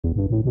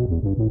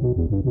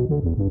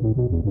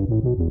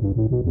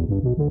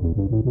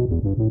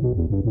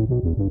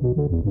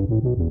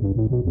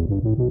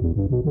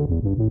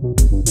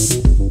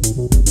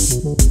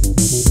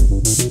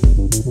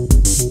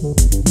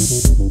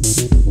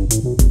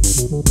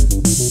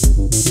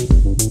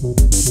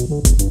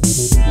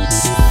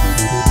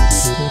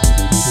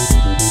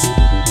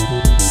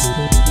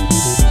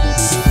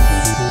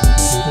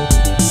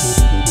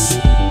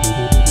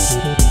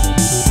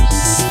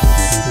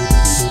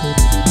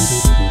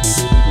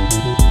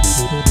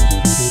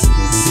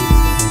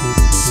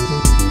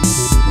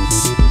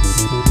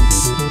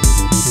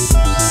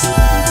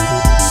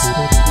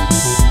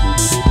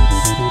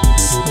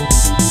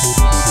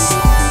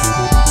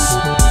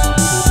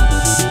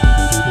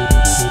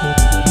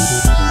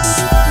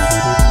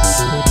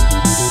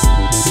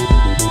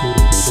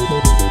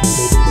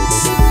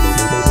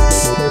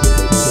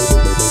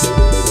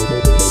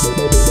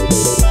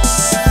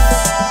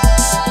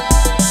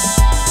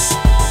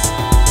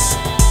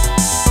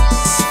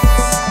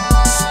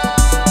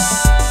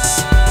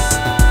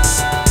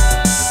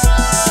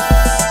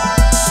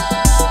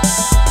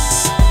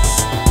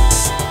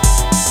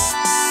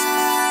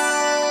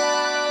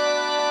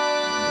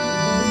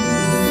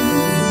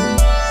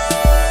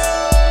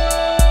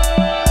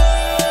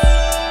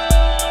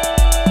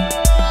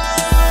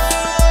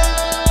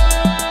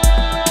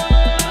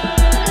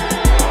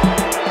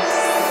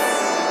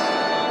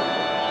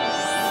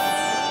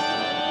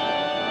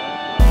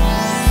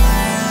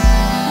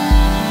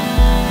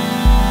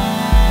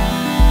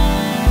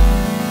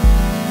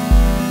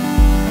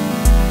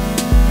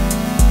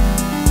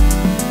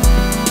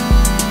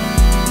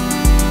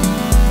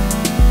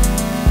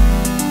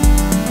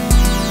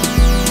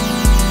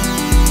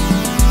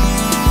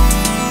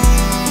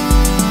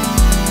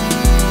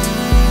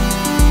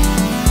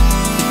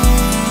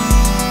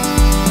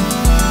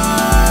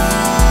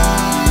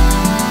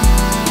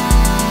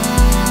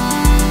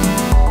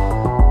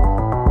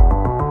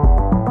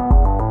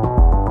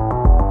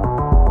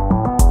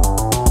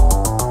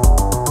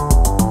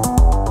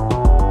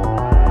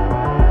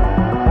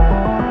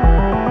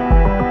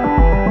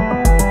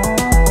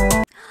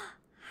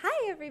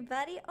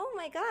Oh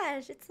my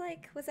gosh, it's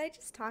like, was I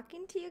just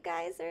talking to you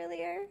guys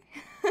earlier?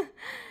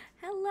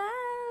 Hello.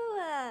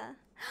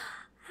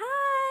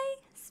 Hi.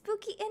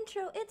 Spooky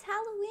intro. It's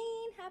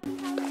Halloween. Happy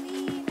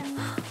Halloween.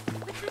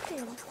 What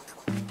happened?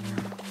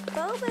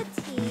 Boba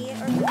tea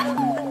or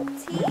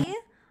boba tea.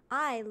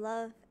 I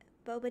love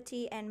boba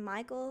tea and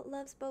Michael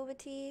loves boba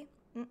tea.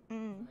 I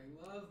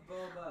love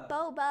boba.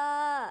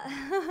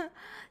 Boba.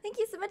 Thank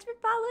you so much for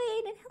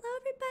following, and hello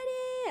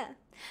everybody.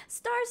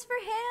 Stars for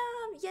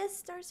Ham. Yes,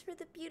 stars for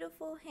the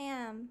beautiful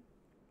Ham.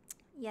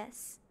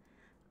 Yes.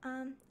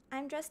 I'm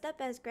dressed up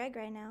as Greg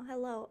right now.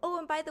 Hello. Oh,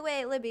 and by the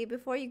way, Libby,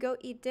 before you go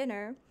eat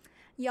dinner,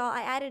 y'all,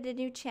 I added a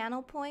new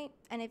channel point,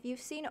 and if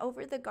you've seen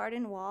Over the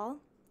Garden Wall,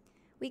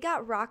 we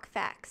got rock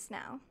facts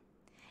now.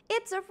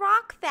 It's a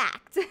rock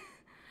fact.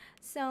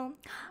 So,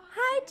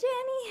 hi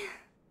Jenny.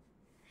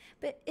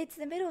 But it's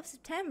the middle of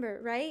September,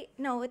 right?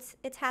 No, it's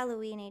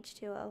Halloween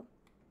H2O.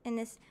 And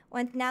this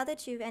one, now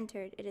that you've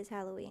entered, it is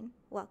Halloween.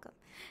 Welcome.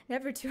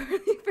 Never too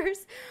early for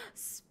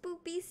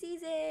spoopy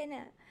season.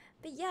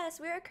 But yes,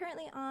 we are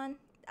currently on.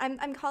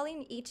 I'm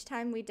calling each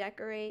time we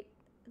decorate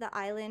the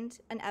island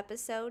an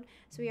episode.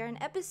 So we are on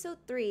episode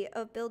 3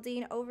 of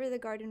building Over the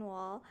Garden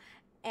Wall,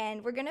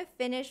 and we're gonna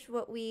finish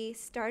what we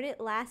started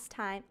last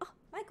time. Oh,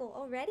 Michael,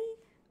 already?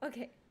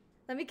 Okay,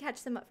 let me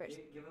catch them up first.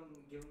 Give him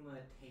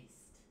a taste.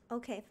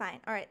 Okay, fine.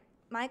 All right.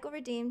 Michael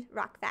redeemed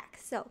rock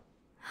facts. So,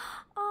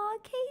 aw,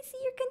 Casey,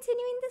 you're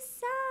continuing the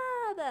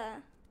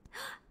sub.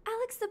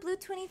 Alex the Blue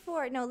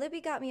 24. No,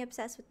 Libby got me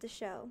obsessed with the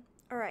show.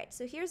 All right,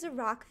 so here's a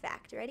rock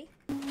fact. Ready?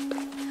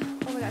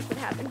 Oh my gosh, what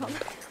happened? Hold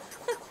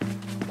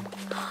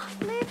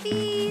on.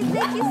 Libby,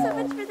 thank you so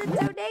much for the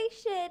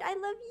donation. I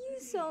love you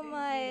so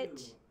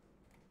much.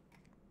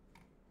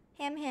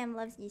 Ham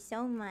loves you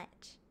so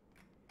much.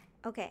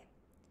 Okay.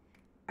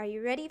 Are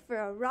you ready for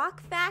a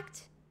rock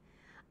fact?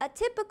 A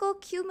typical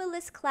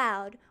cumulus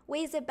cloud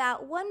weighs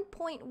about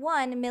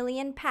 1.1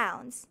 million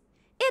pounds.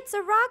 It's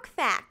a rock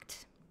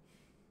fact.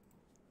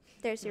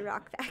 There's your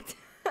rock fact.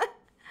 I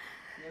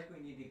feel like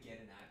we need to get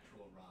an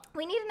actual rock.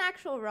 We need an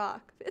actual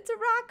rock. It's a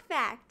rock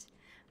fact.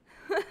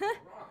 Rock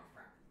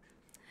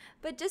fact.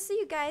 But just so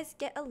you guys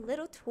get a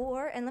little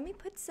tour, and let me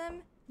put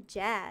some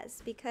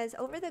jazz, because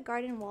Over the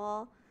Garden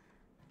Wall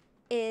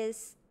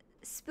is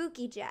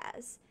spooky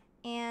jazz.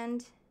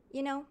 And,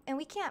 you know, and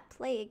we can't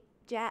play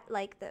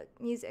like the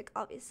music,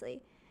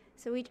 obviously.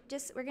 So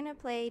we're gonna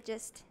play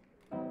just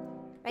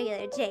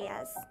regular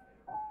jazz.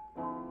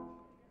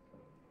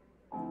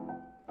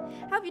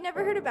 Have you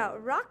never heard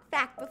about rock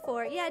fact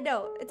before? Yeah,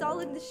 no, it's all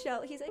in the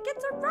show. He's like,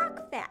 it's a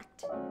rock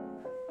fact.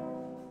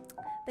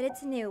 But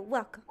it's new.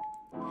 Welcome.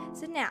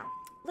 So now,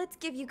 let's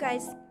give you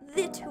guys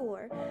the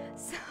tour.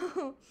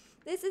 So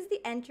this is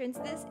the entrance.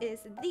 This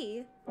is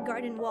the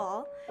garden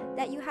wall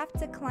that you have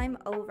to climb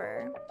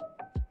over.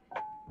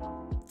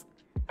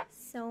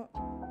 So,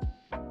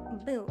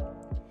 boom.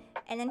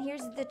 And then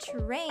here's the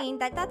train.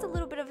 That's a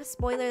little bit of a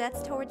spoiler.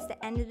 That's towards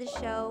the end of the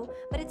show,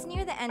 but it's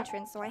near the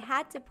entrance, so I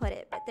had to put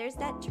it. But there's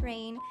that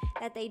train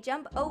that they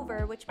jump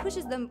over, which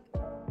pushes them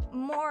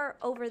more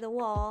over the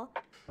wall.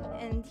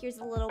 And here's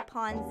the little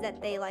ponds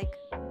that they like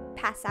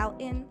pass out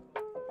in.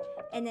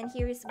 And then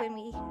here's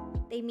when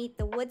they meet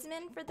the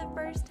woodsman for the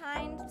first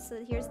time.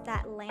 So here's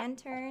that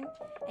lantern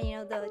and you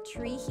know the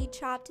tree he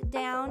chopped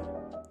down.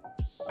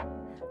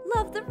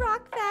 Love the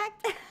rock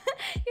fact.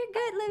 You're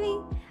good, Libby.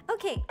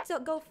 Okay, so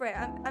go for it.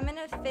 I'm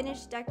gonna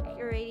finish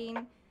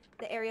decorating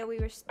the area we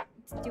were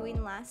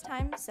doing last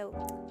time, so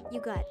you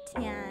got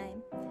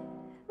time.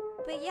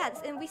 But yeah,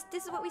 and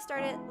this is what we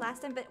started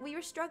last time, but we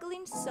were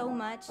struggling so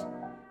much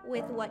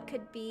with what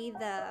could be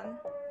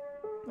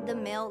the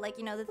mill, like,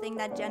 you know, the thing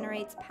that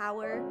generates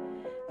power.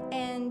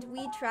 And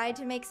we tried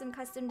to make some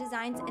custom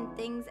designs and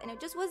things, and it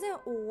just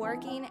wasn't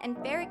working.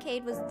 And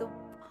Barricade was the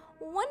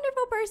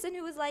wonderful person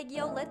who was like,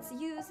 yo, let's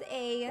use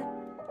a,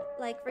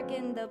 like,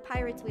 freaking the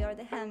pirate's wheel or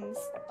the helm,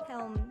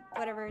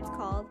 whatever it's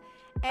called.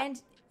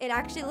 And it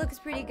actually looks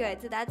pretty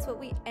good, so that's what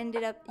we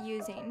ended up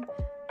using.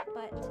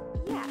 But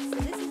yeah, so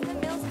this is the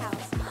mill's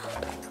house.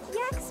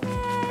 Yak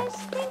Smash!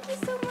 Thank you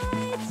so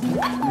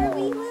much! Our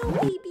wee little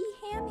baby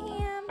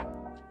Ham.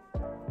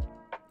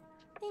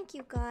 Thank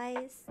you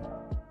guys.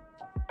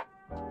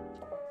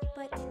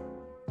 But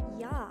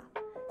yeah.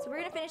 So we're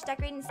gonna finish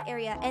decorating this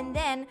area, and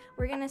then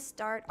we're gonna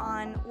start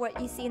on what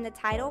you see in the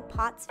title,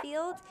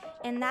 Pottsfield,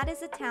 and that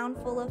is a town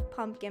full of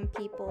pumpkin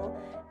people.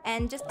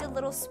 And just a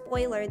little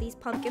spoiler, these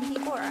pumpkin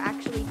people are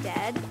actually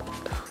dead.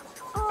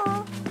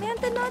 Aw,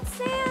 Mantha Not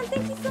Sam,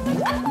 thank you so much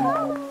for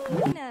following!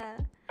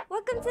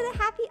 Welcome to the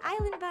Happy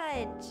Island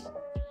Bunch!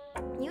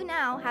 You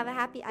now have a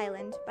happy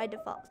island by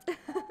default.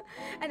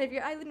 And if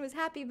your island was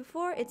happy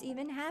before, it's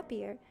even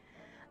happier.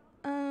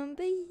 But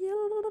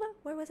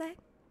where was I?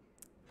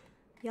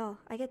 Y'all,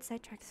 I get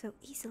sidetracked so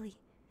easily.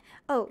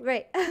 Oh,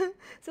 right.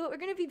 So what we're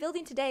gonna be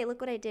building today,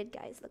 look what I did,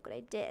 guys. Look what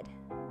I did.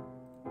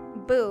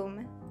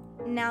 Boom.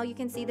 Now you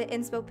can see the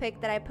inspo pic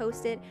that I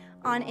posted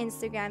on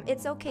Instagram.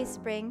 It's okay,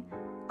 Spring.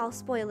 I'll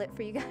spoil it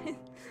for you guys.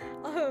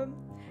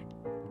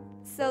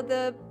 So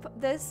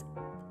this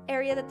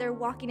area that they're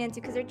walking into,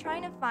 because they're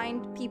trying to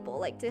find people,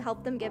 like, to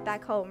help them get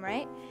back home,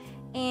 right?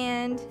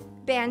 And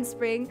ban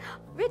Spring.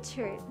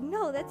 Richard,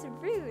 no, that's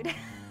rude.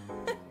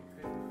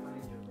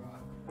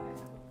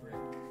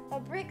 A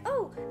brick.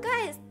 Oh,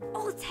 guys.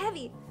 Oh, it's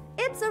heavy.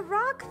 It's a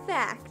rock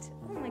fact.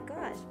 Oh my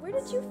gosh. Where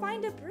did you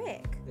find a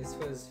brick? This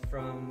was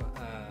from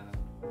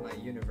my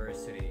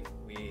university.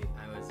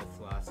 I was a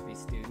philosophy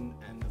student,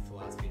 and the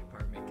philosophy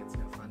department gets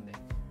no funding.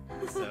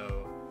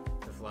 So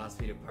the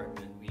philosophy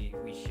department,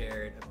 we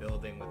shared a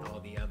building with all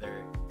the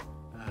other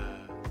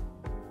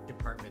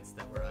departments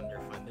that were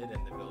underfunded,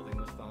 and the building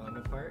was falling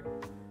apart.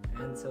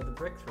 And so the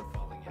bricks were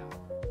falling out.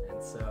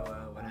 And so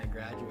when I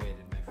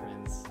graduated, my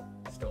friends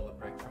stole a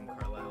brick from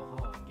Carlisle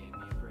Hall and gave me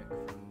a brick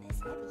from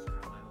Carlisle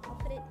Hall. I'll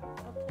put it.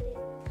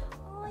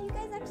 Oh, you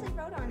guys actually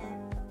wrote on it.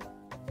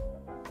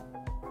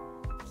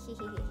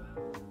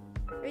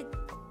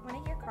 When I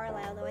hear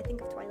Carlisle, though, I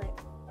think of Twilight.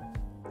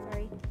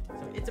 Sorry.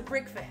 So it's a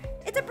brick fact.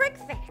 It's a brick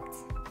fact.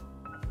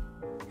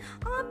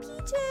 Aw,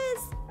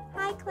 Peaches.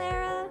 Hi,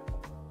 Clara.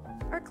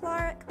 Or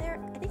Clara.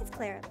 I think it's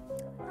Clara.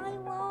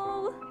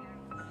 Hello.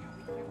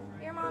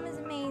 Your mom is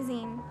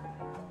amazing.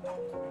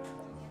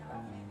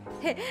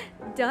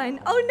 Done.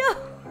 Oh no!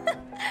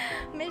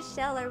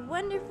 Michelle, our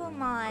wonderful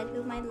mod,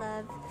 whom I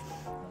love.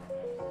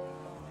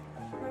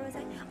 Where was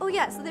I? Oh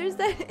yeah, so there's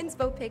that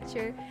inspo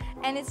picture,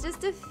 and it's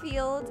just a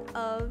field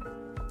of,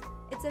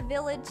 it's a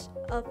village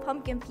of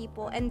pumpkin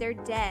people, and they're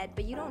dead,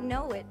 but you don't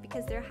know it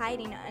because they're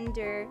hiding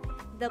under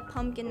the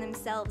pumpkin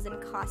themselves in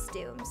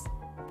costumes.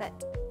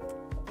 But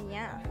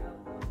yeah.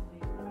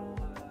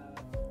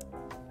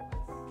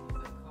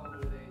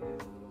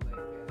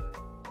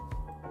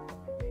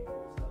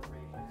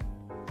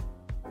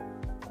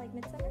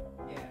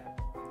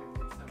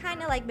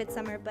 Kind of like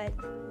Midsummer, but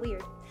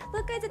weird.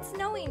 Look, guys, it's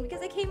snowing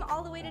because I came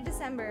all the way to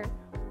December.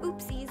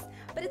 Oopsies,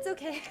 but it's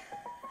okay.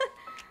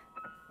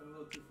 A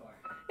little too far.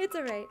 It's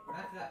alright. We're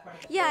not at that part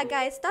of the Yeah, show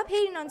guys, stop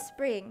hating on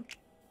Spring.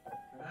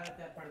 We're not at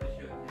that part of the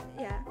show yet.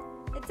 Yeah,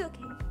 it's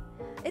okay.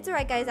 It's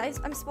alright, guys.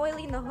 I'm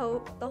spoiling the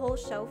whole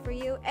show for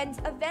you. And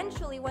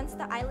eventually, once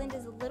the island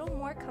is a little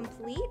more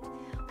complete,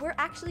 we're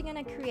actually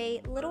gonna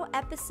create little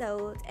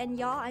episodes. And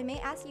y'all, I may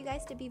ask you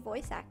guys to be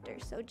voice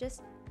actors, so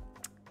just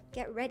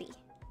get ready.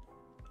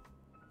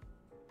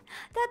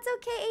 That's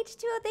okay,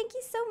 H2O. Thank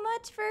you so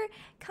much for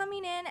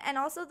coming in. And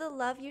also the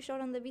love you showed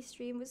on Libby's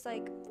stream was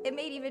like, it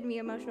made even me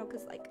emotional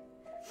because, like,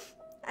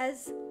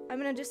 as I'm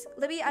gonna just,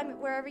 Libby,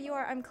 wherever you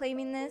are, I'm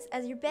claiming this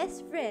as your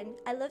best friend.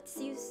 I love to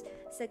see you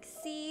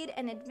succeed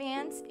and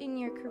advance in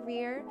your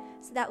career.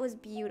 So that was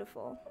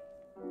beautiful.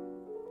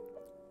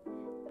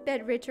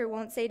 Bet Richard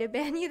won't say to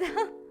ban you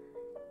though.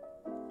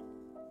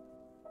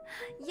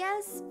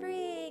 Yes,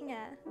 Spring.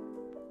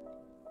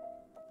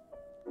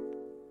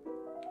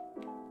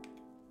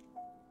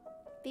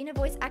 Being a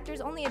voice actor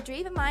is only a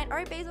dream of mine.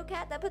 Alright, Basil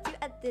Cat, that puts you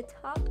at the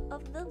top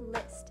of the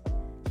list.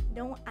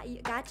 I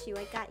got you.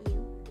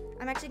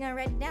 I'm actually gonna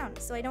write it down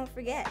so I don't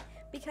forget.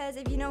 Because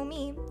if you know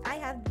me, I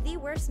have the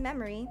worst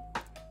memory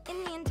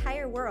in the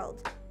entire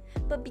world.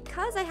 But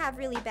because I have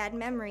really bad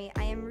memory,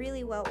 I am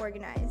really well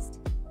organized.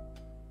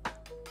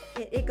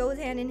 It goes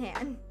hand in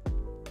hand.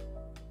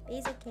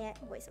 Basil Cat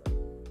voiceover.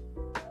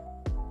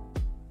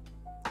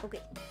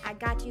 Okay, I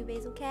got you,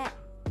 Basil Cat.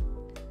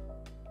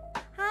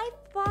 Hi,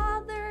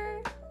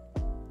 Father.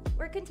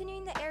 We're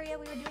continuing the area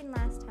we were doing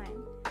last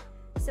time.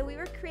 So we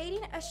were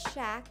creating a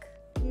shack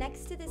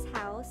next to this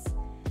house,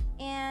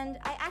 and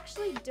I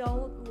actually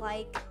don't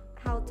like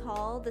how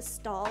tall the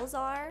stalls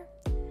are.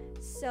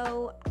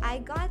 So I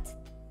got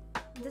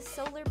the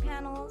solar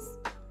panels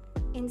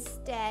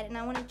instead, and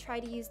I want to try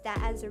to use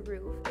that as a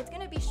roof. It's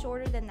gonna be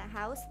shorter than the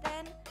house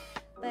then,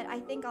 but I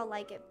think I'll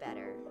like it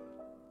better.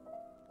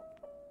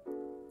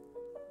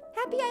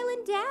 Happy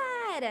Island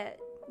Dad!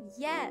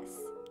 Yes.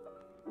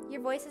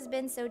 Your voice has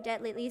been so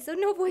dead lately, so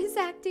no voice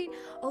acting.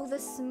 Oh, the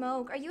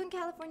smoke. Are you in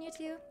California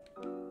too?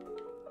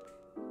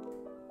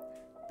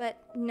 But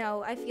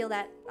no, I feel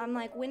that. I'm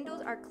like,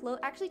 windows are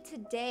closed. Actually,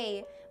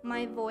 today,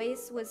 my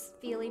voice was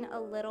feeling a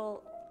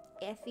little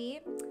iffy,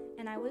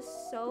 and I was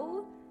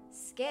so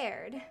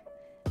scared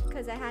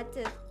because I had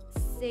to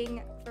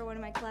sing for one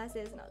of my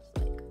classes, and I was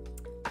like,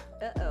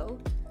 uh-oh.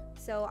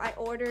 So I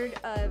ordered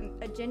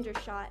a ginger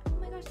shot. Oh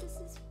my gosh, this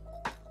is...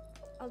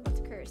 I was about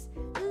to curse.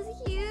 This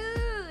is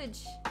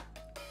huge!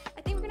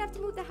 I think we're gonna have to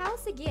move the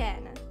house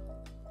again.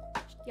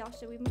 Y'all,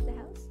 should we move the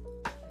house?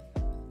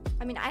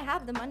 I mean, I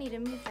have the money to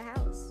move the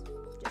house.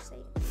 Just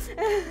saying.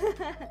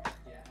 Yeah,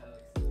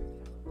 Alex is in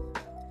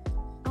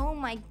California. Oh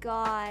my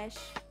gosh.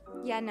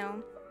 Yeah,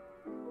 no.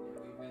 Yeah,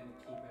 we've been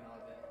keeping all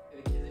that.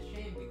 Which is a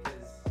shame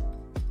because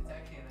it's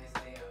actually a nice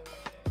day out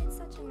today. It's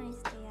such a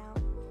nice day out.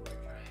 We're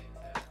trying to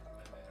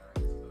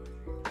limit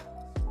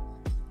our exposure.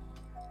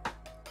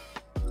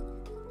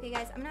 Okay,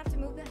 guys, I'm gonna have to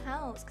move the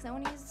house because I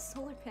want to use the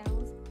solar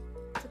panels.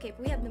 It's okay,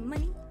 but we have the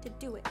money to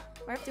do it.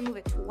 Or I have to move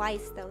it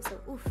twice though, so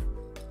oof.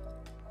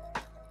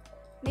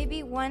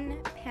 Maybe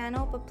one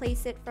panel, but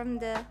place it from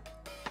the...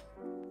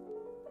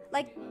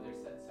 Like... The other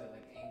side, so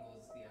like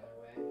angles the other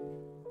way.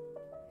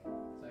 So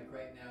like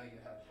right now you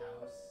have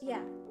house.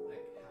 Yeah.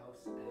 Like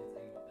house and it's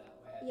angled that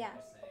way. And Yeah.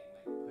 you're saying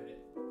like put it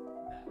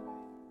that way.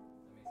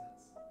 Does that make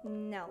sense?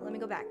 No, let me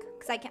go back.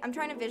 Because I'm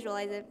trying to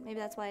visualize it. Maybe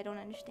that's why I don't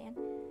understand.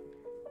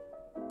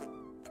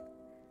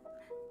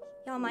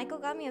 Y'all, Michael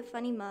got me a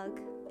funny mug.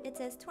 It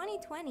says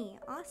 2020.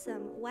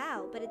 Awesome.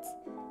 Wow. But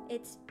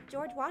it's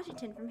George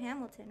Washington from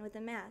Hamilton with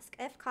a mask.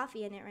 I have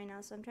coffee in it right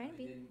now, so I'm trying to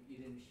be... You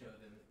didn't show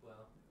them as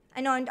well.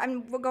 I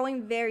know, we're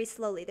going very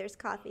slowly. There's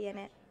coffee in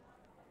it.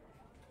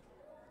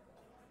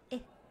 All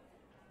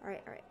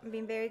right. I'm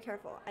being very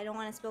careful. I don't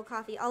want to spill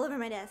coffee all over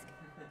my desk.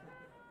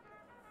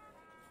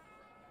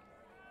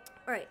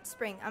 All right,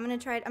 Spring. I'm going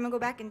to go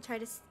back and try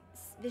to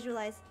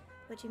visualize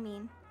what you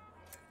mean.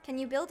 Can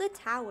you build a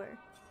tower?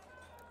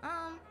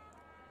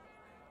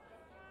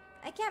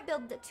 I can't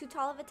build too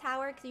tall of a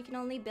tower because you can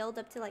only build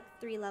up to like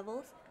 3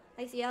 levels.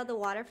 Like, see how the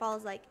waterfall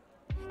is like...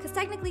 Because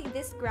technically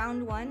this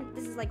ground 1,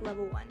 this is like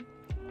level 1.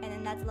 And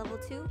then that's level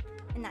 2,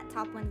 and that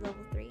top one's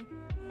level 3.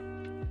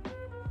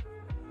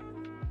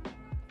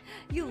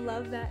 You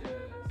love that. So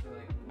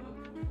like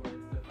look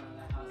towards the front of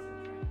the house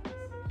and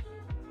try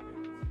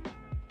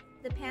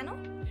and The panel?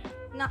 yeah.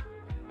 Not...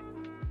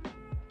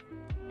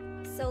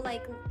 So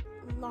like So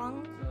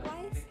long-wise?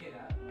 like pick it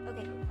up.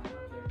 Okay. So climb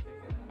up there,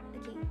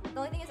 pick it up. Okay. The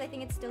only thing is I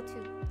think it's still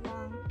too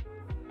long.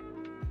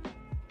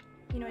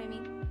 You know what I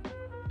mean?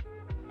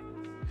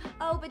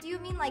 Oh, but do you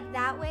mean like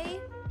that way?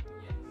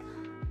 Yes.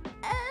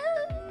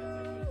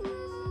 Oh!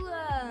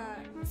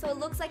 So it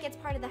looks like it's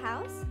part of the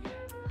house? Yeah.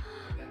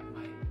 That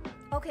might work.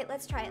 Okay,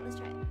 let's try it. Let's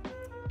see.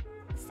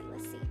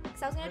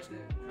 Because I was You gonna... have to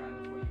try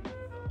before you move the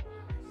whole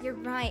house. You're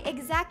right.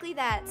 Exactly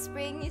that.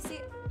 Spring, you see...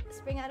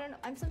 Spring, I don't know.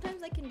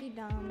 Sometimes I can be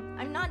dumb.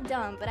 I'm not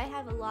dumb, but I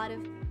have a lot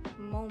of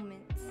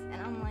moments.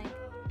 And I'm like...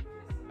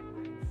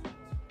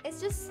 It's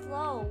just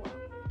slow.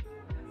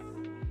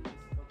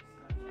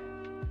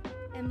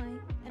 Am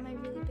I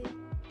really big?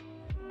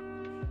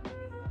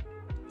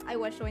 I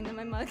was showing them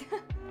my mug.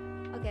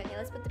 Okay,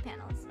 let's put the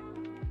panels.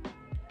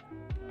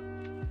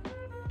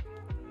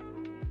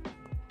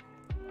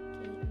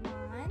 Okay,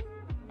 1.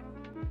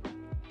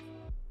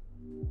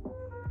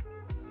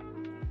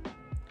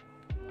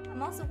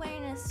 I'm also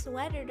wearing a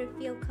sweater to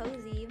feel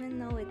cozy, even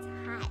though it's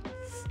hot.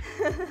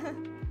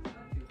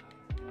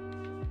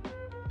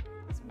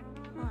 It's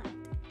hot.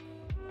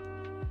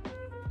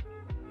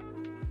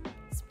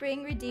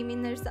 Spring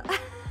redeeming themselves.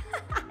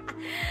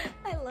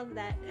 I love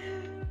that.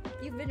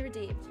 You've been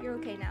redeemed. You're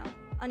okay now.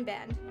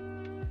 Unbanned.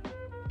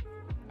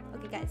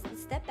 Okay, guys,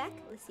 let's step back.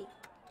 Let's see.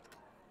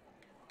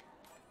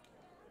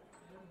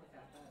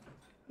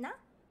 Nah?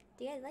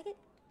 Do you guys like it?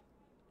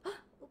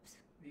 Oops.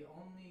 The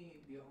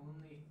only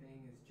thing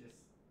is just,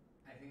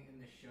 I think in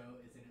the show,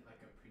 isn't it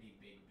like a pretty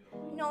big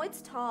building? No,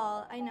 it's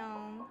tall. I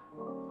know.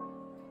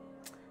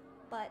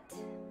 But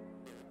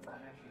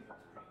That actually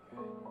looks pretty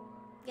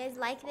good. you guys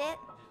like it? It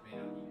just may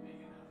not be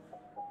big enough.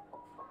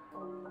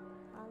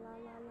 La la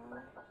la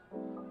la.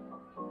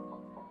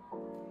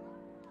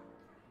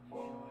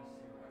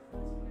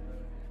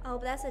 Oh,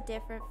 but that's a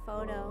different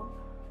photo.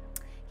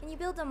 Can you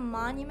build a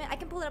monument? I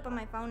can pull it up on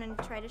my phone and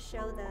try to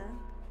show the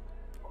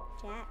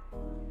chat.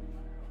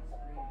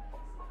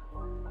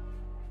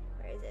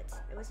 Where is it?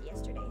 It was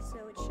yesterday,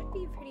 so it should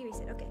be pretty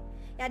recent. Okay.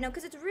 Yeah, no,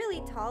 because it's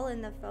really tall in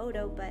the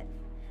photo, but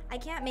I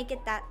can't make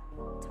it that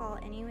tall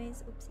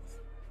anyways. Oopsies.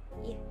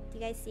 Yeah, do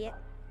you guys see it?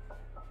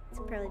 It's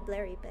probably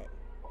blurry, but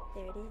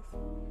there it is.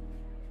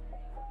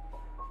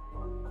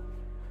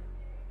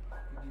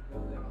 Could you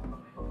build it online?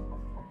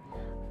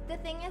 The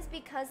thing is,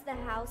 because the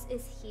house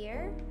is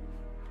here,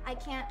 I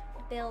can't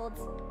build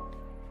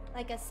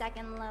like a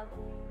second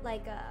level,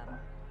 like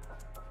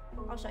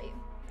I'll show you.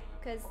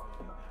 Cause,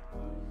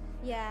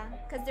 yeah,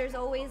 cause there's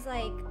always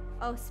like,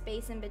 oh,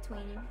 space in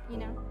between, you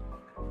know?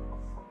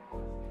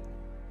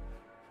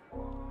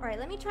 All right,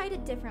 let me try it a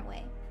different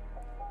way.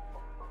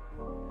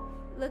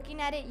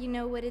 Looking at it, you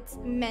know what it's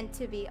meant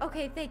to be.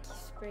 Okay, thank you,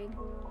 Spring.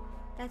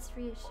 That's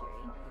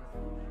reassuring.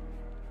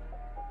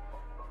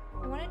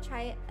 I want to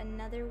try it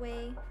another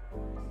way,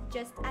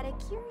 just out of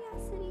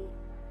curiosity.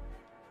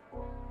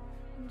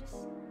 I'm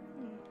just,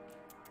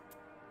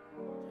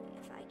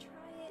 if I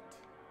try it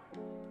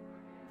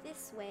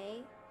this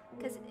way,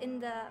 because in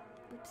the,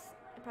 oops,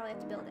 I probably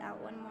have to build out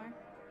one more.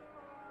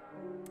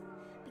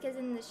 Because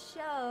in the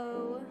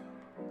show,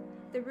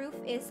 the roof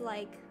is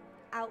like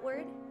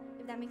outward,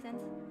 if that makes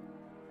sense.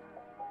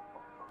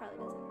 Probably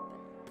doesn't,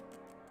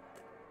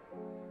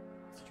 but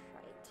let's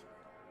try it.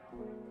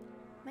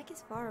 Mic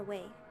is far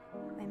away.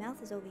 My mouth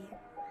is over here.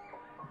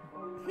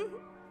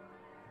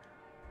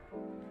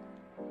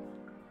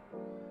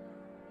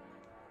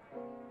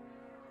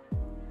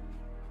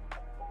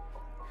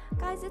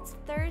 Guys, it's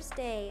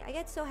Thursday. I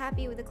get so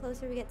happy the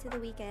closer we get to the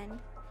weekend.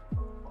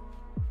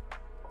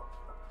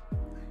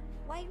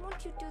 Why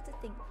won't you do the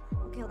thing?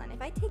 Okay, hold on. If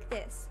I take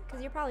this,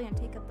 because you're probably gonna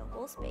take up the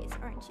whole space,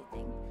 aren't you,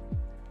 thing?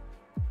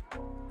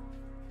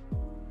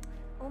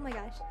 Oh my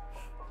gosh.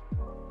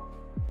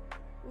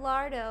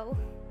 Lardo.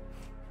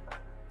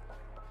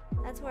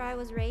 That's where I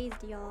was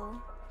raised, y'all.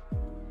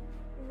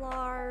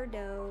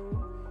 Lardo.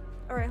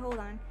 Alright, hold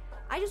on.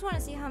 I just want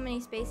to see how many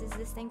spaces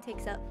this thing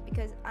takes up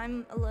because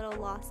I'm a little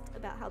lost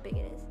about how big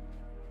it is.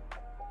 I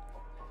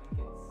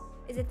think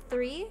it's Is it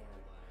 3?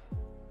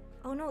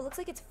 Oh no, it looks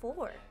like it's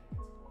 4.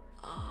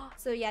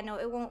 So yeah, no,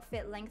 it won't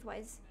fit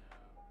lengthwise.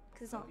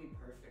 Cause it's It not. would be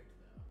perfect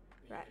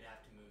though. Right. You'd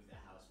have to move the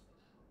house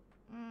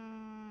for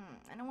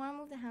that. I don't want to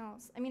move the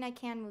house. I mean, I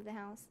can move the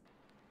house.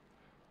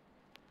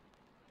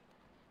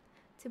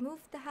 To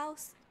move the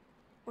house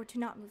or to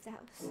not move the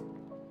house?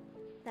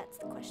 That's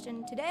the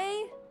question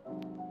today.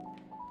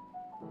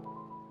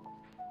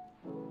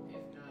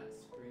 If not,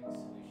 Spring's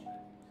solution I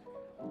think is a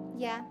good one.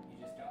 Yeah. You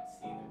just don't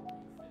see the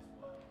roof as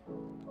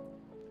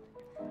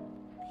well.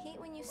 I hate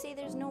when you say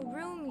there's no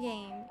room,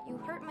 game. You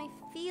hurt my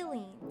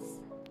feelings.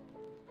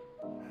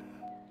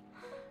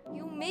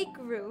 You make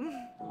room.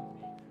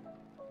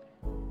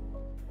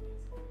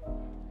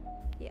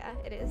 Yeah,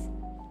 it is.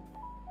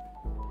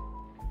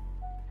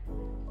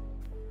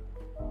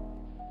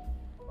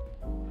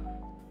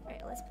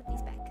 Alright, let's put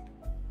these back.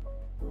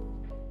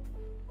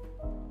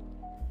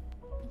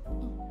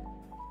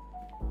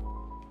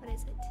 What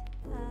is it?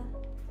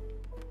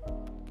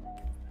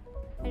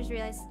 I just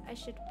realized I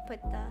should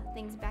put the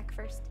things back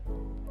first.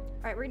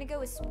 Alright, we're gonna go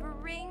with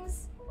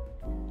Spring's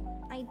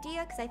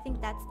idea, because I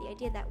think that's the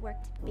idea that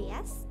worked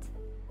best.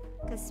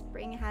 Because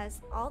Spring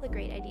has all the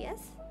great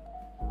ideas.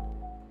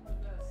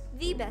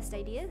 The best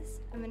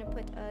ideas. I'm gonna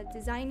put a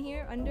design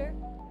here under.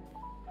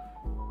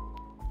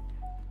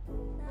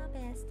 The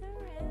best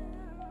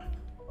around.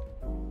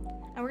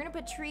 And we're gonna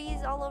put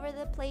trees all over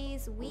the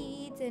place,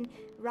 weeds and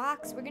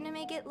rocks. We're gonna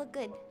make it look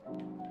good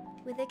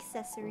with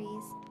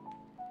accessories.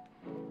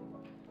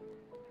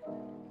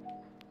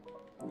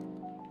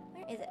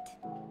 Where is it?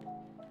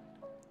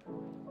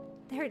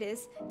 There it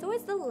is. It's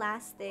always the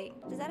last thing.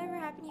 Does that ever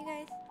happen to you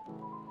guys?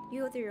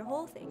 You go through your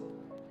whole thing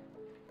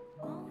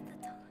all the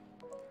time.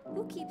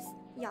 Who keeps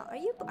y'all?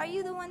 Are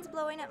you the ones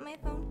blowing up my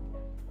phone?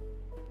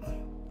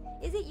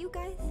 Is it you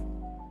guys?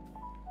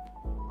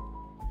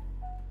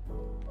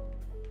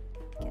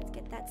 Okay, let's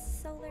get that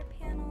solar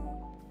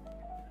panel.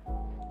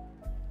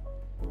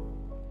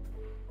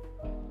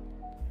 Okay.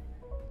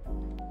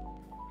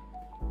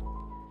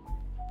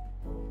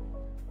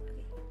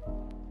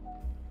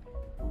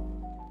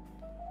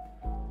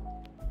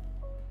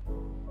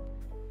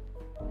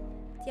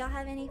 Do y'all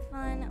have any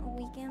fun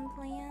weekend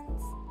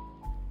plans?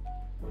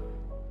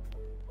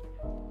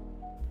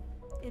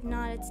 If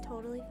not, it's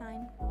totally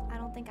fine. I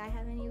don't think I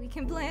have any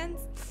weekend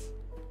plans,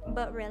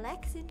 but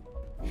relaxing.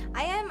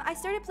 I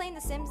started playing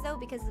The Sims though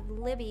because of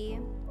Libby,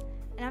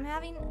 and I'm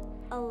having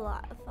a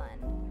lot of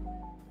fun,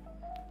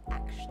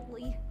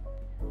 actually.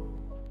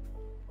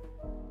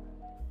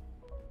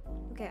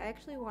 Okay, I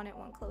actually want it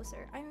one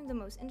closer. I'm the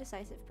most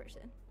indecisive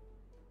person.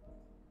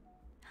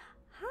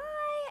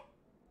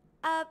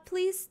 Hi!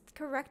 Please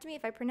correct me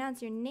if I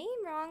pronounce your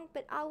name wrong,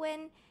 but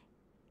Awen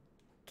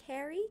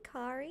Kari?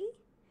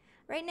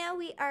 Right now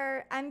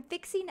I'm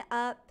fixing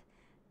up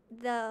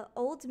the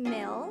old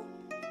mill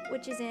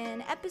which is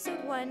in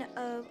episode 1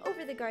 of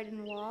Over the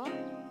Garden Wall.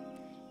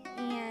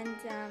 And,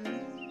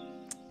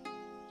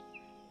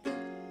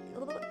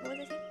 what was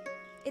I saying?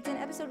 It's in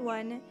episode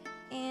 1,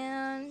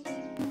 and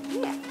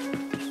yeah.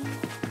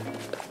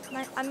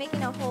 I'm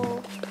making a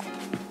whole...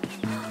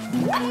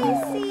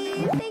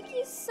 Casey, thank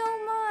you so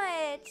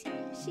much.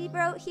 She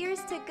wrote,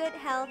 "Here's to good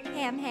health,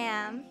 Ham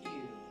Ham."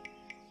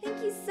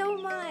 Thank you so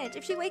much.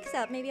 If she wakes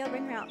up, maybe I'll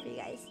bring her out for you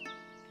guys.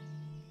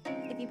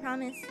 If you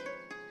promise.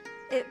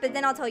 But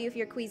then I'll tell you if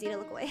you're queasy to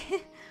look away.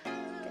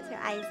 Because her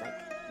eyes like...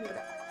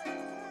 Bleh.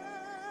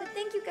 But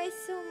thank you guys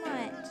so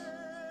much.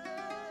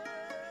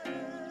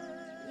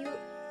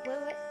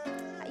 What?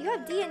 You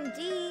have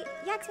D&D?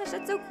 Yeah, Smash,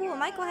 that's so cool.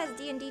 Michael has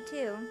D&D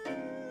too.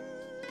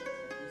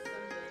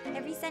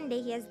 Every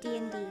Sunday he has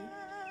D&D.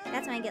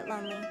 That's when I get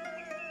lonely.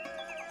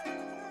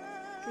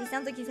 He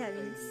sounds like he's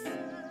having...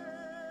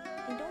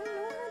 I don't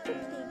know how to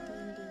play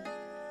D&D.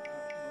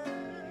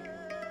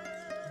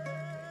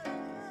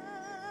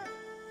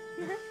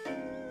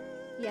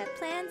 Yeah,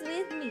 plans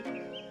with me.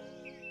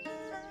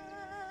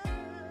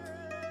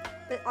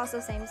 But also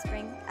same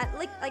spring.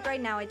 Like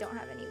right now I don't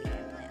have any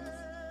weekend plans.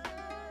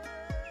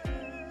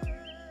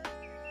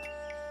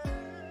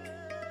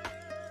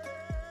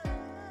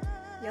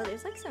 Yo,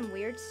 there's like some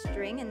weird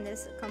string in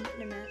this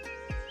accompaniment.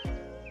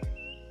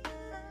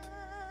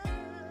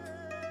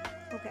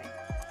 Okay.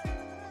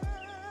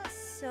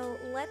 So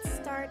let's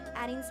start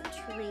adding some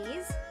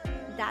trees.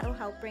 That'll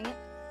help bring it.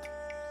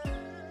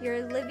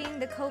 You're living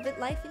the COVID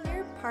life in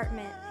your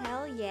apartment.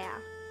 Hell yeah.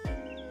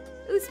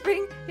 Ooh,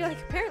 spring. You're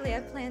like, apparently I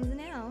have plans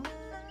now.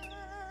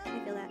 I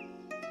feel that.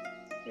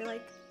 You're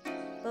like,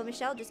 well,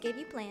 Michelle just gave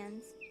you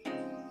plans.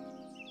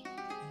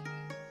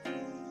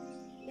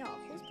 Y'all,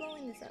 who's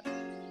blowing this up?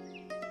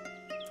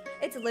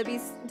 It's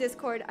Libby's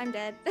Discord. I'm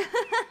dead.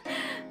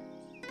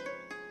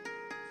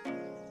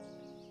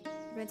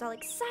 Everyone's all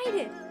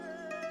excited.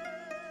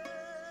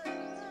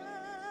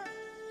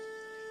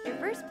 Your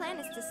first plan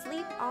is to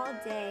sleep all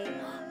day.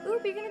 Ooh,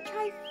 you're gonna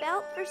try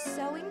felt for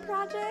sewing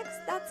projects?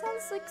 That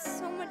sounds like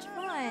so much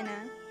fun.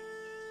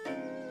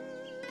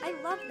 I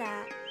love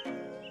that.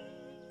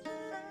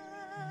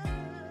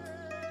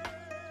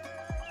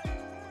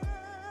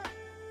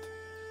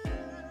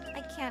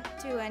 I can't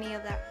do any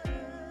of that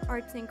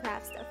arts and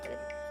crafts stuff, but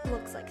it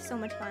looks like so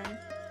much fun.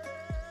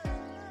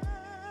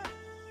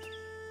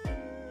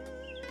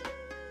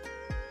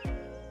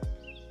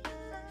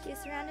 She's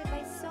surrounded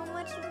by so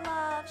much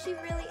love. She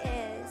really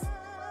is.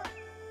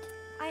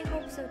 I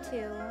hope so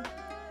too.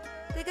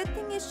 The good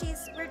thing is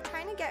we're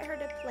trying to get her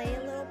to play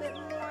a little bit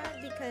more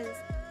because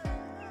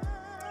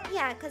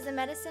the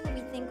medicine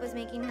we think was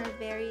making her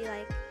very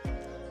like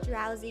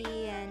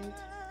drowsy and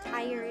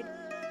tired.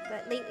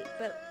 But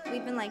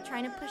we've been like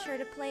trying to push her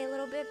to play a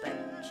little bit, but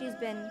she's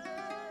been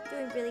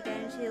doing really good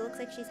and she looks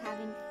like she's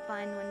having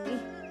fun when we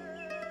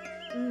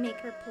make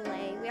her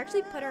play. We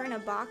actually put her in a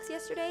box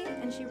yesterday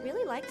and she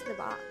really liked the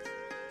box.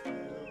 We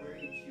were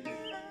worried she was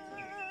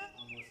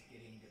almost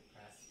getting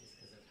depressed just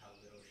because of how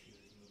little she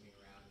was moving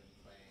around and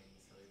playing,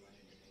 so we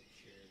wanted to make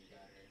sure we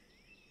got her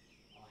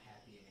all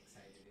happy and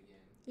excited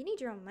again. You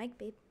need your own mic,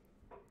 babe.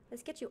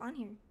 Let's get you on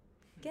here.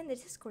 Get in the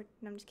Discord.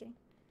 No, I'm just kidding.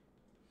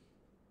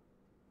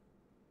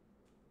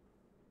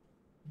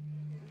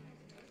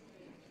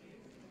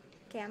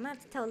 Okay, I'm gonna have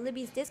to tell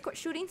Libby's Discord.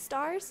 Shooting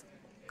stars?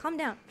 Calm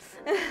down.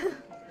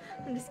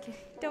 I'm just kidding.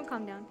 Don't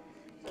calm down.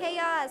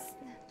 Chaos!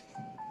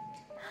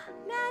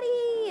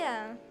 Maddie!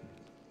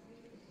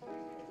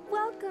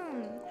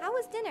 Welcome! How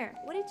was dinner?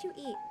 What did you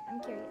eat?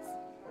 I'm curious.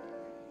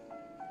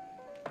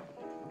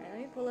 Alright, let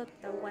me pull up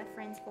the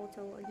reference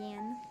photo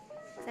again.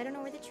 Because I don't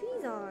know where the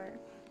trees are.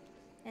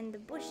 And the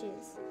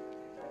bushes.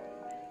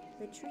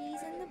 The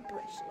trees and the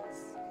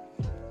bushes.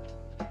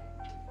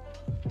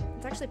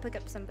 Let's actually pick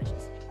up some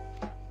bushes.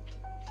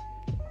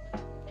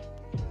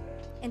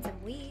 And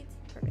some weeds.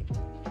 Perfect.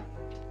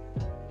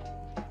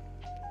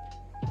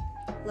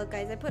 Look,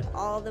 guys, I put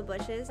all the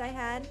bushes I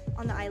had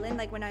on the island,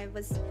 like when I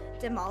was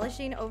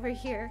demolishing over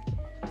here.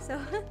 So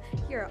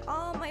here are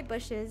all my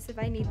bushes if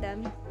I need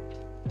them.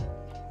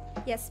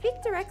 Yeah,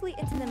 speak directly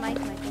into the mic,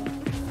 Michael.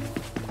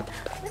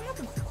 What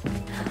happened?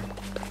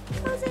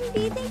 Frozen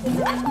Bee, thank you so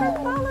much for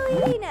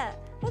following!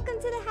 Welcome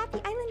to the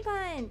Happy Island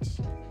Bunch!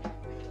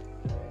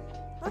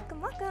 Welcome,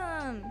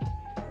 welcome!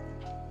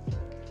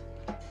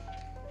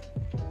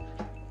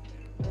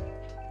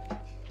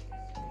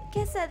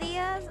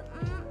 Quesadillas?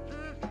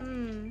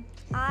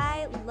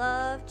 I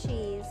love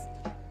cheese.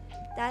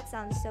 That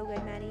sounds so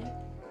good, Maddie.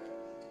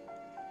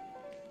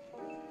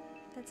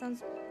 That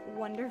sounds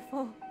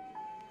wonderful.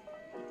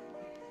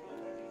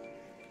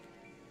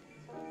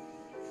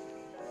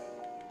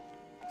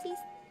 Cheese.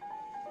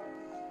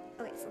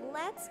 Okay, so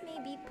let's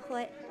maybe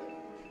put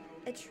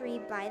a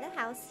tree by the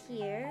house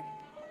here.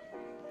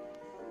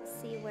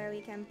 See where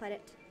we can put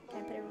it. Can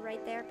I put it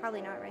right there?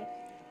 Probably not, right?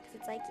 Because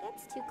it's like, yeah,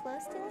 it's too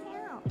close to the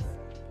house.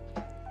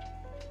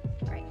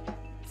 Right.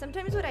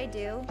 Sometimes what I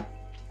do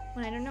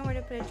when I don't know where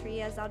to put a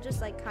tree is I'll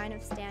just like kind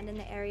of stand in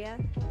the area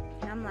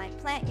and I'm like,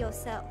 plant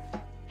yourself.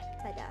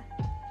 Ta-da.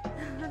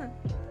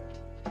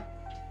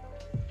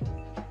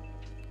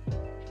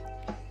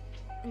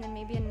 And then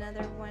maybe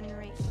another one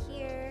right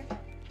here.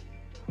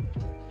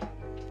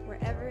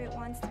 Wherever it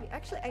wants to be.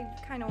 Actually, I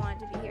kind of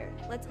want it to be here.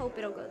 Let's hope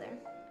it'll go there.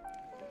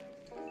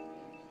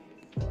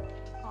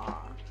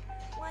 Aw.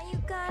 Why you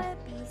gotta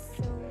be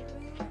so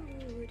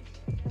rude?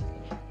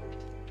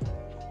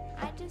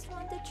 I just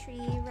want the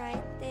tree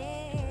right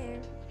there.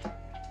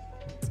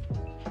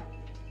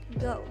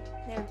 Go.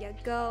 There you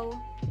go.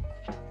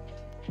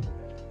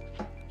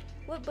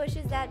 What bush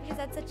is that? Because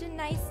that's such a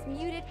nice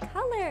muted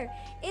color.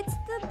 It's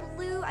the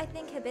blue, I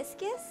think,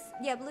 hibiscus?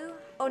 Yeah, blue.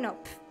 Oh, no.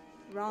 Pff,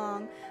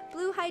 wrong.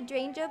 Blue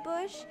hydrangea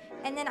bush.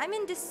 And then I'm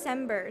in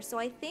December, so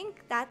I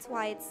think that's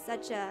why it's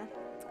such a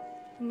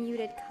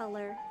muted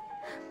color.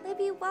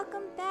 Libby,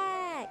 welcome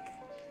back.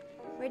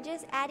 We're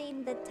just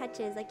adding the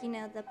touches, like, you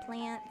know, the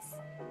plants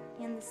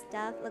and the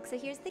stuff. Look, so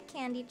here's the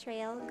candy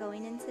trail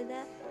going into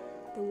the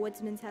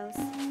woodsman's house.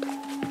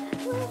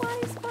 Blue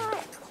water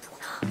spot.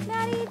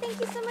 Maddie, thank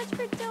you so much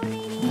for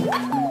donating.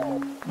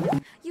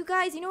 You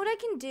guys, you know what I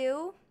can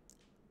do?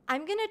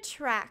 I'm gonna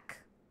track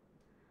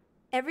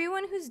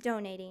everyone who's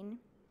donating.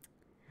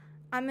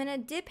 I'm gonna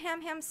dip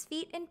Ham Ham's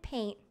feet in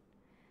paint,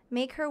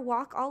 make her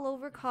walk all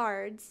over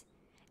cards,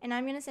 and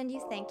I'm gonna send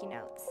you thank you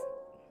notes.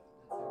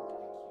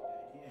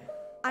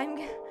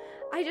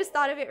 I just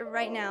thought of it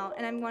right now,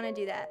 and I'm gonna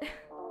do that.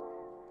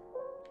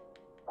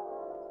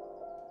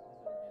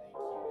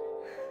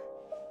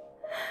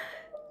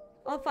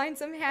 I'll find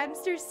some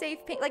hamster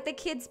safe paint, like the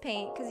kids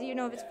paint, because you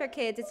know if it's for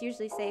kids, it's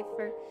usually safe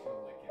for.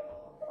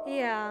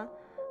 Yeah,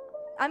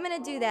 I'm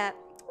gonna do that.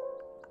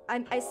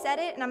 I said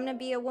it, and I'm gonna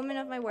be a woman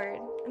of my word.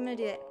 I'm gonna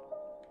do it.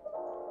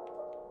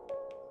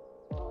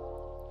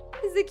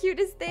 It's the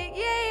cutest thing.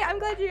 Yay! I'm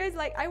glad you guys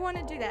like. I want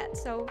to do that,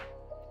 so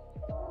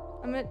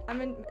I'm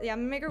gonna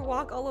make her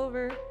walk all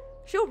over.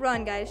 She'll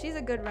run, guys. She's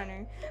a good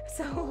runner.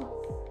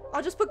 So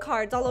I'll just put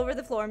cards all over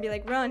the floor and be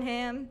like, "Run,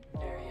 Ham!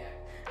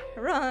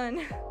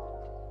 Run!"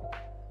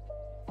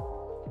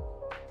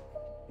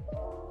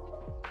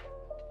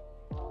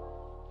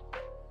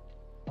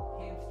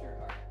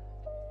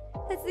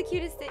 That's the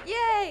cutest thing.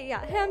 Yay!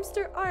 Yeah,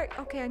 hamster art.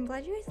 Okay, I'm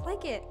glad you guys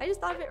like it. I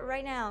just thought of it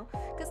right now.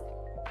 Because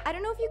I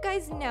don't know if you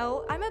guys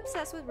know, I'm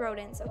obsessed with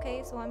rodents,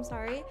 okay? So I'm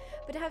sorry.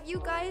 But have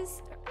you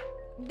guys,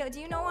 do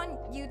you know on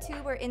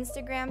YouTube or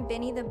Instagram,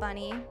 Benny the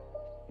Bunny?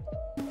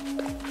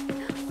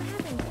 What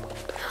happened?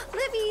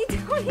 Libby,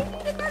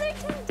 donated another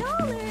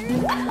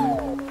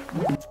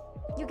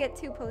 $10. You get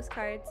 2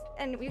 postcards.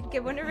 And we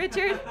give one to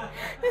Richard.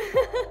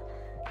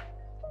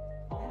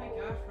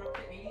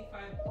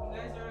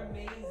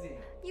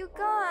 You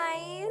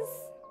guys.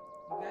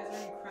 You guys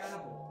are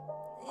incredible.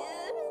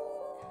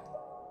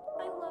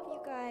 I love you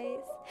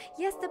guys.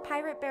 Yes, the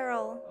pirate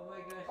barrel. Oh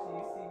my gosh, do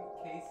you see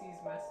Casey's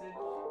message?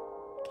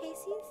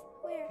 Casey's?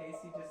 Where?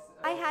 Casey just...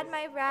 I had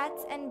my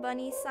rats and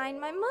bunnies sign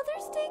my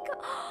Mother's Day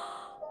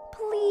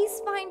Please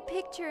find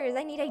pictures.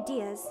 I need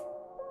ideas.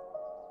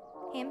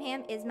 Ham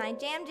Ham is my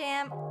jam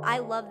jam. I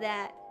love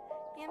that.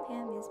 Ham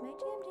Ham is my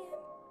jam jam.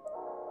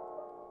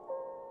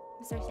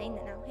 I'm start saying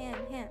that now.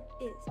 Ham Ham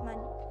is my...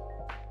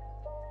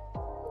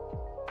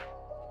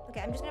 Okay,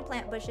 I'm just gonna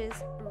plant bushes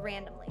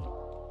randomly.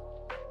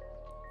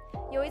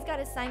 You always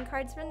gotta sign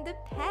cards from the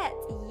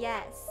pets.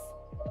 Yes.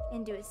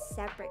 And do a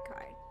separate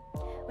card.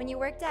 When you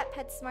worked at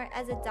PetSmart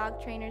as a dog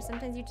trainer,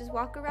 sometimes you just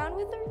walk around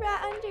with a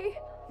rat under.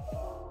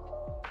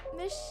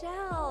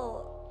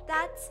 Michelle,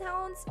 that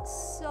sounds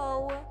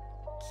so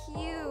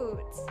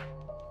cute.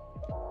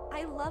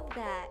 I love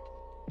that.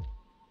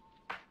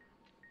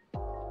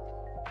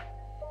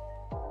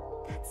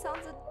 That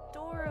sounds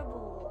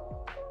adorable.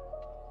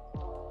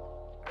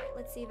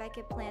 Let's see if I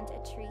could plant a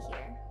tree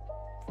here.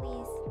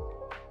 Please.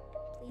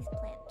 Please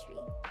plant a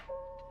tree.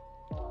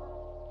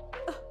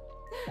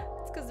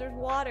 It's because there's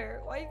water.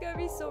 Why you gotta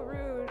be so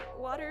rude?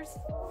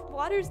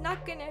 Water's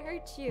not gonna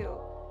hurt you.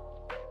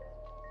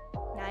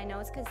 Now I know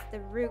it's because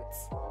the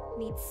roots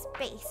need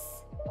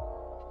space.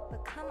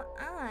 But come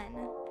on.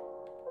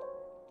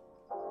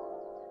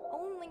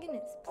 Oh my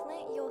goodness.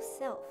 Plant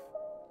yourself.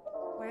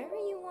 Wherever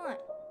you want.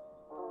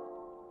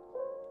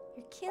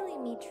 You're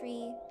killing me,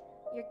 tree.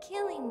 You're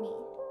killing me.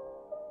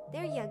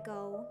 There you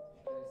go.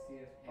 See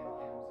if Ham Ham's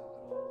a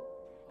little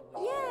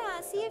yeah,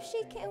 see if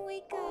she can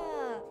wake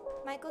up.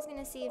 Michael's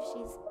gonna see if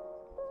she's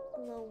a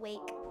little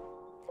awake.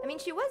 I mean,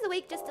 she was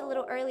awake just a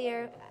little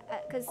earlier,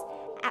 cause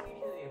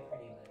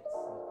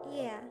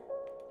yeah.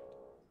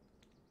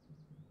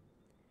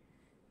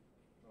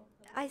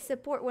 I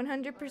support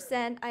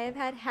 100%. I have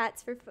had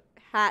hats for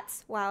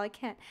hats. Wow, I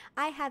can't.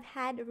 I have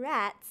had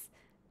rats.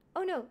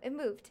 Oh no, it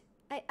moved.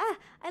 I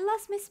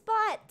lost my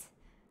spot.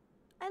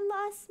 I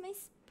lost my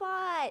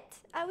spot.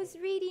 I was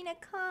reading a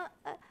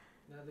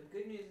Now the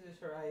good news is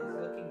her eye is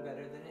looking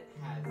better than it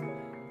has been.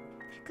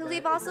 Because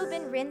we've also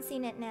been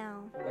rinsing it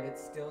now. But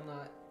it's still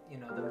not, you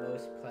know, the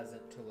most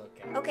pleasant to look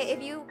at. Okay,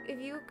 if you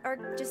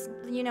are just,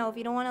 you know, if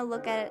you don't want to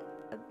look at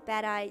a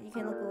bad eye, you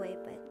can look away,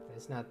 but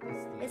it's not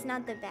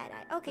the bad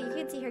eye. Okay, you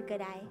can see her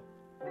good eye.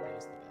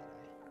 There's the bad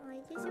eye. Oh,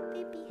 you're so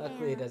baby.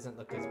 Luckily, it doesn't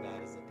look as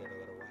bad as it did a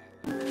little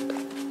while ago.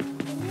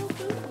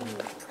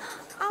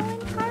 Oh,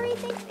 and Kari,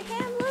 thanks.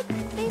 Ham, look,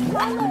 they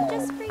follow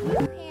just for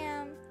you,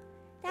 Ham.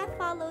 That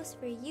follows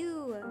for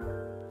you.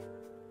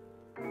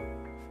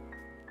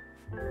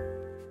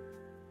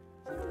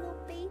 He's a little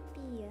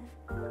baby.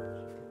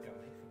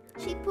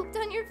 She pooped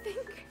on your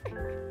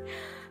finger.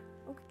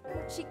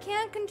 Okay, she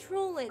can't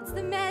control it. It's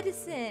the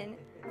medicine.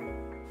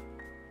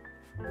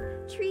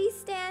 Tree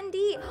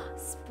standee.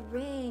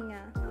 Spring.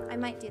 I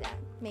might do that.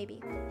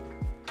 Maybe.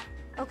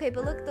 Okay,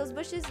 but look, those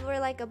bushes were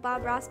like a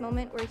Bob Ross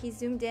moment where he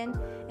zoomed in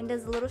and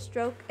does a little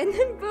stroke and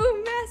then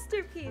boom,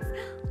 masterpiece.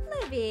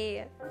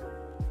 Libby.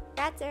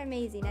 That's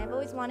amazing. I've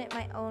always wanted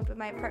my own, but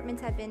my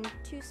apartments have been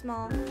too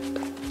small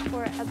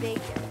for a big,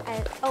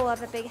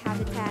 of a big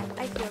habitat.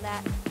 I feel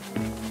that.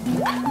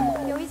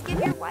 You always give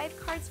your wife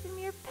cards from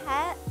your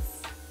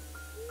pets.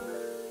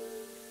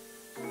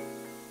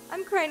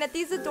 I'm crying at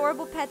these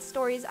adorable pet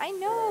stories. I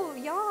know,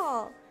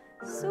 y'all.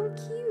 So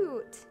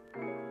cute.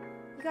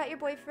 You got your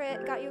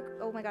boyfriend,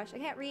 oh my gosh, I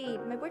can't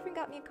read. My boyfriend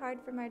got me a card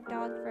from our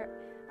dog for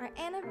our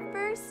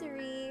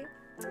anniversary.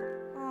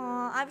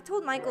 Aw, I've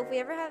told Michael if we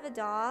ever have a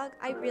dog,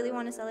 I really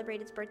want to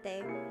celebrate its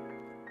birthday.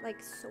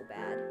 Like, so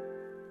bad.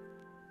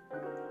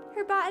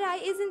 Her bot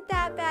eye isn't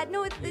that bad.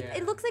 No,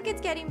 it looks like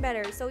it's getting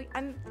better, so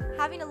I'm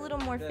having a little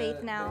more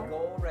faith now. The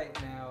goal right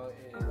now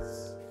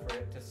is for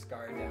it to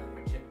scar down,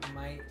 which it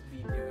might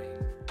be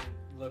doing.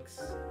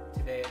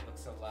 Today it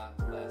looks a lot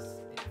less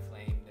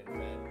inflamed and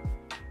red.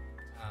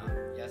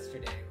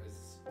 Yesterday it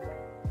was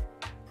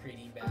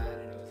pretty bad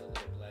and it was a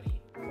little bloody.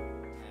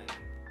 And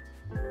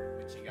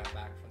when she got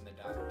back from the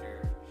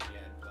doctor, she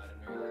had blood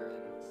in her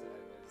urine. So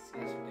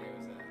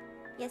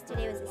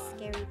yesterday was a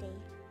scary day.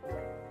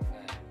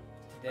 And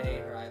today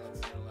her eye looks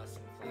a little less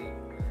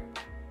inflamed.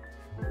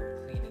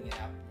 We're cleaning it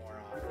up more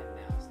often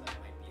now, so that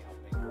might be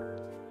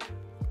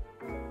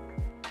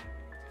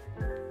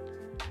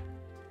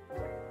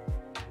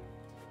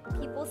helping.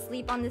 People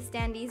sleep on the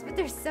standees, but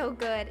they're so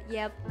good.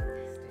 Yep.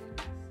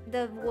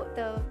 The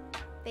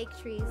fake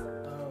trees.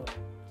 Oh.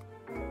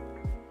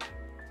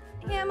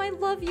 Ham, I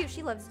love you.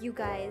 She loves you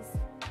guys.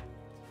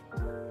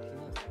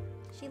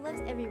 She She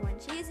loves everyone.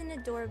 She is an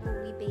adorable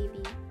wee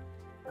baby.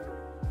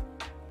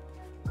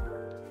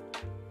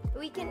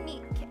 We can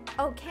meet.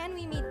 Can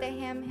we meet the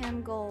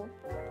ham goal?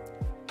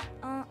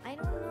 I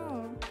don't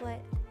know, but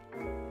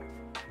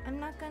I'm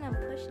not gonna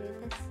push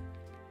it.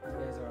 You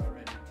guys are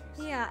already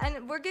too. Yeah,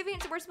 and we're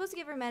supposed to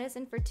give her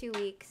medicine for 2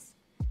 weeks.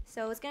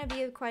 So it's going to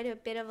be quite a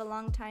bit of a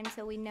long time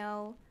so we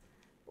know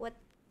what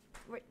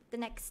the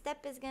next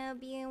step is going to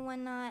be and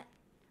whatnot.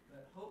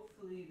 But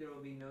hopefully there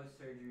will be no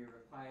surgery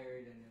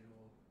required and it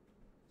will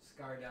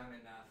scar down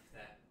enough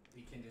that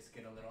we can just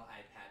get a little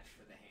eye patch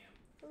for the ham.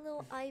 A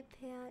little eye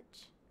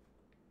patch.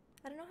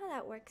 I don't know how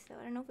that works though.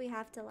 I don't know if we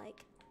have to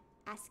like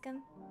ask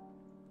him.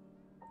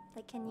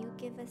 Like, can you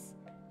give us...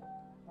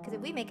 Because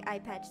if we make eye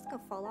patch, it's going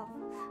to fall off.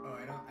 Oh,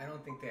 I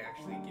don't think they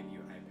actually give you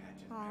eye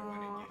patches.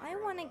 I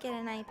want to get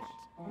an eye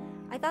patch.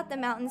 I thought the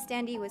mountain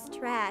standee was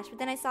trash, but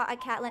then I saw a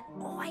Catland.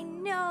 Oh, I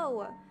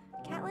know!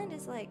 Catland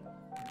is like...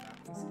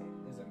 There's a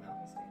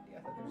mountain standee.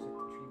 I thought there was like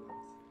the tree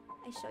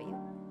ones. I show you.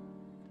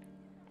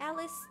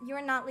 Alice,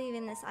 you're not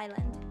leaving this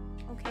island,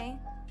 okay?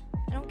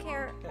 I don't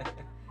care.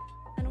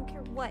 I don't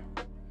care what.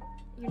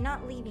 You're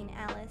not leaving,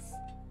 Alice.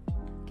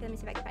 Okay, let me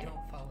see if I can find it.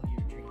 Don't follow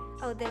your dreams.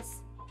 Oh,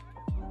 this.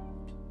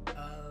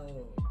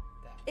 Oh,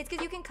 that. It's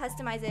because you can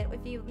customize it.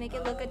 If you make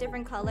it look a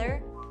different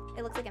color,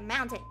 it looks like a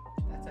mountain.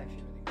 That's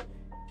actually really cool.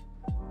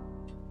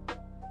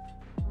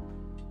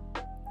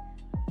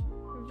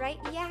 Right,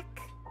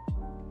 Yak?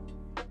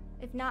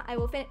 If not, I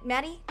will finish.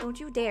 Maddie, don't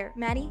you dare.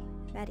 Maddie,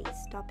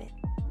 stop it.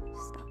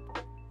 Stop.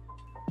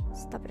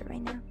 Stop it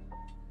right now.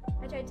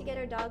 I tried to get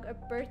our dog a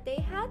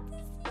birthday hat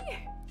this year.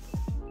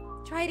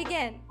 Try it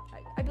again.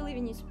 I believe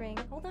in you, Spring.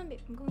 Hold on, babe.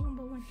 I'm going on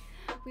one.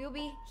 We will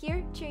be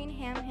here cheering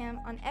Ham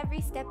on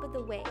every step of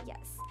the way.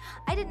 Yes.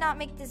 I did not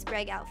make this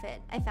Greg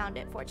outfit. I found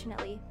it,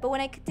 fortunately. But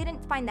when I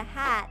didn't find the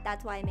hat,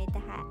 that's why I made the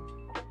hat.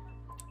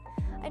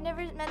 I've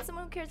never met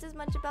someone who cares as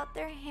much about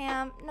their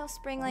ham. No,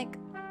 Spring, like...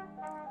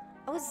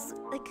 I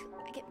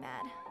get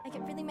mad. I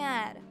get really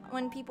mad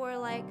when people are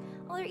like,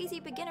 oh, they're easy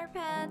beginner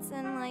pets,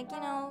 and like, you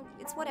know,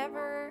 it's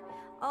whatever.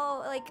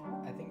 Oh, like...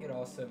 I think it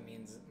also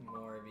means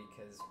more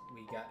because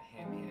we got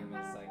Ham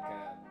as like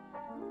a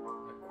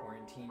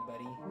quarantine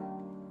buddy.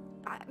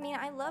 I mean,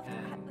 I've loved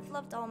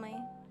all my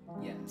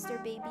hamster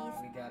babies.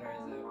 We got her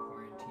as a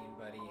quarantine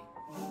buddy.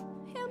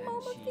 Ham mom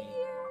of the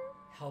year.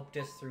 Helped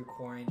us through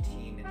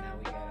quarantine, and now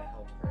we gotta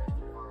help her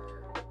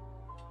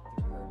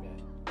through her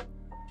bit.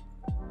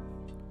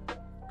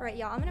 Alright,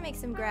 y'all, I'm gonna make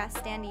some grass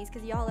standees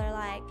because y'all are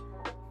like,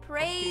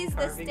 praise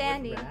the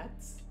standee. I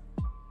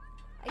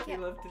She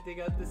can't. love to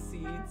dig out the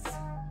seeds.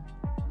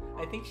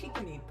 I think she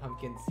can eat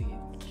pumpkin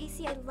seeds.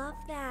 Casey, I love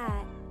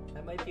that.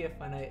 That might be a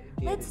fun idea.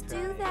 Let's to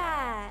do try.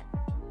 that.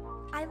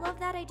 I love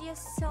that idea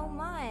so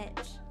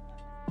much.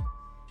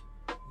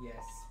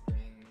 Yes,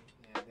 Spring.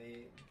 Yeah,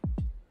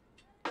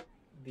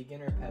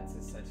 beginner pets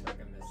is such like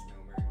a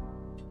misnomer. I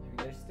mean,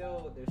 they're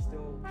still.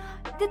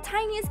 The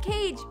tiniest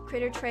cage.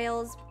 Critter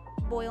trails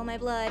boil my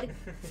blood.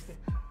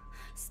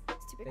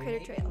 Stupid The They critter may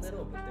be trails.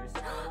 little, but they're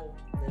still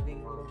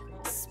living little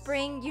creatures.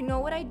 Spring, you know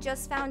what I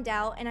just found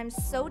out, and I'm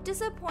so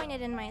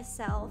disappointed in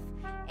myself.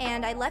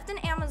 And I left an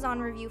Amazon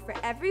review for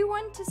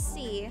everyone to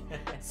see.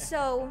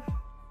 So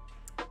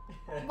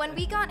when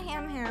we got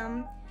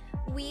Ham,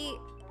 we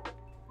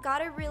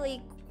got her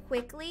really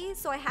quickly.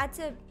 So I had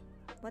to.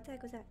 What the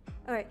heck was that?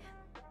 All right.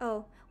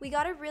 Oh, we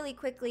got her really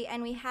quickly,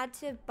 and we had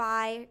to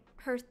buy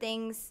her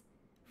things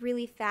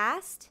really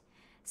fast.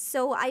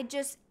 So I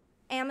just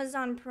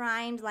Amazon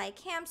primed like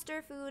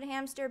hamster food,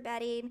 hamster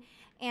bedding,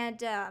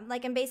 and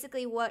and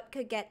basically what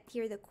could get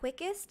here the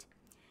quickest.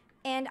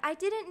 And I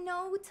didn't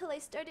know till I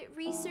started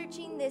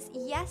researching this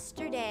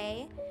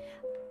yesterday,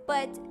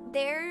 but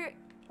there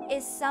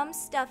is some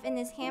stuff in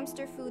this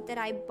hamster food that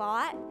I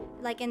bought,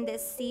 like in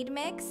this seed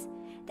mix,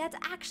 that's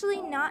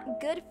actually not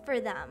good for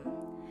them.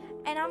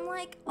 And I'm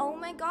like, oh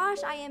my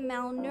gosh, I am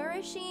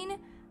malnourishing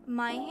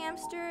my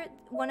hamster.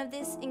 One of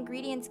these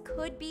ingredients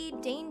could be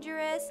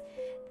dangerous,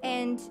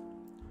 and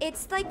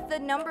it's like the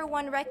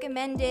 #1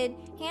 recommended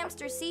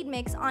hamster seed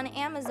mix on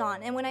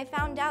Amazon. And when I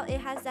found out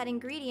it has that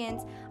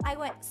ingredient, I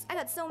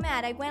got so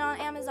mad. I went on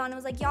Amazon and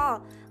was like,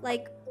 y'all,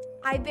 like,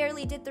 I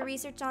barely did the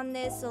research on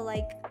this, so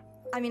like,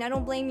 I mean, I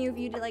don't blame you if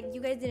you did, like,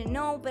 you guys didn't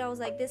know, but I was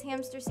like, this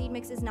hamster seed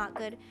mix is not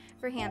good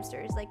for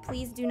hamsters. Like,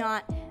 please do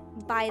not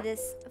buy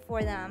this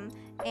for them.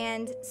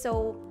 And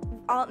so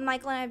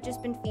Michael and I have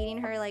just been feeding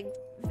her like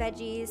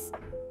veggies,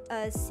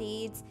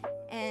 seeds,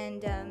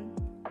 and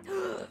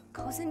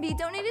Cousin B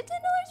donated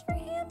 $10 for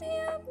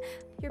Ham.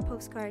 Your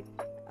postcard.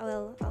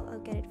 I'll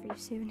get it for you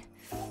soon.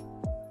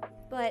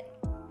 But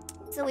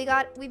so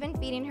we've been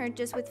feeding her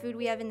just with food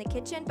we have in the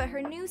kitchen, but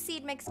her new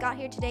seed mix got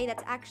here today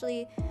that's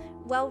actually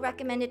well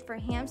recommended for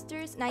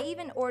hamsters. And I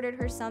even ordered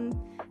her some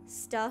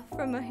stuff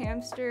from a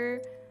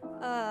hamster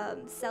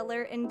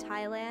seller in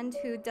Thailand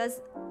who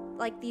does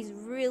like these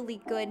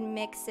really good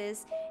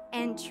mixes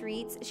and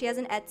treats. She has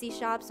an Etsy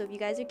shop, so if you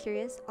guys are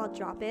curious, I'll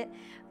drop it.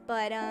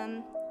 But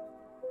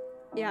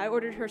yeah, I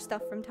ordered her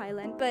stuff from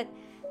Thailand. But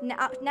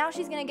now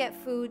she's gonna get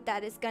food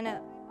that is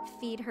gonna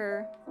feed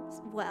her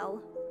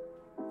well.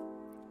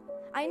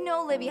 I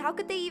know, Libby, how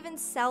could they even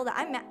sell that?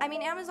 I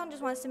mean, Amazon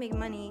just wants to make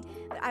money.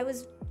 But I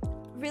was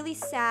really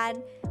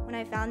sad when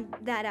I found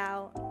that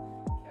out.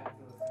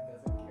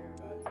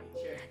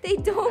 They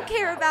don't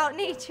care about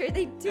nature.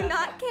 They do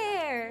not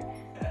care.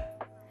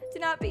 Do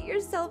not beat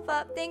yourself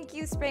up. Thank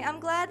you, Spring. I'm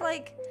glad,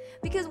 like,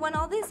 because when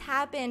all this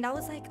happened, I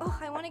was like, oh,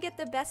 I want to get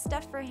the best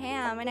stuff for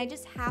Ham. And I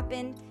just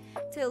happened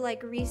to,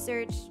 like,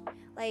 research,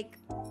 like,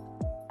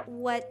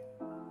 what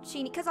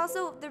she needs. Because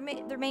also, the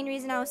main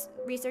reason I was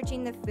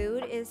researching the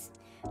food is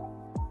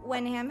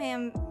when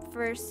Ham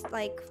first,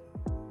 like,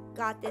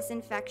 got this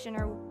infection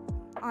or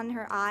on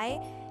her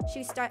eye,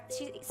 she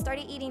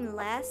started eating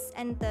less,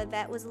 and the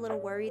vet was a little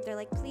worried. They're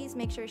like, please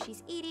make sure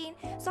she's eating.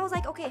 So I was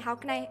like, okay, how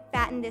can I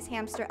fatten this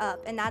hamster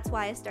up? And that's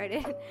why I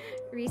started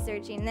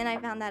researching. And then I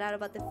found that out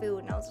about the food,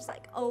 and I was just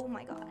like, oh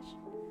my gosh.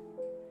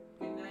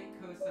 Good night,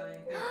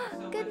 Cosine. Thank you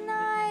so Good much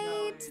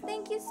night. for the $10.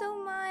 Thank you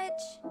so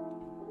much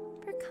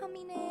for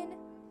coming in.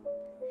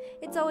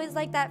 It's always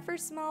like that for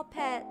small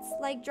pets,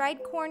 like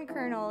dried corn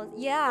kernels.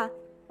 Yeah,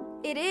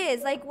 it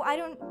is. Like, I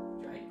don't.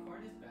 Dried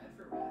corn is bad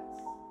for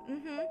rats. I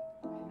had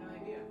no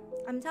idea.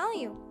 I'm telling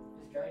you.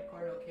 Is dried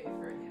corn okay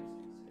for hamsters?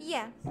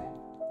 Yeah.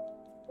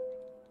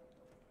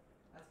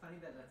 That's funny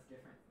that that's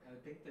different. I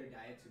would think their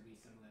diets would be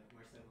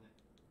more similar.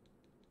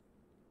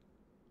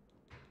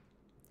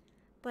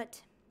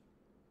 But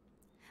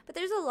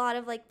there's a lot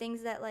of like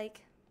things that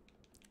like,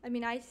 I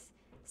mean, I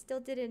still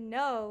didn't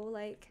know,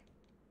 like,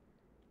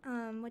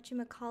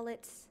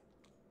 whatchamacallits.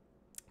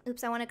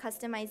 Oops, I want to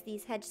customize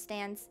these hedge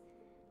stands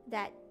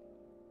that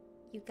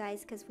you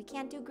guys, because we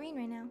can't do green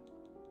right now.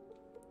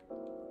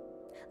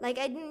 Like,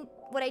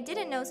 what I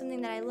didn't know,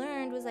 something that I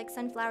learned was like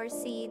sunflower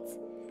seeds,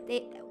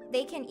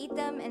 they can eat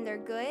them and they're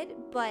good,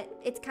 but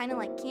it's kind of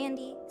like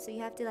candy, so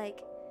you have to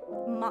like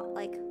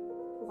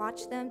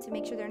watch them to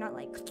make sure they're not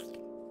like.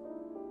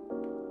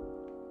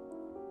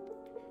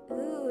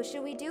 Ooh,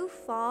 should we do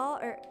fall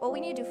or? Well, we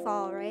need to do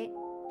fall, right?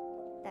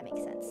 That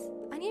makes sense.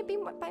 I need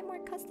to buy more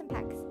custom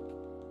packs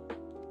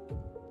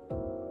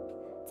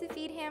to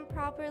feed Ham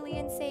properly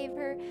and save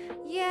her.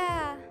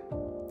 Yeah.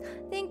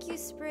 Thank you,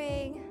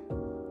 Spring.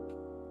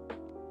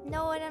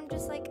 No, and I'm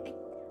just like,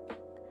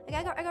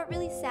 I got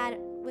really sad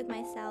with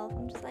myself.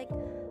 I'm just like,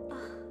 oh,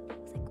 I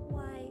was like,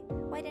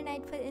 why didn't I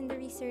put in the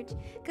research?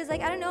 Cause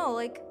like I don't know,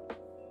 like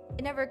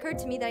it never occurred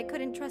to me that I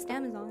couldn't trust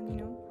Amazon. You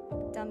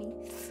know, dummy.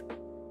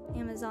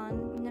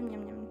 Amazon, num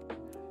num num.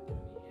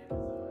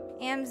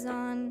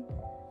 Amazon,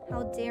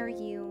 how dare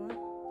you?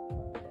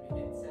 I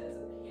mean, it says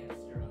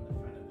hamster on the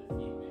front of the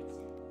feed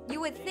mix. You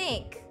would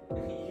think.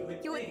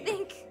 You would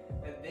think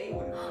that they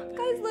would want that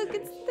Guys, look,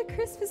 research. it's the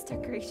Christmas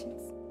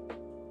decorations.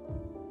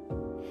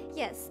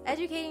 Yes,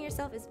 educating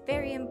yourself is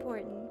very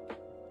important.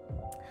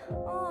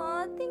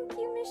 Aw, thank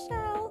you,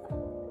 Michelle.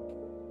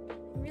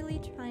 I'm really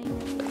trying.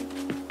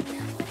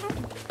 What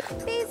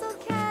happened? Basil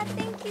Cat,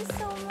 thank you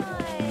so much.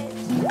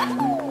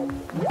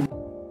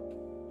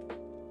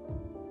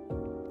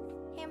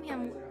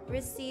 Ham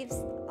receives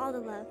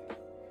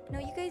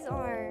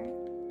star.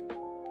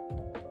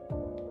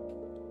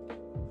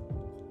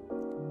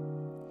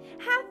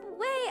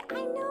 Halfway!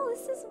 I know,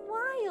 this is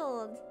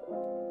wild.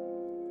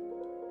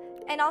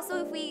 And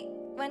also,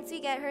 once we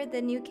get her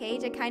the new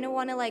cage, I kind of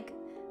want to like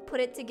put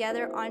it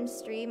together on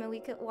stream and we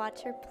could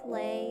watch her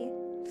play.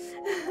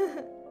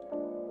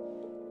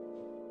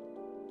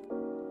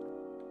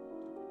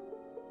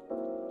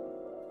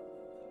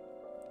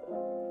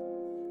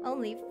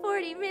 Only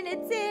 40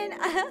 minutes in.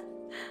 I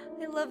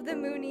love the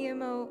Mooney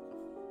emote.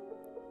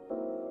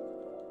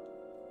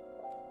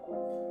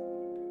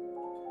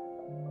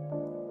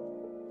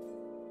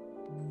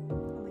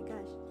 Oh my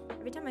gosh.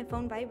 Every time my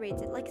phone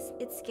vibrates,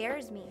 it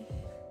scares me.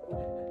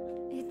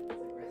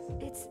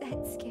 It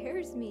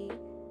scares me.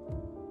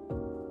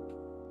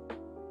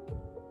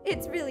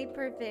 It's really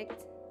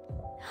perfect.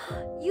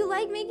 You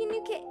like making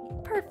new cake?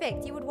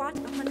 Perfect. You would watch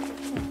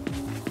 100%.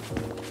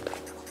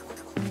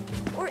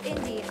 Or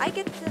indie. I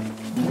get the.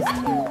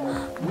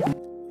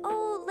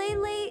 Oh,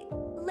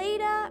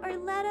 Leda or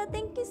Letta,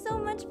 thank you so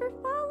much for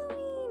following.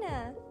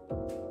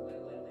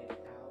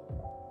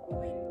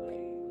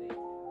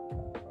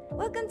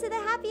 Welcome to the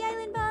Happy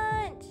Island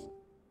Bunch.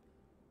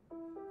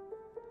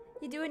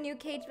 You do a new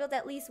cage build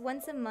at least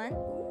once a month?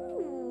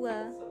 Ooh.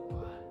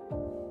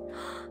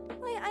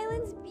 My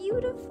island's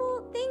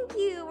beautiful. Thank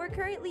you. We're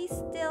currently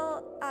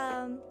still,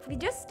 we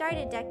just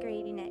started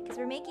decorating it because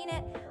we're making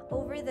it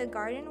over the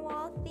garden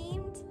wall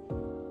themed.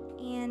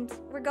 And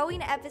we're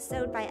going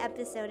episode by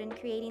episode and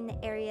creating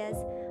the areas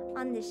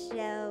on the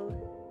show.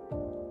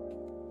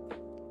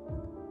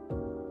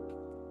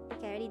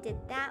 Okay, I already did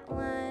that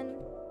one.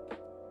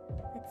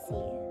 Let's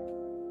see.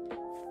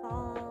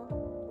 Fall.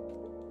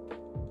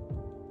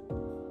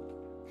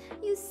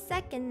 You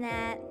second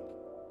that.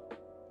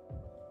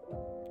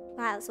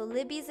 Wow, so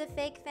Libby's a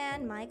fake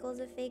fan, Michael's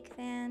a fake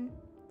fan.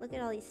 Look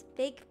at all these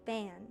fake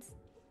fans.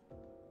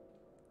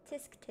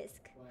 Tisk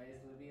tisk. Why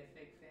is Libby a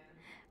fake fan?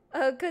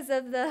 Oh, because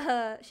of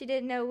the, she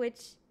didn't know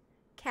which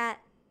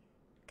cat,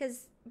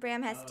 because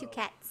Bram has two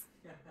cats.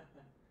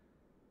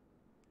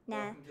 Nah.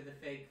 Welcome to the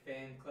fake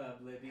fan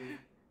club, Libby.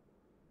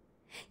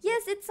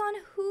 Yes, it's on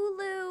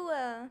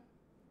Hulu.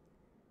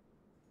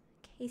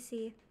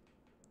 Casey.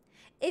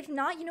 If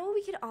not, you know what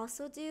we could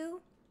also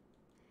do?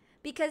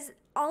 Because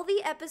all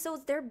the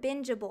episodes, they're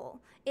bingeable.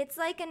 It's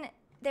like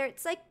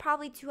it's like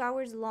probably 2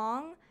 hours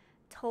long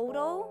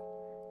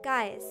total.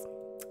 Guys,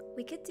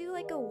 we could do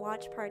like a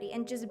watch party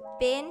and just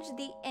binge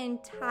the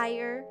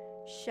entire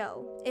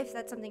show, if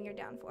that's something you're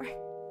down for.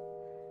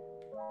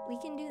 We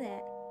can do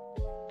that.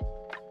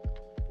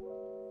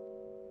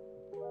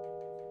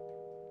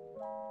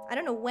 I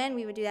don't know when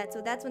we would do that,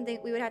 so that's one thing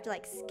we would have to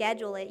like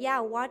schedule it. Yeah,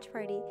 a watch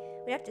party.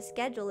 We'd have to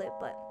schedule it,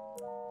 but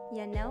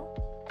you know?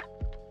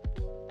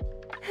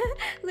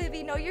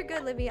 Libby, no, you're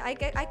good, Libby. I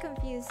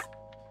confuse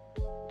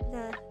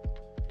the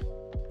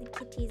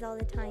kitties all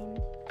the time.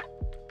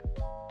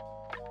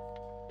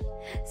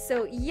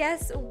 So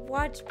yes,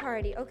 watch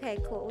party. Okay,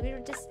 cool. We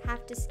would just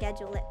have to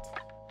schedule it.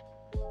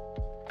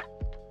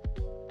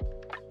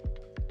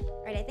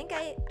 Alright, I think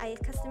I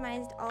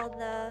customized all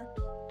the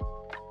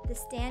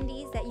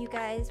standees that you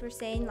guys were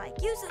saying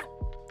like use them.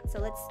 So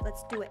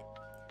let's do it.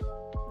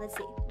 Let's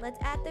see. Let's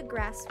add the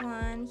grass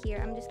one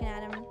here. I'm just gonna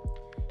add them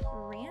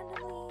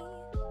randomly.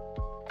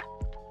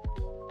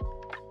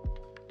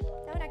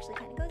 That one actually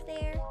kind of goes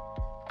there.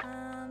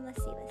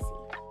 Let's see.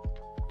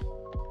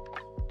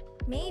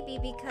 Maybe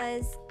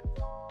because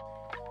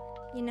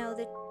you know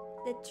the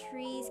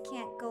trees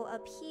can't go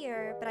up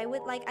here, but I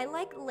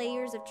like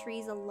layers of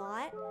trees a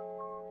lot.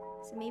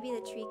 So maybe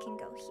the tree can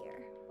go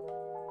here.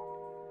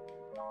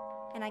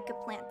 And I could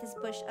plant this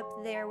bush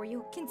up there where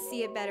you can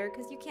see it better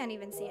because you can't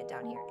even see it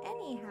down here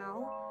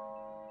anyhow.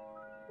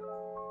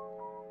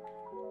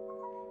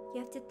 You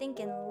have to think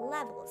in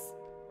levels.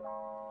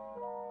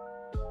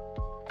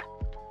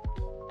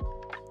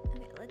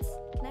 Okay,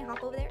 can I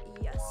hop over there?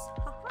 Yes,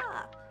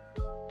 haha.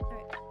 All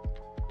right.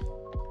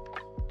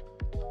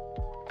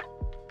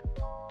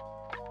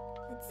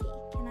 Let's see,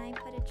 can I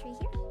put a tree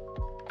here?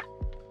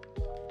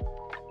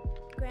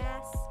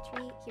 Grass,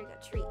 tree, here we go,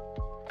 tree.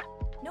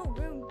 No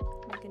room.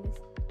 Oh my goodness.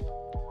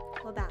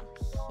 What about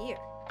here?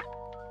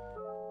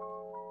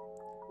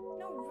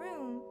 No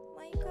room.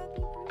 Why you gotta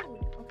be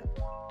rude? Okay.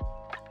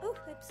 Oh,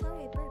 I'm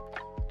sorry, I burped.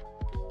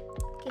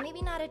 Okay,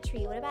 maybe not a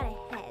tree. What about a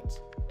hedge?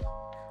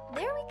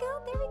 There we go.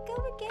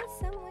 We're getting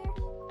somewhere.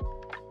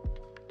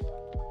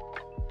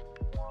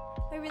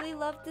 I really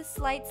love the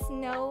slight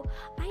snow.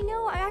 I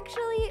know,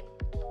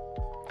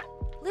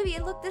 Libby,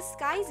 look, the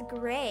sky's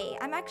gray.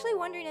 I'm actually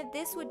wondering if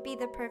this would be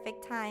the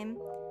perfect time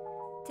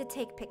to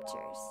take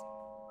pictures.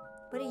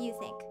 What do you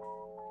think?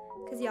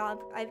 Cause y'all,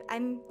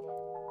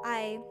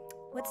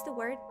 what's the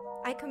word?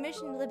 I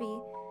commissioned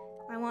Libby.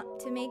 I want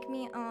to make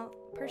me a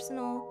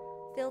personal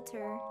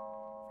filter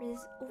for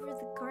this over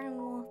the garden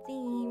wall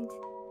themed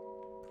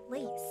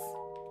place.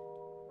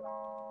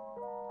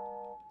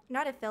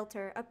 Not a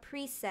filter, a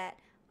preset.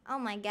 Oh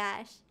my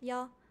gosh,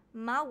 y'all,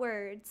 my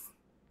words.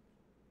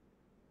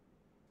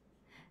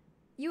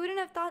 You wouldn't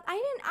have thought, I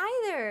didn't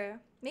either.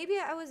 Maybe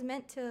I was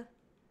meant to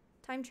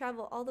Time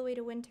travel all the way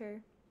to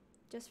winter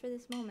just for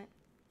this moment.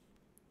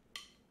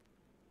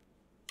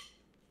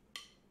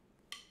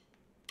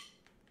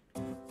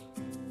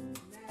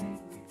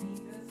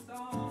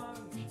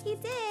 He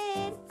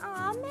did!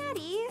 Aw,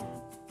 Maddie!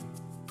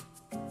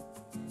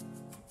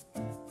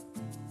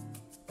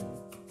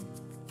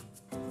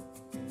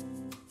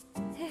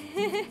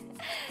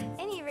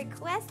 Any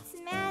requests,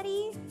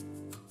 Maddie?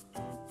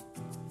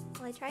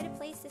 Will I try to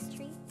place this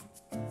tree?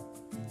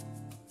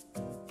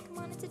 Come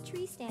on, it's a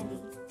tree standy.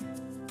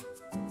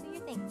 Do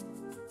your thing.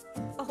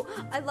 Oh,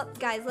 I love,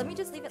 guys, let me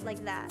just leave it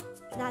like that.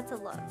 That's a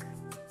look.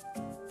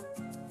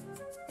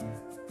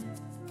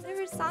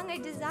 Whatever song I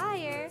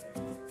desire.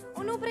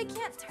 Oh no, but I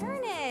can't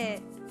turn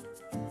it.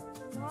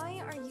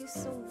 Why are you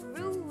so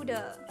rude?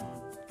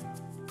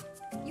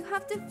 You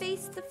have to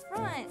face the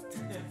front.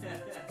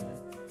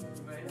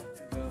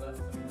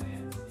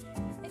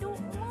 I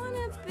don't want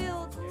to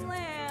build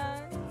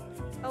land.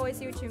 Oh, I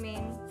see what you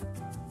mean.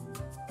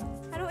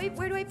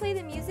 Where do I play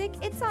the music?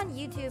 It's on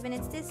YouTube, and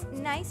it's this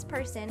nice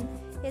person.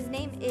 His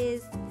name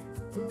is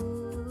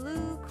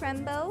Lou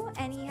Crembo,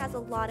 and he has a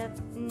lot of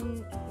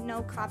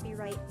no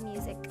copyright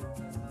music.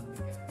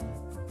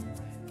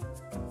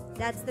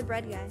 That's the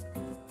bread guy.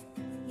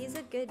 He's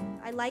a good.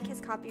 I like his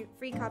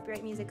free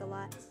copyright music a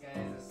lot. This guy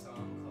has a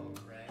song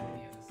called Bread, and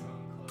he has a song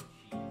called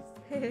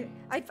Cheese.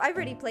 I've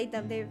already played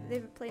them.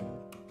 They've played.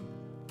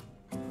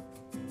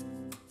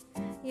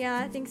 Yeah,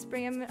 I think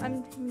spring.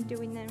 I'm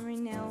doing that right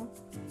now.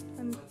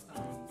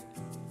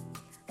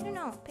 I don't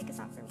know. Pick a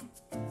song for me.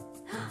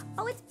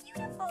 Oh, it's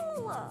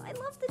beautiful! I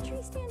love the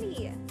tree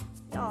standy.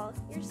 Y'all,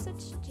 you're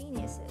such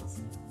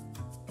geniuses.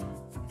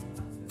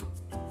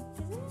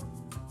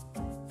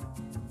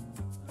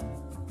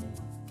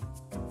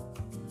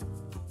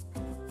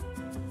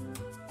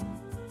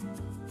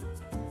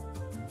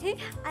 Isn't it?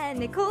 And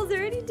Nicole's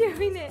already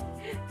doing it.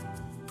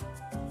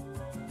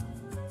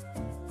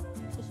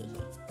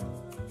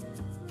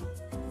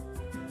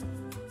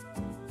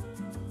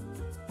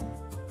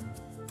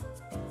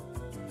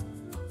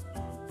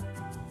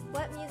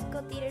 What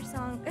musical theater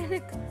song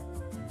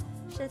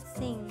should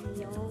sing,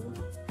 yo?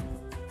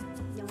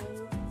 Yo.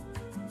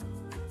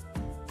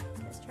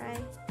 Let's try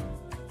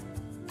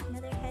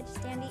another hedge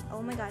standy.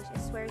 Oh my gosh, I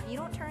swear, if you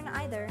don't turn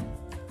either,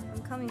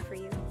 I'm coming for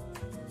you.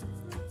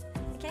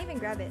 I can't even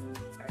grab it.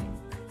 Alright.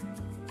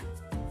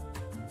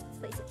 Let's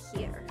place it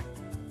here.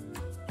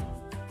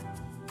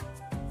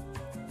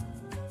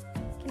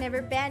 Can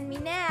never ban me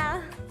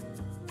now.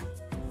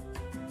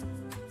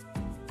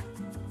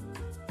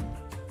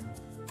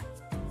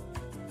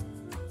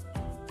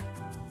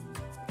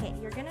 Okay,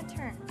 you're gonna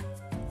turn.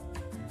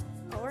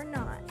 Or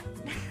not.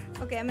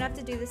 Okay, I'm gonna have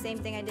to do the same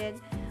thing I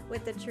did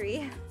with the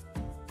tree.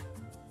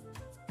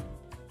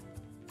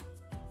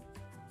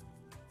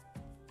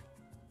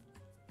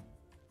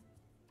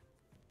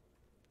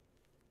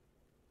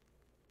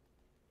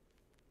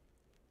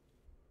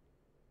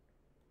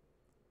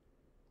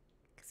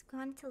 Because we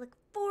want it to look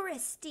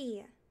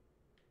foresty.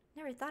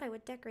 Never thought I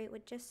would decorate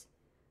with just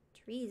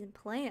trees and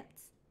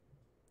plants.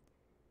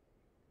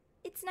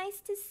 It's nice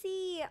to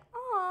see.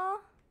 Aww.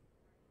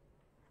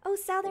 Oh,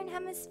 Southern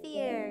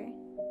Hemisphere.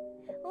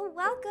 Oh,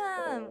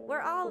 welcome. We're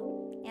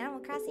all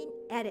Animal Crossing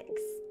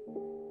addicts.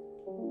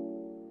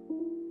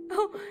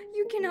 Oh,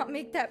 you cannot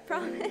make that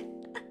promise.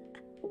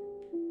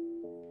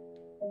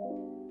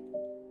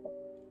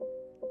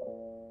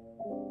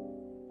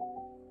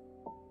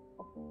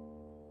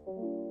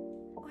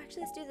 Oh,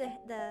 actually, let's do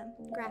the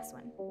grass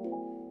one.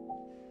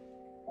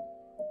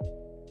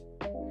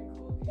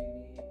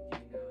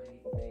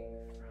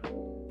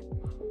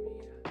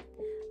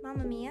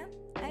 Mamma Mia?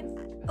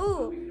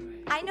 Oh,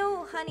 I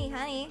know Honey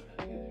Honey.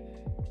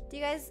 Do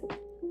you guys...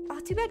 Oh,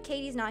 too bad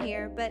Katie's not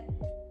here, but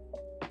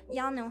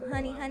y'all know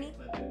Honey Honey.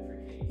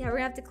 Yeah, we're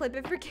gonna have to clip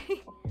it for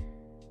Katie.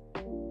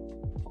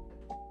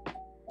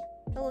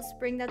 Hello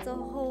Spring, that's a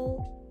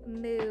whole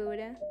mood.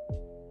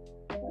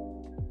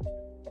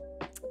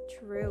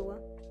 True.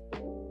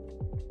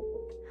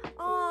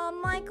 Oh,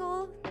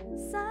 Michael,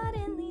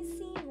 suddenly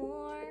see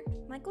more.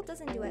 Michael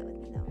doesn't duet with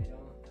me though.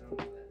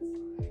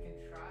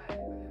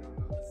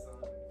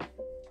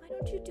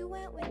 You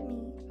duet with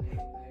me.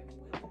 I'm willing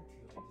to. I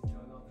just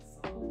don't know the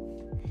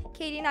song.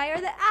 Katie and I are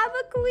the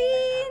ABBA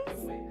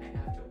queens. I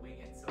have to wing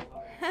it so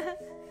hard.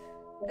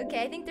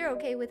 Okay, I think they're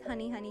okay with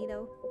Honey Honey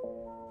though.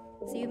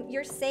 So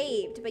you're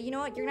saved, but you know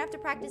what? You're gonna have to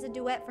practice a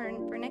duet for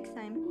next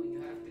time. Well,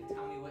 you have to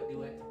tell me what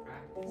duet to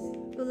practice.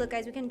 Oh, look,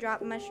 guys, we can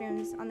drop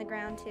mushrooms on the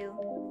ground too.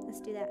 Let's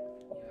do that.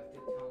 You have to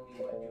tell me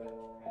what duet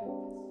to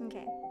practice.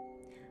 Okay.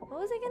 What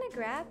was I gonna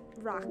grab?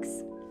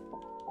 Rocks.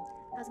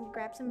 I was gonna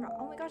grab some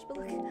oh my gosh, but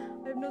look, I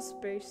have no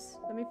space.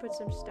 Let me put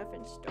some stuff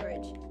in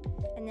storage.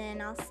 And then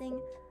I'll sing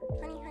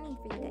Honey Honey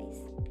for you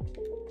guys.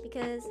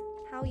 Because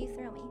how you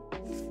throw me.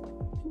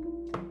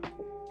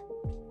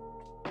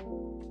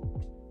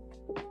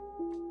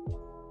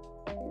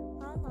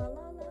 La la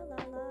la la la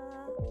la.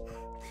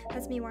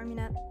 That's me warming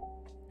up.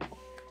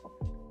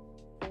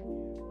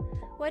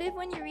 What if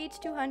when you reach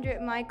 200,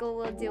 Michael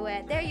will do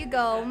it? There you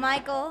go,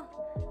 Michael.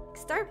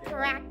 Start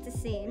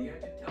practicing. You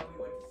have to tell me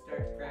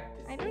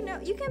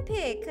You can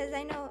pick, because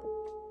I know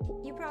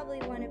you probably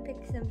want to pick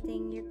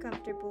something you're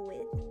comfortable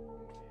with.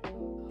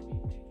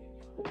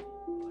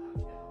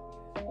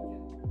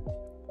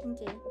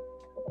 Okay.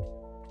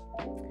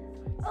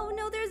 Oh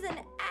no, there's an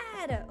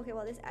ad! Okay,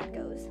 well, this ad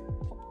goes.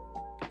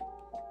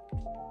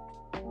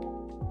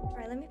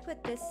 Alright, let me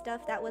put this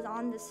stuff that was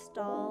on the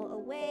stall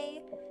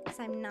away, because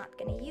I'm not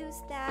going to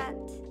use that.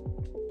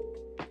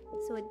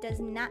 So it does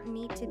not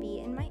need to be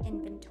in my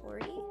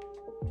inventory.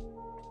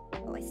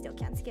 Oh, I still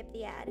can't skip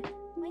the ad.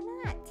 Why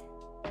not?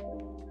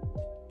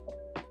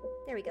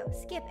 There we go.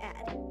 Skip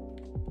ad.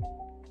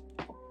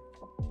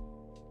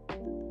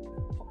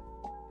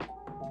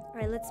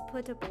 Alright, let's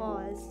put a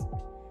pause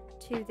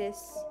to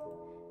this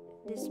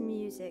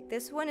music.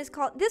 This one's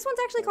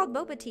actually called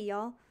Boba Tea,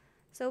 y'all.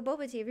 So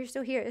Boba Tea, if you're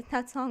still here,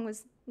 that song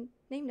was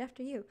named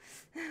after you.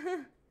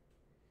 Alright,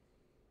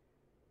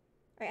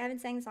 I haven't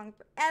sang the song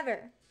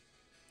forever.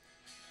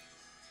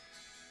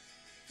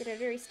 Did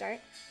it already start?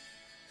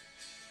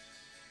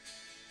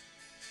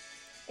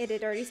 It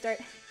did already start.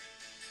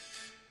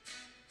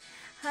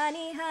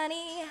 Honey,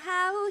 honey,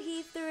 how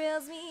he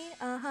thrills me.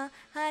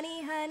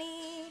 Honey,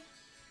 honey.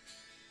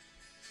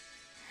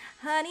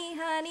 Honey,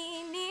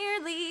 honey,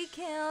 nearly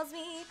kills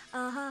me.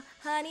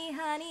 Honey,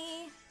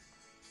 honey.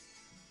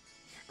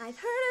 I've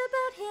heard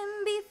about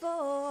him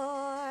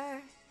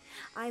before.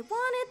 I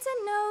wanted to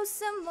know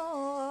some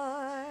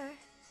more.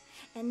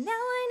 And now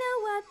I know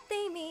what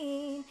they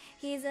mean.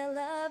 He's a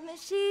love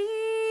machine.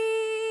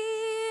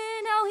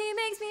 Oh, he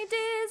makes me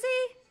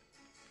dizzy.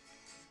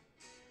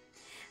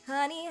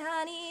 Honey,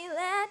 honey,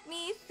 let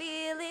me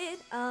feel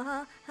it.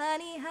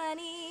 Honey,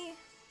 honey.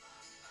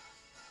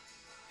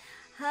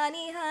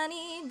 Honey,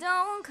 honey,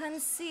 don't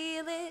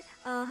conceal it.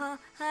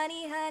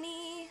 Honey,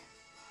 honey.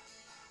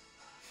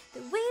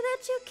 The way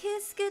that you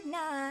kiss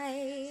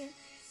goodnight.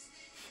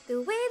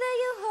 The way that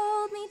you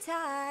hold me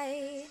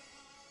tight.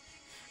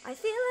 I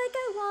feel like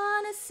I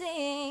wanna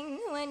sing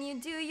when you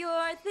do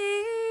your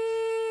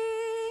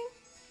thing.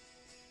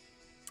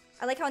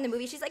 I like how in the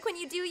movie she's like, when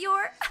you do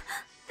your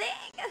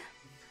thing.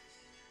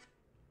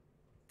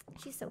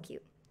 She's so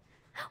cute.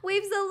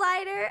 Waves the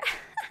lighter.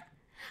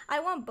 I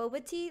want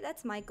boba tea.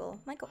 That's Michael.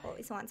 Michael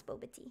always wants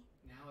boba tea.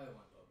 Now I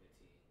want boba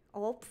tea.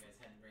 Oh,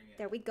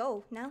 there we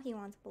go. Now he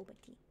wants boba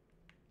tea.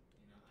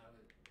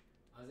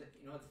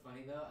 You know what's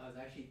funny though? I was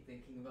actually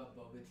thinking about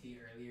boba tea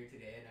earlier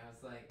today, and I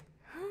was like,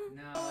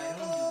 no, I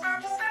don't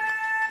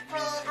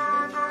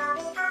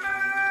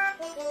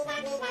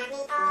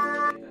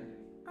need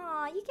it.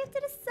 Aw, you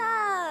gifted a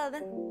sub.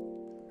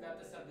 Got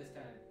the sub this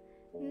time.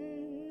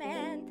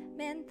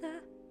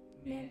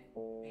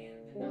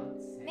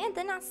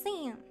 Mantha not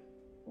Sam.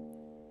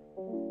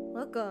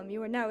 Welcome,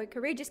 you are now a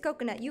courageous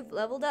coconut. You've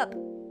leveled up.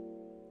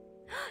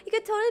 You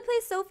could totally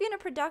play Sophie in a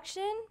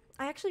production.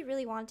 I actually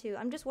really want to.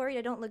 I'm just worried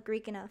I don't look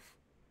Greek enough.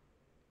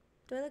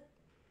 Do I look?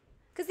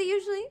 Because they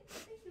usually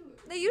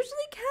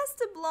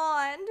cast a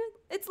blonde.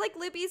 It's like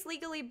Libby's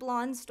Legally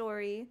Blonde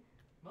story.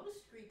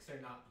 Most Greeks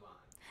are not blonde.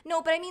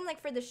 No, but I mean like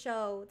for the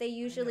show, they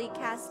usually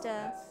cast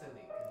a... That's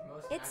silly, because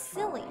most It's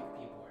actual silly. Greek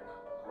people are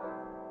not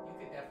blonde. You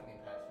could definitely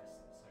pass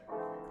for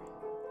Greek.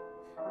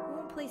 I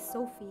want to play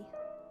Sophie.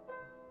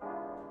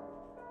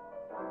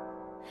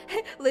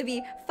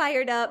 Libby,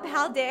 fired up.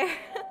 How dare.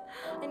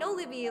 I know,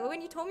 Libby.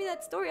 When you told me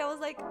that story, I was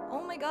like,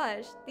 oh my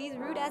gosh, these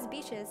rude-ass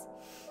bitches.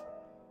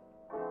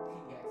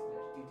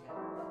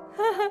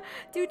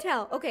 Do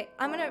tell. Okay,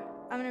 I'm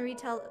gonna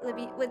retell,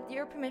 Libby. With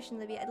your permission,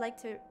 Libby, I'd like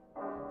to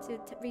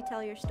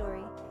retell your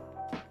story.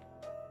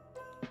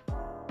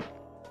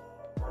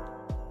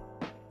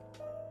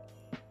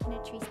 Can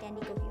a tree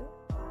standy go here?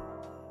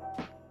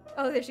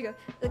 Oh, there she goes.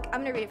 Look,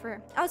 I'm gonna read it for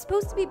her. I was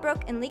supposed to be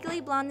Brooke in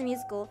Legally Blonde the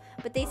musical,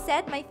 but they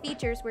said my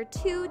features were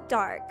too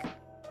dark.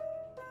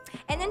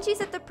 And then she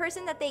said the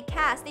person that they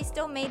cast, they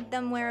still made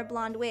them wear a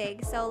blonde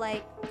wig. So,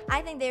 like,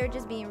 I think they were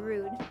just being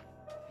rude. Have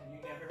you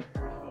never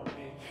heard of a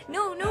wig?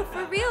 No,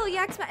 for real,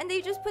 Yaxma. And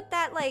they just put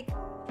that, like,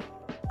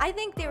 I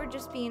think they were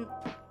just being,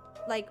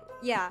 like,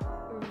 yeah,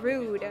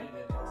 rude.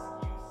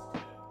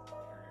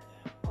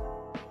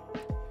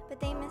 But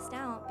they missed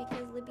out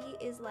because Libby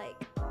is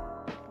like,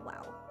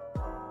 wow.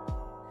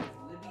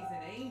 Libby's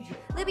an angel.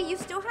 Libby, you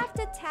still have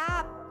to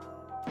tap,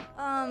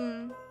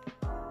 I'm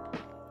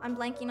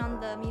blanking on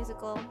the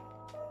musical.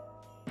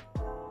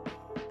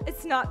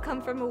 It's not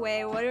Come From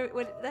Away.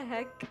 What the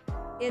heck?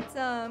 It's,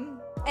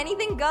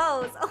 Anything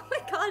Goes. Oh my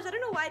gosh, I don't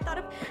know why I thought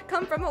of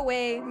Come From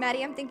Away.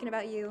 Maddie, I'm thinking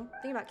about you.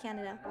 Thinking about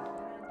Canada.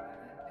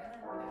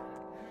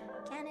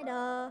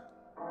 Canada.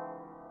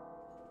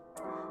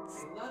 I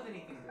love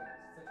Anything Goes.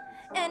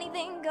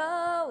 Anything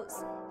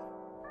Goes.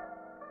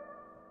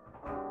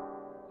 There's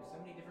so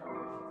many different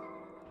versions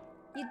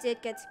of it. You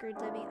did get screwed,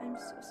 Libby. I'm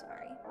so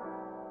sorry.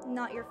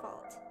 Not your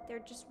fault. They're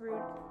just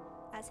rude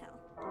as hell.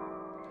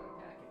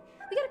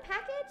 We got a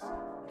package?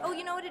 Oh,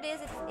 you know what it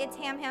is? It's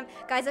Ham Ham.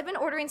 Guys, I've been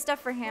ordering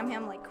stuff for Ham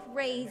Ham like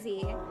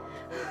crazy.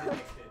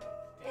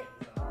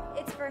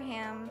 It's for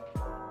Ham.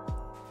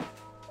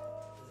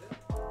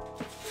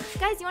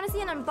 Guys, you want to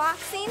see an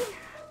unboxing?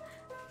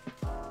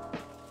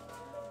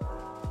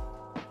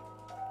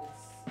 It's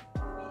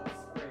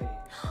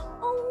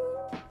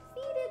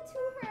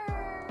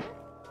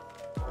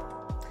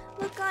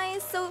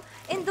So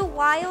in the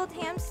wild,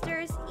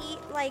 hamsters eat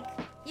like,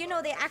 you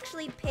know, they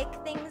actually pick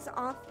things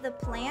off the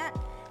plant.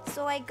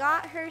 So I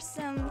got her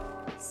some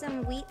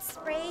wheat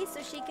spray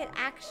so she could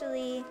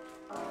actually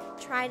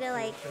try to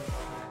like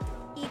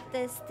eat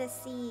the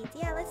seeds.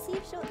 Yeah, let's see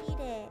if she'll eat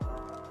it.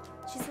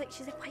 She's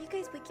like, why are you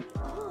guys waking me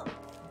up?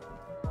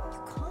 You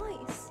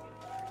guys.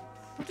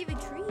 I'll give you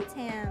treats,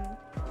 Ham.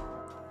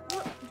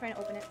 Look, I'm trying to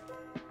open it.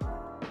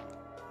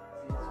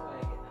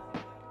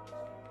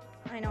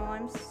 I know,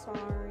 I'm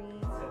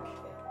sorry.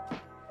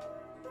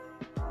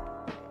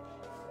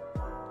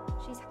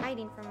 She's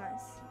hiding from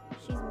us.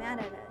 She's mad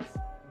at us.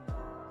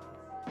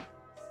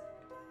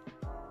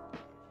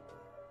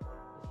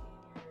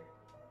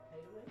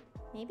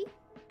 Maybe?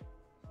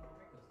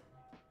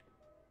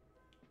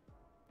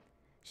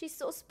 She's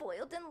so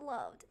spoiled and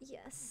loved.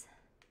 Yes.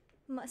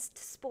 Must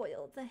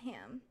spoil the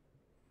ham.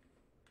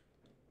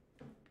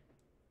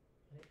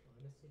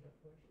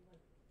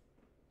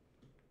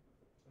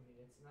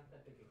 It's not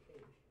that big a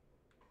cage.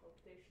 Oh,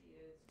 there she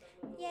is.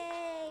 Hello.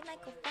 Yay,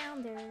 Michael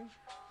found her.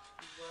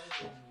 She was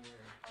in here.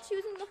 She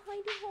was in the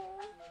hidey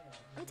hole. Yeah.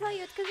 I'm telling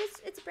you, it's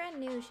because it's brand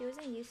new. She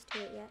wasn't used to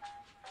it yet.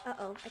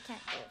 Uh-oh, I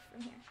can't go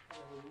from here.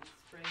 Wheat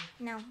spray.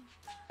 No.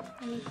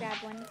 Let me grab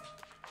one.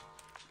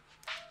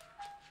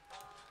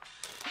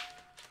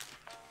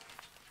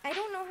 I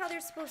don't know how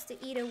they're supposed to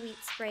eat a wheat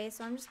spray,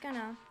 so I'm just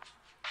gonna...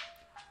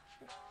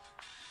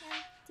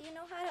 Yeah, do you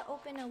know how to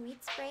open a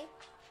wheat spray?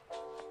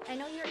 I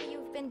know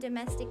you've been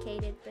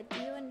domesticated, but do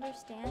you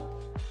understand?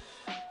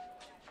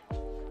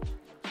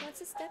 She wants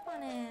to step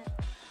on it.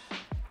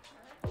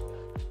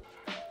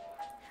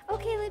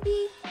 Okay,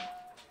 Libby.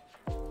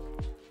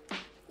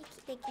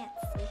 They can't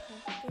see her.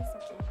 It's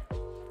okay.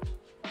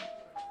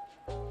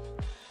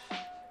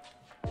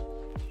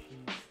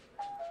 She's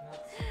not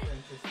super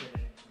interested in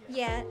it yet.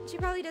 Yeah, she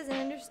probably doesn't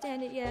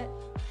understand it yet.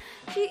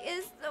 She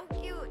is so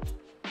cute.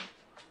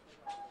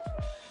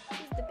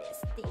 She's the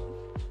best thing.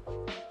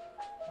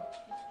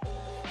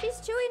 She's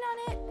chewing on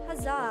it.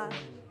 Huzzah.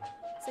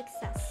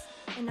 Success.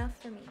 Enough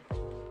for me.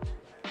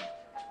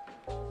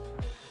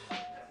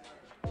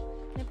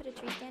 Can I put a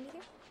tree stand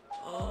here?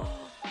 Oh,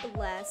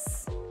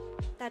 bless.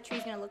 That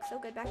tree's gonna look so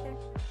good back there.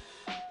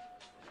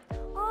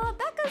 Oh,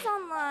 Becca's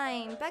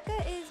online.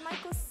 Becca is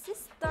Michael's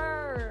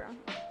sister.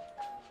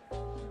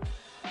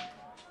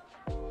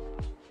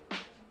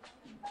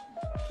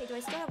 Okay, do I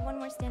still have one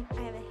more stand?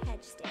 I have a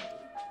hedge standy.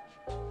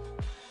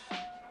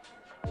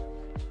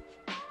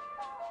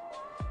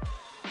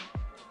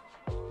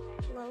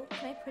 Hello,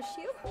 can I push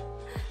you?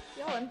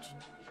 Yo, I'm...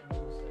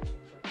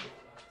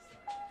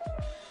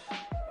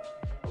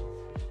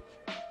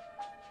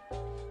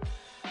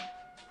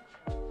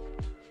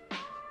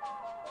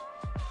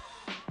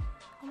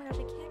 Oh my gosh,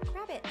 I can't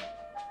grab it.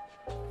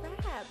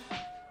 Grab.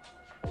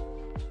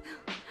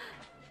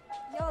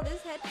 Yo,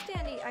 this hedge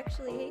standy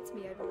actually hates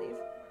me, I believe.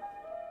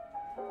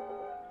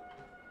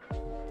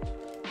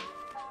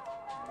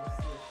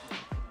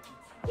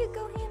 You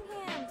go, Ham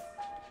Ham.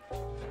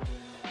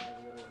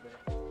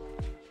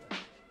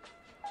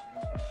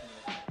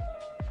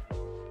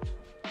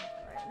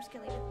 Alright, I'm just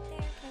gonna leave it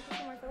there. Can I push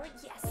it more forward?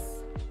 Yes!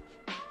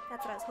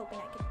 That's what I was hoping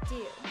I could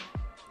do.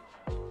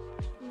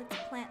 And let's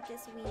plant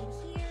this weed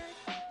here.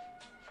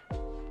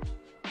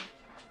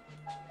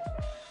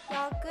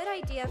 Y'all, good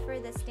idea for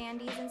the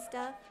standees and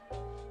stuff.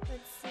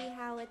 Let's see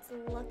how it's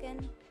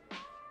looking.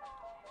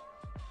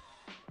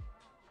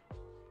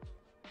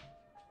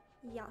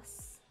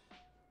 Yes.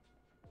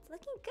 It's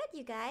looking good,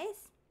 you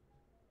guys.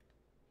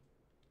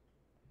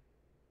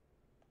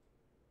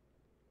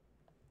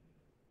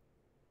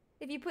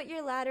 If you put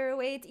your ladder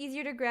away, it's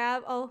easier to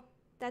grab. Oh,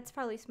 that's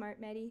probably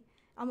smart, Maddie.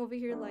 I'm over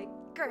here like,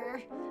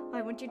 grr,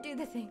 why won't you do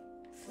the thing?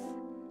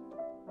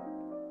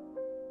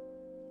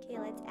 Okay,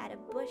 let's add a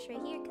bush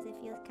right here because it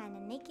feels kind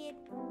of naked.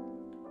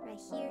 Right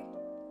here.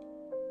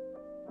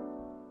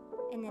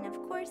 And then, of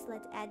course,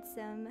 let's add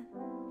some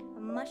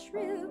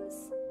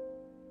mushrooms.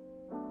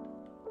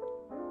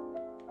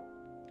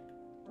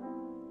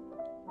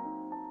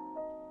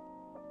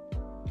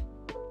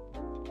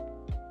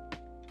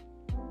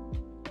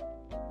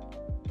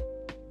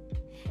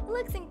 It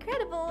looks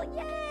incredible!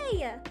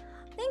 Yay!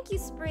 Thank you,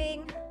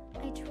 Spring.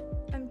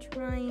 I'm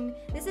trying.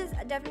 This is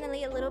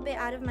definitely a little bit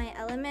out of my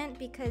element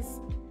because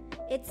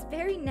it's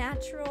very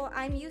natural.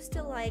 I'm used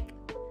to like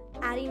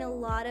adding a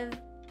lot of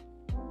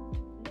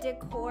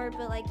decor,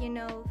 but like, you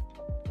know,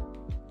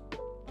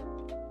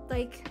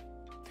 like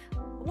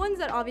ones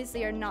that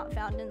obviously are not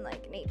found in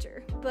like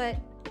nature. But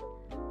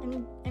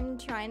I'm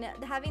trying to,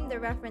 having the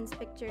reference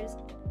pictures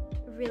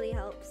really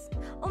helps.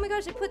 Oh my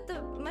gosh, I put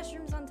the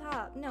mushrooms on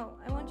top. No,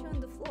 I want you on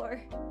the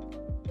floor.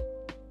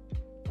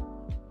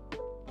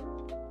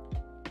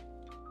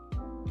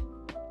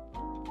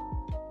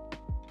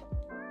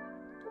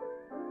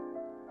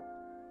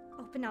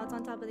 Oh, but now it's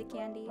on top of the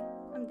candy.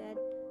 I'm dead.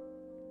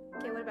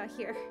 Okay, what about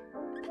here?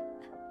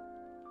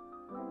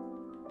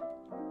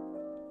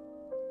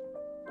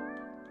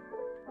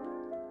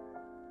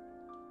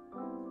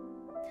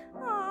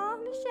 Aw,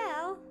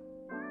 Michelle.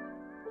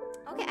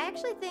 Okay, I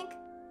actually think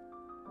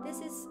this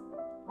is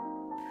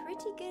pretty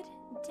pretty good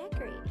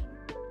decorating.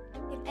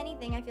 If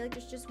anything, I feel like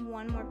there's just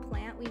one more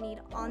plant we need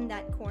on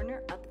that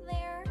corner up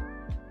there.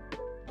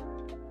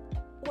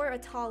 Or a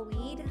tall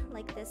weed,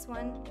 like this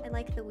one. I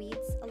like the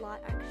weeds a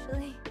lot,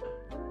 actually.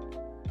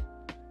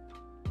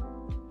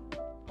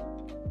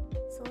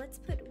 So let's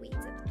put weeds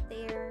up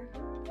there.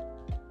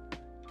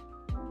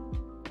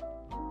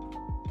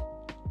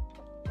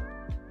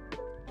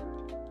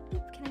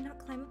 Oop, can I not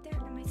climb up there?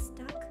 Am I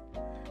stuck?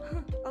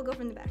 I'll go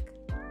from the back.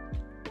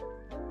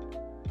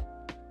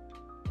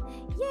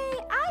 Yay,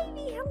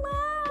 Ivy,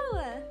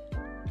 hello!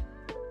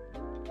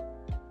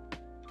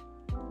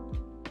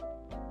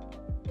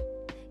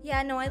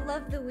 Yeah, no, I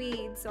love the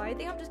weeds, so I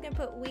think I'm just gonna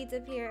put weeds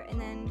up here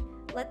and then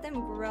let them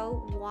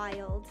grow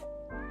wild.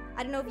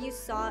 I don't know if you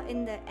saw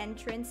in the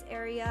entrance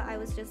area, I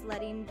was just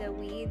letting the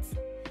weeds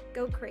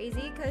go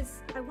crazy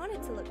because I want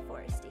it to look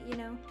foresty, you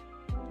know?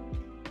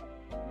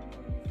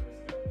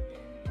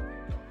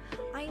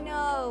 I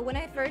know,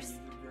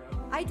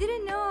 I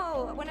didn't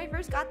know. When I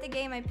first got the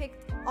game, I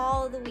picked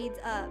all the weeds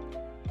up,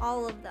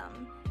 all of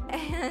them,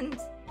 and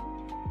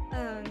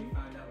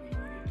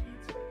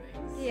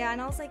yeah,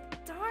 and I was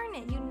like, darn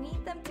it, you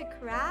need them to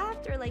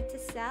craft or like to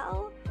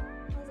sell?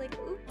 I was like,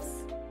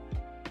 oops.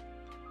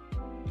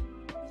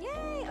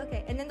 Yay,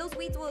 okay, and then those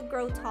weeds will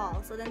grow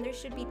tall, so then there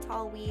should be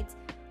tall weeds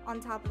on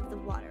top of the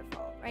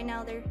waterfall. Right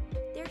now they're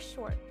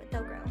short, but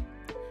they'll grow.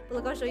 But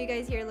look, I'll show you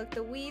guys here. Look,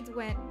 the weeds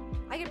went,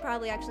 I could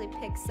probably actually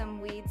pick some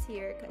weeds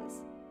here,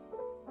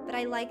 but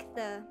I like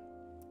the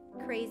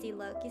crazy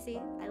look, you see?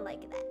 I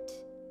like that.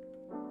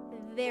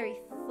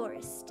 Very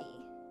foresty.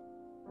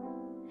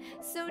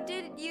 So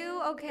did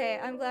you? Okay,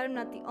 I'm glad I'm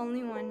not the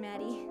only one,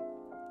 Maddie.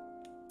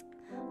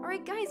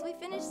 Alright guys, we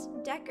finished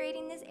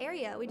decorating this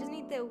area. We just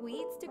need the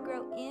weeds to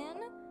grow in,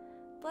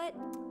 but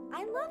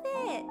I love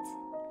it.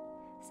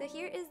 So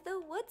here is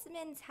the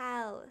woodsman's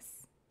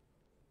house.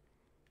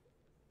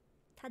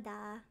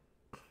 Ta-da.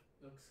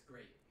 Looks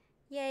great.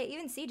 Yay,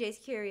 even CJ's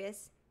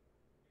curious.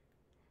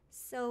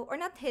 So, or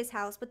not his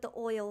house, but the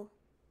oil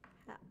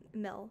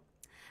mill.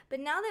 But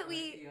now that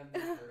we... You have the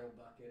turtle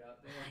bucket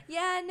out there.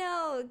 Yeah,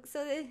 no.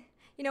 So,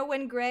 you know,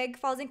 when Greg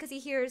falls in because he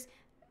hears...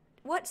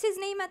 What's his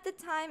name at the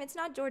time? It's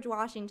not George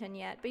Washington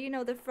yet. But, you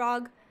know, the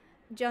frog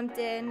jumped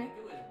in. I think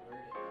it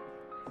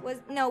was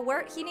Wirt. No,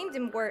 Wirt. He named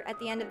him Wirt at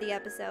the end of the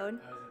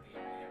episode. That was at the end of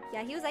the episode.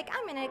 Yeah, he was like,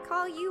 I'm going to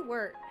call you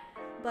Wirt.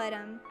 But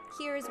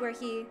here's where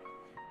he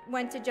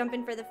went to jump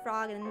in for the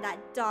frog. And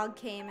that dog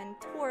came and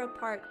tore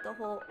apart the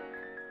whole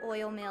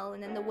oil mill.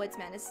 And then the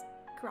woodsman is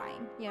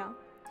crying, you know.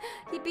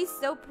 He'd be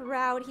so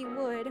proud, he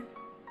would.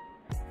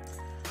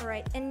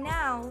 Alright, and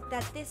now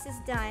that this is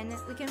done,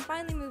 we can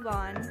finally move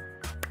on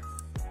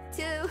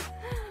to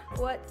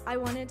what I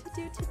wanted to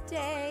do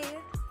today.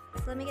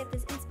 So let me get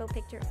this inspo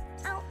picture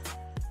out.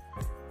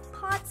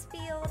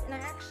 Pottsfield, and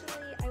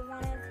I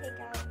want to take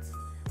out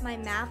my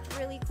map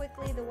really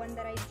quickly, the one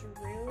that I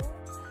drew,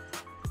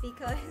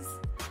 because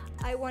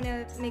I want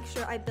to make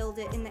sure I build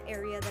it in the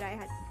area that I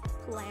had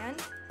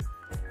planned.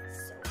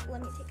 So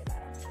let me take it out.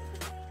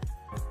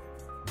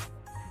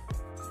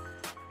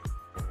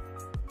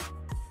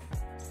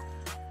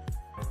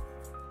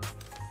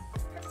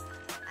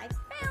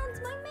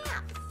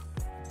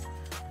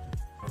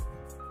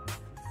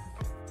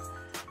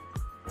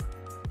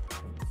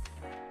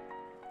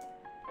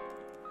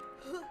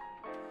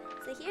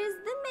 So here's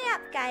the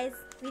map, guys.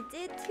 We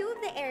did 2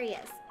 of the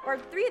areas, or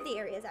 3 of the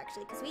areas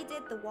actually, because we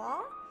did the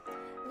wall,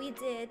 we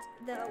did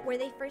the where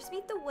they first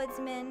meet the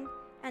woodsman,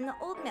 and the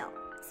old mill.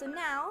 So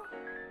now,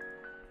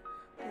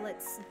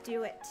 let's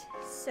do it.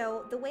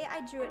 So the way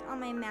I drew it on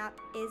my map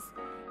is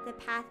the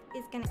path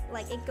is gonna,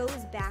 like, it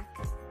goes back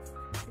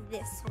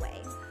this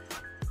way.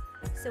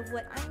 So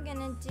what I'm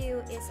gonna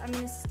do is I'm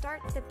gonna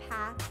start the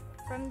path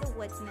from the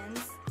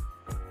woodsman's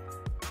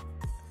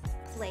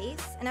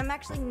place, and I'm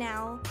actually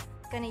now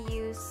gonna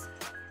use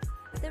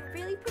the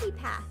really pretty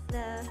path,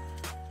 the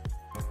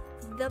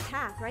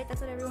path, right?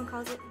 That's what everyone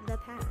calls it, the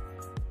path.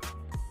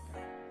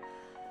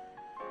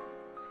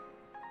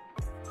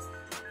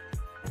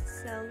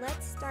 So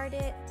let's start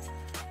it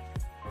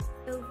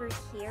over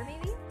here,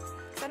 maybe?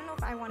 Because I don't know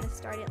if I want to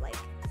start it like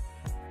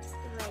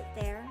right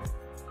there.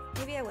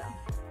 Maybe I will.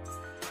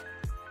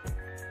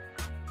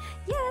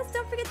 Yes,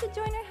 don't forget to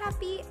join our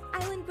Happy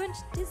Island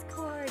Brunch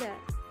Discord.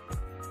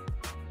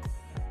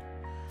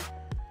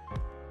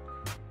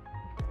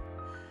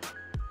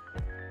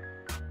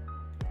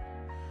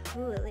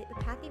 Ooh, the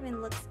path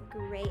even looks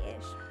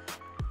grayish.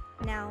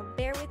 Now,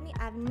 bear with me,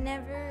 I've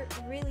never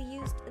really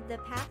used the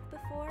path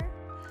before,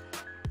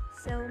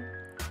 so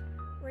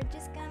we're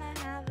just gonna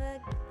have a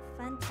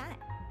fun time.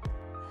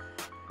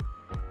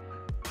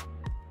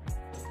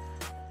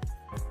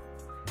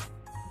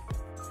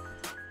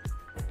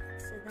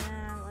 So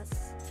then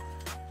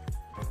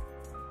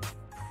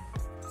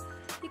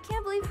you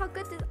can't believe how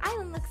good this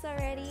island looks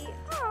already.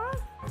 Aw,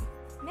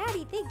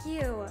 Maddie, thank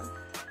you.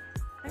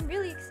 I'm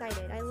really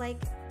excited. I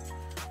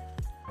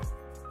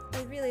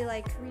really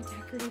like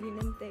redecorating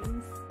and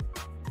things.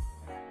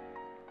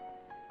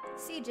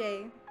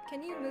 CJ,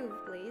 can you move,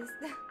 please?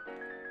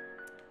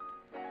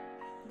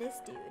 this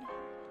dude.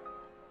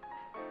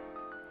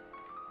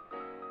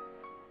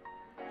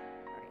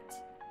 Alright.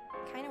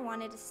 Kind of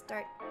wanted to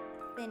start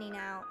thinning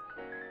out,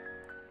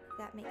 if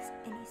that makes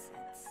any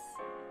sense.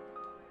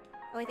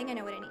 Oh, I think I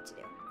know what I need to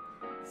do.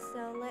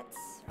 So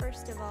let's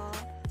first of all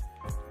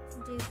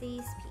do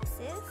these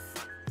pieces.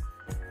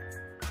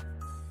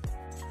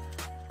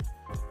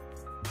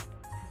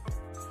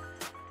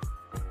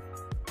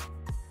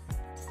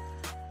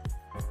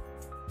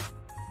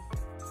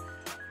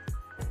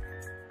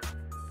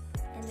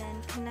 And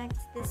then connect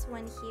this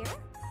one here.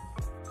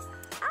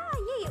 Ah,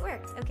 yay, it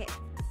worked. Okay.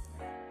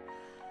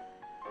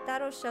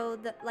 That'll show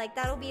the, like,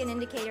 that'll be an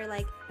indicator,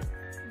 like,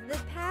 the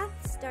path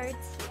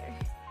starts here.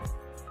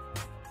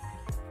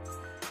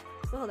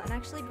 Well, hold on,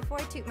 actually, before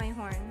I toot my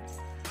horn,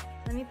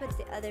 let me put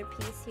the other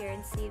piece here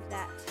and see if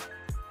that,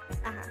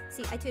 aha,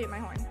 see, I tooted my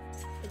horn.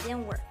 It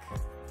didn't work.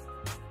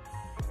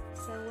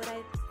 So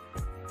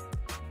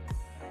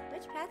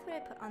which path would I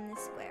put on this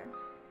square?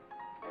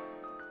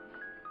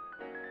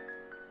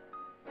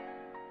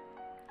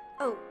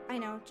 Oh, I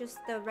know, just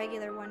the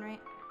regular one,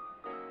 right?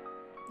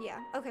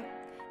 Yeah, okay.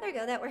 There we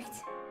go, that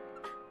worked.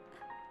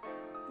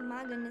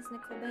 My goodness,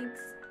 Nicole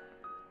Banks.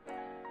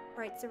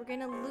 Alright, so we're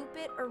gonna loop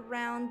it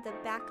around the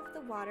back of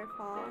the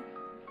waterfall.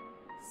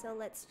 So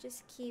let's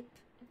just keep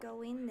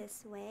going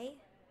this way.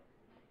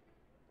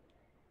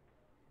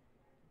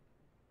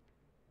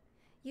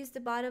 Use the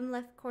bottom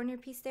left corner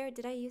piece there.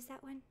 Did I use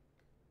that one?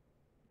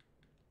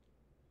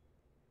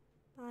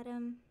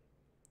 Bottom.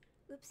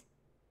 Oops.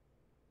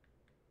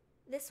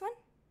 This one?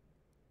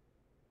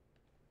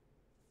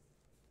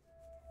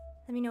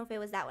 Let me know if it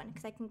was that one,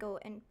 because I can go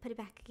and put it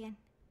back again.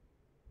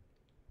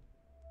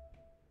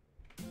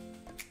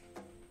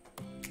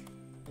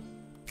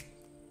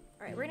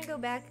 Alright, we're gonna go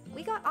back.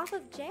 We got off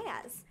of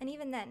Jazz, and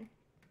even then,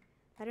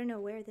 I don't know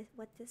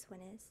what this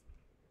one is.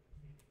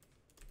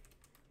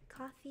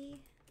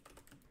 Coffee,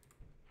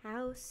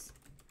 house,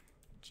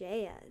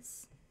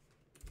 Jazz.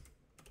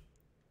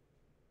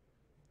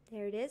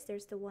 There it is.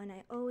 There's the one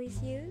I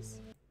always use.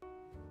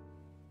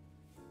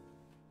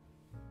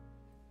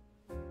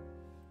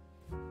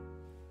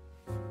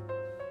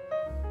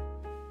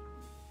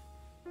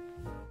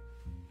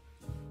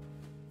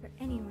 For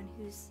anyone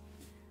who's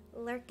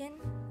lurking,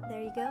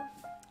 there you go.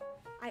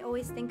 I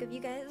always think of you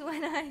guys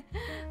when I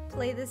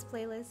play this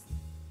playlist.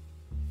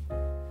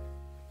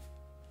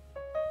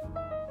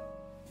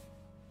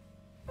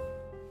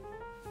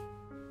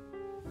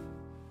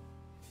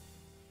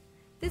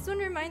 This one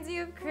reminds me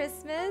of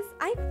Christmas.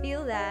 I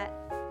feel that.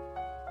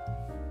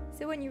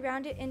 So when you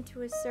round it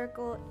into a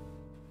circle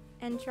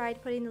and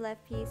tried putting the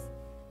left piece.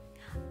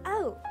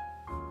 Oh!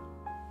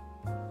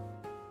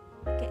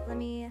 Okay, let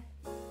me...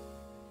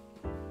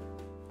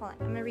 Hold on,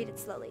 I'm gonna read it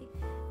slowly.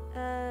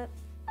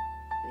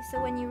 So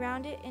when you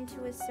round it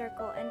into a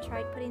circle and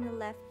tried putting the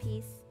left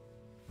piece,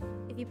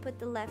 if you put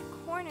the left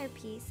corner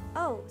piece,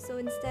 oh, so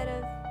instead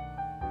of...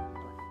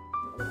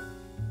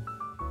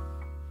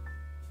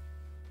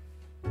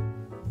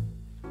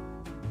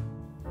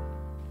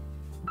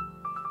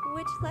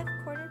 Which left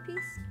corner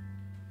piece?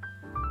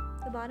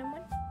 The bottom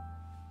one?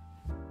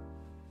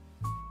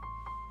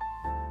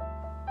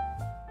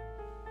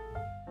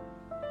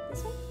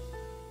 This one?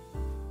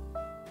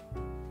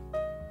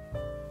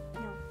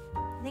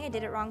 I think I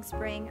did it wrong,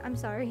 Spring. I'm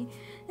sorry.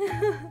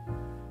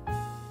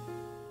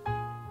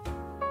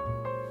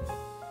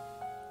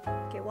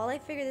 Okay, while I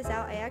figure this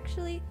out,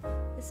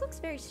 this looks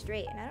very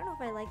straight, and I don't know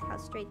if I like how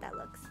straight that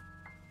looks.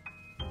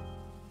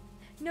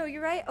 No,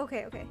 you're right.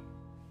 Okay, okay.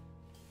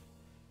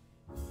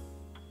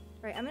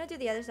 Alright, I'm gonna do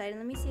the other side, and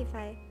let me see if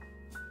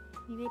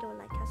maybe I don't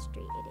like how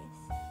straight it is.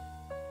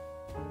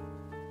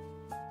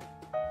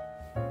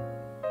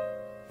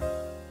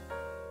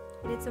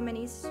 I did so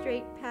many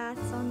straight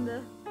paths on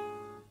the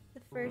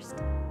first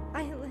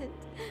island,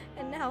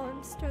 and now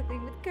I'm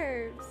struggling with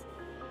curves.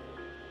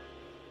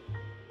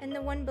 And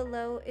the one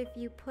below, if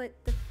you put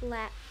the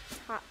flat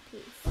top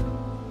piece.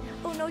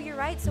 Oh no, you're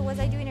right. So was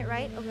I doing it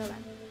right? Okay, hold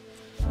on.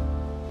 I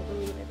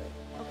believe it.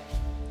 Okay.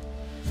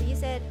 So you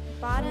said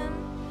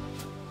bottom.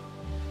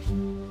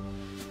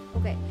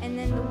 Okay, and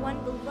then the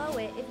one below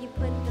it, if you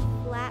put the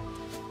flat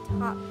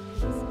top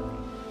piece. Okay.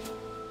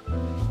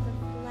 The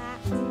flat.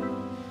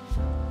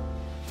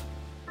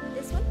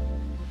 This one?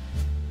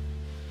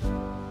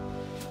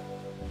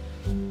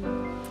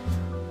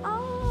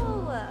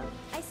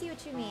 I see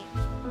what you mean.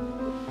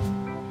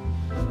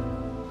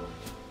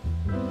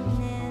 And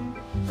then...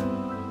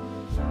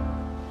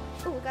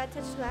 Oh, got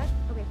touched black?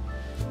 Okay.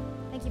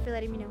 Thank you for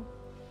letting me know.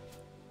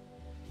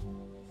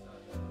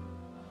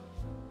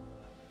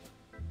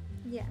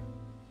 Yeah.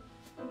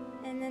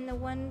 And then the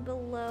one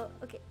below...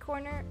 Okay,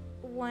 corner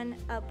one,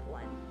 up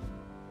one.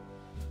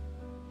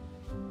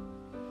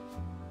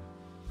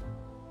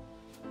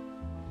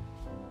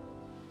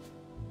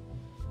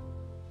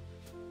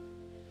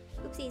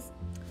 Oopsies.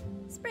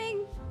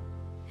 Spring!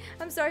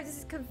 I'm sorry if this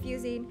is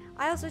confusing.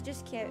 I also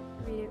just can't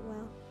read it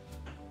well.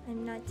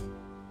 I'm not...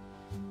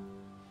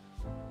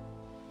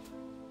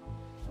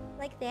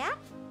 Like that?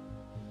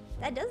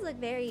 That does look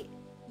very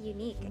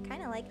unique. I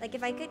kind of like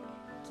if I could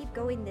keep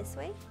going this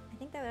way? I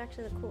think that would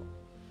actually look cool.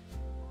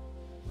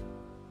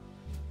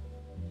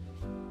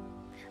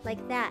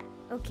 Like that.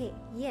 Okay,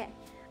 yeah.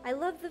 I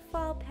love the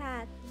fall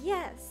path.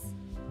 Yes.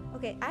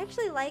 Okay, I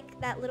actually like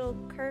that little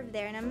curve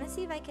there, and I'm gonna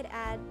see if I could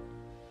add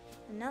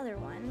another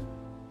one.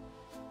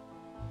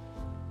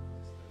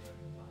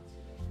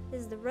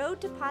 This is the road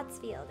to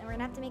Pottsfield, and we're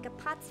gonna have to make a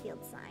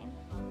Pottsfield sign.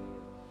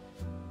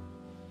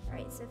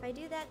 Alright, so if I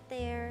do that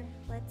there,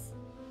 let's,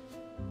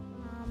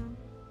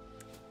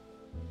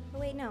 oh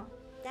wait, no.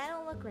 That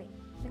don't look right.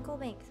 Nicole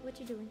Banks, what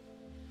you doing?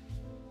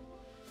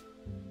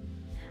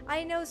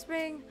 I know,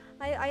 Spring.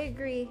 I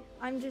agree.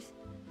 I'm just,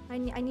 I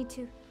need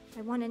to,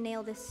 I want to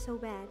nail this so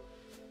bad.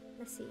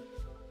 Let's see.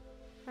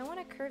 If I want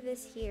to curve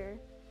this here.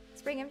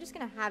 Spring, I'm just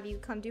going to have you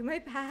come do my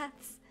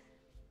paths.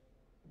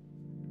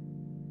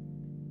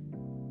 The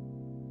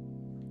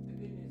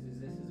good news is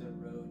this is a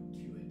road to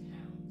a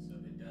town, so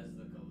if it does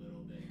look a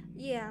little bit...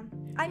 Yeah.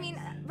 I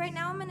mean, right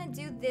now I'm going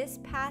to do this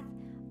path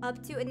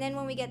up to, and then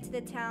when we get to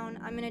the town,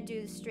 I'm going to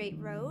do the straight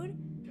road.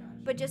 Gotcha.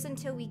 But just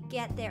until we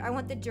get there, I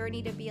want the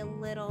journey to be a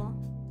little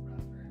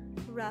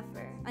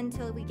rougher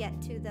until we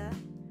get to the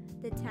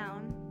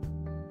town.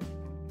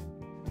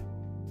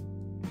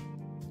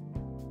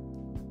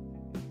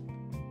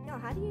 Yo,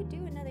 how do you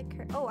do another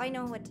curve? Oh, I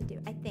know what to do,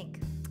 I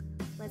think.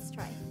 Let's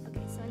try.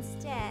 Okay, so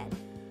instead...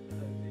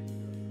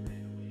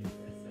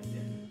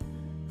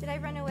 Did I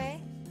run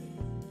away?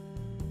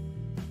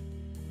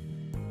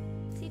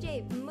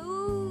 CJ,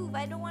 move!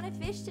 I don't want to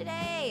fish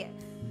today!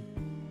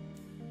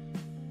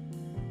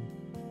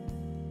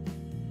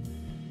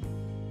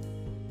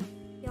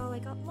 Y'all, I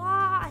got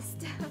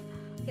lost!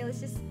 Okay,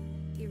 let's just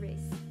erase.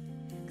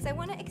 Because I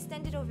want to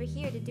extend it over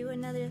here to do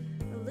another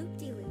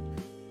loop-de-loop.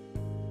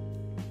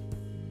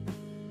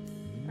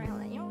 Alright,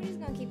 hold on. You know, we're just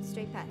going to keep the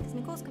straight path because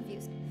Nicole's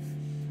confused.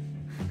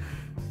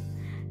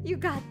 You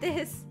got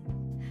this!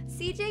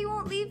 CJ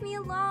won't leave me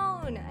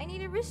alone! I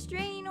need a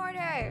restraining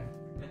order!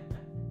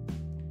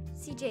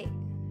 CJ,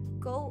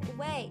 go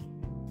away!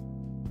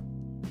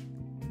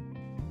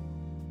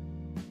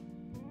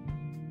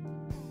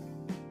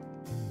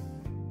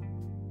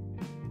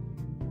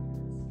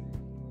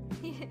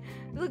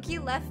 Look, he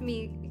left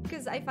me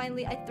because I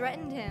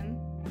threatened him.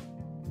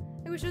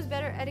 I wish I was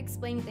better at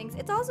explaining things.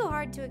 It's also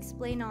hard to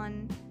explain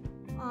on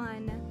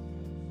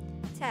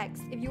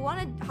text. If you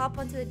want to hop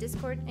onto the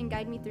Discord and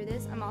guide me through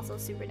this, I'm also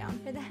super down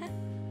for that.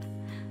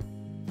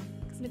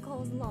 Because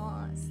Nicole's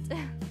lost.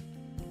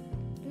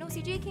 No,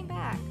 CJ came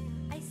back.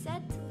 I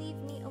said to leave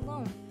me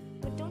alone.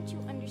 But don't you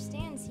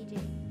understand, CJ?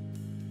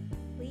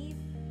 Leave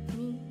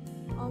me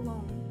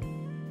alone.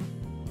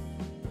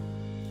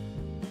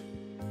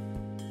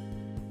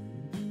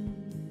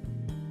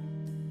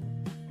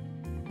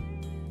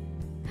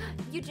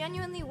 You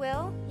genuinely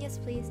will? Yes,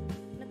 please.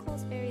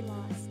 Nicole's very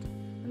lost.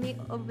 Let me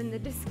open the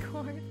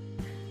Discord.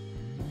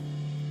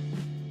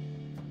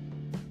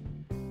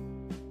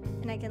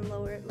 And I can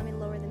lower it. Let me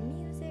lower the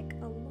music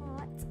a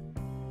lot.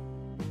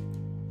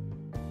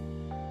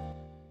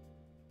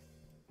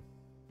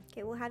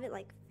 Okay, we'll have it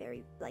like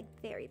very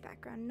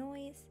background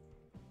noise.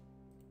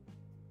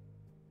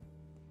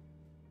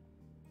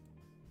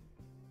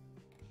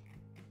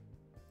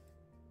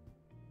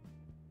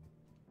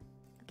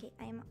 Okay,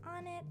 I am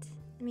on it.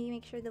 Let me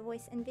make sure the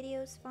voice and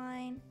video is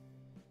fine.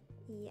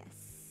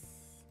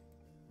 Yes.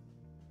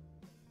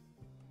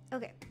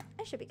 Okay,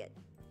 I should be good.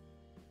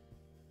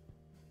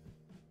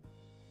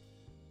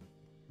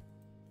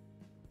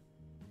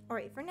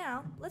 Alright, for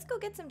now, let's go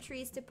get some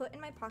trees to put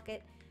in my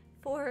pocket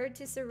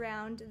to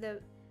surround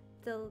the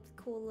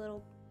cool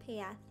little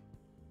path.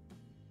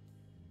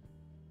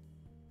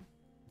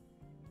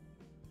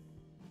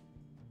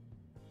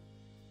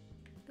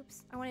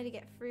 Oops, I wanted to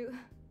get fruit.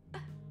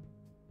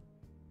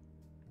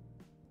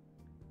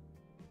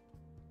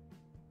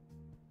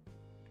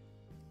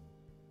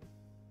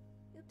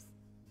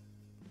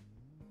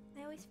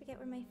 I always forget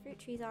where my fruit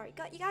trees are. You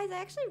guys, I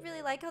actually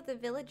really like how the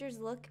villagers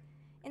look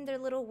in their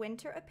little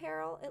winter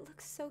apparel. It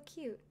looks so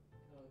cute.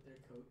 Oh, their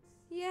coats.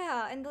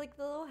 Yeah, and like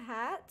the little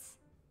hats.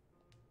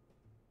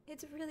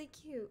 It's really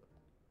cute.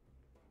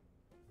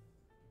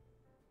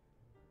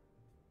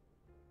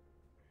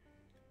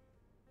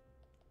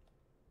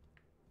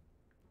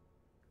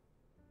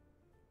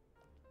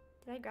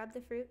 Did I grab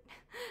the fruit?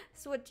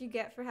 That's what you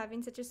get for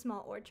having such a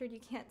small orchard. You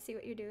can't see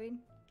what you're doing.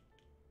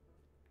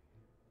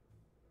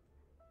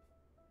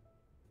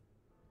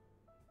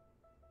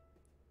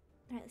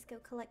 Alright, let's go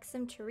collect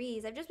some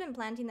trees. I've just been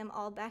planting them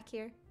all back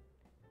here.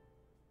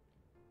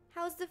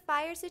 How's the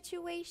fire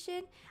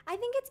situation? I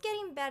think it's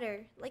getting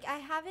better. Like, I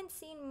haven't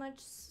seen much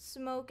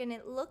smoke and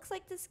it looks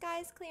like the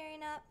sky's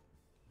clearing up.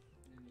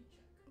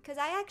 Because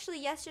I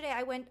actually, yesterday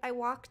I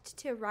walked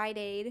to Rite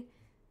Aid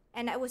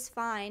and I was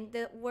fine.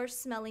 The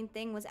worst smelling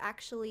thing was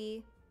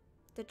actually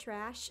the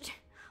trash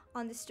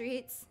on the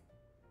streets.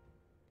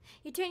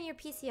 You turn your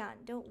PC on,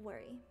 don't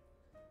worry.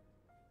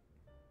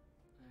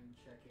 I'm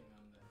checking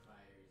on the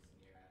fires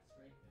near us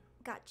right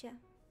now. Gotcha.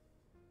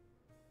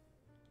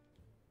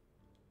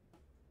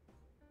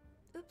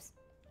 Oops.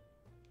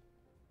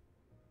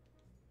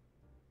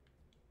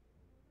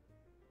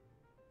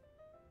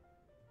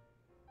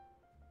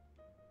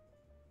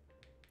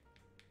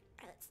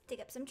 dig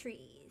up some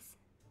trees.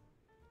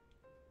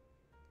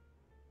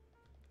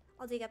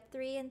 I'll dig up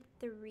 3 and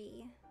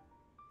 3.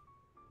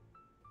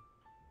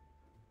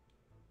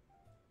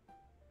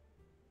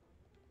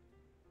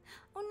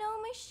 Oh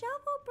no, my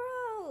shovel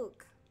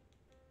broke.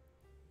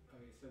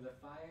 Okay, so the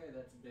fire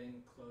that's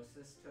been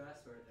closest to us,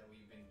 or that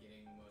we've been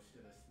getting most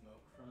of the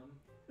smoke from,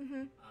 the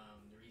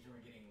reason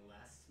we're getting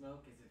less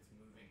smoke is it's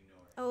moving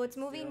north. Oh, it's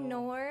moving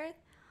north?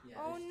 Yeah,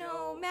 Oh they're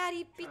no, still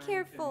Maddie, be trying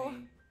careful.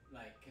 to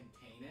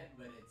contain it,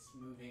 but it's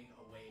moving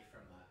away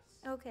from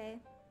us. Okay.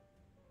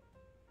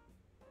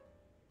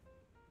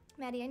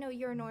 Maddie, I know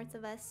you're north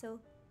of us, so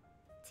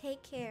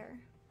take care.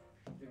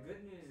 The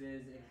good news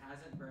is it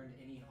hasn't burned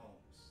any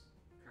homes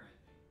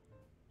currently.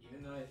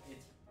 Even though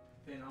it's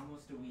been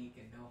almost a week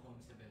and no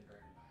homes have been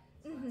burned by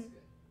it. So that's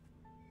good.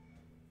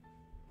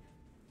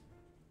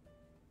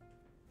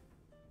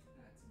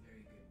 That's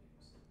very good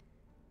news.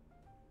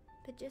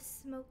 But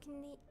just smoke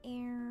in the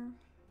air.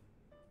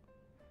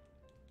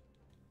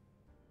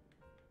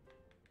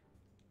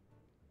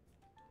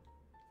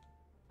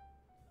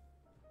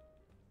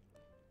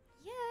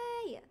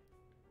 Yay!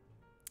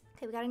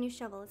 Okay, we got a new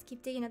shovel. Let's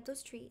keep digging up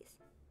those trees.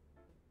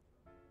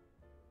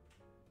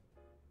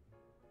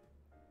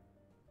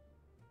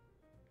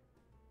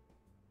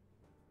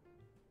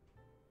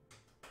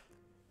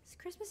 This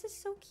Christmas is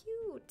so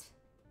cute.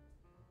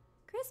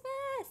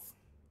 Christmas!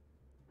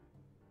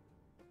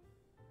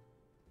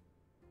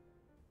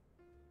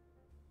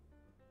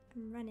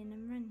 I'm running.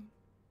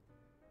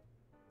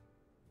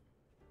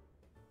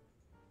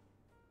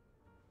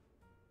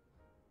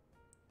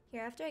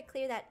 Here, after I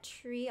clear that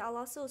tree, I'll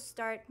also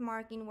start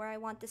marking where I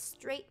want the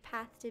straight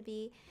path to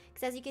be.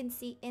 Because as you can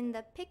see in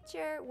the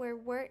picture where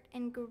Wirt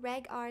and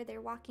Greg are,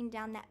 they're walking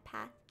down that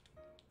path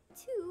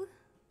to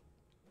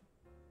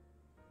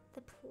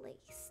the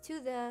place, to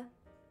the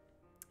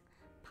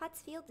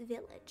Pottsfield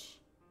Village.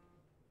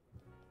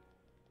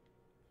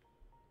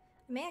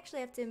 I may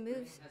actually have to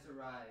move. Spring has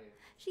arrived.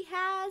 She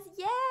has,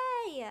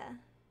 yay!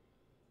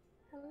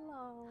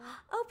 Hello.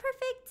 Oh,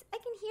 perfect. I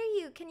can hear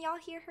you. Can y'all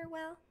hear her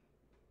well?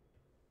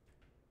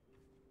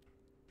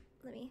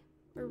 Let me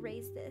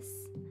erase this.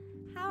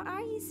 How are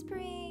you,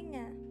 Spring?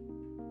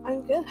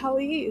 I'm good. How are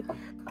you?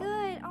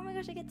 Good. Oh my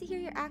gosh, I get to hear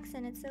your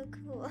accent. It's so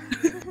cool.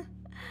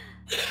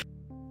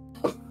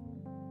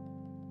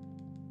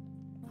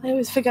 I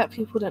always forget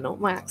people don't know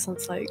what my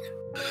accent's like.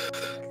 Smash that. It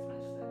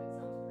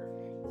sounds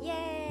perfect.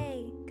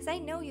 Yay! Because I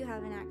know you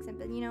have an accent,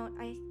 but you know,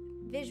 I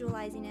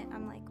visualizing it,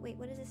 I'm like, wait,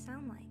 what does it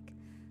sound like?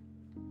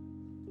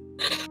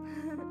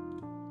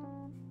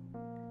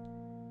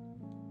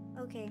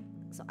 Okay,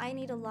 so I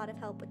need a lot of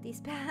help with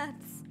these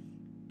paths.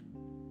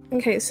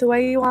 Okay, so where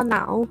you are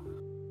now,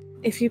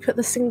 if you put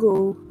the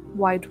single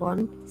wide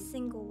one,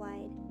 Single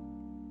wide.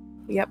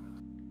 yep,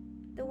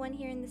 The one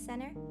here in the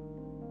center?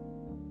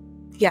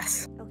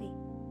 yes. Okay.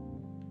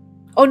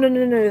 Oh no,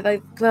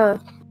 like the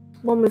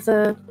one with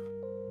the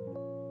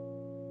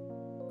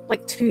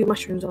like 2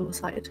 mushrooms on the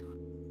side. 2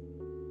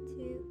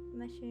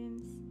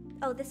 mushrooms.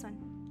 Oh, this one.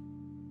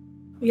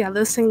 Yeah,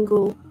 the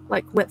single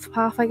like width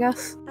path, I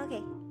guess.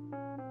 Okay.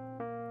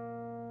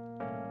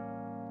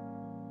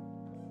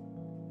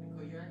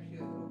 Nicole, you're actually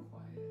a little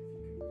quiet. If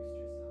you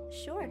can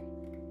boost yourself. Sure.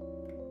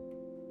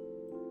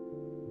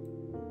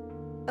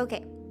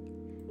 Okay.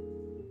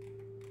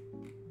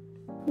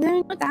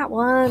 No, not that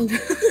one.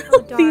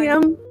 Oh,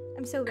 darn.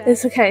 I'm so bad.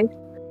 It's okay.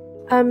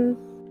 So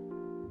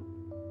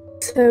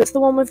it's the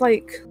one with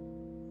like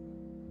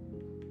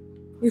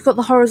you've got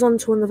the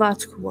horizontal and the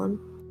vertical one.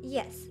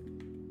 Yes.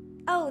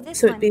 Oh, this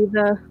So one. it'd be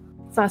the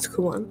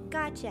vertical one.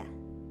 Gotcha.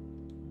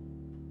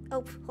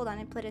 Oh, hold on.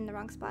 I put it in the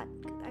wrong spot.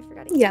 I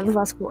forgot to Yeah, keep the it.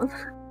 vertical one.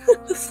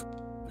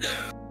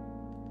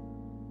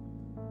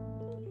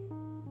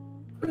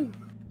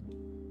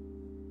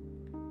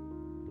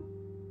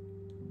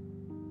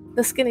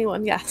 The skinny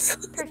one, yes.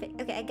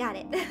 Perfect. Okay, I got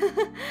it.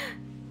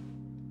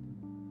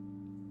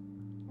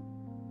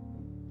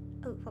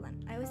 Oh, hold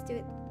on. I always do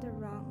it the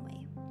wrong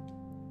way.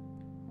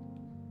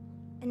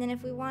 And then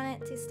if we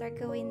want it to start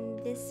going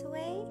this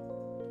way.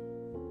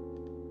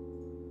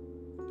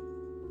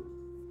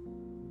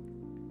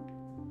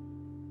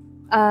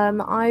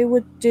 I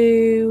would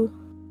do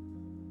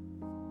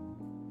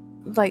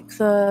like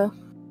the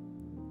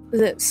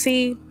is it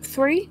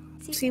C3?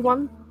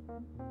 C1?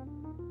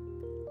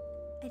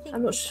 I think.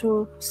 I'm not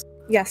sure.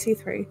 Yeah,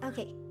 C3.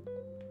 Okay.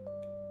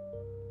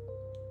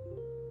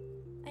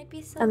 I'd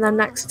be so And then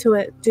lost. next to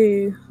it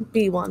do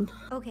B1.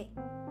 Okay.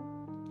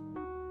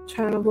 Trying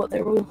to remember what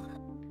they were all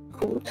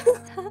called.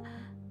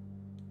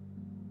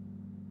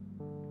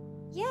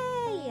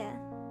 Yay!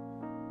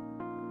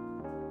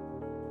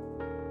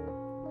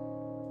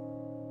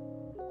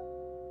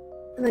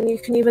 And then you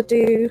can either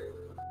do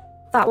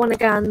that one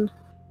again,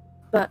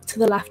 but to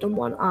the left and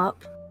one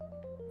up.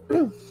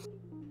 You're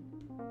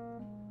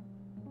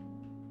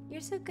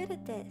so good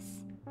at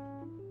this.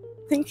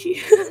 Thank you.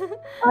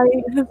 I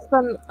have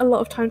spent a lot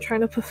of time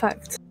trying to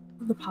perfect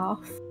the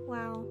path.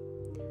 Wow.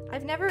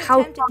 I've never How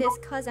attempted this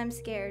because I'm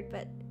scared,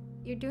 but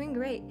you're doing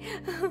great.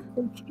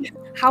 Thank you.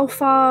 How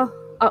far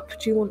up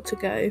do you want to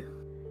go?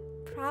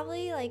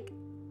 probably like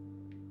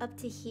up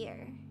to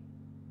here.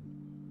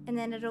 And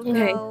then it'll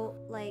Okay. go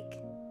like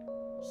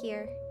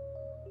here.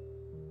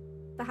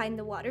 Behind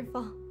the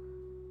waterfall.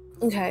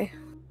 Okay.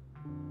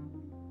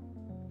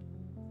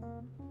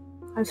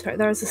 I'm sorry,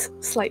 there is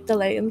a slight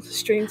delay in the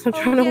stream, so I'm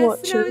trying to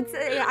watch no, it.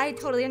 yeah, I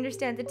totally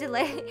understand the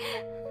delay.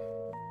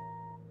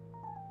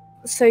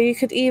 So you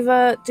could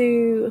either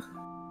do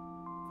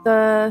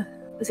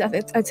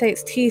I'd say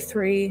it's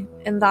T3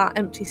 in that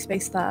empty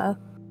space there,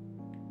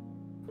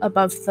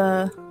 above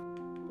the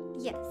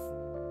Yes.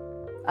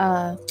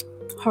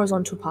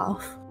 horizontal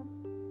path.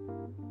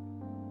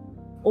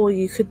 Or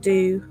you could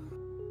do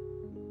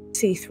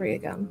C3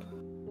 again,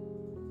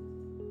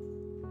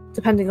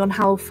 depending on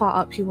how far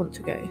up you want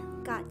to go.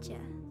 Gotcha.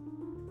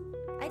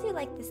 I do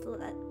like this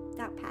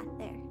that path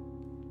there.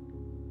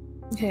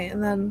 Okay,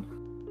 and then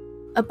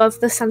above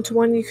the center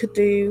one, you could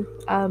do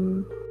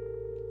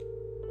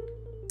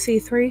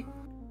C3,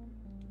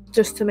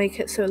 just to make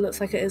it so it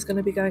looks like it is going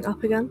to be going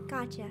up again.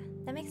 Gotcha.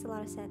 That makes a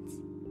lot of sense.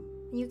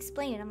 When you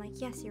explain it, I'm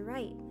like, yes, you're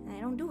right. And I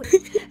don't do it.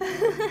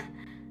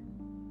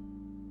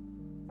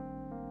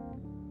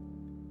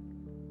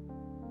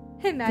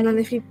 Hey, And Maddie. then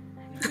if you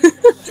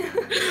Just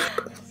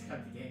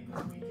got the game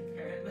this week,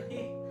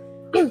 apparently.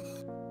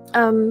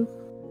 and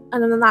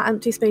then in that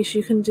empty space,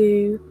 you can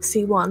do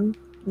C1.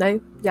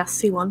 No,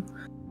 yes, C1.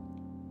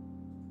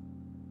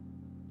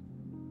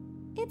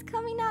 It's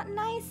coming out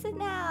nice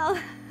now.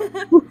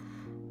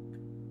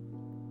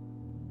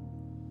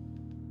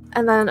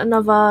 And then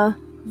another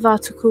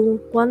vertical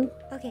one.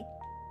 Okay.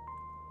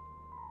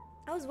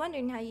 I was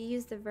wondering how you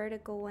use the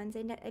vertical ones.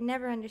 I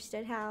never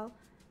understood how.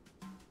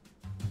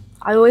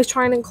 I always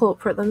try and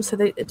incorporate them so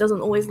that it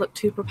doesn't always look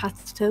too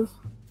repetitive.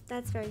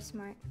 That's very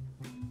smart.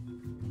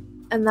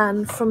 And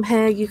then from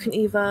here, you can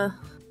either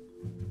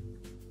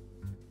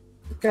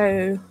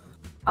go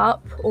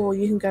up, or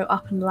you can go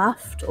up and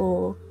left,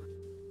 or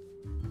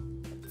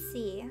Let's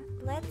see.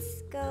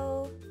 Let's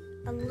go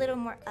a little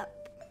more up.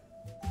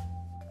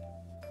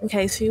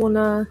 okay, so you want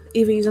to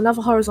either use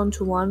another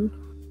horizontal one,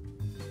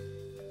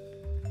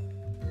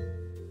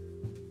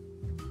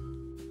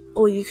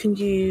 or you can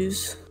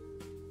use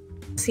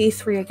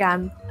C3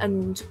 again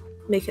and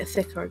make it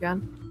thicker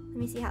again. Let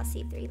me see how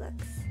C3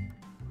 looks.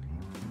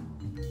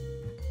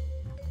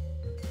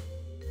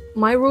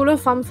 My rule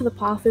of thumb for the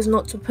path is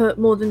not to put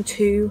more than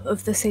 2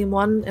 of the same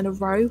one in a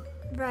row,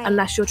 Right.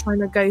 unless you're trying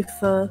to go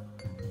for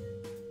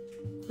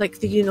like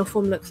the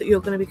uniform look that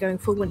you're going to be going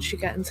for once you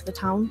get into the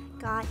town.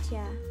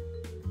 Gotcha.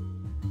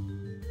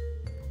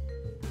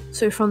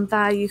 So from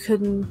there, you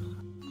can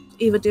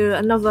either do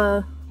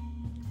another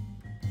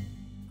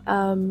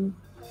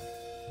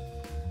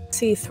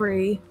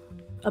C3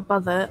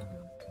 above it,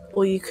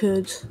 or you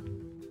could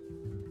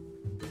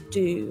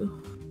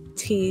do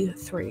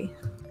T3.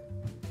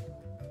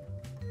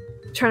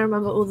 Trying to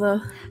remember all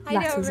the I know,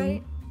 letters.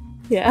 right?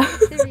 Yeah.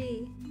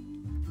 3.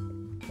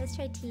 Let's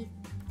try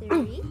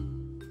T3.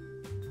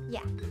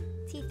 Yeah,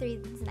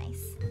 T3 is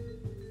nice.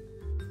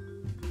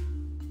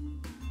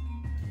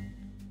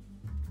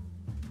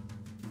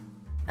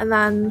 And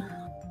then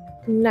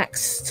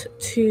next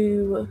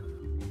to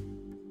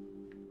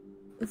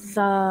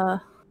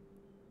the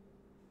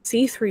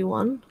C3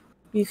 one,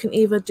 you can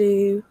either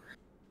do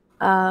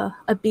a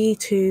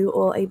B2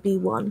 or a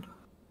B1,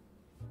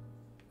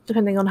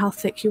 depending on how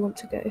thick you want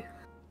to go.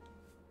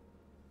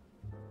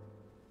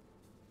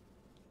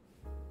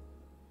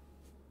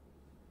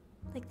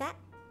 Like that?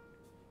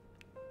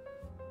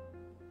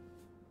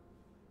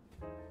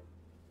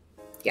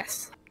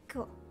 Yes.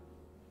 Cool.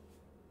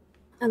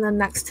 And then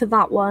next to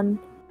that one,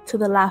 to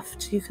the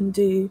left, you can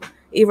do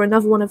either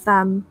another one of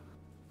them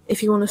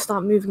if you want to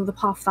start moving the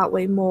path that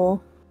way more,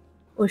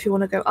 or if you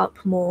want to go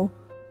up more,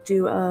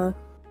 do a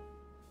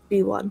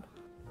B1.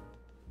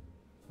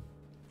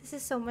 This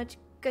is so much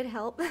good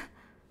help.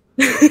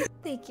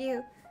 Thank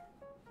you.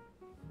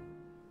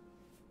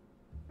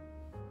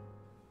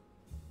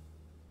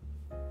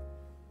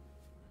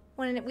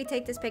 When we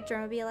take this picture,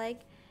 I'm gonna be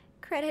like,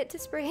 credit to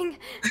Spring.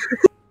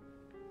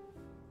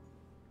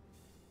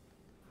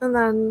 And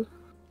then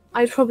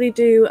I'd probably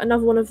do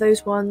another one of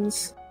those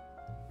ones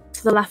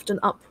to the left and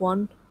up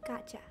one.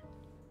 Gotcha.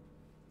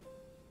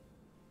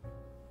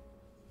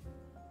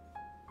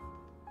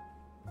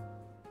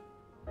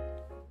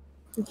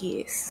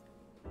 Yes.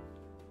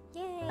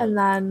 Yay. And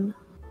then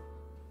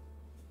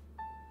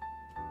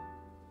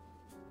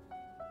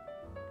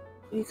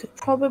you could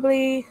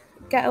probably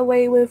get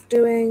away with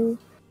doing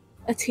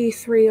a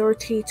T3 or a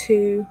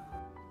T2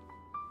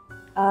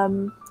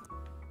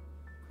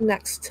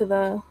 next to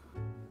the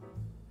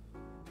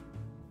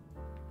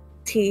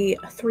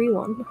T3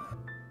 one.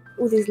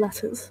 All these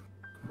letters.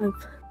 I'm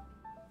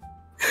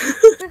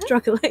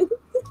struggling.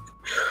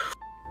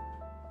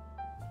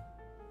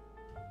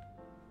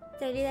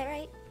 Did I do that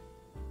right?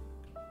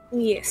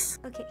 Yes.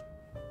 Okay.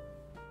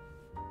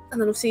 And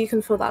then obviously you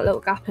can fill that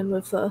little gap in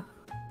with the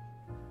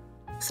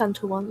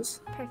center ones.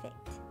 Perfect.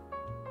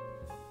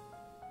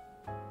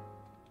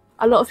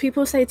 A lot of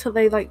people say till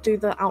they like do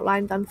the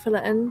outline then fill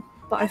it in,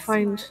 but I That's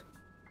find smart.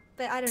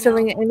 but I don't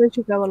filling know. it in as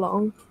you go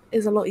along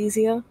is a lot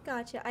easier.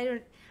 Gotcha.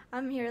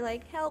 I'm here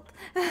like help.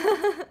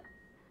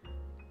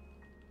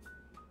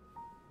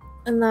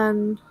 And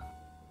then,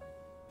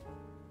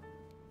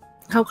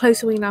 how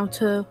close are we now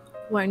to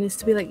where it needs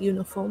to be like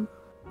uniform?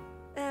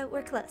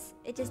 We're close.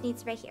 It just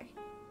needs right here.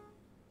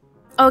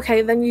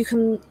 Okay, then you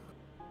can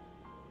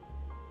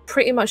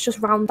pretty much just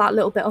round that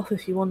little bit off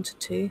if you wanted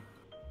to.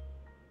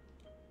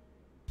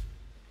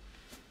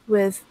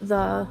 With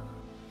the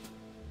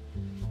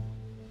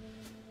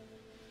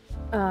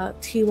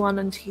T1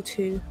 and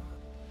T2.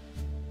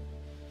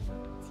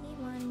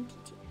 T1, T2.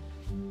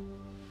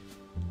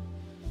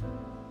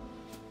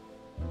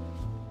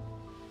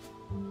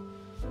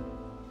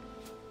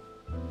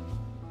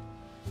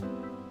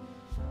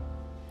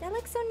 That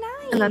looks so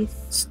nice. And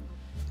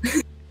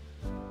then,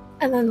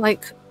 and then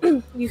like,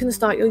 you can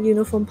start your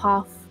uniform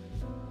path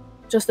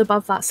just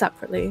above that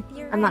separately.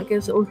 You're And right. that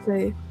gives it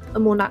also a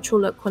more natural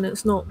look when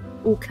it's not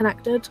all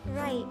connected.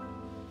 Right.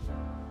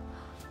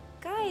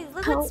 Guys, look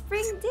what Help.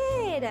 Spring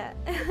did.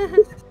 He's a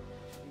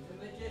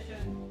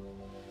magician.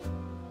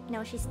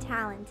 No, she's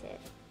talented.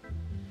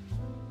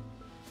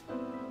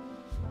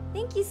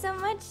 Thank you so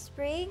much,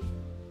 Spring.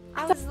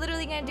 I was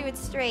literally gonna do it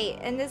straight,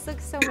 and this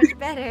looks so much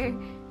better.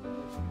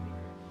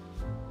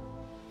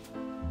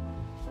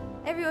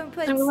 Everyone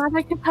puts I'm glad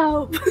I could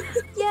help.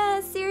 yeah,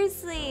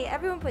 seriously.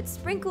 Everyone put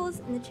sprinkles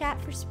in the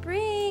chat for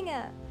Spring.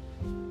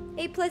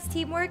 A+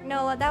 teamwork?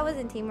 No, that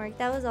wasn't teamwork.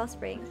 That was all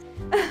Spring.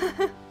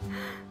 I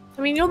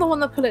mean, you're the one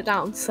that put it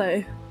down,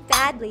 so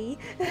Badly.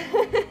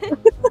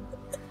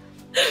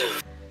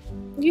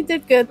 you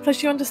did good.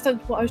 Plus, you understood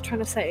what I was trying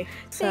to say,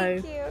 so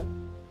Thank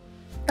you.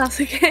 that's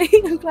okay.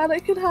 I'm glad I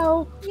could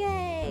help.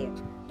 Yay!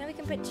 Now we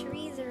can put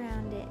trees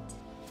around it.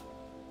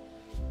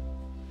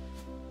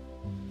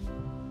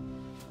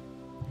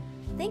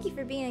 Thank you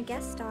for being a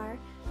guest star.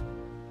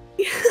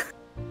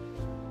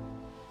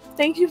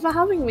 Thank you for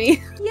having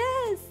me.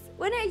 Yes!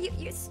 When are you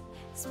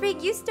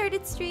Spring, you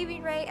started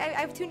streaming, right?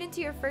 I've tuned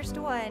into your first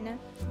one.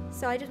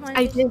 So I just wanted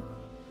I to... did.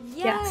 Yes!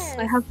 Yes,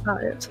 I have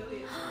started.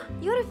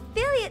 You got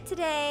affiliate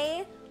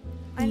today!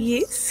 I'm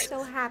Yes.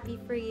 so happy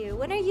for you.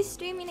 When are you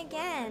streaming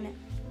again?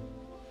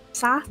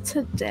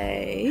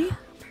 Saturday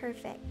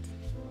Perfect.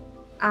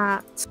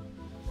 at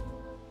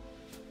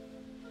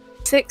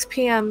 6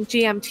 p.m.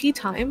 GMT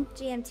time.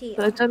 GMT.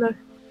 But I don't know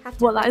Have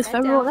to what that write is for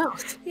everyone down.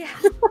 else. Yeah.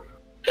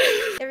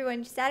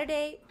 Everyone,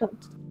 Saturday,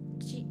 Don't.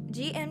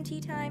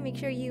 GMT time. Make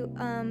sure you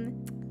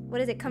what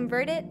is it?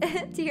 Convert it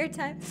to your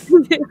time.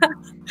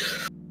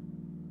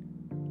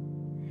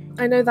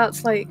 I know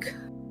that's like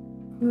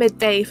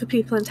midday for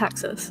people in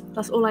Texas.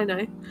 That's all I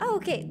know. Oh,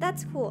 okay,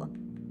 that's cool.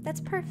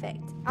 That's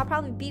perfect. I'll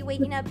probably be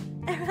waking up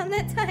around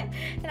that time,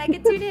 and I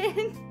can tune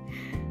in.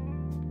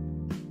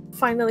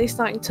 Finally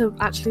starting to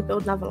actually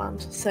build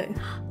Neverland, so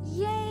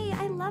Yay!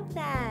 I love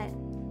that.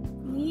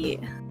 yeah.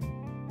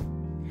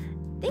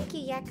 Thank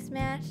you, Yak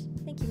Smash.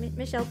 Thank you,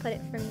 Michelle. Put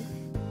it for me,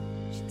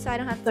 so I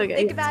don't have to Okay.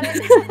 think about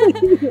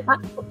it.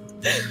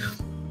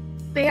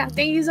 But yeah,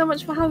 thank you so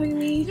much for having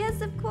me. Yes,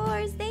 of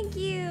course. Thank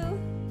you.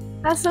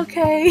 That's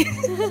okay.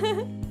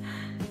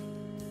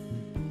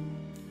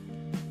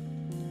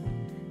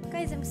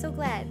 Guys, I'm so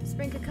glad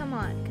Spring could come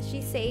on because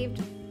she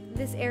saved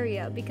this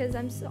area because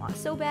I'm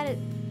so bad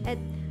at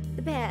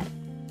the path.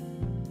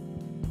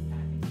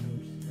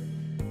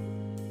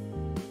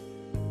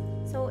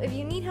 So if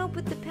you need help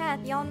with the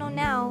path, y'all know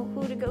now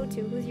who to go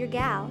to. Who's your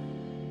gal?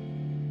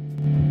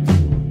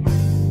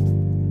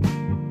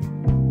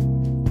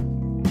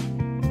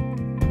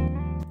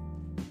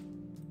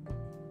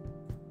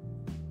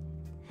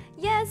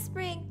 Yes,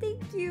 Spring.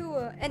 Thank you,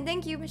 and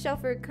thank you, Michelle,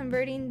 for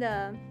converting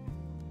the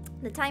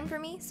time for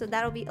me, so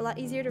that'll be a lot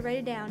easier to write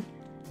it down.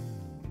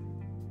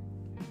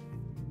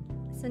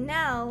 So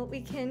now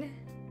we can...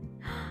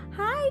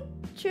 Hi,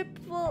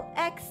 Triple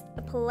X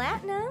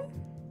Platinum.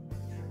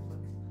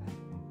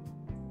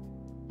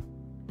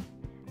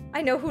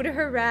 I know who to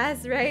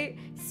harass, right?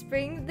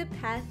 Spring the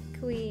Path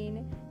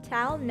Queen.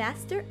 Tal,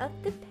 Master of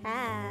the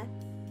Path.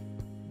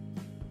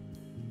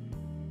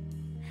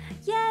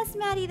 Yes,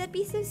 Maddie, that'd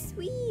be so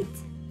sweet.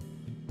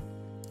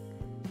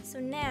 So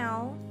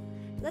now,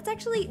 let's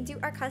actually do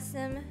our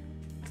custom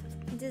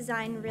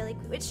design really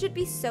quick. It should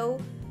be so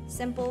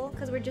simple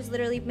because we're just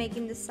literally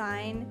making the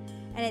sign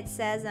and it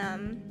says,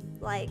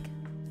 like,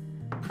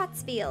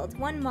 Pottsfield,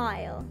 1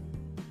 mile.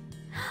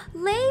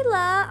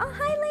 Layla! Oh,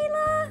 hi,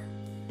 Layla!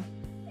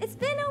 It's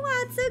been a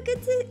while. It's so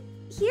good to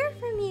hear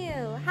from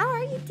you. How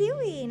are you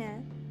doing?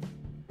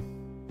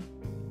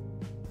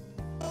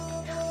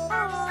 Oh,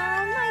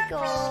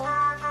 Michael.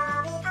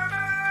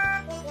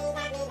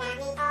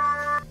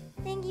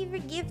 Thank you for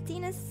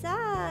gifting a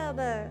sub.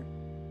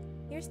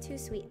 Yours too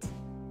sweet.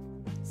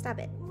 Stop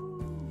it.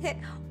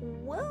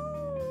 Whoa.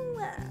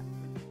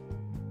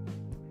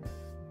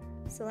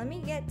 So let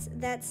me get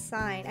that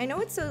sign. I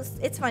know it's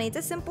funny. It's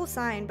a simple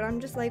sign, but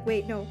I'm just like,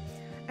 wait, no.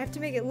 I have to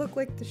make it look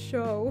like the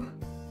show.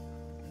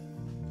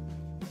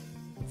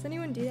 Does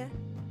anyone do that?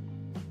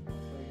 So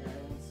you're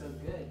doing so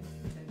good.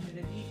 Attention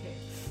to detail.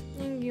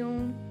 Thank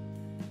you.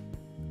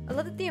 I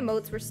love that the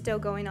emotes were still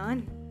going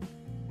on.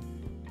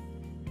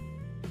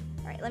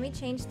 Alright, let me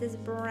change this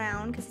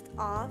brown because it's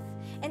off.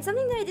 And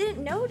something that I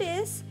didn't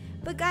notice,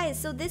 but guys,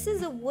 so this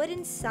is a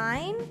wooden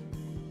sign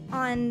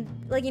on,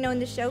 like, you know, in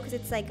the show, because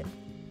it's like,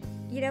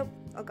 you know,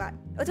 oh god,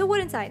 it's a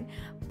wooden sign.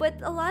 But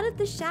a lot of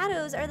the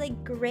shadows are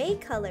like gray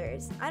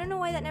colors. I don't know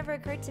why that never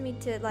occurred to me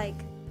to like,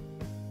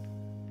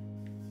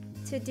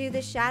 to do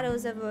the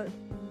shadows of a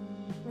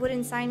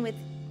wooden sign with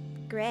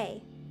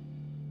gray.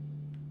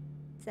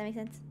 Does that make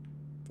sense?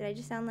 Did I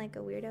just sound like a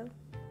weirdo? No,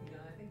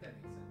 I think that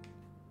makes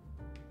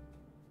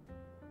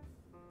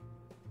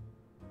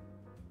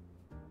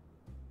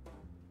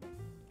sense.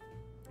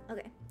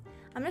 Okay,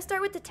 I'm gonna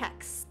start with the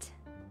text.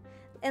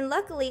 And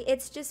luckily,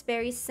 it's just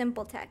very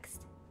simple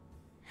text.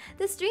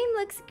 The stream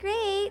looks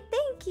great,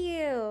 thank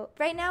you.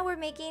 Right now we're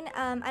making,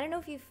 I don't know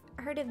if you've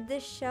heard of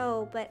this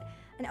show, but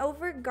an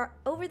over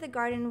the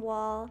garden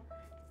wall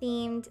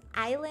themed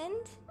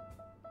island.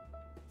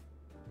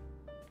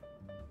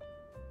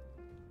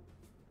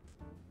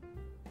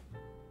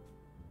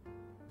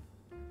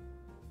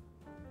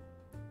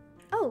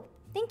 Oh,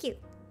 thank you.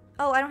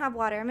 Oh, I don't have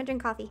water, I'm gonna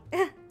drink coffee.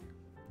 Okay.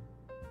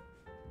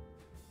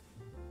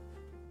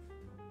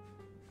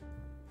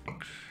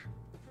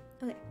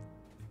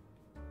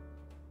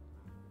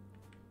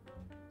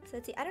 So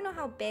let's see, I don't know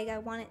how big I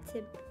want it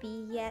to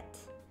be yet.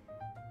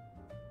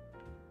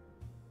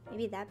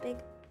 Maybe that big?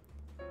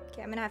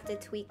 Okay, I'm gonna have to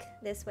tweak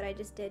this, what I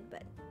just did,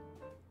 but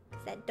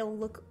cause that don't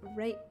look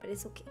right, but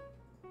it's okay.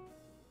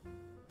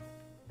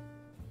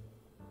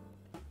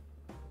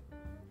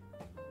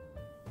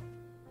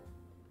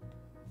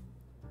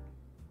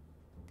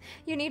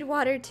 You need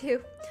water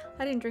too.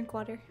 I didn't drink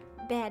water.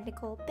 Bad,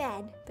 Nicole,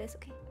 bad, but it's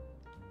okay.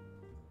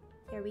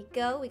 There we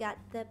go, we got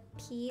the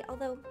P,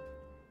 although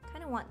I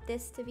kind of want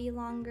this to be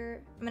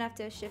longer. I'm gonna have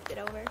to shift it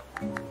over.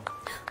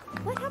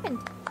 What happened?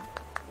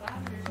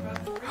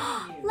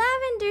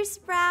 Lavender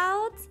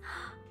sprouts!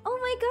 Oh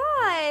my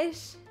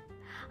gosh!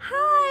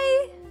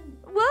 Hi!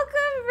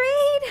 Welcome,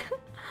 Raid!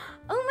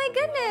 Oh my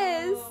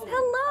goodness!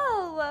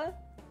 Hello!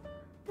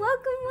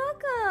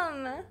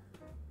 Welcome!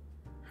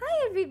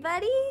 Hi,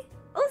 everybody!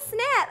 Oh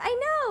snap! I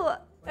know!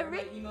 Where are my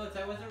emotes?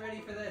 I wasn't ready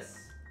for this.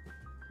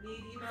 Need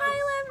emotes.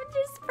 Hi,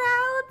 Lavender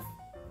sprouts!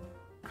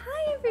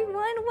 Hi,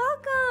 everyone!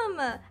 Welcome!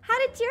 How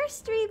did your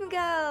stream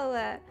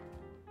go?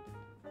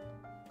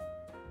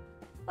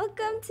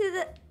 Welcome to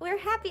the... We're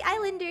Happy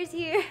Islanders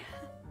here.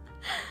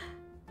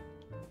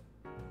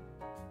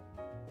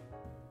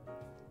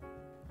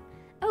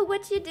 Oh,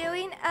 what you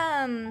doing?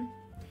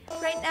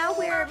 Right now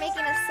we're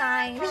making a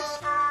sign.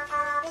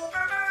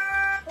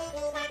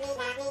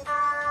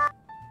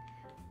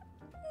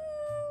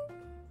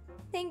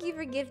 Thank you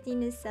for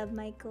gifting a sub,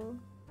 Michael.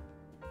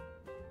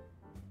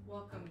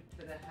 Welcome to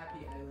the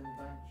Happy Island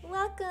Bunch.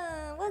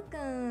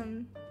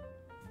 Welcome.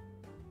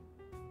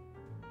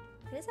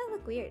 Why does that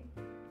look weird?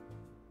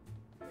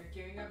 We're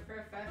gearing up for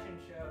a fashion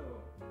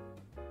show.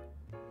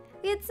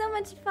 We had so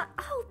much fun.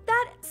 Oh,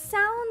 that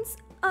sounds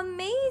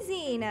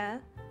amazing. I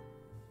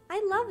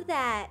love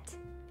that.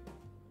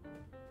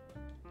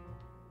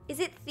 Is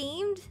it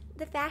themed,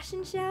 the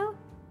fashion show?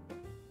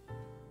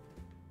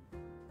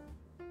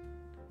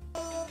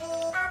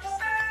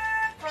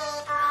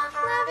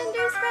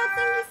 Lavender Sprout,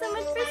 thank you so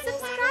much for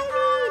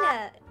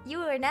subscribing. You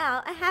are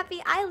now a Happy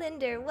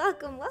Islander.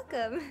 Welcome. I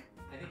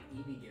think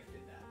Evie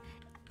gifted that.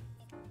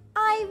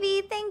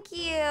 Ivy, thank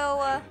you.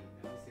 Let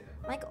me see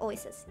that. Mike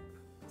always says,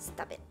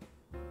 stop it.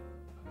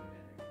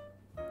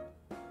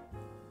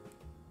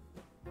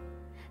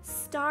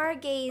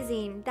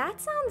 Stargazing. That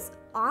sounds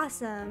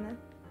awesome.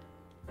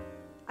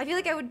 I feel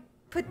like I would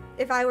put,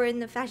 if I were in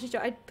the fashion show,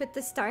 I'd put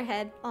the star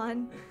head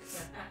on.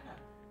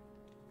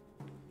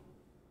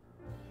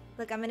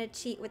 Look, I'm gonna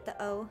cheat with the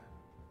O.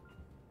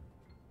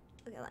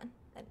 Okay, hold on.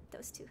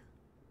 Those two.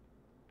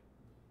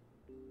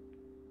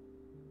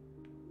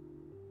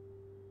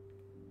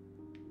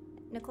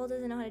 Nicole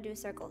doesn't know how to do a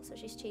circle, so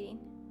she's cheating.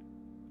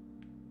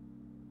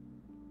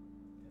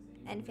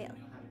 And fail.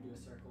 Know how to do a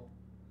circle?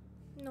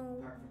 No.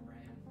 Apart from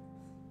Ram.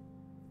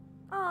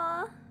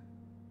 Aww.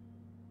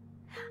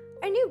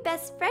 Our new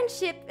best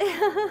friendship.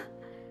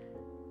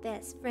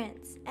 Best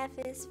friends. F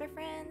is for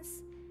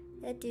friends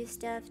that do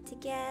stuff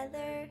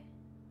together.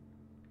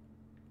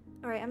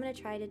 Alright, I'm gonna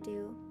try to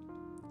do...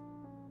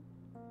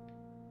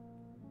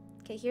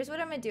 Okay, here's what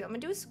I'm gonna do. I'm gonna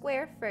do a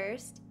square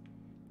first,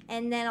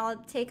 and then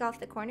I'll take off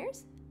the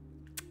corners.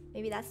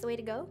 Maybe that's the way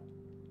to go.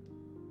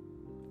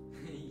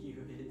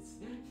 You is.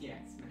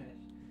 Yeah,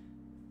 smash.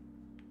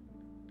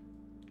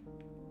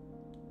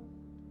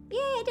 Yay,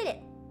 I did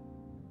it!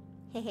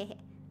 Hehehe.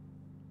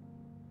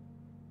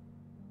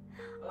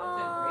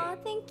 Aw,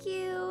 thank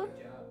you.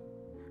 Good job.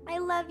 I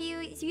love you.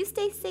 You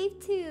stay safe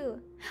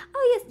too.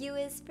 Oh yes, U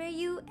is for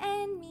you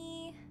and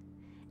me.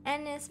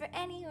 N is for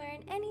anywhere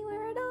and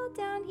anywhere at all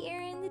down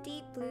here in the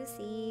deep blue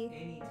sea.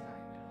 Anytime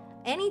at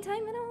all.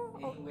 Anytime at all?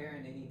 Oh. Anywhere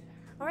and anytime.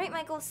 Alright,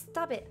 Michael,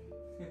 stop it.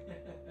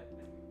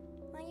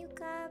 Why you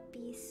gotta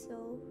be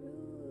so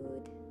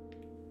rude?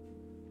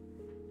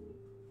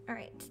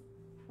 Alright.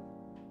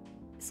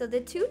 So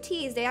the two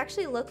T's, they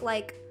actually look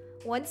like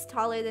one's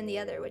taller than the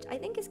other, which I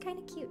think is kind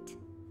of cute.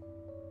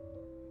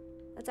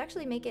 Let's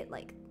actually make it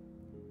like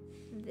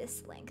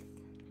this length.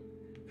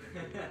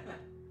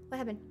 What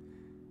happened?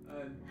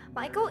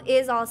 Michael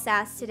is all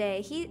sass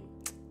today.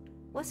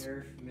 What's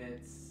Nerf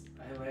mitts.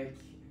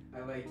 I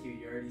like you.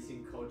 You're already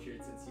seen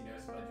Cultured since you know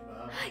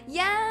SpongeBob.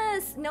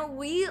 Yes! No,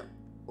 we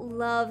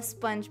love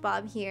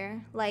SpongeBob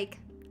here. Like,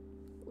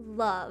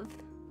 love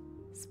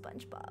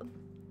SpongeBob.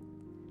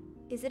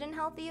 Is it an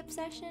healthy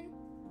obsession?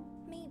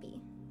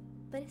 Maybe.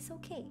 But it's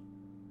okay.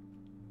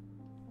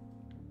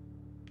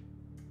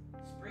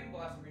 Spring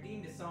Blossom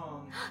redeemed a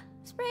song.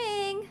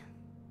 Spring!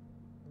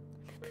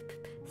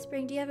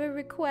 Spring, do you have a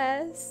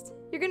request?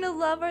 You're gonna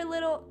love our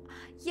little...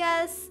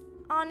 Yes,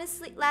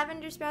 honestly,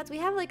 lavender sprouts. We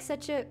have like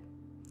such a...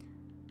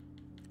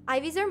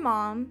 Ivy's our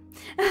mom.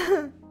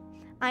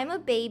 I'm a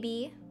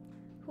baby.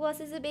 Who else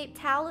is a baby?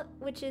 Tal,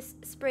 which is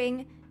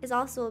Spring, is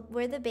also...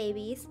 We're the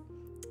babies.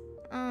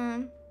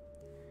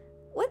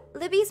 What?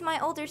 Libby's my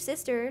older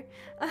sister.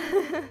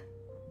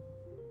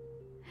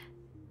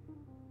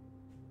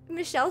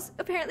 Michelle's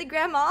apparently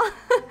grandma.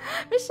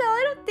 Michelle,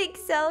 I don't think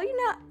so.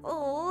 You're not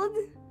old.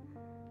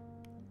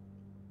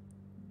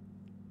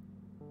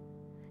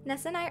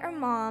 Nessa and I are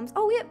moms.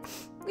 Oh, we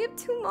have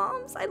two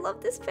moms. I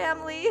love this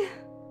family.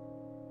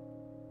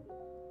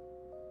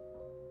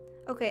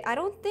 Okay, I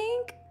don't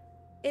think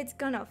it's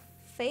gonna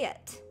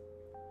fit.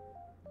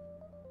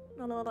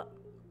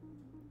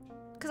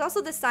 Because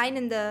also the sign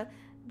in the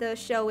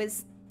show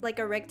is like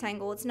a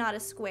rectangle. It's not a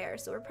square.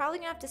 So we're probably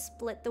gonna have to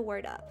split the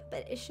word up,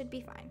 but it should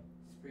be fine.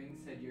 Spring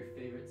said your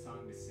favorite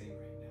song to sing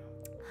right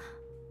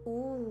now.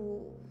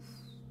 Ooh.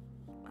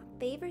 My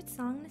favorite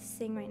song to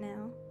sing right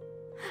now.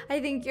 I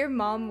think your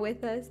mom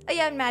with us. Oh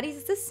yeah, Maddie's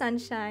is the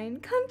sunshine.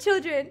 Come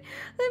children,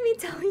 let me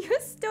tell you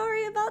a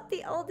story about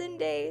the olden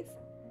days.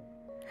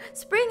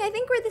 Spring, I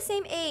think we're the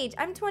same age.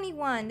 I'm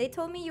 21. They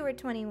told me you were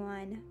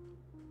 21.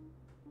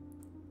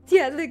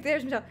 Yeah, look,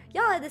 there's Michelle.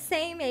 Y'all are the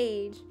same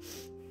age.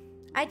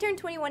 I turned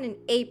 21 in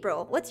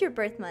April. What's your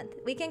birth month?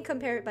 We can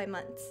compare it by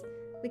months.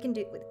 We can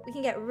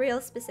get real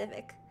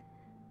specific.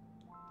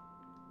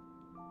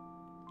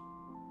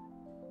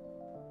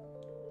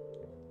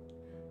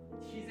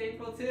 She's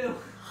April too.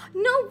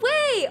 No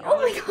way! Y'all Oh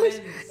my are gosh.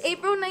 twins.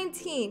 April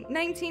 19,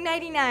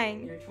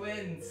 1999. You're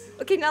twins.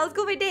 Okay, now let's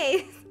go by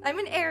days. I'm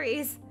an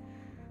Aries.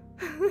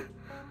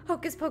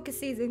 Hocus Pocus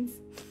seasons.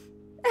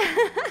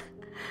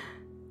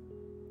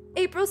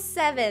 April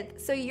 7th,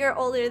 so you're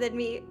older than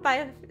me by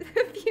a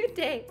few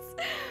days.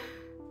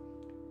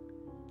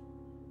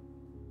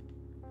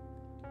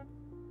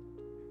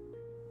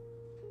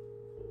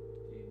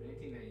 Dude,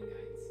 1999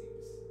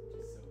 seems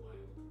just so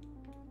wild.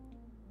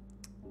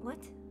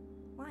 What?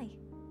 Why?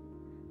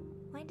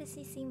 Why does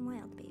he seem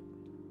wild, babe?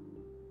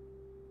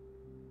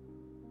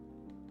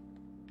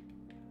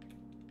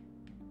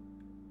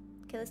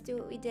 Okay, let's do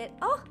what we did.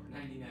 Oh!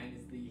 99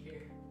 is the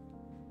year.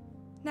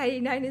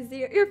 99 is the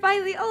year. You're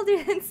finally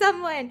older than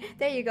someone.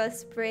 There you go,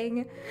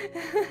 Spring.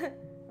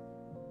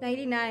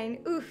 99.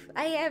 Oof,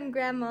 I am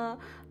grandma.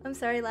 I'm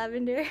sorry,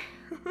 Lavender.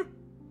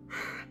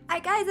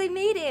 Guys, I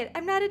made it.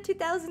 I'm not a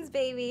 2000s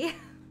baby.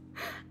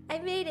 I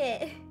made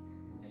it. Hey,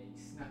 you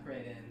snuck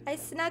right in. I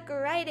snuck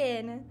right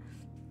in.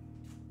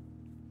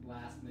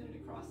 Last minute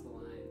across the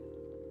line.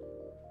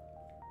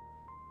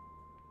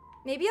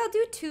 Maybe I'll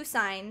do 2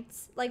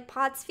 signs, like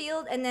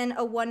Pottsfield and then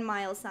a 1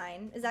 mile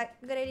sign. Is that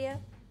a good idea?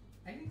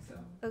 I think so.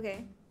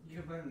 Okay, You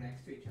can put them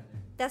next to each other.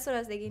 that's what I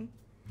was thinking.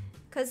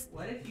 Cause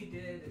What if you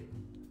did,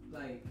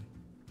 like,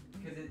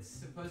 because it's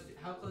supposed to,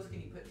 how close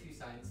can you put 2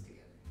 signs together?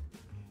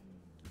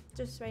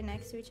 just right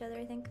next to each other,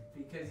 I think.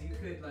 Because you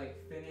could, like,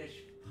 finish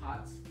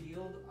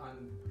Pottsfield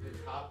on the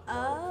top of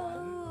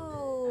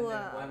Oh. one,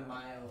 and then 1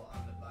 mile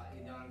on the bottom.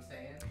 You know what I'm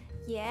saying?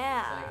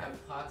 Yeah. So, like,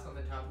 have pots on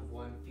the top of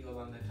one, field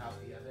on the top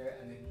of the other,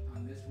 and then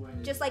on this one,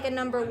 you Just like a have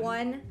number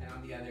 1. and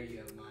on the other you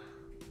have mile.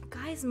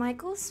 Guys,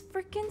 Michael's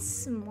freaking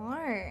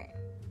smart.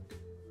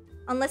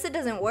 Unless it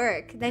doesn't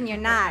work, then you're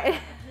not.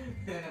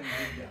 Then I'm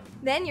big dumb.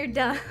 Then you're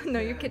dumb. No,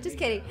 you're Then I'm just big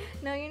kidding.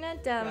 dumb. No, you're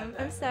not dumb.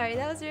 I'm sorry.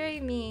 That was very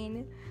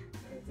mean.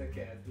 It's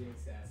okay, I was being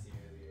sassy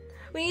earlier.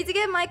 We need to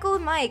get Michael a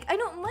mic. I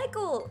know,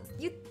 Michael.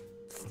 You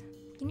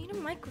need a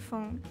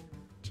microphone.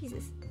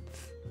 Jesus.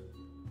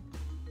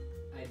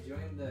 I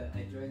joined the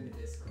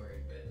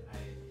Discord, but it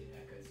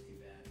echoes too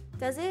bad.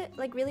 Does it?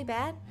 Like really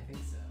bad? I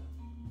think so.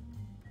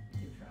 You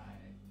can try.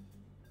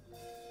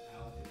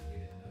 I'll have to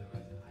mute it,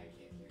 otherwise I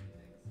can't hear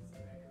anything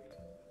 'cause it's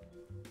too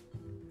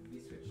echoey. Let me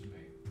switch to my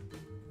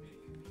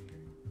main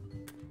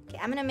computer. Okay,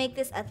 I'm gonna make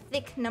this a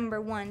thick number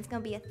 1. It's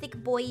gonna be a thick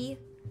boy.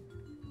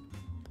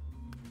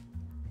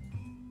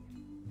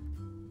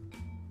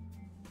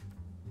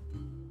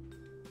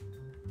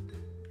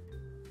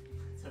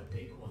 It's a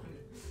big one.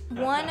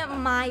 1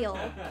 mile.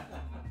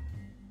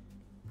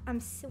 I'm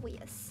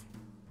serious.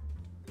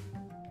 Are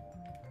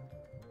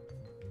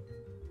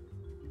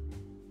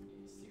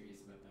you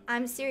serious about that?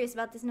 I'm serious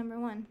about this number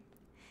 1.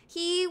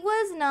 He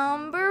was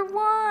number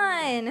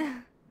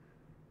 1.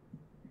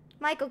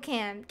 Michael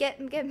can get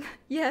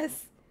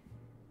yes.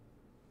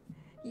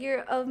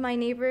 Year of my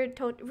neighbor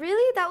told.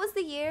 Really? That was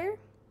the year?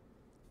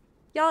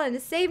 Y'all in the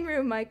same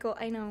room, Michael.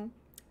 I know.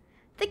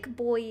 Thick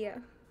boy.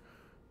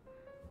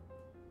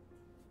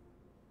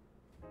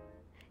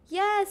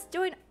 Yes,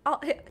 join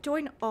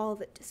all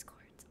the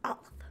Discords. All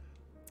of them.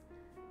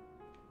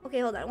 Okay,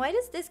 hold on. Why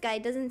does this guy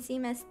doesn't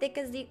seem as thick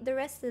as the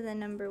rest of the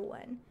number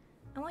one?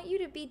 I want you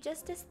to be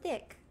just as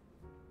thick.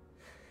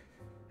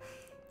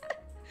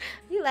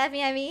 You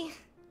laughing at me?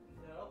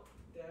 Nope,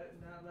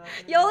 not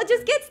laughing. Yo, it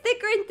just gets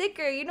thicker and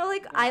thicker. You know,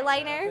 like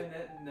eyeliner? Laughing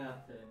at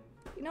nothing.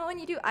 You know when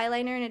you do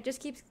eyeliner and it just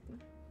keeps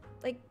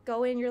like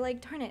going, you're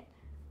like, darn it.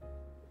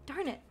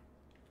 Darn it.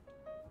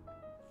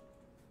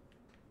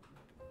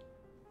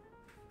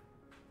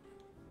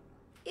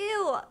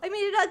 Ew, I made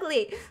it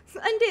ugly.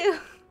 Undo.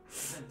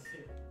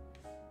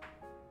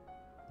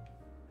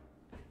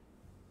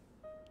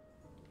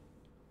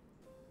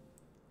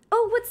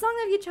 Oh, what song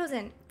have you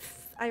chosen?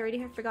 I already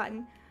have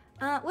forgotten.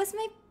 What's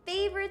my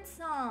favorite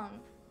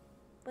song?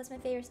 What's my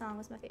favorite song?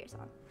 What's my favorite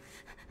song?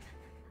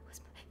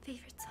 What's my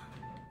favorite song?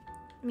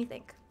 Let me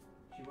think.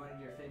 She wanted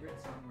your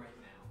favorite song right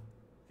now.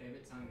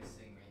 Favorite song to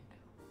sing right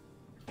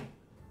now.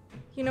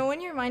 You know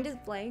when your mind is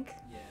blank?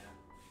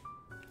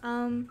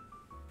 Yeah.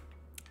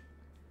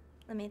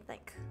 Let me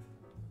think.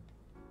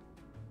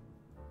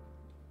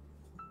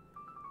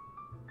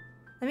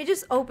 Let me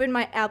just open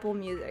my Apple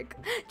Music.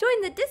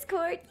 Join the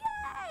Discord,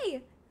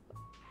 yay!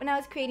 When I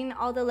was creating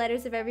all the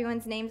letters of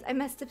everyone's names, I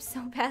messed up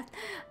so bad.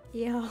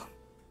 Yo.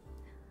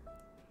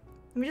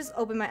 Let me just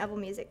open my Apple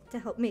Music to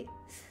help me.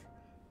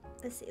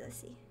 Let's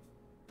see.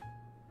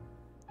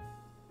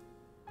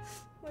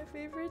 My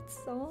favorite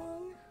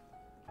song.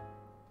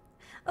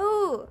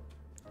 Oh,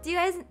 do you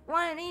guys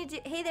want me to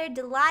do, hey there,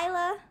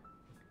 Delilah?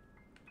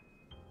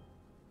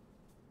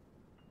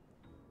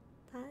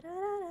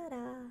 Da-da-da-da-da.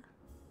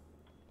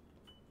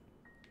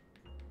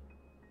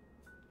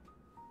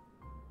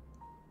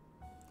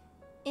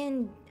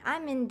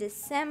 I'm in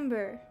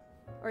December,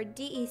 or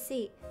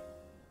DEC.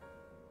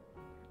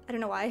 I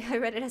don't know why I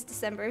read it as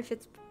December if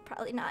it's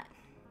probably not.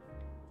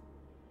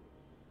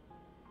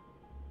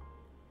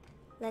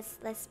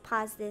 Let's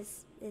pause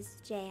this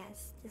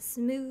jazz, the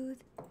smooth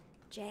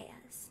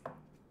jazz.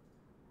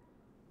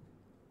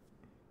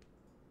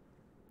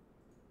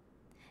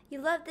 You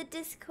love the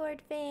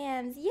Discord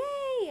fams,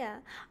 yay!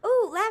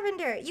 Oh,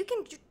 Lavender, you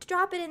can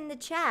drop it in the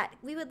chat.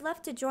 We would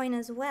love to join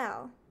as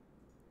well.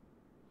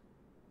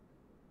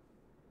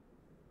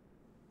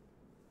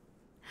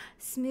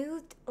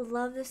 Smooth,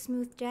 love the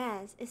smooth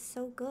jazz. It's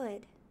so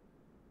good.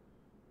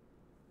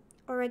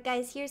 Alright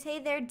guys, here's Hey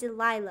There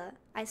Delilah.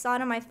 I saw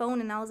it on my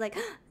phone and I was like,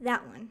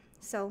 that one.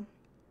 So,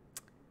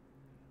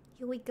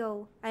 here we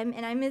go. I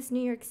miss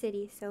New York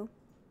City, so.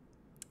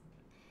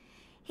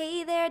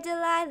 Hey there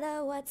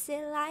Delilah, what's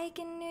it like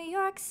in New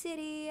York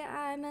City?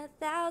 I'm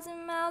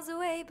 1,000 miles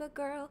away, but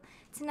girl,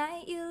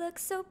 tonight you look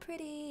so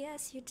pretty,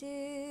 yes you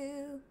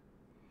do.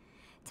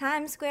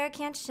 Times Square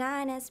can't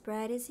shine as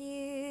bright as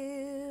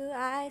you,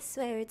 I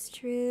swear it's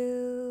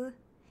true.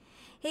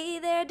 Hey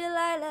there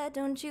Delilah,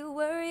 don't you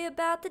worry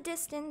about the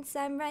distance,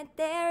 I'm right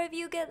there if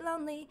you get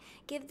lonely.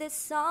 Give this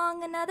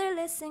song another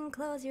listen,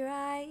 close your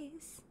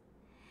eyes.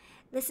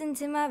 Listen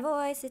to my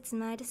voice, it's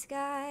my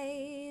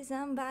disguise,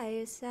 I'm by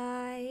your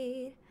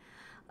side.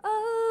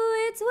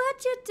 Oh, it's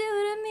what you do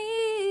to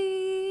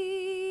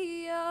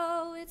me,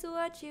 oh, it's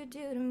what you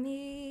do to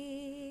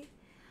me.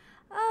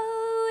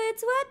 Oh,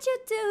 it's what you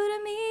do to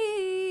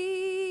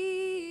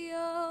me.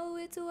 Oh,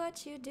 it's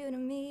what you do to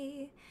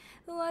me.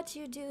 What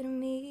you do to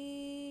me.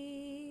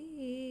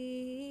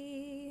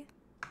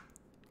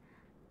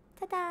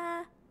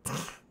 Ta-da!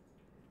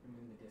 I'm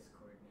in the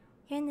Discord now.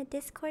 You're in the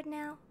Discord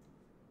now?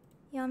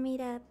 You want me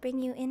to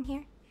bring you in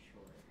here?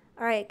 Sure.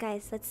 Alright,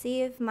 guys, let's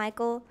see if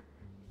Michael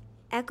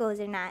echoes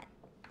or not.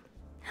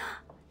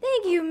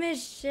 Thank you,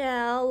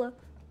 Michelle.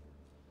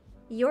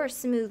 You're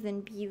smooth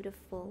and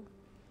beautiful.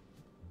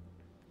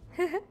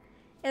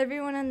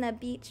 Everyone on that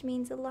beach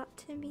means a lot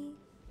to me.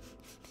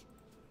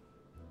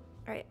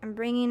 Alright, I'm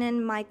bringing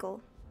in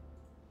Michael.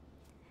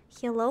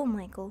 Hello,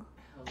 Michael.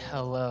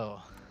 Hello.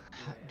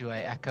 Do I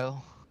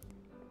echo?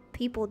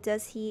 People,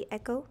 does he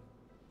echo?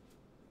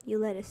 You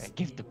let us. I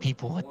give the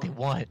people what they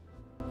want.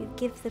 You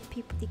give the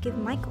people. You give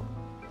Michael.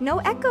 No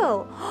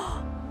echo.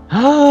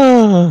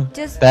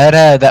 Just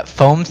That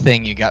foam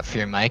thing you got for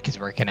your mic is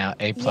working out.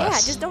 A+. yeah.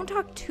 Just don't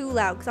talk too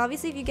loud, because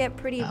obviously if you get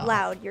pretty Oh.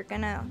 loud, it's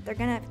gonna.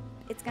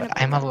 But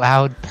I'm a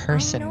loud I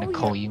person, know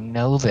Nicole. you're- You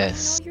know I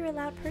this. know you're a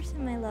loud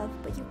person, my love,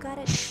 but you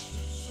gotta.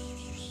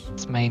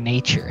 It's my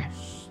nature.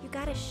 You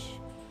gotta.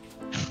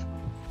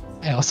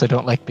 I also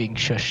don't like being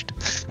shushed.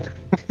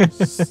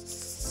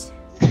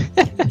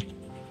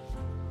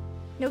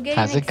 No getting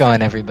How's it excited.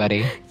 going,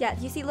 everybody? Yeah,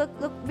 you see, look,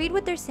 read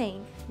what they're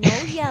saying. No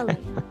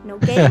yelling. No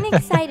getting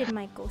excited,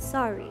 Michael.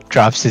 Sorry.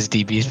 Drops his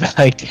DBs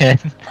by like 10.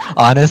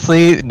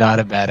 Honestly, not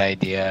a bad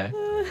idea.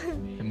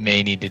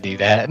 May need to do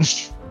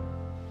that.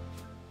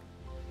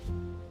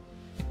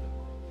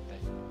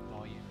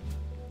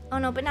 Oh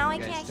no, but now I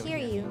You guys can't still hear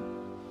hear you.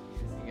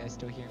 You guys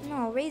still hear me?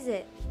 No, raise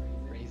it.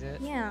 Raise it?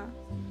 Yeah.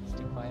 It's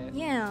too quiet?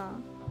 Yeah.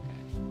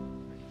 Okay.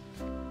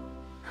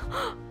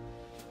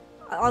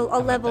 I'll How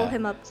about level that?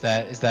 him up.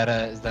 Is that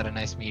a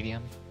nice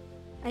medium?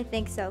 I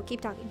think so.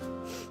 Keep talking.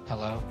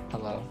 Hello,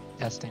 hello.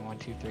 Testing 1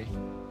 2 3.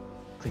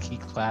 Clicky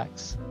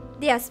clacks.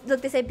 Yes,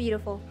 look, they say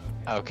beautiful.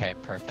 Okay,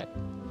 perfect.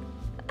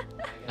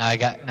 Now I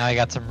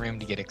got some room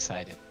to get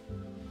excited.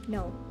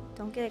 No,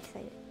 don't get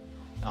excited.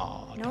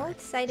 Oh, No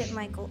excited,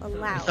 Michael.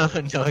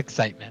 Allowed. no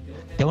excitement.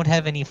 Don't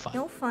have any fun.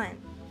 No fun.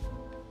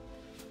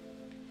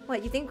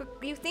 What, you think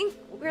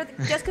we're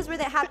just because we're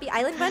the happy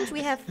island bunch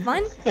we have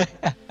fun?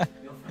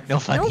 No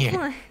fun No here.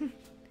 fun.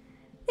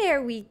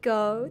 There we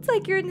go. It's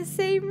like you're in the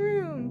same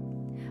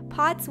room.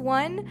 Potts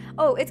 1.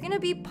 Oh, it's gonna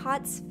be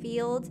Potts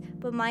Field,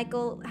 but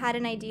Michael had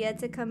an idea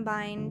to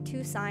combine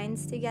 2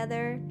 signs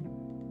together.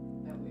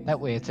 That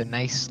way it's a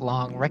nice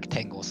long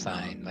rectangle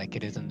sign like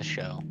it is in the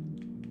show.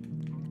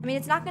 I mean,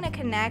 it's not gonna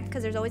connect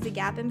because there's always a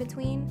gap in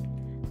between,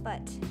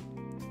 but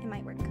it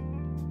might work.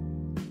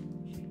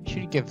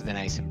 Should give the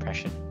nice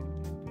impression.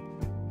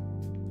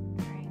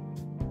 Alright.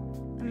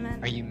 And then-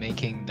 Are you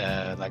making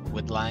the like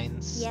wood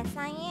lines? Yes,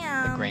 I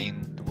The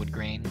am. the wood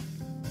grain.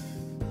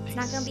 It's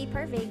not gonna be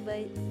perfect,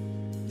 but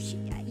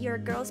your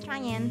girl's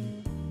trying.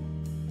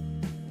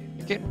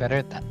 You're getting better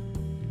at that.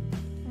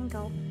 And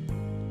go.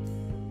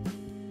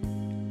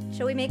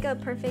 Shall we make a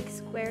perfect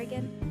square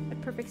again? A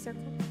perfect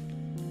circle?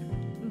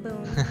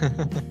 Boom.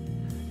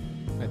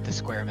 With the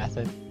square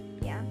method.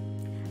 Yeah.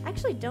 I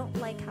actually don't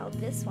like how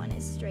this one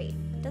is straight.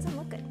 It doesn't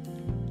look good.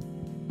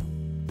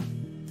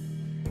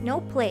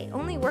 No play.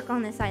 Only work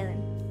on this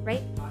island,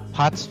 right?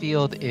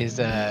 Pottsfield is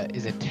a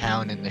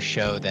town in the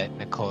show that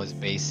Nicole is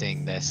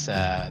basing this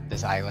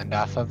this island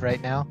off of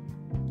right now.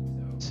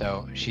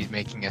 So she's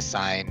making a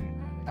sign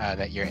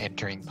that you're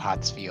entering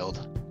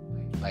Pottsfield,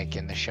 like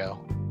in the show.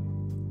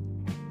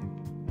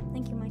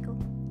 Thank you, Michael.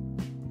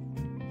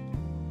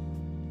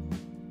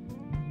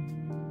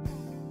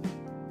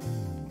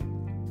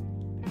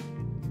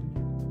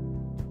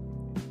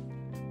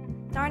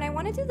 Darn, I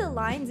want to do the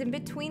lines in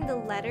between the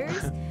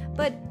letters,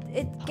 but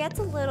it gets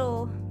a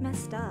little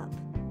messed up.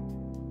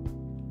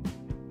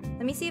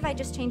 Let me see if I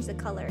just change the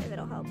color, if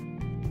it'll help.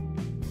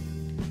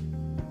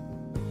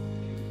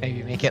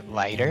 Maybe make it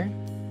lighter.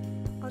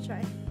 I'll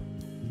try.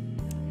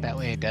 That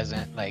way it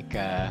doesn't like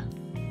get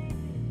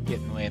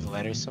in the way of the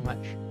letters so much.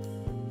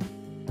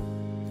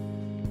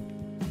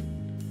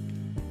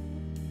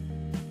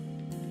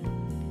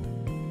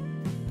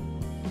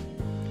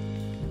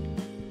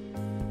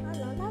 La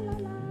la la la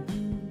la.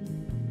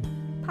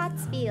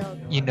 Pottsfield.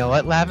 You know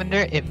what,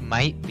 Lavender? It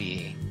might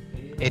be.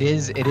 It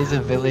is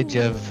a village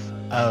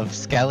of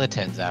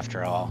skeletons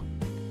after all.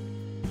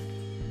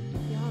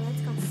 Y'all,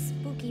 that's got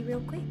spooky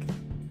real quick.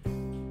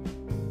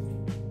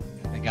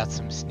 They got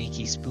some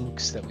sneaky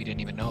spooks that we didn't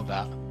even know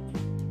about.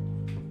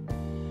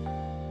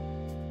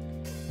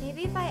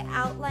 Maybe if I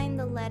outline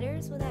the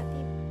letters, would that be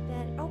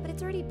better? Oh, but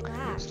it's already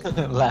black.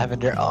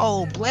 Lavender.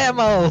 Oh,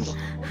 blammo!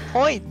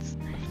 Points!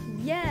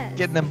 Yes.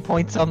 Getting them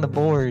points on the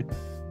board.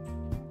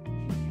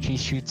 She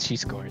shoots, she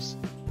scores.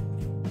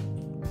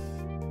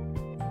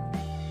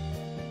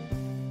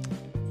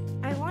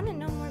 I want to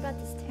know more about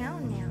this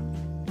town now.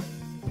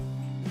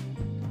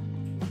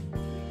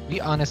 We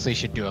honestly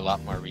should do a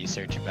lot more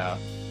research about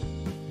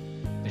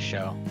the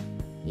show.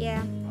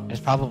 Yeah. There's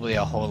probably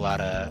a whole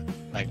lot of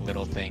like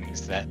little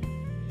things that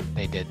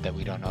they did that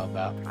we don't know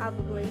about.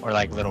 Probably. Or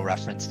like little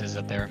references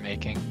that they were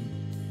making.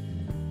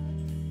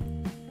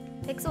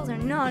 Pixels are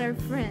not our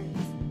friends.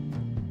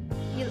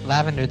 You,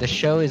 Lavender, the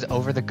show is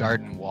Over the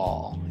Garden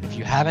Wall. If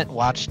you haven't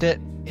watched it,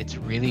 it's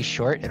really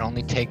short. It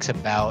only takes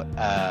about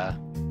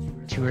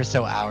 2 or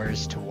so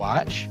hours to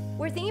watch.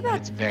 we're thinking about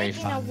It's very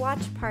making a fun.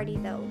 watch party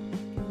though.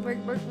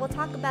 We'll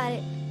talk about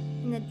it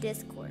in the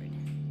Discord.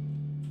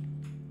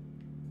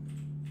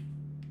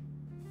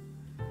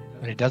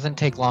 But it doesn't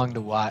take long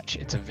to watch.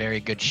 It's a very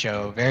good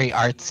show. Very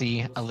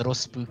artsy, a little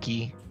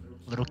spooky,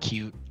 a little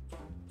cute.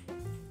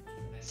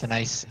 It's a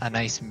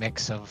nice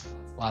mix of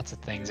lots of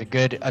things. A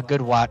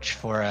good watch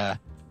for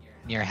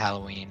near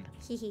Halloween.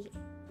 Hehe.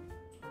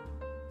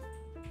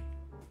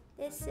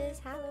 This is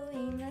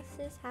Halloween.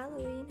 This is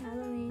Halloween.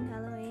 Halloween.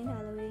 Halloween.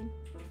 Halloween.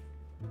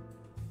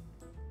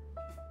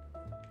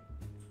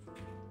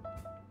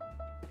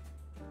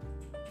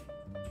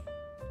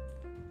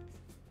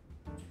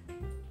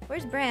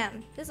 Where's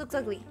Bram? This looks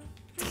ugly.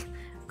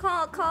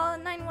 call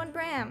 911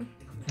 Bram.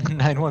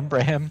 9-1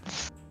 Bram.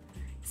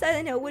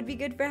 Silent Hill would be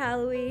good for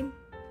Halloween.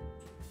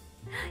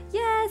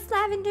 Yes,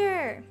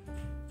 Lavender.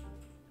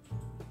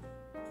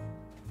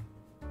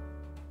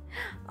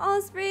 Oh,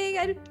 Spring,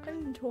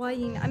 I'm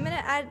toying. I'm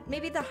gonna add,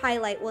 maybe the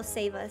highlight will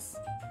save us.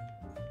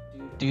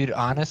 Dude,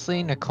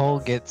 honestly, Nicole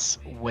gets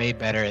way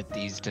better at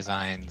these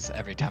designs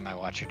every time I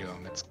watch her do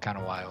them. It's kind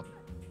of wild.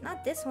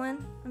 Not this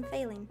one. I'm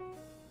failing.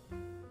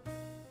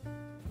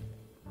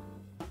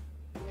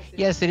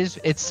 Yes, it is.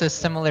 It's a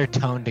similar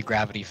tone to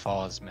Gravity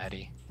Falls,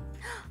 Maddie.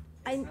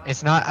 I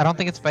It's not. I don't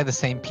think it's by the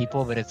same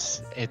people, but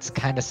it's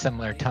kind of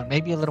similar tone.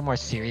 Maybe a little more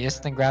serious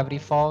than Gravity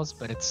Falls,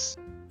 but it's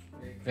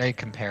very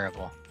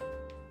comparable.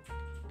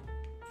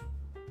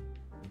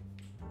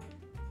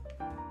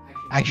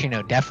 Actually,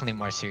 no, definitely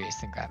more serious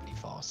than Gravity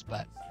Falls,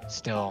 but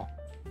still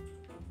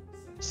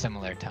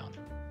similar tone.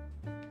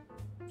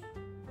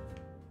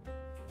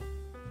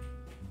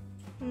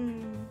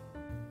 Hmm.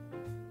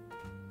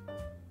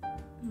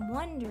 I'm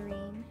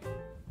wondering.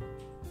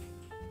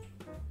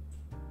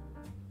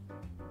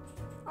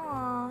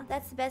 Aw,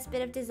 that's the best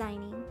bit of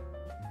designing.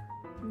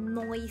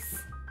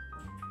 Nice.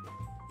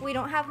 We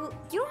don't have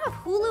you don't have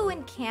Hulu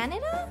in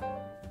Canada?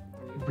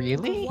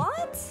 Really?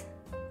 What?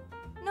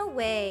 No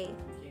way.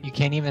 You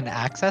can't even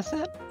access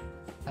it?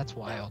 That's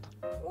wild.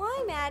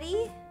 Why,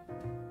 Maddie?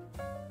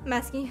 I'm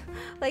asking you,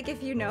 like,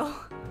 if you know.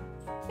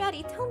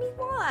 Maddie, tell me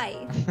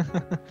why.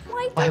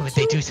 Why Why would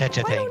they do such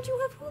a why thing? don't you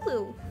have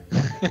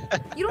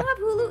Hulu? You don't have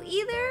Hulu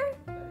either?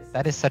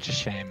 That is such a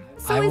shame.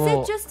 So I is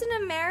will... it just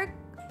an American?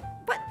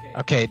 But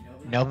Okay,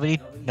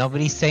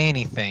 nobody say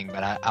anything,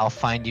 but I'll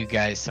find you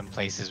guys some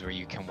places where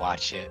you can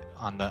watch it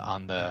on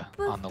the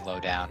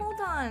lowdown. hold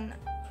on.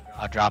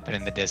 I'll drop it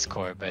in the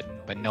Discord,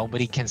 but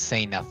nobody can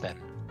say nothing.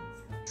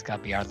 It's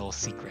gotta be our little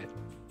secret.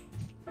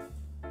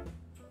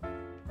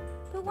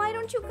 But why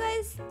don't you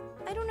guys?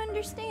 I don't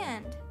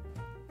understand.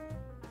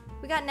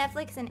 We got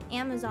Netflix and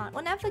Amazon.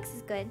 Well, Netflix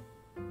is good.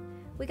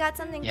 We got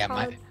something Yeah,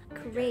 called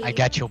Crave. I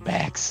got your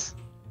backs.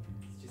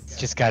 It's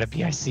just gotta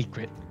be our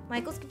secret.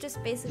 Michael's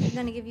just basically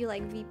gonna give you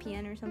like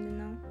VPN or something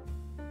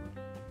though.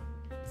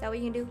 Is that what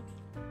you can do?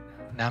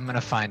 Now I'm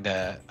gonna find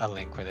a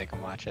link where they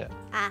can watch it.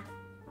 Ah.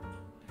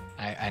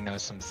 I know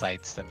some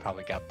sites that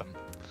probably got them.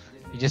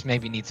 You just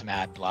maybe need some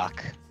ad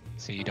block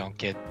so you don't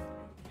get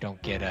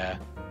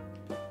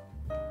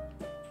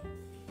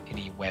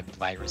any web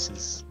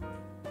viruses.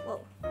 Whoa.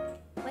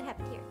 What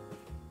happened here?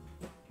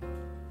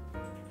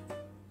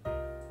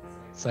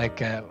 It's like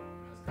when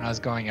I was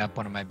growing up,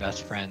 one of my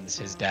best friends,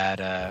 his dad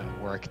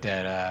worked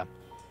at I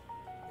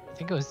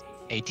think it was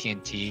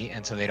AT&T,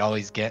 and so they'd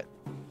always get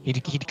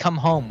he'd come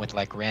home with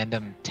like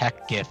random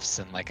tech gifts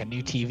and like a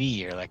new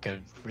TV or like a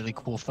really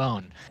cool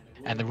phone.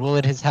 And the rule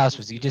at his house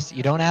was you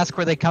don't ask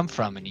where they come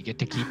from, and you get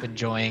to keep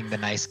enjoying the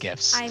nice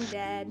gifts. I'm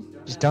dead.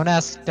 Just don't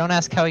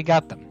ask how he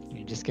got them.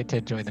 You just get to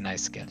enjoy the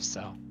nice gifts.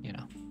 So, you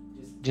know,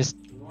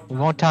 we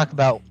won't talk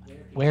about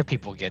where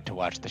people get to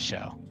watch the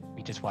show.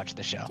 We just watch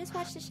the show. Just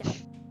watch the show.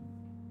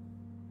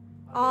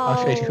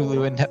 I'll trade Oh.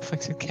 Hulu and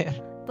Netflix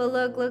again. But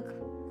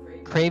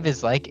look. Crave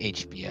is like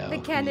HBO. The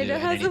Hulu, Canada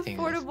and has anything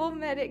that's- affordable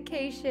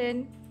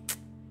medication.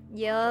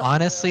 Yup.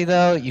 Honestly,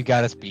 though, you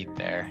got us beat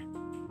there.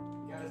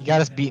 You got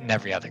us beat in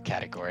every other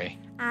category.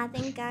 I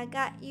think I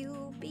got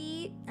you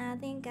beat. I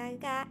think I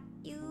got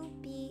you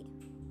beat.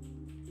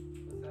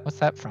 What's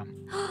that from?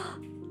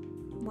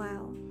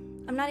 Wow.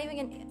 I'm not even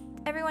gonna.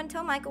 Everyone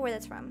tell Michael where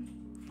that's from.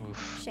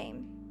 Oof.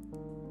 Shame.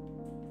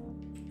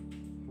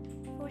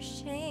 For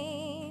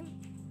shame.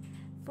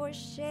 For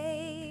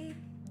shame.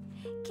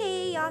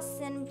 Chaos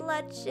and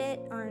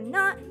bloodshed are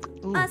not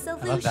Ooh, a I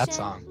solution. love that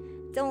song.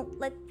 Don't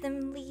let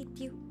them lead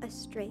you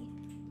astray.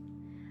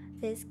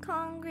 This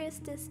Congress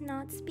does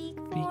not speak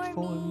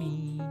for,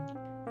 me.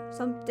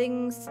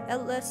 Something's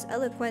less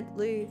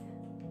eloquently.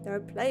 They're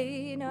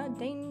playing a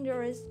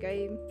dangerous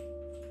game.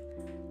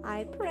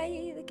 I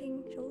pray the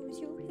king shows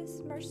you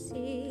his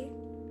mercy.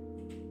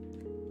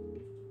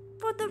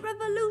 For the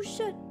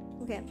revolution.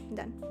 Okay, I'm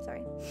done.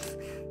 Sorry.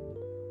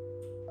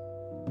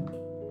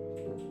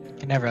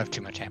 Can never have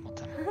too much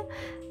Hamilton.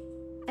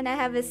 And I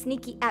have a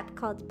sneaky app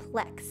called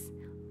Plex.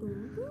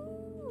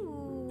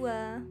 Ooh.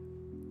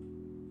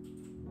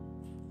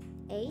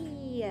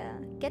 Hey,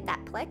 get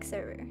that Plex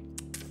server.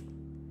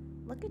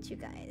 Look at you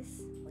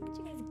guys. Look at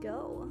you guys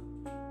go.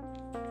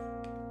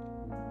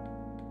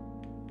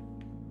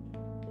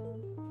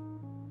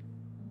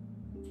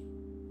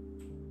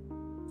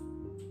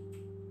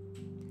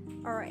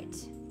 Alright.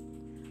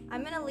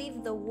 I'm gonna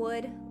leave the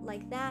wood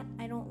like that.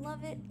 I don't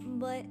love it,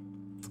 but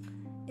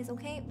it's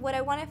okay. What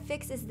I want to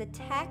fix is the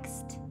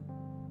text.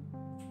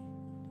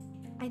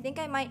 I think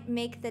I might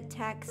make the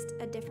text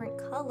a different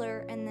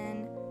color and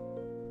then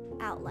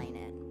outline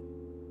it.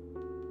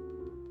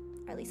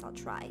 Or at least I'll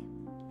try.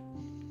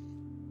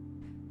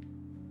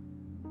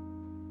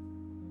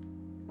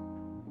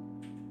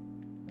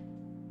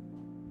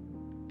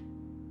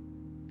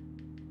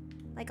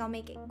 Like I'll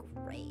make it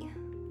gray.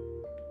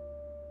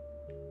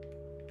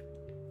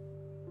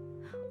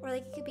 Or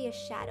like it could be a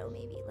shadow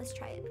maybe. Let's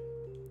try it.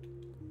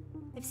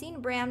 I've seen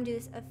Bram do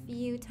this a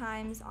few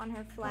times on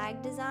her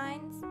flag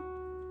designs,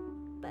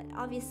 but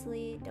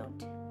obviously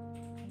don't.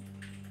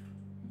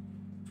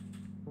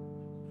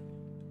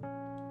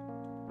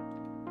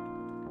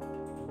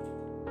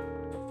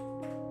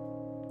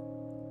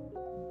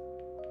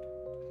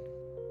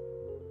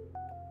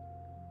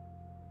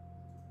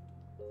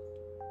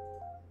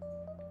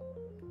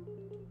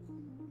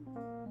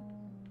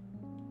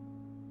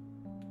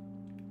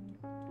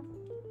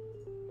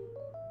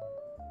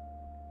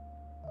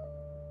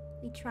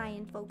 We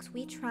trying, folks.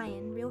 We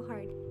trying real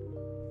hard.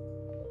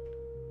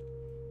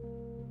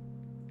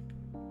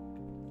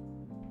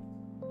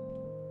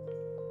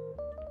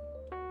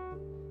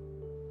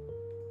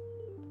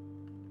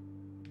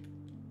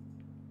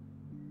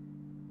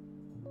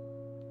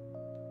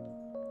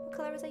 What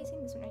color I was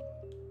using this one right.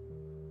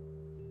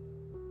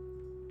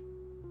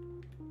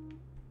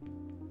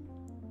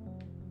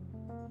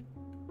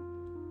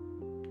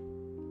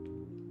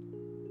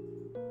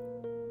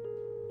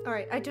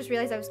 Alright, I just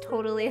realized I was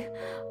totally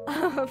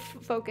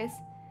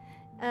focused.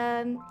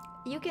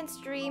 You can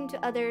stream to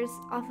others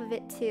off of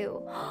it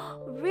too.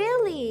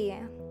 Really?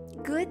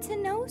 Good to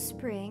know,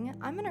 Spring.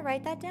 I'm gonna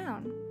write that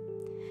down.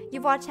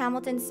 You've watched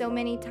Hamilton so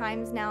many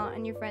times now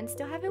and your friends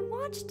still haven't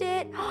watched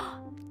it.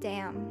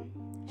 Damn.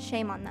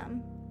 Shame on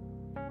them.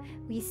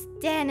 We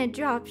stand and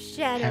drop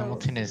shadows.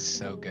 Hamilton is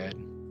so good.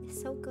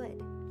 So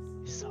good.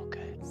 So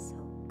good. So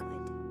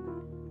good.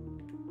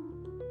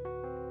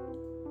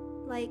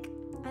 Like,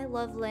 I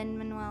love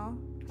Lin-Manuel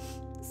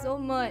so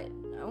much.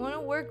 I want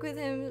to work with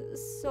him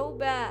so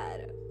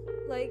bad.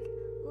 Like,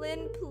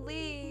 Lin,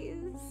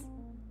 please.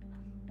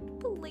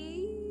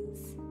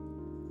 Please.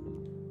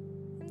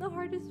 I'm the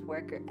hardest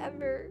worker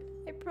ever.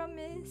 I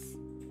promise.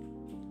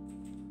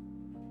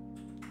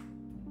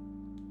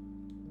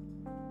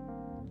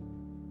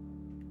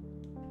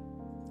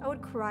 I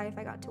would cry if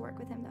I got to work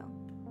with him, though.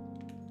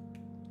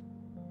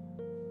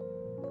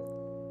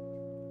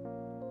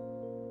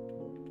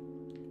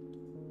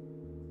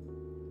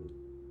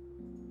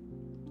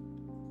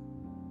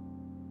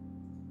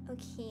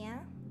 Okay,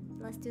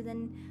 let's do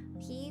the.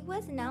 He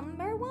was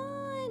number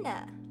 1.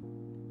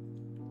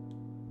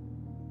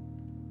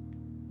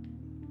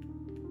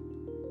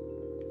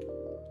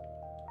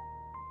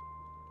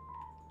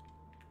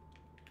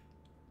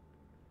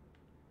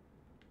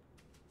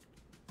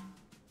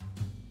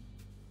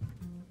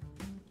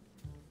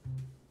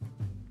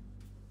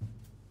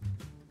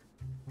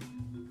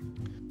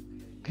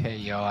 Okay,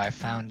 yo, I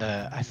found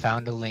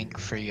a link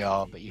for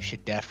y'all, but you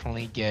should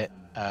definitely get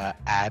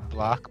ad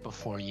block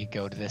before you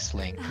go to this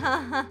link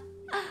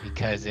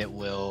because it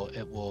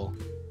will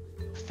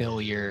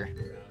fill your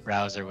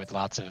browser with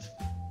lots of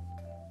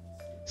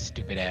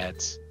stupid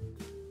ads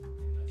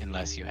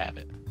unless you have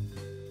it.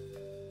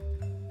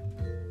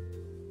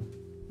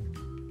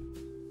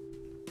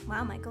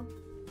 Wow, Michael.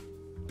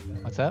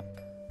 What's up?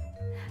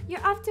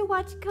 You're off to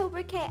watch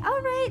Cobra Kai.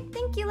 All right,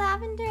 thank you,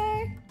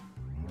 Lavender.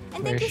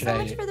 And Where thank you should so I-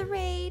 much for the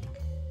raid.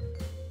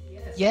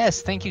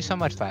 Yes, thank you so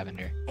much,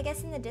 Lavender. I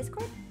guess in the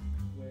Discord?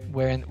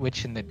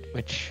 Which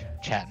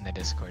chat in the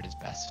Discord is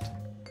best?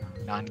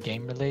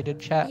 Non-game related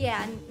chat?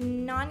 Yeah,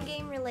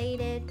 non-game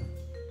related.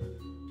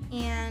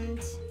 And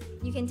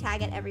you can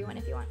tag it everyone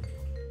if you want.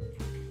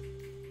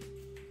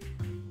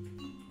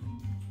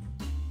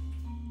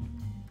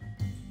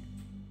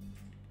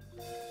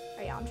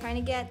 Alright, y'all, I'm trying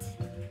to get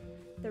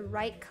the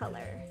right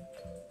color.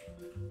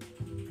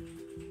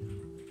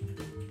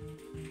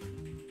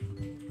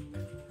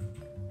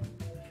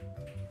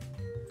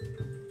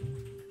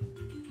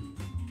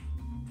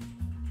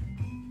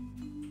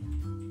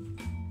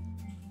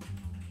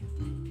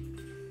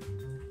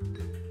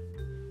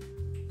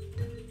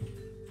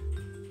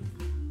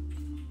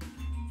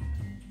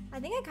 I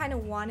think I kind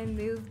of want to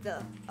move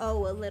the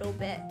O a little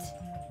bit.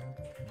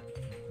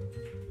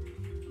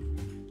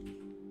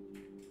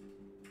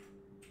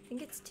 I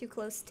think it's too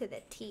close to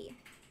the T.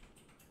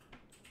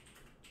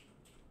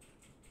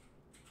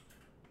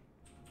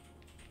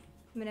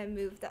 I'm gonna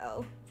move the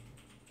O.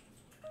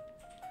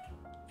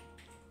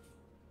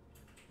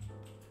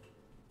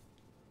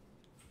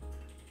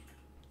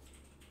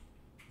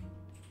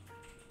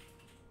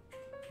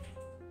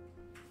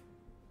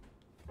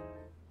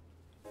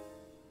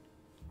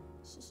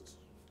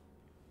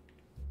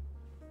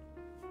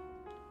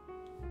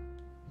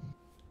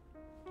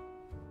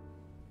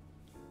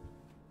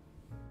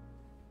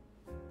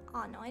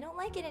 Oh no, I don't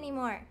like it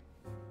anymore.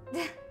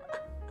 Did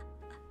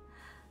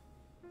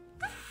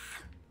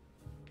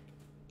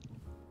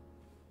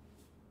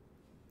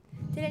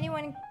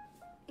anyone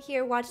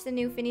here watch the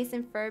new Phineas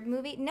and Ferb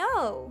movie?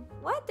 No!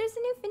 What? There's a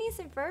new Phineas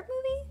and Ferb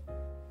movie?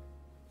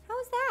 How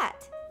is that?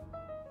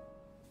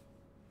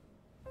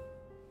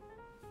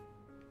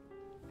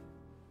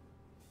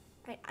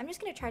 Alright, I'm just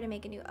gonna try to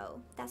make a new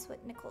O. That's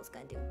what Nicole's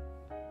gonna do.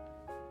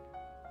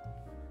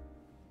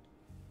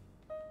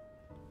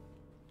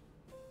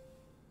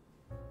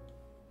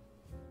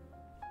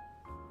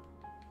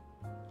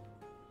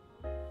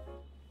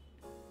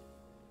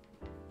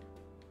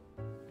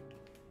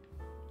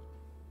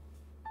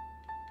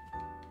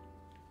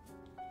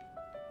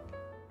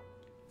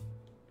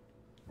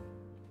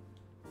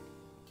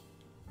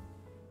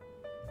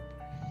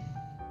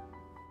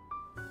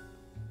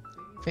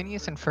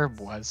 Phineas and Ferb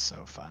was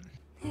so fun.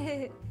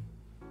 I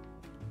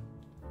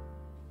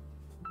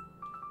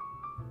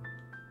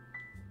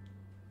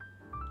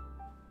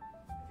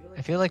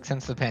feel like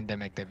since the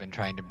pandemic, they've been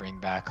trying to bring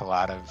back a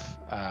lot of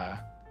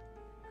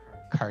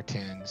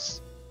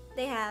cartoons.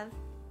 They have.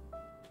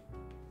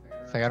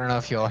 It's like, I don't know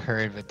if you all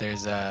heard, but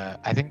there's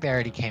I think they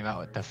already came out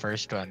with the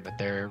first one, but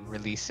they're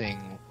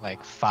releasing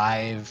like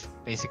 5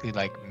 basically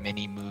like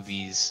mini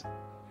movies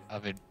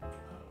of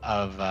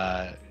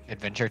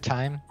Adventure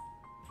Time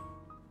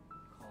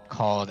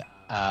called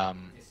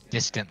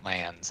Distant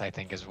Lands, I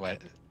think is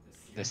what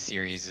the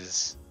series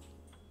is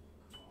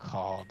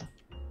called.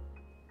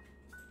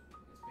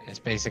 It's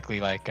basically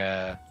like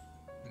a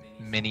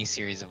mini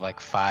series of like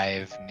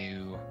 5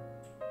 new,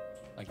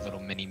 like little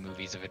mini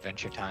movies of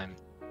Adventure Time.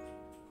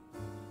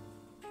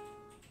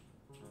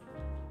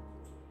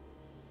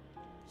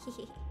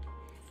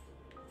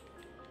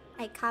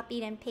 I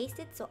copied and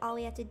pasted, so all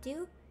we have to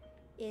do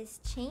is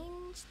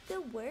change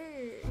the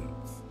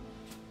words.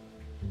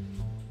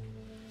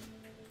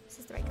 Is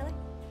this the right color?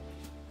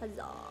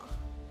 Huzzah.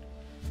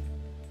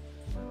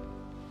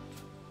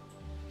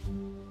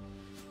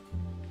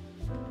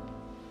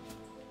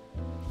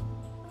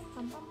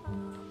 Bum, bum,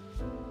 bum.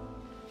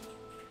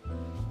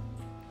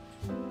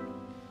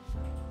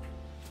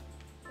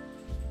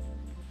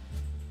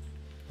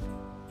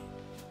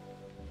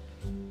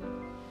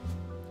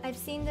 I've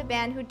seen the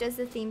band who does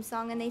the theme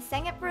song and they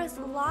sang it for us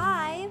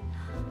live.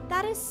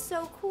 That is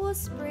so cool,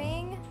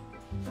 Spring.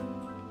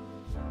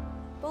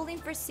 Bowling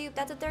for Soup,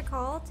 that's what they're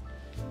called.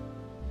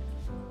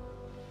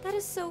 That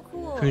is so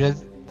cool. Who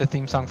does the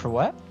theme song for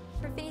what?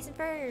 For Phineas and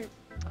Ferb.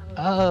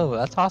 Oh,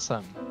 that's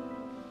awesome.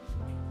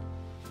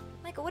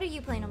 Michael, what are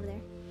you playing over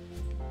there?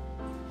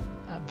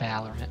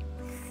 Valorant.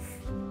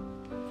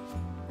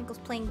 Michael's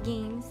playing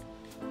games.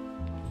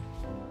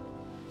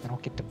 I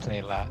don't get to play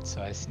a lot,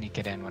 so I sneak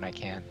it in when I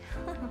can.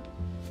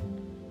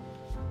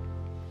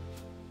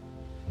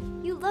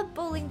 You love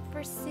Bowling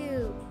for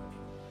Soup.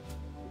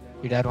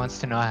 Your dad wants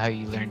to know how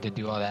you learned to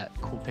do all that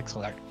cool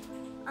pixel art.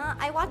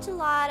 I watch a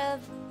lot of.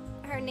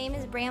 Her name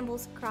is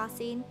Brambles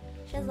Crossing.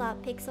 She has a lot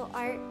of pixel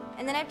art,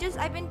 and then I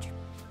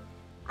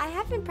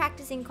have been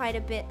practicing quite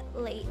a bit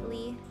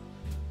lately.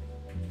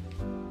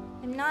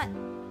 I'm not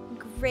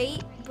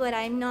great, but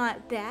I'm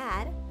not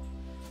bad.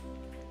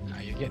 No,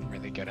 you're getting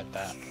really good at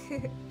that.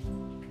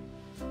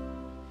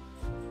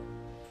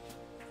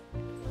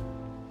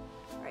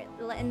 Alright,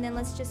 and then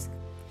let's just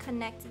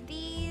connect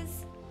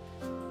these.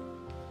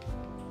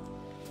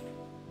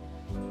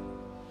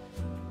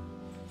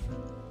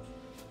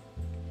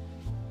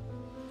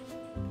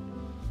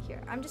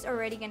 Here, I'm just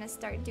already gonna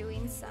start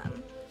doing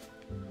some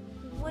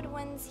wood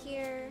ones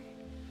here.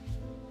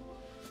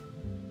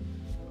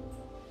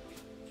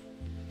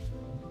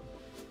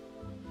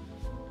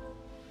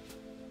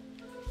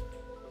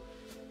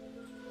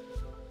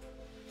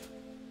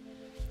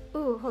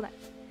 Ooh, hold on.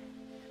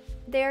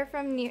 They're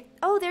from near.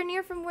 Oh, they're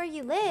near from where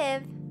you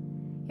live.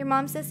 Your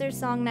mom says their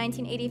song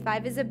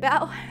 1985 is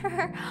about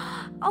her.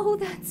 Oh,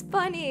 that's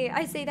funny.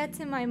 I say that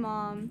to my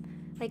mom.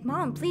 Like,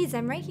 Mom, please,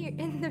 I'm right here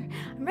I'm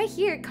right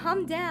here.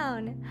 Calm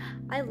down.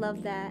 I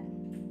love that.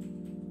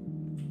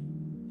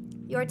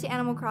 You're to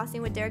Animal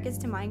Crossing what Derek is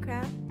to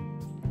Minecraft.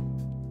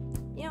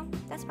 You know,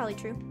 that's probably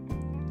true.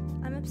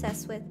 I'm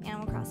obsessed with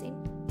Animal Crossing.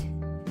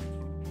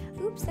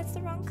 Oops, that's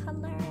the wrong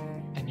color.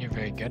 And you're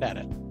very good at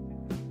it.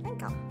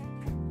 Thank you.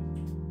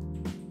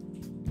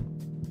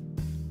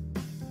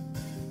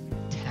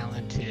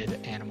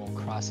 Talented Animal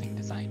Crossing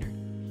designer.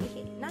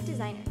 Not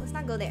designer. Let's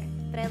not go there.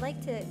 But I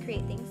like to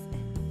create things.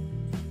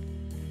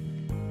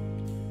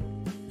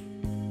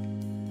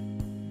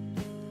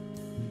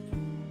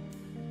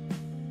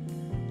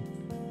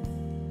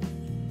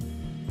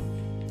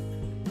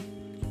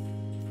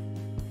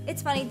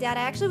 It's funny, Dad.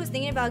 I actually was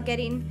thinking about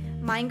getting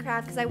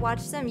Minecraft because I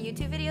watched some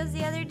YouTube videos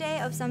the other day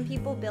of some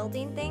people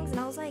building things, and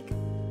I was like,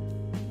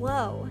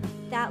 whoa,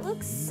 that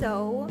looks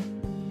so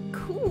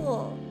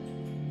cool.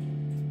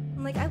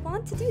 I'm like, I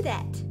want to do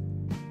that.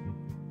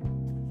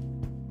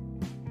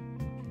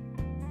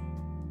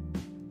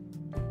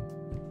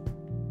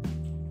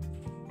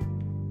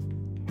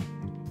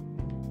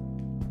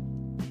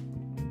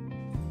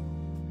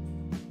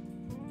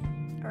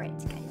 Alright,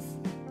 guys.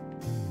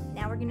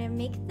 Now we're gonna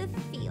make the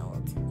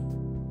field.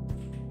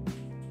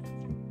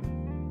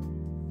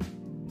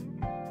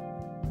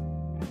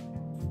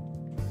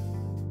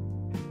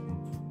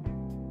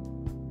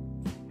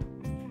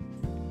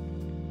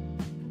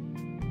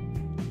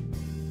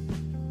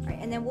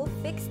 And then we'll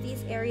fix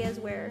these areas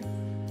where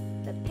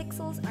the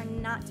pixels are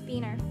not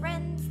being our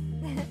friends.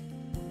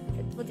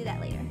 We'll do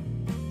that later.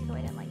 Oh,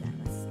 I didn't like that.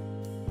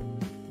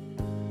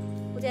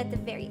 We'll do it at the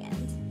very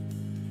end.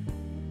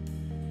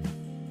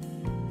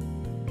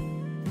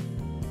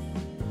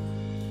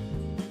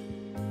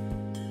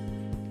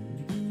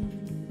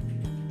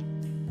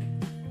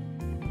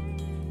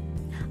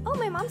 Oh,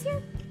 my mom's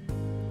here?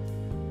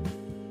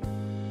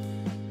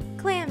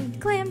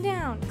 Clam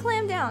down,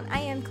 clam down. I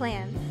am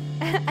Clam.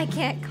 I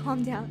can't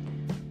calm down.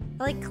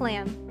 I like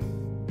Clam.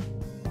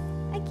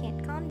 I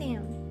can't calm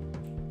down.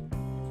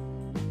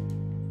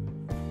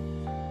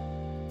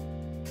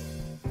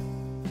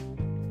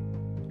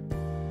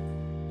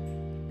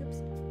 Oops.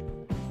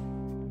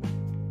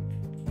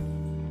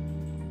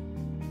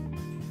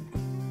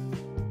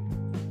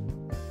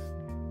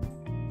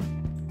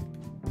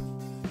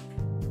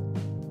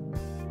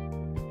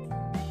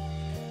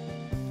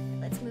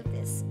 Let's move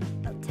this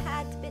a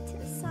tad bit to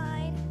the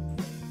side.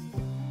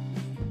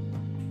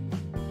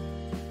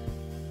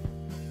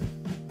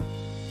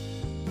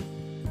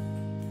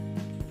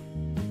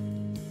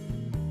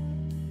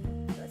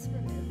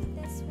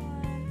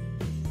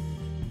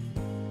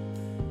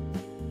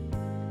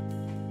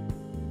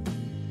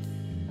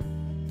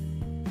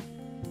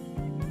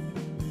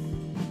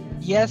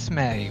 Yes,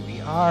 Maddie, we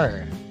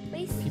are.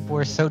 What People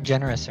were so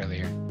generous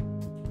earlier.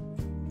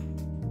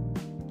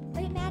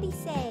 did Maddie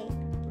say?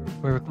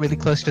 We're really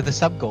close to the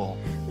sub goal.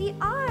 We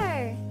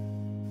are.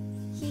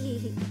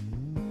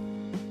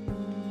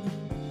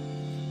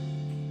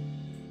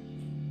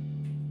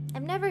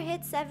 I've never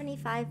hit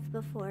 75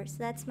 before, so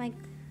that's my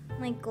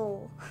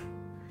goal.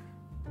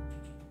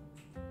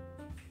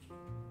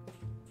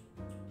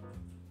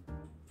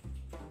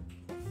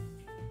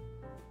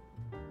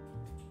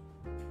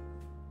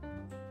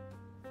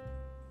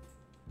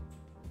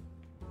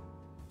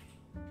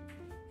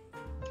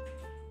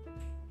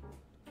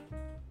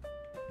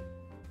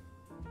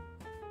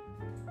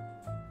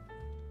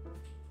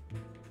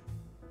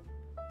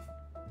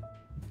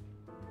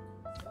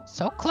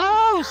 So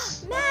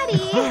close! Maddie!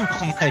 Oh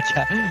my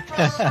god.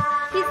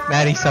 He's,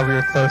 Maddie saw we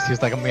were close. He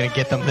was like, I'm gonna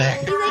get them there.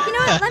 he's like, you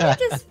know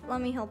what?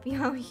 Let me help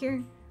you out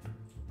here.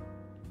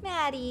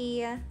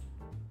 Maddie.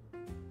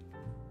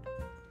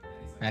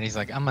 Maddie's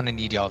like, I'm gonna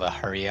need y'all to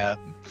hurry up.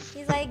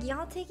 He's like,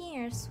 y'all taking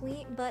your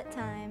sweet butt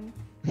time.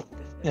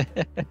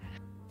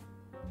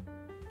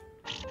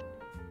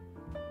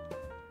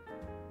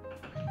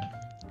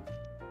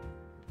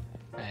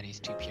 Maddie's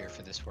too pure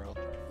for this world.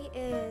 He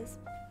is.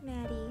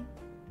 Maddie.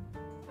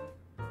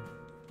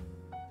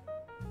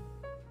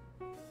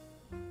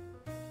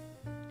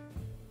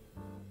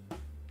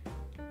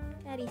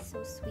 Maddie's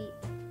so sweet.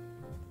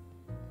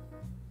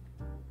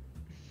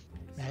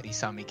 Maddie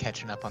saw me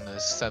catching up on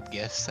those sub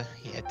gifts.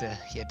 He had to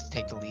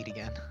take the lead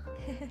again.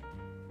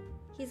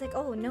 He's like,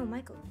 oh no,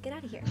 Michael, get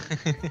out of here.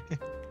 Get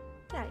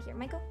out of here,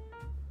 Michael.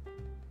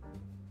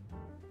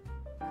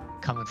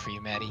 Coming for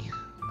you, Maddie.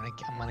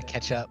 I'm gonna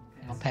catch up.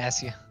 I'm gonna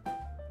pass you.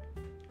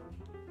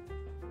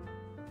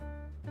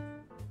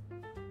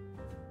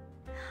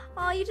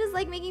 Oh, you just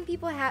like making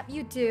people happy.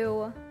 You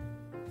do.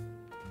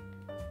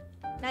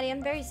 Maddie,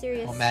 I'm very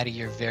serious. Well, Maddie,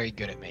 you're very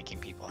good at making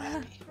people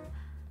happy.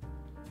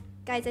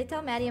 Guys, I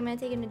tell Maddie I'm gonna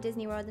take him to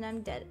Disney World and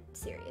I'm dead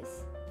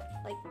serious.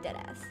 Like, dead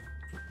ass.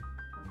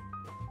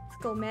 Let's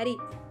go, Maddie.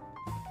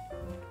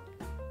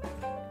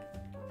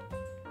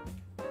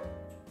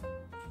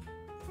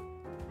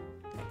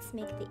 Let's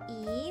make the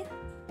E.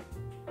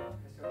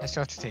 I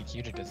still have to take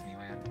you to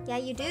Disneyland. Yeah,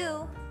 you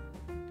do.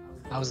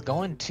 I was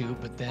going to,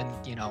 but then,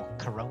 you know,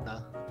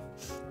 Corona.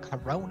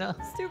 Corona.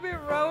 Stupid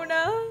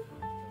Rona.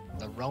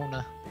 The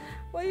Rona.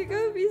 Why you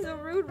gonna be so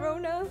rude,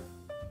 Rona?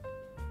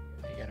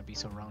 You gotta be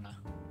so Rona.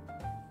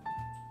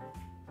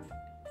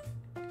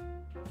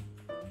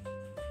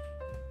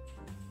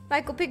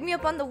 Michael, pick me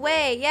up on the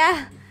way.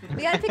 Yeah,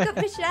 we gotta pick up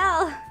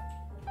Michelle.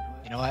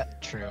 You know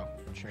what? True.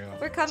 True.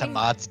 We're It's a coming.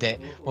 mods day.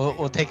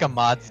 We'll take a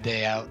mods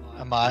day out.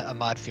 A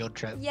mod field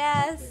trip.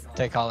 Yes.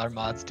 Take all our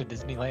mods to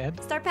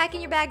Disneyland. Start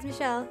packing your bags,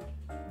 Michelle.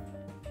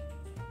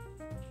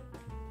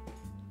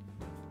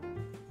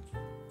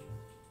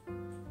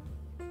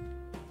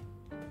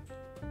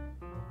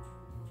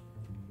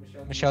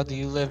 Michelle, do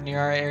you live near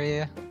our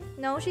area?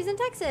 No, she's in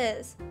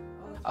Texas.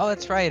 Oh,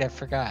 that's right. I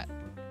forgot.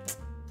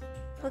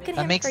 Look at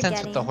That him makes forgetting.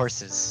 sense with the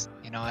horses.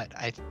 You know what?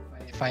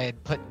 If I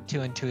had put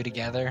two and two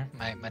together,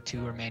 my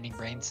two remaining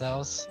brain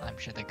cells, I'm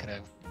sure they could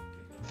have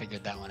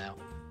figured that one out.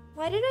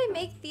 Why did I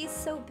make these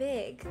so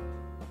big?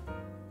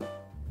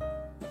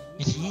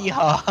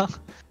 Yeehaw!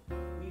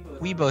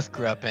 We both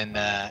grew up in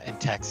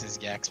Texas,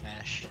 Yak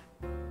Smash.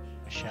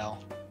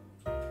 Michelle.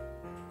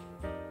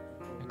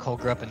 Nicole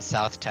grew up in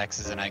South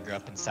Texas, and I grew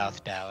up in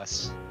South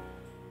Dallas.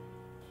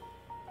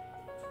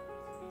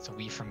 So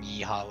we from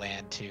Yeehaw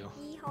land too.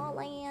 Yeehaw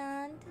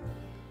land.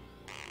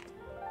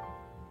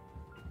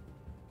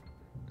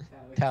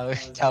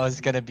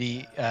 Tala's gonna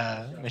be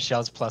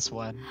Michelle's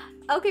 +1.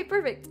 Okay,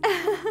 perfect.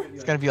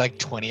 It's gonna be like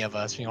 20 of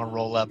us. We're gonna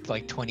roll up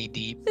like 20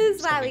 deep. This is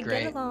It's why gonna we be get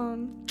great.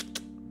 along.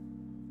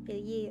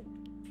 Yeah.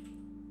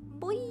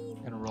 Boy.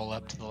 Gonna roll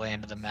up to the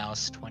land of the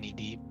mouse 20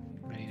 deep.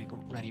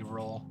 Ready to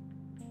roll.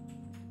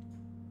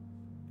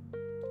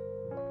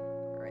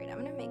 Alright, I'm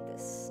gonna make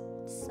this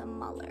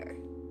smaller.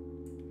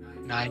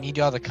 No, I need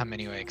y'all to come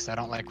anyway, because I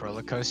don't like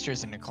roller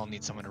coasters, and Nicole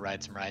needs someone to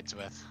ride some rides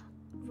with.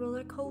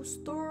 Roller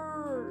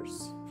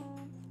coasters.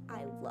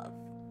 I love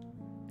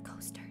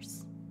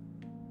coasters.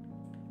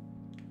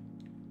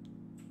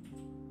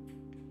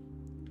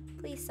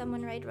 Please,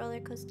 someone ride roller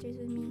coasters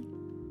with me.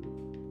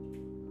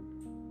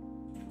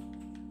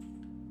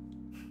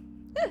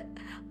 I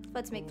was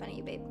about to make fun of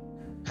you, babe.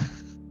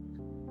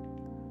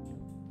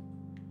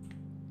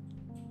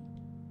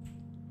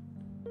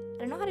 I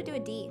don't know how to do a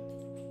D.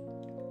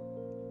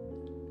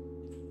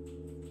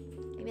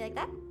 Maybe like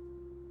that?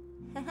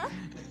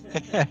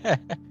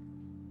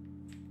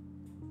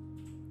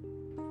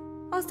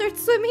 I'll start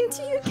swimming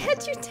to you,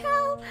 can't you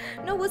tell?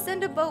 No, we'll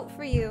send a boat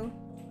for you.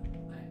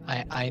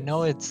 I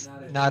know it's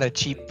not a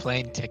cheap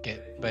plane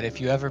ticket, but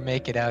if you ever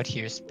make it out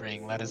here,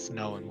 Spring, let us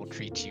know and we'll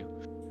treat you.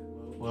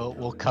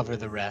 We'll cover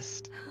the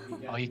rest.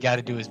 All you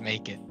gotta do is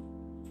make it.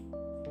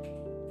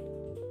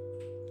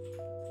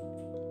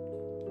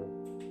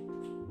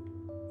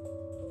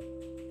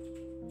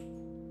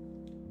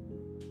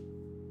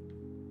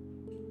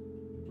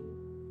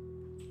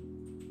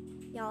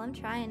 Y'all, I'm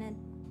trying to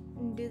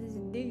Do this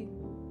do.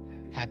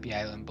 Happy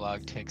Island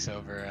blog takes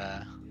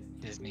over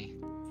Disney.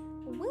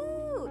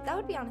 Woo! That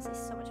would be honestly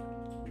so much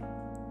fun.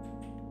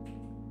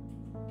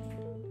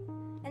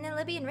 And then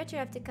Libby and Richard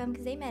have to come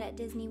because they met at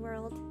Disney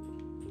World.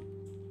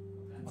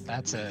 Well,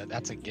 that's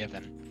a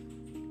given.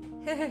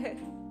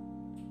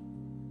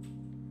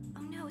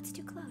 Oh no, it's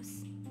too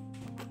close.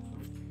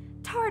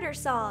 Tartar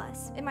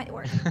sauce! It might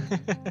work.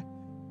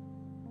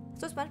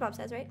 So SpongeBob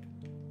says, right?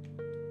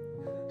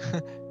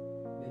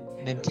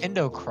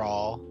 Nintendo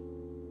Crawl.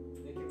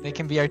 They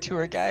can be our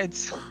tour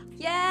guides.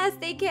 Yes,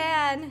 they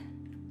can!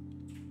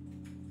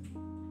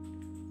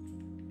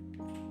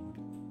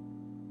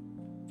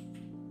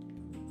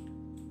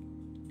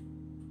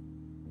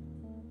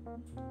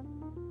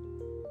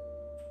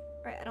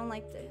 Alright, I don't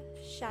like the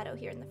shadow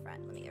here in the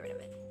front. Let me get rid of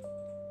it.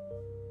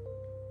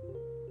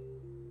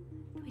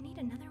 Do I need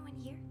another one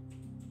here?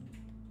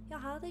 Yo,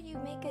 how did you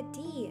make a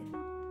D?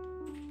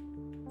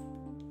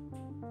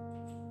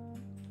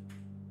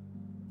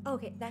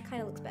 Okay, that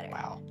kind of looks better.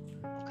 Wow.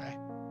 Okay.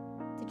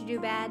 Did you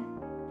do bad?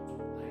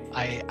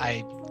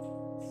 I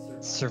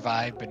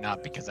survived, but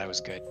not because I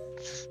was good.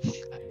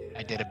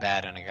 I did a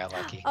bad and I got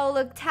lucky. Oh,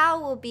 look, Tao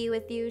will be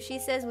with you. She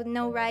says with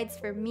no rides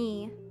for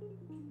me.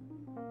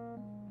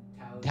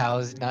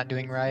 Tao's not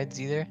doing rides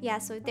either. Yeah,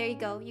 so there you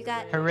go. You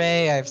got...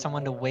 Hooray! I have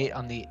someone to wait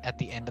on at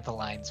the end of the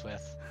lines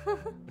with.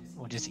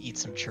 We'll just eat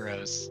some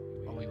churros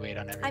while we wait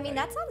on everybody. I mean,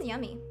 that sounds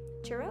yummy.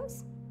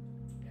 Churros?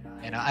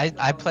 And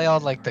I play all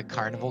like the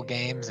carnival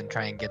games and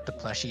try and get the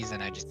plushies,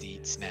 and I just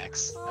eat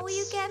snacks. Oh, will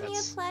you get me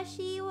a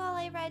plushie while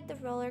I ride the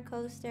roller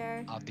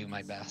coaster? I'll do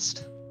my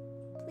best.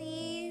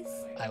 Please?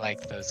 I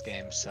like those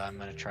games, so I'm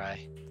gonna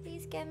try.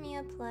 Please get me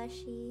a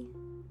plushie.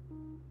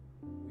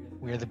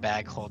 We're the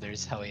bag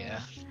holders, hell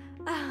yeah.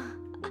 I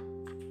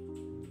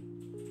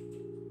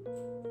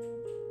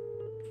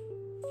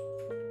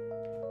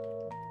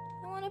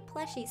want a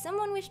plushie.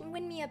 Someone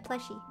win me a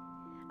plushie.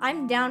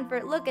 I'm down for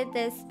it. Look at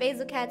this.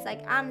 Basil Cat's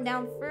like, I'm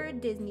down for a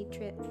Disney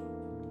trip.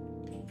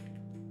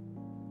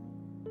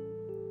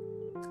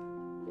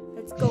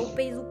 Let's go,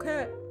 Basil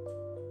Cat.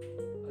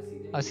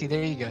 Oh, see,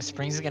 there you go.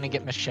 Spring's gonna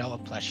get Michelle a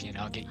plushie, and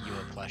I'll get you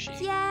a plushie.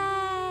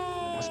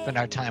 Yay! We'll spend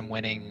our time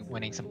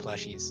winning some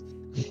plushies.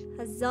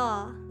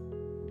 Huzzah.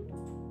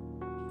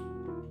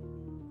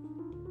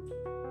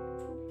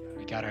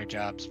 We got our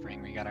job,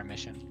 Spring. We got our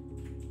mission.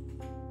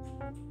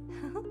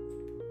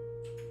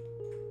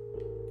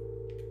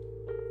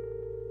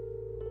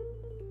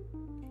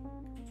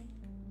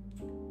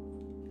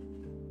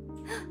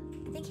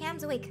 I think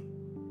Ham's awake.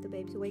 The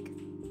babe's awake.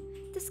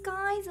 The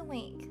sky's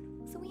awake.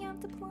 So we have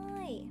to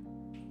play.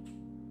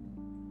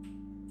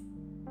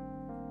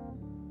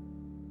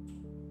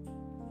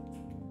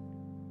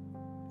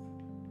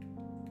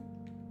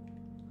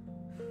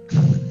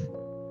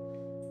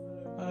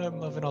 I'm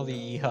loving all the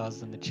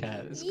yeehaws in the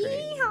chat. It's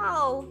great.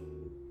 Yeehaw!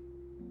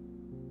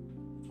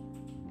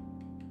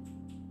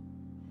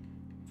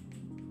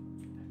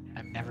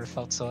 I've never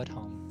felt so at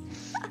home.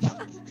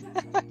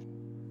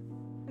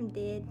 I'm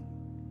dead.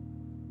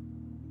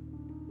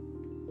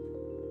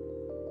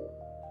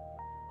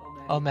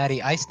 Oh,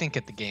 Maddie, I stink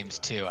at the games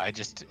too. I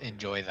just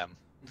enjoy them.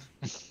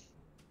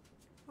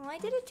 Oh, I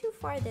did it too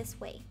far this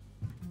way.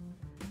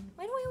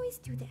 Why do I always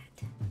do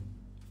that?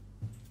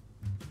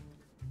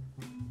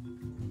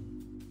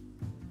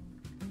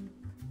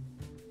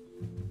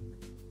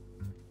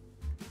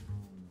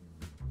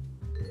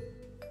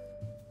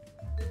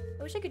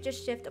 I wish I could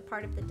just shift a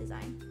part of the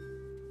design.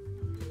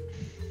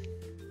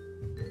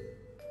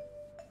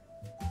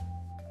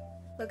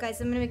 Look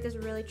guys, I'm gonna make this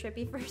really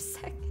trippy for a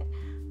second.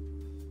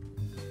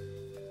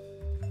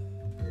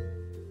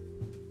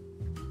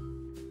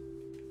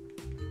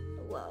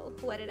 Whoa,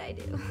 what did I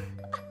do?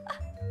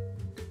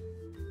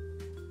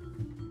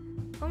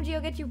 Home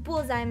Geo, get you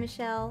bullseye,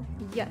 Michelle.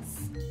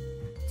 Yes.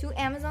 2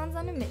 Amazons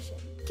on a mission.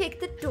 Kick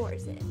the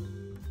doors in.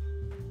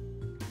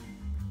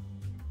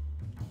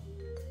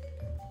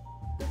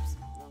 Oops,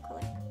 wrong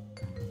color.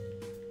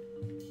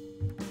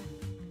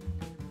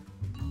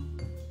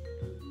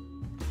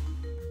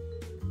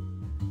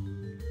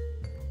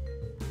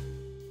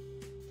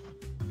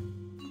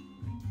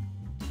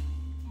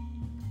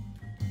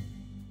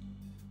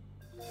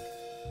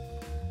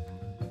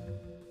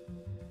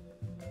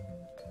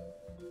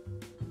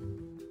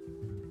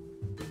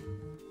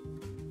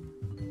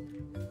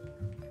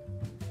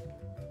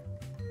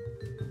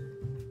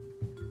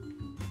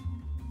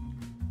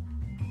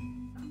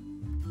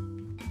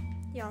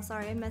 Y'all,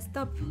 sorry, I messed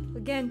up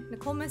again.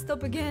 Nicole messed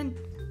up again.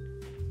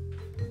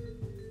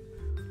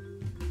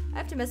 I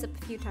have to mess up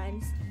a few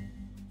times.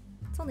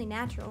 It's only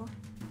natural.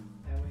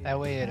 That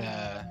way it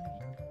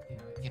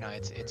you know,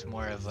 it's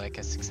more of like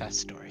a success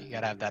story. You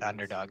gotta have that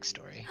underdog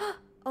story.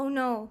 Oh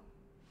no.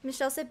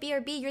 Michelle said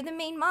BRB, you're the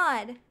main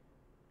mod.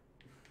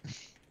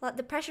 Well,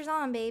 the pressure's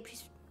on, babe.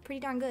 She's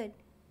pretty darn good.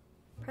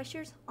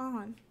 Pressure's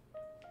on.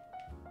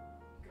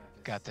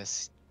 Got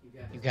this.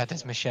 You got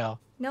this, Michelle.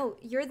 No,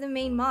 you're the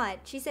main mod.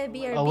 She said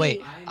BRB. Oh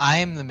wait,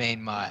 I'm the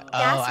main mod.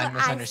 That's Oh, I what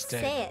misunderstood.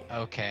 I said.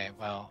 Okay,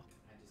 well,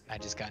 I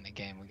just got in a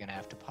game. We're gonna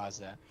have to pause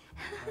that.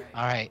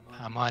 All right,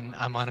 I'm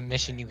on a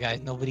mission, you guys.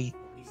 Nobody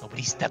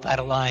step out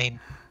of line.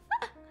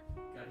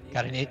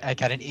 I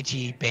got an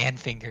itchy band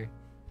finger.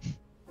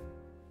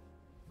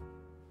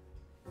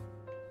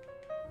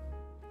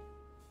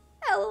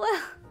 LOL.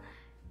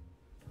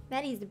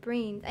 Maddie's the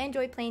brains. I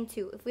enjoy playing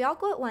too. If we all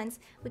go at once,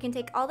 we can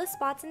take all the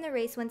spots in the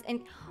race ones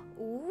and...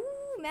 Ooh,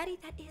 Maddie,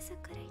 that is a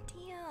good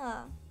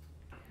idea.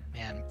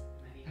 Man,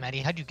 Maddie,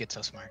 how'd you get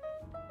so smart?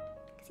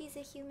 Because he's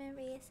a human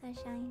ray of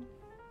sunshine.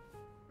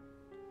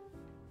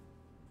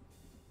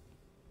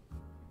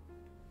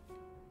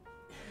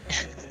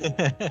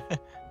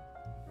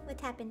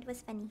 What happened?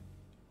 What's funny?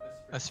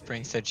 A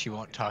Spring said she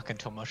won't talk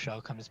until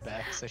Michelle comes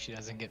back so she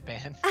doesn't get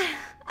banned.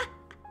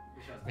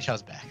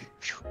 Michelle's back.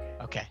 Phew.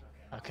 Okay,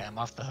 I'm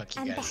off the hook,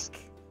 you I'm guys. back.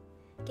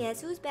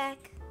 Guess who's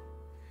back?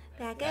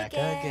 Back Back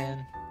again.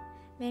 again.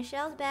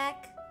 Michelle's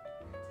back.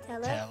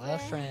 Tell Tell a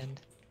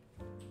friend.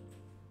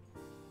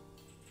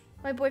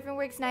 My boyfriend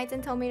works nights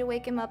and told me to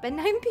wake him up at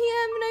 9 p.m.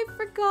 and I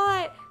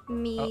forgot.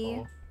 Me.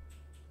 Uh-oh.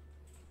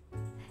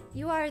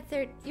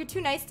 You're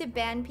too nice to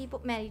ban people.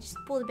 Maddie, just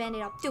pull the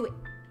band-aid off. Do it.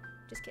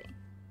 Just kidding.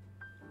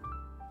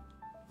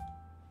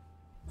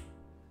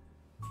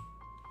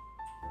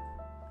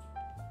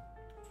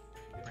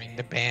 Bring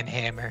the band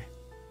hammer.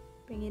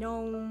 Bring it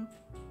on.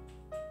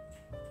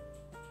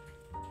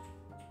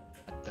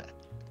 What the?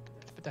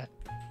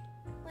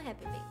 What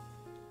happened,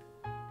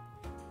 babe?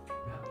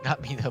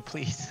 Not me though,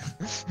 please.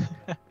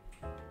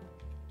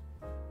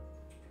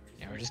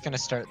 Yeah, we're just gonna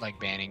start like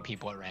banning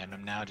people at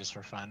random now, just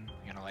for fun.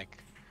 We're gonna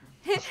like.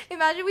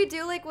 Imagine we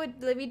do like what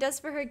Livy does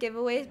for her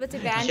giveaways, but to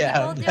ban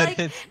Yeah, people, they're like,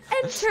 that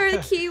enter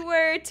the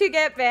keyword to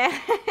get banned.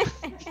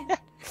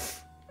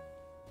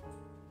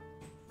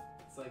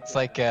 It's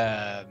like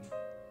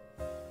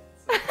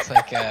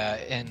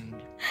in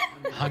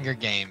Hunger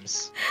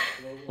Games.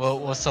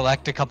 We'll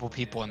select a couple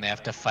people and they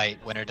have to fight.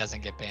 Winner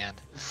doesn't get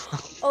banned.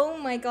 Oh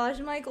my gosh,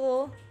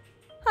 Michael.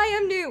 Hi,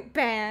 I'm new.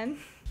 Ban.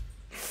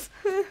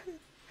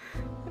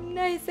 I'm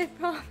nice, I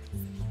promise.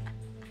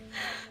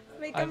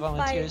 Make I them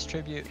volunteer fight. as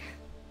tribute.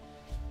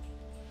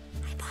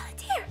 I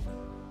volunteer.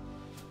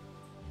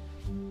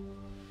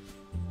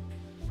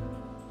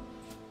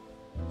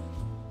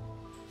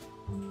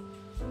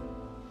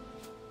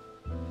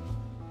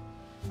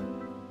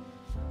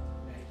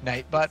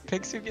 Nightbot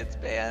picks who gets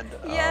banned.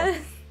 Oh.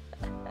 Yes.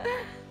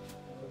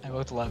 I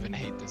both love and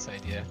hate this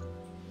idea.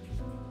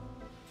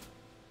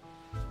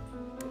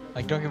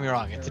 Like, don't get me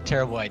wrong, it's a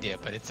terrible idea,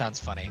 but it sounds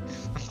funny.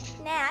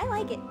 Nah, I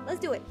like it. Let's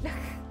do it.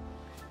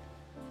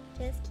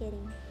 Just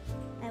kidding.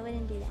 I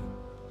wouldn't do that.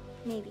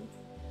 Maybe.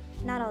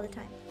 Not all the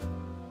time.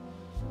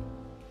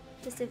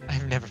 Just if...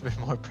 I've never been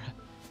more proud.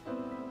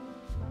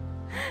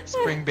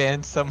 Spring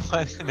banned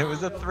someone, and it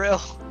was a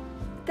thrill.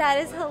 That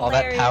is hilarious. All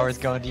that power's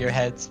going to your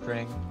head,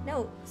 Spring.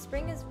 No,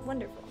 Spring is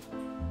wonderful.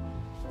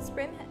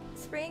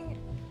 Spring,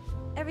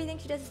 everything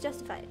she does is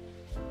justified.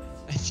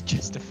 It's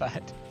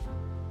justified.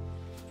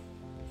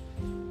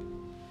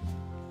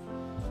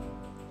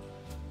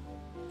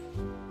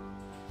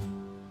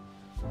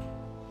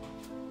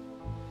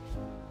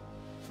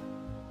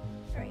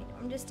 Alright,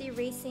 I'm just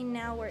erasing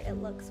now where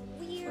it looks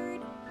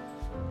weird.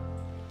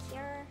 Like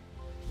here.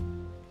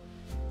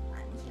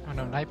 Oh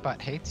no,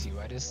 Nightbot hates you.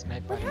 Why does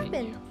Nightbot What hate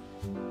happened? you?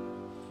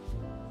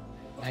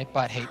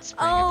 Nightbot hates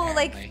Spring. Oh,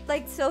 apparently.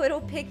 like so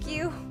it'll pick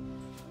you.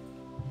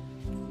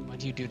 What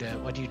do you do to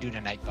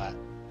Nightbot?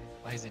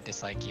 Why does it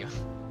dislike you?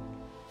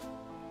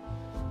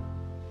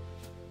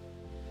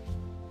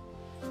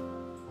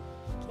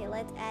 Okay,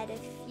 let's add a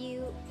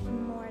few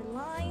more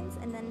lines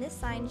and then this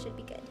sign should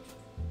be good.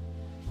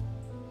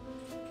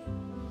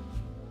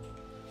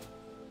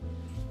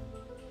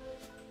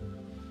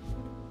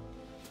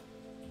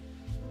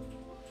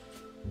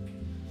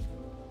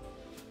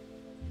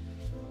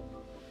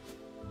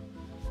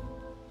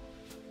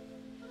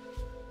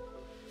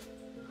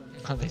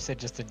 Oh, they said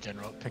just in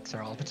general it picks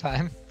her all the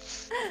time.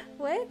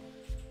 What?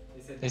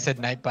 They said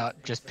Nightbot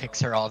just picks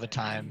her all the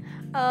time.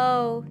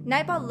 Oh,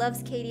 Nightbot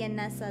loves Katie and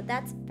Nessa.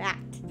 That's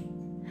fact.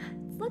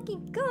 It's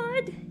looking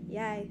good.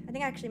 Yeah, I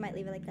think I actually might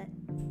leave it like that.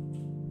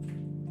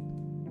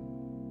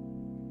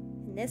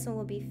 And this one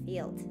will be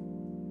field.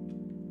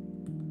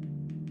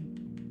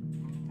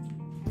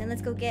 And then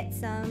let's go get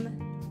some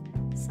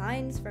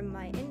signs from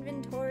my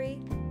inventory.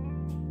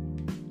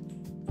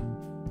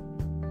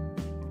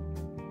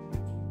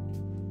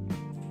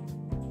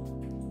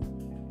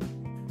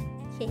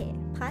 Yeah,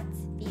 Potts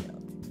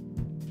Field.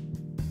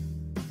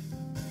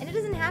 And it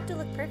doesn't have to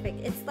look perfect.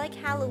 It's like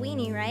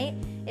Halloweeny, right?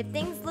 If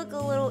things look a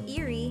little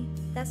eerie,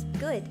 that's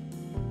good.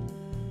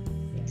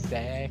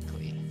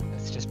 Exactly.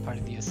 That's just part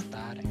of the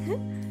aesthetic.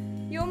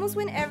 You almost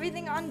win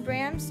everything on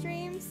Bram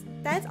streams.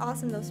 That's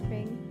awesome though,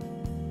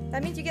 Spring.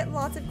 That means you get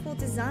lots of cool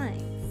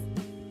designs.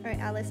 Alright,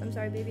 Alice, I'm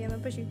sorry, baby. I'm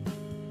gonna push you.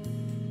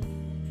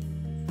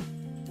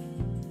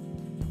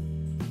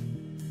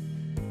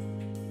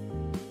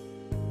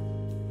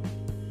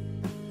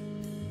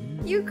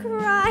 You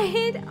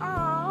cried.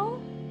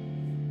 Aww.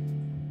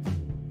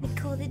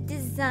 Nicole the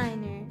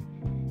designer.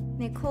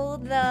 Nicole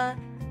the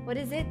what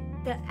is it?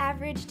 The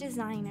average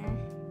designer,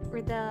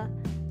 or the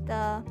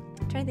I'm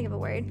trying to think of a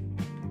word.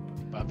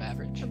 Above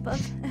average.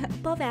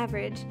 Above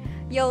average.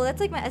 Yo, that's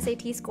like my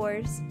SAT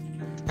scores.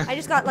 I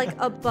just got like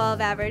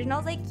above average, and I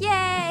was like,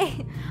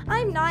 yay!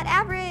 I'm not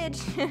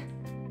average.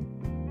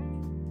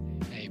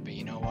 Hey, but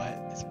you know what?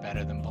 It's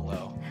better than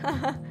below.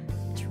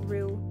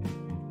 True.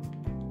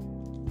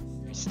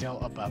 You're still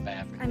above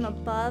average. I'm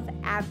above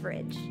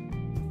average.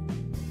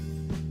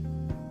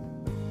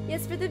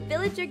 Yes, for the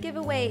villager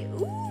giveaway.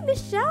 Ooh,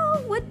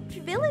 Michelle, what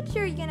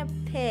villager are you gonna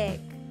pick?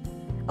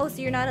 Oh,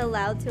 so you're not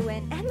allowed to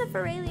win. And the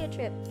Feralia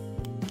trip.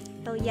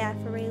 Oh yeah,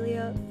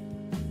 Feralia.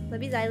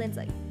 Libby's Island's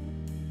like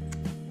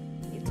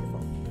beautiful.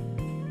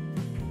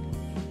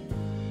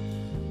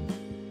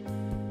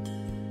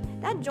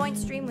 That joint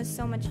stream was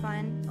so much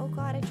fun. Oh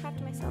god, I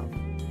trapped myself.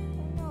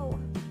 Oh no.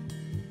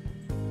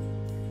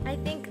 I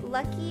think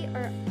Lucky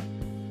or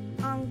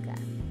Anka.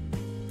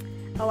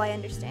 Oh, I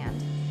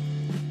understand.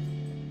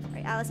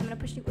 Alright, Alice, I'm gonna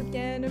push you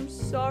again. I'm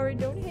sorry,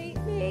 don't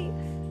hate me.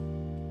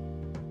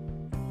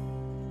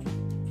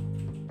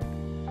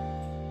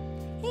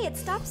 Hey, it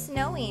stopped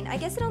snowing. I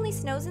guess it only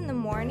snows in the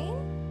morning?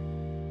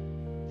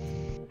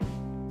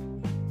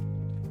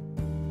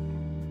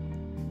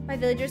 My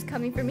villager's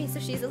coming for me, so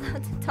she's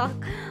allowed to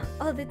talk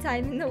all the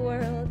time in the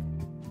world.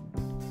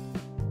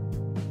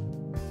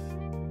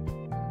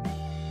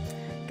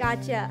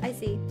 Gotcha, I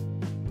see.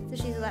 So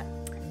she's allowed.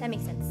 That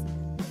makes sense.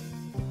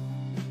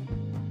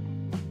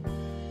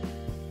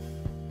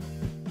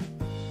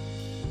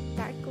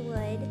 Dark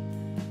wood.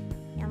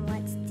 And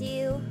let's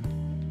do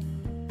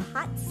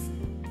pots.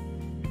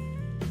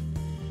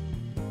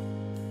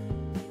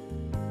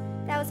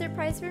 That was her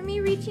prize for me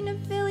reaching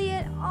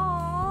affiliate.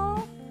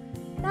 Aww,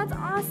 that's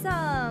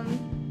awesome.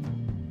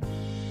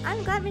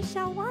 I'm glad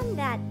Michelle won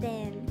that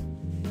then.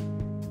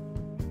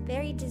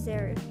 Very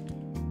deserved.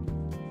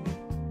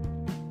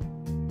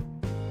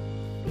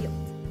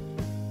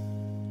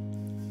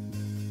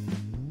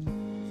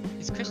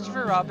 Is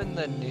Christopher Robin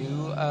the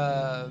new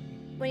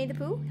Winnie the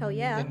Pooh? Hell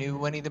yeah. the new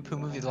Winnie the Pooh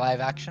movie, the live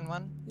action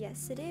one?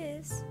 Yes, it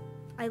is.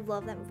 I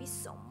love that movie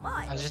so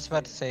much. I was just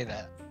about to say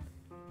that.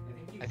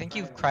 I think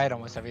you've cried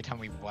almost every time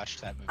we've watched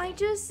that movie.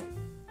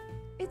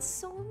 It's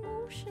so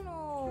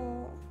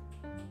emotional.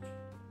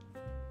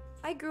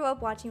 I grew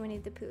up watching Winnie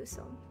the Pooh,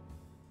 so.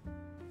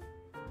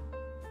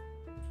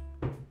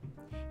 Hey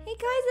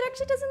guys, it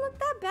actually doesn't look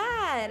that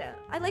bad.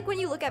 I like when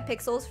you look at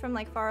pixels from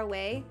like far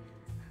away.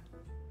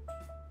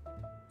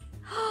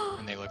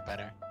 And they look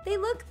better. They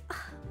look,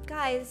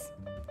 guys,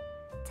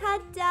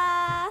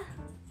 ta-da!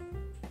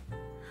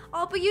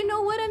 Oh, but you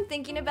know what I'm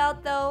thinking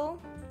about though?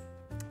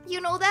 You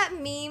know that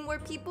meme where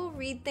people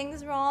read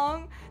things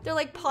wrong? They're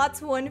like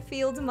pots 1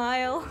 field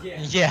mile.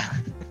 Yeah.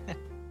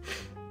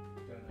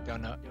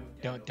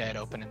 Don't dead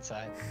open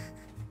inside.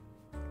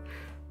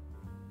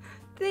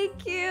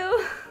 Thank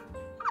you.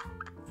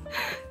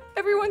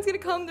 Everyone's gonna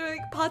come, they're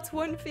like pots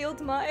 1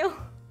 field mile.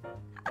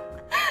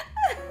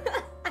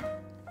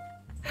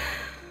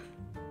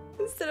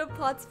 Instead of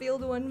pots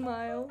field 1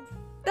 mile.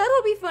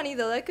 That'll be funny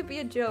though, that could be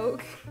a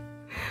joke.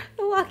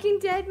 The Walking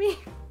Dead meme.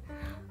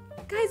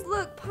 Guys,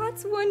 look,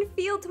 pots 1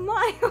 field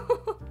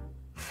mile.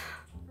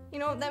 You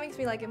know, that makes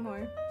me like it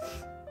more.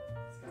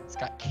 It's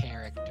got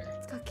character.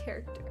 It's got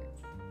character.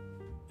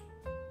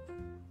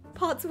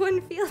 Pots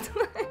 1 field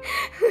mile.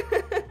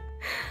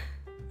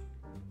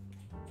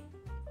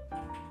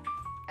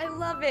 I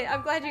love it.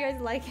 I'm glad you guys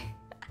like it.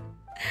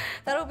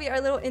 That'll be our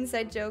little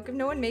inside joke. If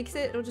no one makes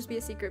it, it'll just be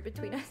a secret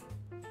between us.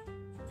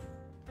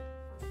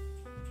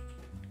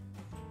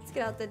 Let's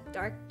get out the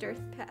dark dirt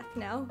path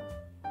now.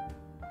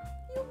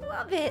 You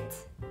love it.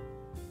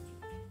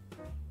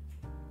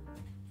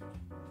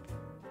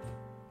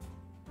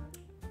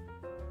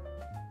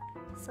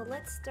 So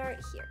let's start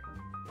here.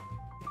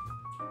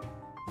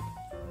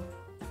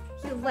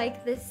 You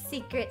like the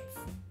secrets.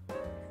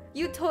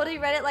 You totally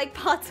read it like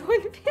pots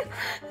 1 field.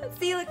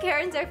 See, look,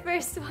 Karen's our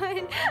first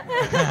one.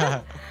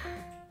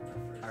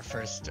 Our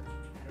first,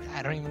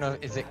 I don't even know,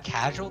 is it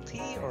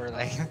casualty or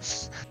like,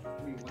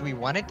 do we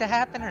want it to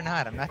happen or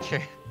not? I'm not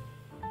sure.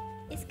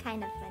 It's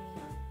kind of funny.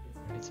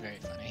 It's very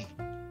funny.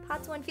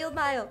 Pots 1 field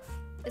mile.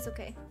 It's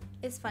okay.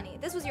 It's funny.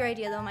 This was your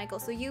idea though, Michael,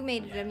 so you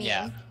made it a meme.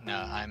 Yeah, no,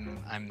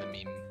 I'm the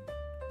meme.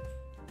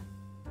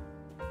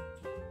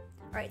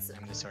 Alright, so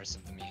I'm the source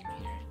of the meme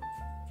here.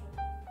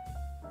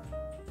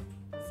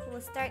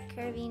 we'll start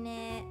curving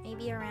it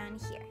maybe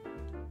around here.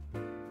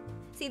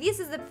 See, this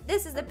is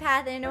the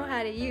path I know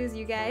how to use,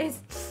 you guys.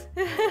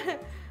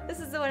 This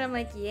is the one I'm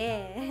like,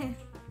 yeah.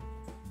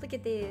 Look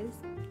at this.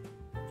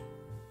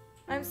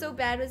 I'm so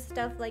bad with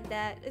stuff like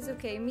that. It's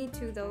okay, me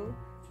too though.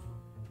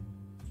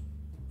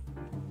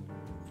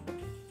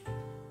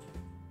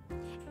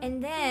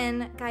 And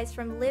then, guys,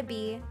 from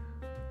Libby,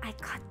 I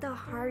got the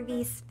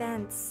Harvey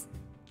Spence.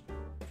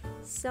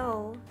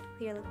 So,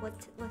 here,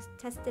 let's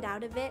test it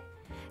out a bit.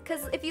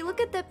 Because if you look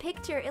at the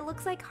picture, it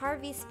looks like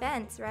Harvey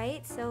Spence,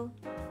 right? So,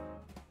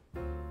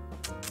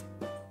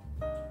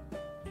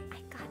 I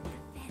got the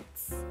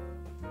fence.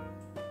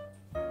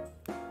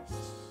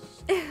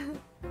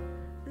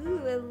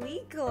 Ooh, I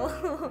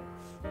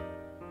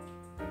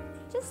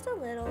Just a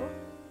little.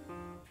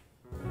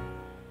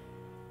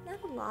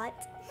 Not a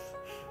lot.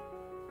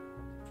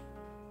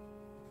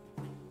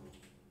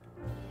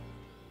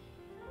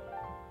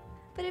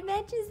 But it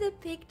matches the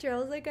picture. I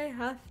was like, I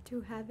have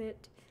to have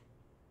it.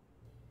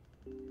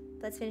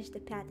 Let's finish the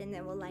path and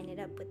then we'll line it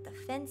up with the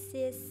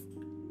fences.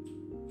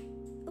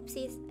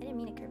 Oopsies, I didn't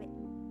mean to curve it.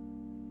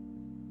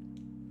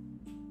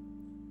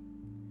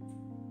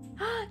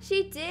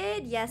 She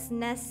did! Yes,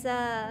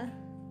 Nessa.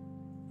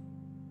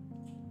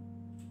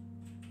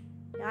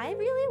 I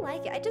really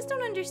like it. I just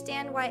don't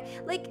understand why,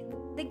 like,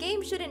 the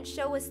game shouldn't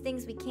show us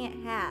things we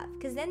can't have.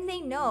 Because then they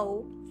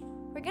know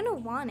we're gonna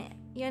want it,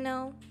 you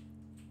know?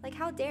 Like,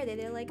 how dare they?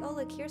 They're like, oh,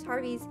 look, here's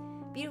Harvey's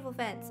beautiful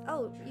fence.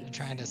 Oh, They're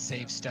trying to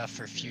save stuff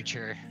for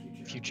future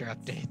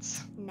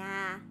updates.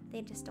 nah,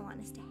 they just don't want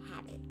us to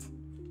have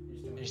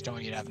it. They just don't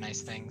want you to have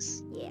nice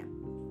things. Yeah,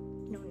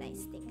 no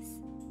nice things.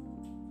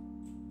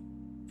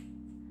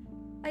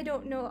 I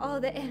don't know all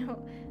the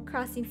Animal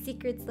Crossing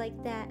secrets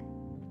like that.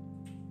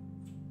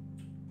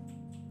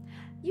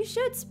 You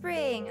should,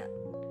 Spring.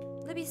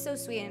 Libby's so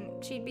sweet,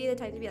 and she'd be the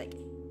type to be like,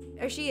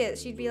 or she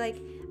is, she'd be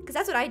like, because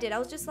that's what I did. I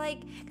was just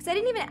like, because I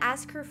didn't even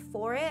ask her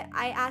for it.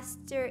 I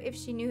asked her if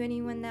she knew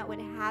anyone that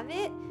would have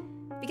it,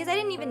 because I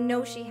didn't even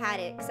know she had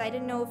it, because I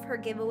didn't know if her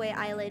giveaway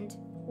island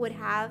would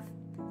have,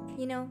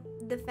 you know,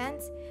 the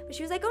fence. But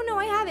she was like, oh no,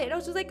 I have it. And I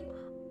was like,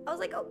 oh,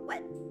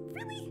 what?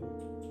 Really?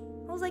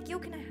 I was like, yo,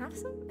 can I have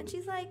some? And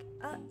she's like,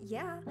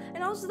 yeah.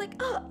 And I was just like,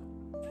 I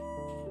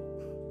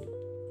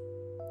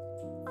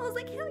was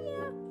like, hell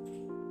yeah.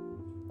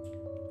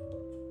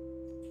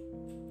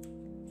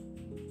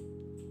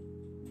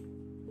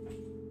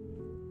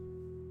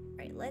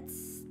 Alright,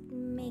 let's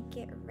make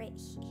it right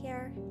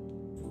here.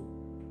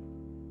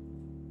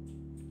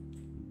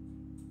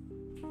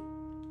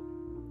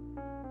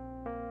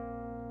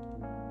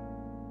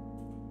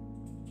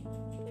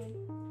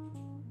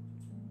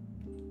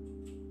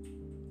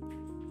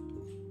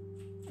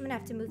 I'm gonna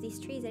have to move these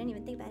trees. I didn't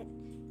even think about it.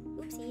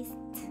 Oopsies.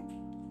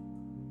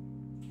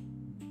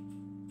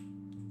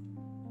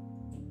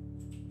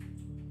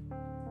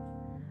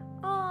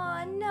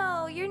 Oh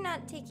no, you're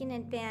not taking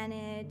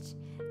advantage.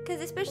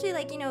 Because especially,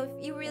 like, you know,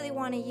 if you really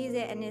want to use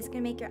it and it's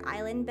gonna make your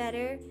island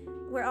better,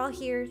 we're all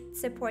here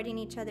supporting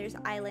each other's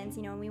islands,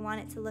 you know, and we want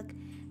it to look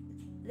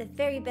the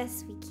very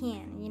best we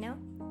can, you know?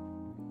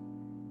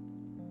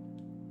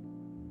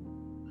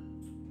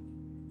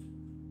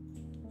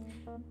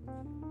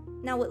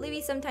 Now, what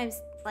Libby sometimes,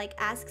 like,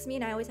 asks me,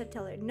 and I always have to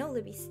tell her, no,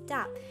 Libby,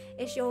 stop.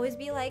 And she'll always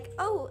be like,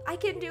 oh, I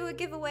can do a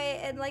giveaway,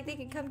 and, like, they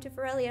can come to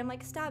Forelli. I'm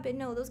like, stop it,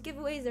 no, those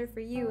giveaways are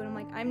for you. And I'm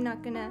like, I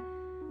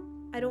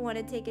don't want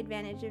to take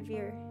advantage of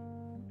your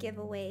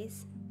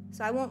giveaways.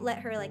 So I won't let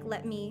her, like,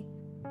 let me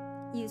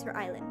use her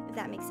island, if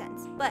that makes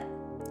sense. But,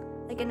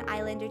 like, an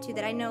island or two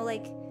that I know,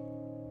 like,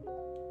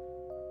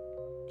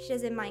 she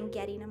doesn't mind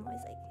getting, I'm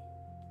always like,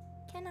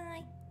 can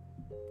I?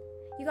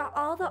 You got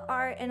all the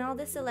art and all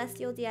the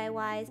Celestial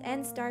DIYs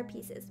and star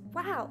pieces.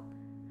 Wow.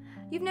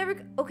 You've never...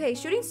 Okay,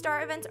 shooting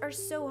star events are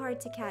so hard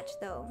to catch,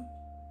 though.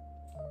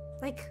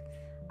 Like,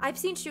 I've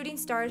seen shooting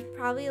stars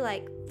probably,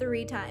 like,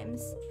 3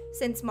 times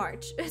since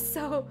March.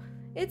 So,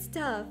 it's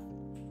tough.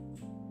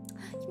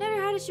 You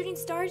never had a shooting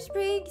star,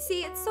 Sprig?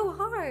 See, it's so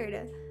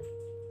hard.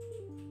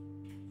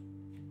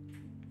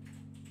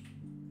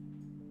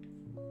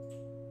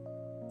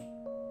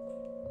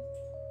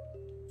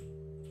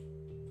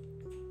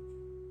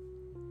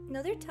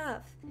 No, they're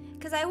tough.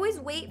 Because I always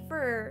wait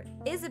for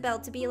Isabelle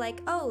to be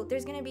like, oh,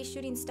 there's going to be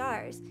shooting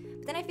stars.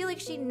 But then I feel like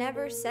she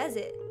never says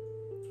it.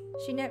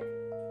 She never...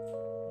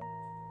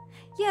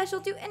 Yeah, she'll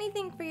do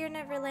anything for your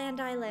Neverland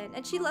Island.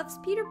 And she loves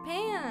Peter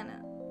Pan.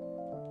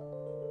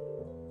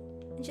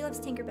 And she loves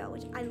Tinkerbell,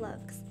 which I love.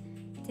 'Cause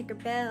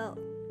Tinkerbell.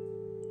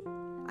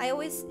 I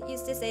always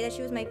used to say that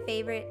she was my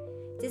favorite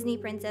Disney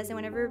princess. And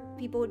whenever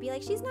people would be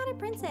like, she's not a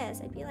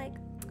princess, I'd be like,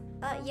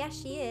 yeah,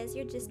 she is.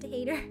 You're just a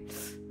hater.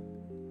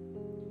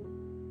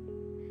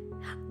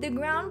 The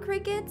ground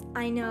crickets?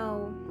 I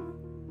know.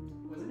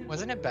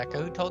 Wasn't it Becca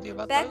who told you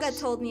about Becca those?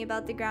 told me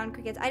about the ground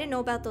crickets. I didn't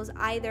know about those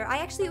either. I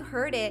actually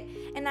heard it,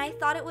 and I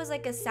thought it was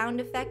like a sound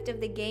effect of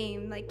the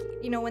game. Like,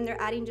 you know, when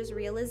they're adding just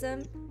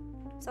realism.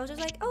 So I was just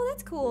like, oh,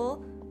 that's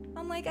cool.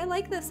 I'm like, I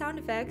like the sound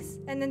effects.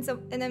 And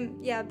then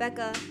yeah,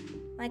 Becca,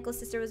 Michael's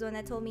sister, was the one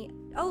that told me,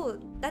 oh,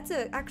 that's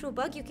an actual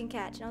bug you can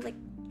catch. And I was like,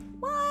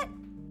 what?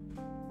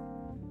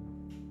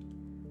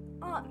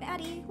 Oh,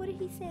 Maddie, what did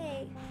he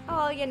say?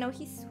 Oh, yeah, no,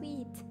 he's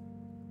sweet.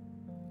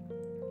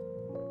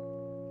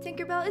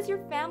 Tinkerbell is your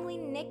family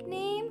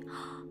nickname?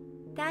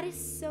 That is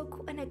so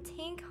cool. And a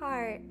Tink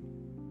heart.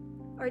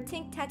 Or a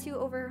Tink tattoo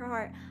over her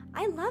heart.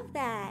 I love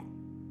that.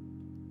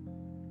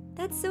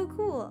 That's so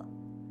cool.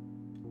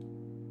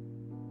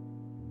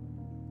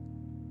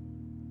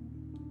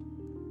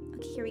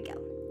 Okay, here we go.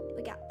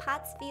 We got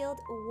Pottsfield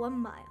 1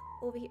 mile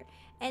over here.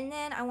 And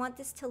then I want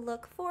this to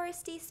look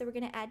foresty, so we're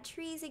gonna add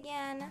trees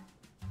again.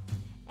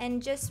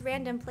 And just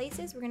random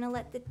places. We're gonna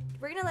let the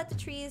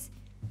trees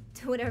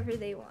do whatever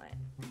they want.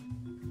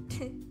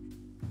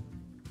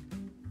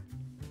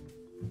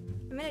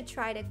 I'm gonna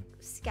try to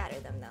scatter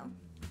them though.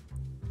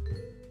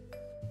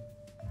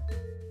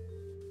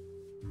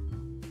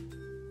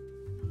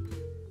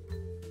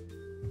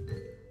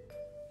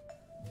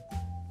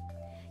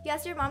 You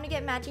asked your mom to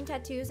get matching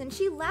tattoos and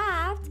she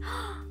laughed.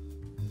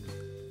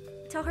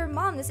 Tell her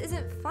mom this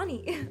isn't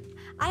funny.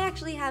 I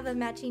actually have a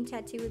matching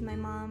tattoo with my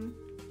mom.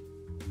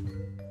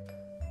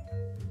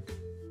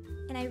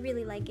 And I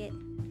really like it.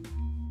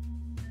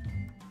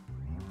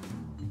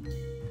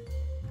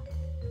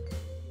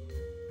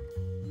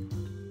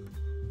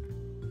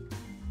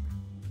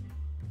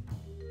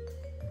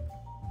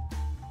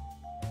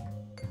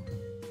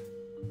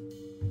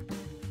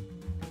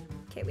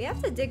 Okay, we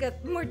have to dig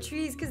up more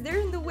trees because they're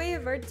in the way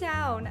of our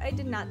town. I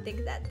did not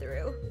think that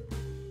through.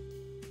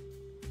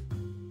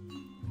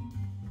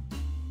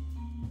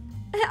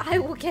 I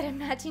will get a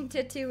matching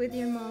tattoo with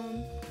your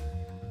mom.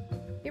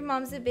 Your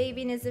mom's a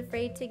baby and is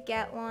afraid to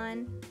get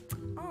one.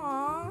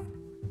 Aww.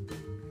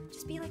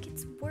 Just be like,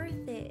 it's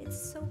worth it.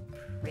 It's so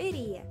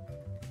pretty.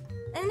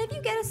 And if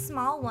you get a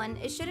small one,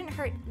 it shouldn't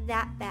hurt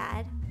that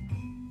bad.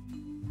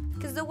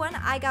 Because the one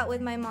I got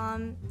with my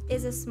mom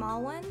is a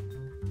small one.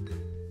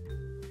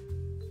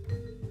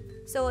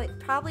 So it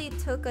probably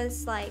took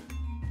us like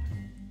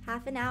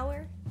half an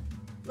hour.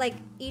 Like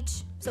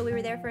each, so we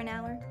were there for an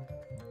hour.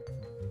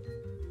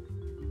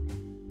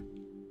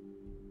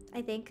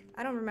 I think.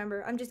 I don't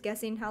remember. I'm just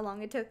guessing how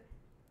long it took.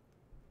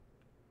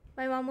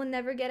 My mom will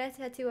never get a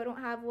tattoo. I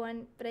don't have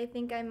one, but I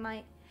think I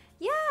might.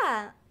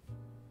 Yeah!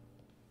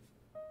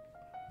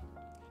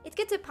 It's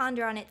good to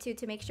ponder on it too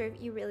to make sure if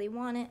you really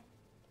want it.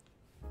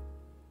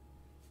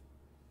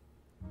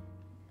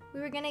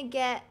 We were gonna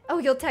get... Oh,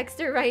 you'll text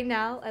her right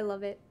now? I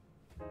love it.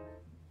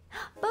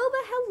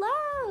 Boba,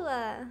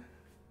 hello!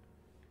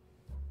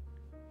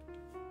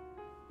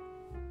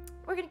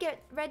 We're gonna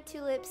get red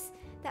tulips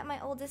that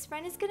my oldest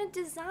friend is gonna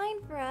design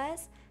for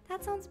us.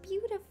 That sounds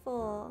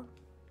beautiful.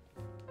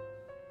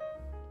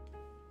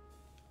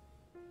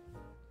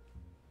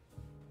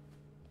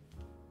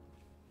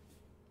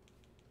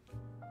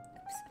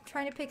 Oops, I'm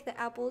trying to pick the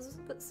apples,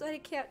 but so I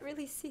can't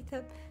really see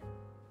them.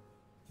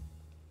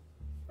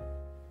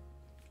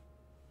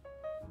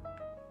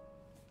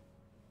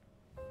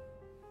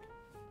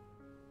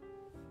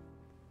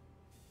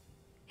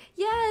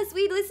 Yes,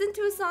 we listened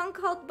to a song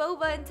called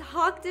Boba and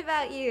talked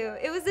about you.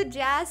 It was a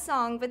jazz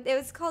song, but it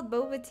was called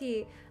Boba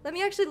Tea. Let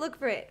me actually look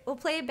for it. We'll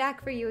play it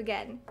back for you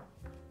again.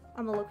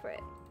 I'm gonna look for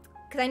it.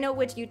 Because I know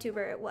which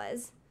YouTuber it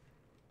was.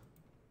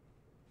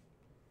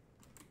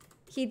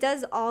 He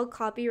does all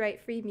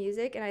copyright-free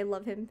music, and I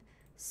love him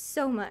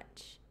so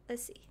much.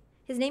 Let's see.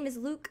 His name is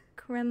Luke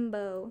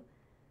Crembo.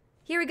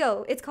 Here we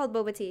go. It's called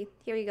Boba Tea.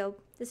 Here we go.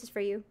 This is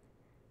for you.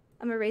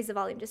 I'm gonna raise the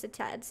volume just a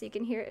tad so you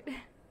can hear it.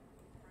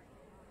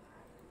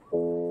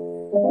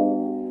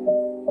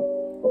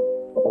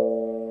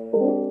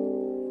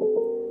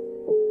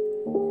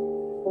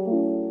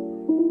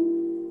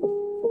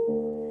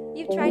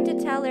 You've tried to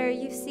tell her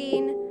you've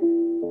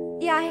seen...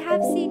 Yeah, I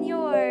have seen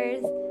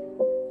yours.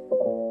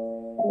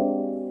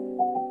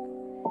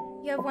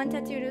 You have one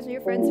tattoo and it was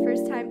your friend's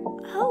first time.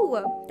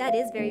 Oh, that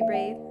is very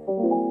brave.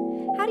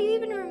 How do you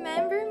even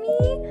remember me?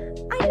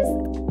 I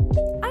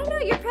don't know,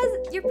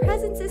 your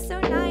presence is so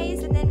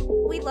nice, and then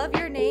we love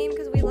your name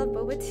because we love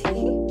Boba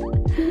Tea.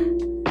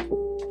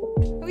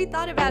 We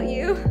thought about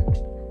you.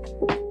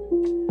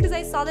 Because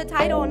I saw the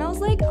title and I was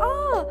like,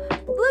 oh,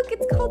 look,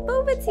 it's called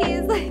Boba Tea.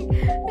 It's like,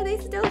 are they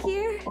still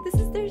here? This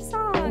is their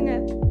song.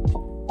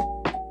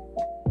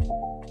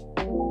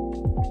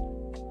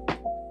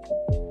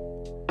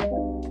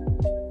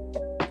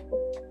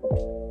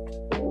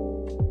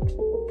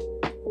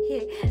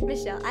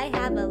 Michelle, I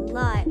have a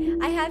lot.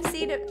 I have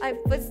seen it. I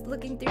was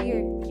looking through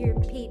your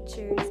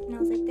pictures and I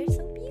was like, they're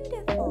so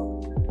beautiful.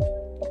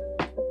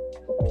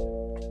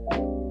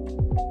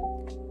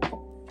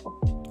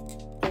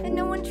 And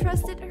no one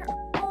trusted her.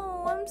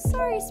 Oh, I'm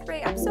sorry,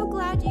 Spray. I'm so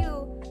glad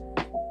you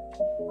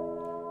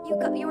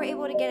were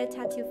able to get a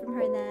tattoo from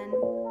her then.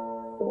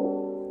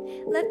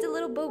 Left a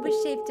little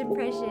boba-shaped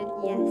impression.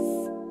 Yes.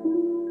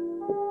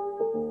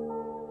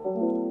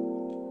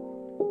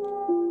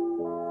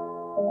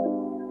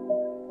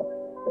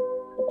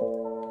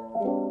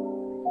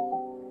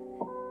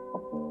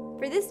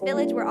 For this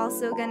village, we're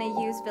also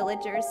gonna use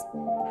villagers'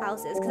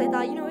 houses because I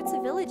thought, you know, it's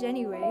a village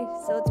anyway,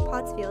 so it's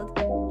Pottsfield.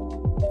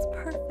 It's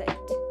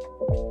perfect.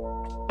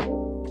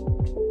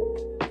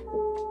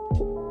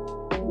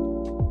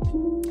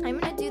 I'm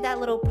gonna do that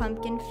little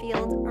pumpkin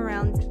field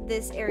around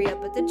this area,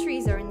 but the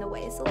trees are in the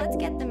way, so let's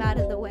get them out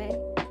of the way.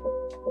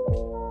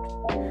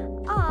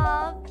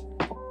 Aww.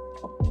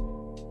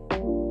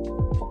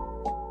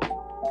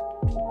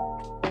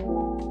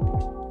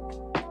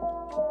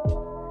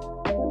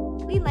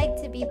 We like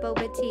to be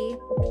Boba Tea.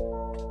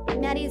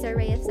 Maddie's our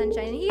ray of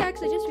sunshine, and he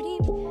actually just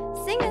redeemed.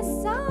 Sing a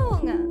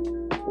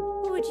song!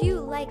 Would you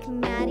like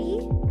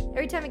Maddie?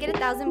 Every time I get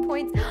 1,000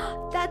 points.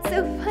 That's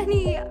so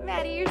funny!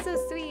 Maddie, you're so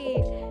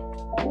sweet.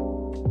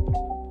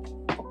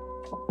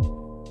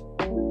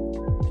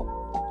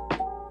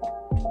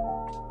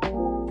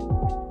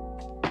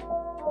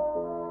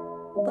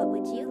 What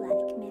would you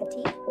like,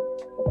 Matty?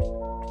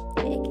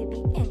 It could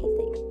be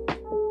anything.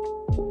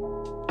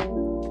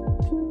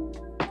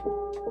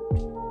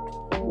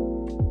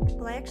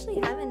 Will I actually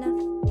have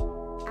enough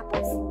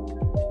apples?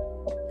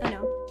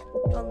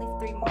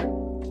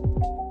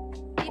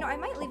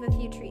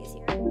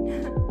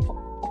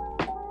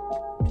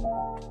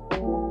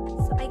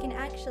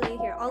 actually,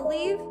 here, I'll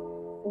leave,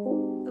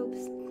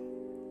 oops.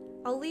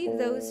 I'll leave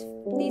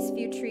these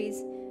few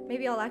trees.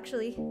 Maybe I'll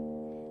actually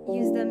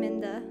use them in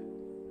the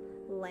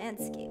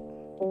landscape.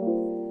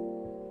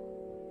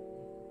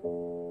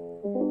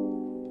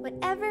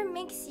 Whatever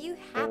makes you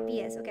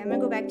happiest. Okay, I'm gonna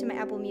go back to my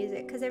Apple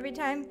Music because every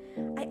time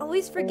I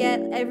always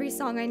forget every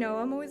song I know.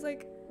 I'm always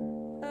like,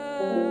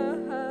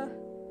 I'm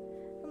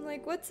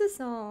like, what's a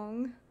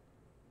song?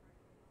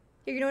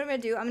 Here, you know what I'm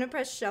gonna do? I'm gonna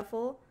press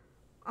shuffle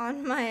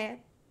on my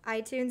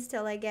iTunes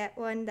till I get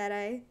one that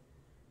I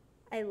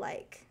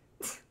like.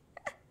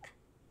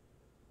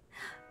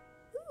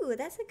 Ooh,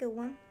 that's a good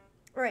one.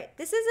 All right,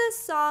 this is a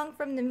song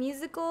from the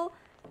musical.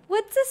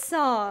 What's a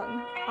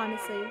song,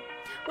 honestly?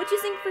 What you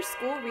sing for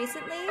school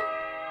recently?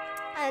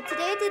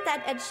 Today I did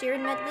that Ed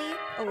Sheeran medley.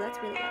 Oh, that's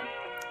really loud.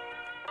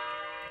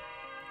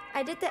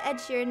 I did the Ed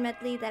Sheeran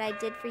medley that I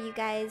did for you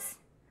guys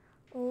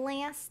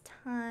last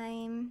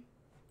time.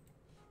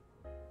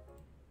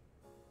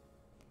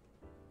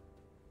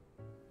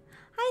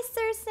 Hi,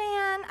 Sir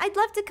San. I'd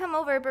love to come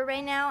over, but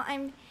right now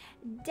I'm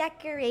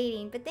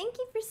decorating. But thank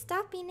you for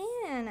stopping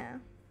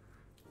in.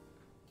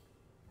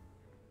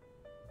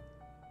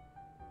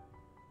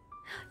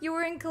 You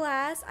were in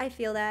class? I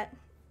feel that.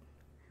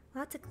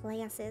 Lots of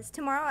classes.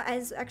 Tomorrow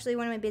is actually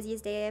one of my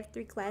busiest days. I have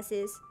 3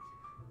 classes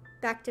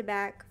back to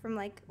back from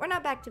like, or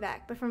not back to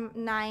back, but from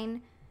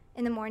 9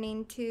 in the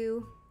morning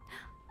to,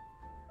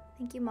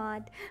 thank you,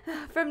 Maud,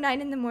 from 9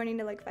 in the morning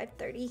to like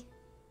 5:30.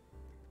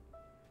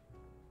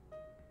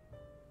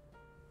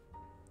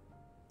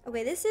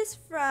 Okay, this is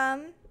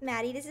from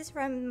Maddie. This is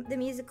from the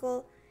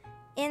musical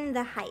In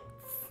the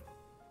Heights.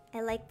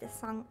 I like this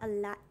song a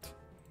lot.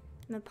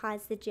 I'm gonna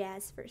pause the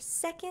jazz for a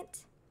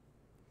second.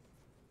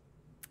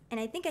 And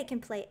I think I can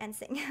play and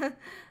sing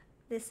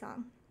this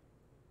song.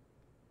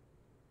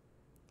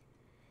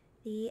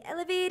 The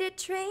elevated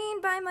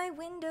train by my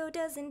window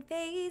doesn't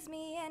faze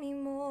me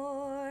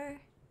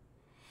anymore.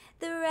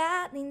 The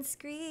rattling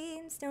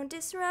screams don't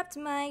disrupt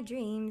my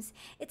dreams.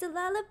 It's a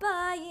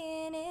lullaby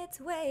in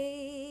its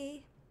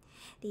way.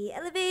 The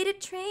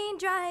elevated train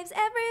drives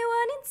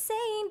everyone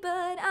insane,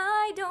 but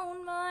I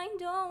don't mind,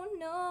 don't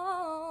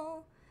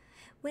know.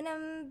 When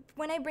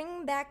I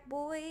bring back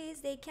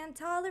boys, they can't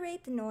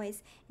tolerate the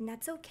noise. And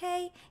that's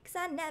okay, 'cause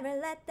I never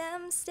let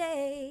them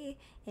stay.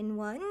 And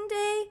one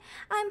day,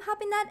 I'm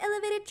hopping that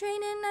elevated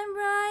train and I'm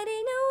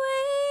riding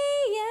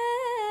away,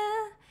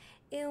 yeah.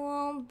 It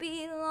won't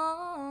be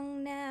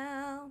long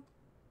now.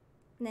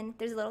 And then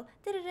there's a little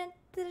dun dun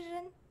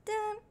dun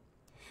dun.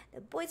 The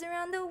boys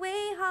around the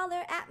way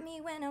holler at me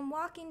when I'm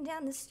walking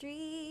down the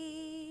street.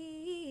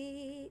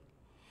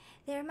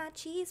 They're my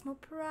machismo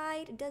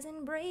pride, it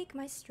doesn't break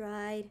my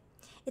stride.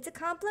 It's a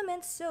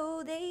compliment,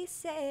 so they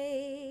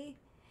say.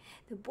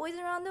 The boys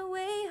around the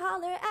way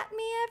holler at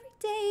me every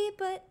day,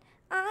 but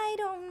I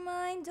don't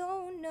mind,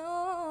 don't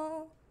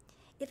know.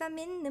 If I'm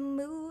in the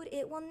mood,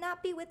 it will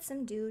not be with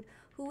some dude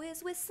who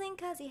is whistling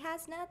 'cause he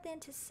has nothing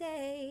to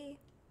say.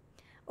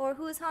 Or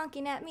who's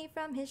honking at me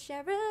from his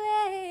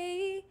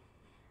Chevrolet.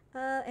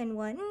 And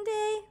one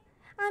day,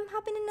 I'm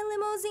hopping in a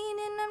limousine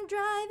and I'm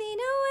driving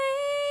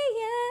away,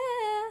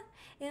 yeah.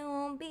 It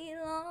won't be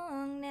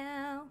long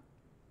now.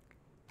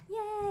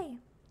 Yay.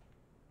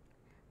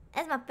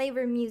 That's my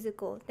favorite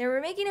musical. They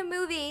were making a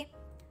movie,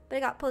 but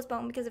it got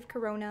postponed because of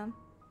Corona.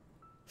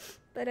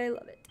 But I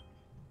love it.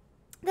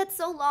 That's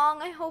so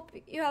long. I hope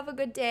you have a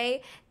good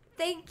day.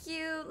 Thank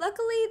you.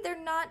 Luckily, they're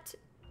not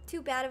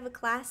too bad of a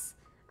class.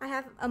 I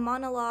have a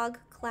monologue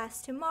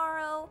class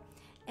tomorrow,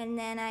 and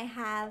then I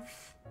have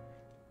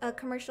a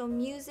commercial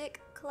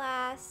music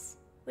class,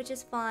 which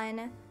is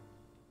fun.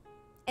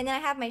 And then I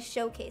have my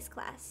showcase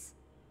class.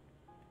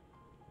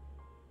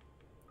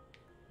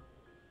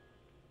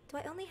 Do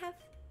I only have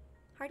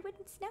hardwood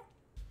and snow?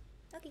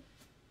 Okay.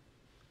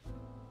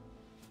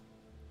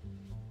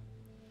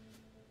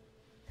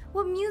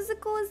 What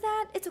musical is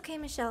that? It's okay,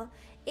 Michelle.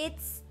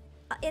 It's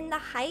In the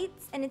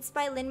Heights, and it's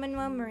by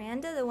Lin-Manuel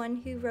Miranda, the one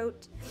who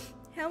wrote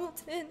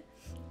Hamilton.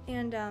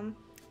 And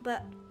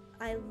but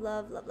I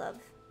love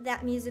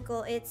that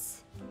musical.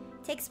 It's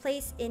takes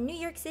place in New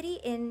York City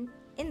in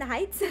the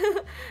Heights.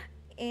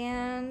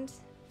 And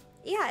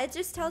yeah, it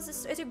just tells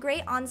us, it's a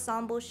great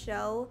ensemble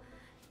show,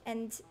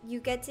 and you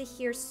get to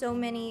hear so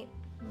many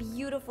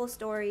beautiful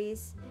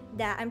stories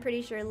that I'm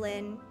pretty sure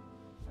Lin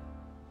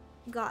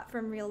got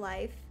from real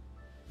life,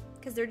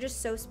 because they're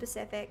just so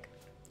specific,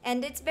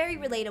 and it's very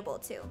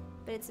relatable too.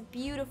 But it's a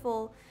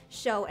beautiful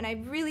show, and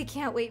I really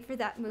can't wait for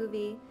that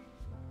movie.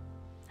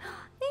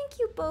 Thank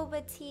you,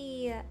 Boba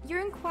Tea.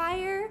 You're in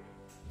choir,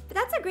 but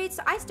that's a great.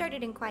 So I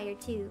started in choir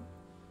too.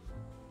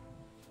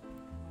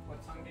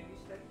 What song did you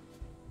study?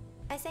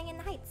 I sang In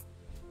the Heights.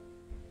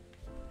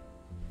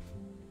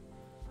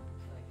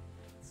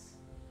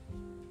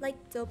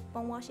 Lights up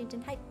on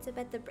Washington Heights, up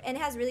at the, and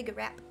it has really good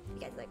rap. If you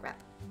guys like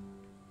rap.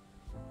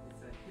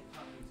 It's a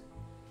hip-hop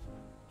musical.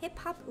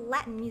 Hip-hop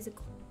Latin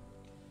musical.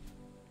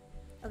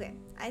 Okay,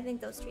 I think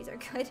those trees are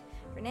good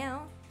for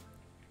now.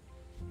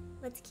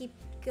 Let's keep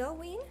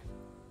going.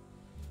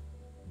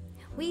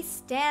 We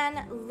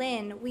stan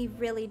Lin, we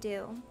really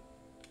do.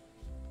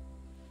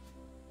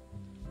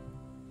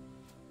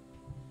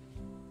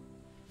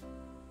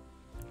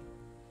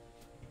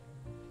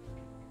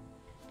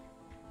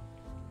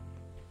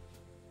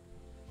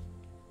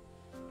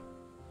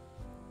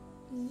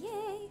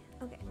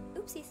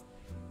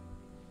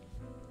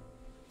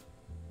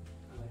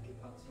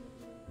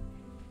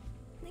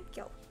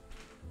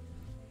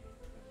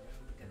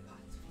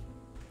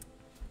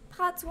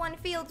 Pots one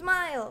field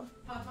mile.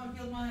 Pots one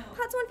field mile.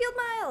 Pots one field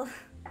mile.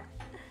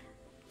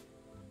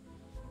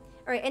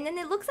 Alright, and then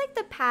it looks like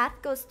the path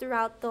goes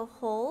throughout the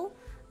whole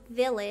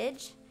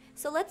village.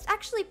 So let's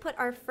actually put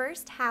our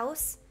first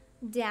house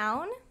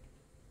down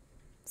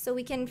so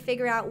we can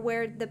figure out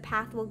where the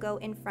path will go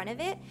in front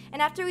of it.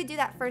 And after we do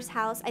that first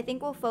house, I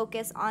think we'll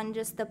focus on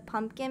just the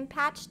pumpkin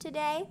patch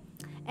today.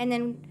 And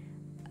then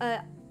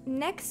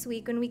next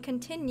week, when we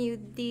continue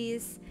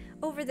these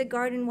Over the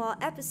Garden Wall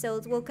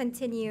episodes, we'll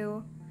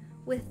continue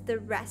with the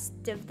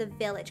rest of the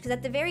village. Because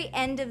at the very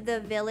end of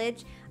the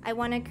village, I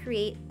want to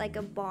create like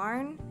a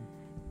barn,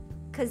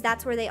 because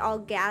that's where they all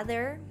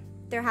gather.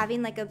 They're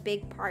having like a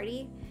big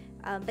party.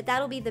 But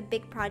that'll be the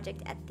big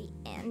project at the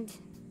end.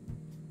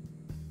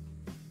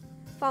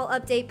 Fall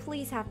update,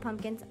 please have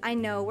pumpkins. I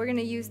know, we're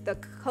gonna use the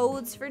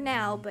codes for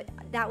now, but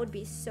that would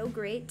be so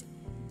great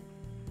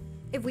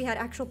if we had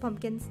actual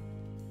pumpkins.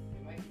 We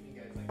might give you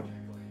guys like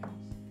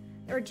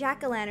jack-o'-lanterns. Or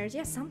jack-o'-lanterns,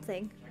 yeah,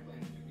 something.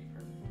 Jack-o'-lanterns would be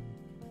perfect.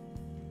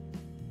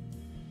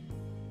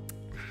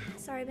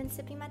 Sorry, I've been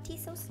sipping my tea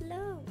so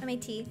slow. My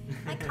tea,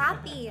 my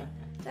coffee.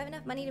 Do I have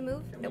enough money to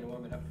move? Do you want me to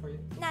warm it up for you?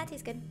 Nah, it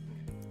tastes good.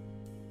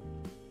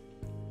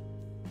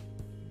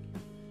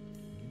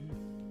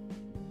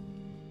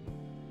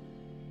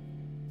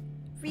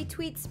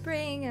 Retweet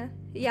spring.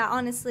 Yeah,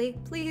 honestly,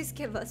 please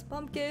give us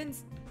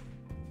pumpkins.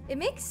 It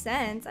makes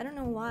sense. I don't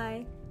know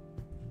why.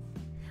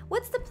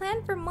 What's the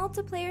plan for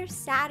multiplayer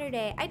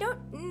Saturday? I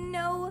don't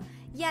know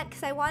yet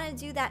because I want to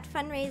do that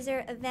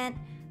fundraiser event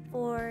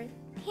for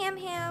Ham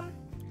Ham.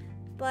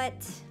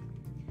 But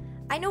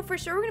I know for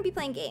sure we're going to be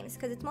playing games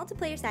because it's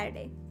multiplayer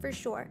Saturday, for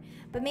sure.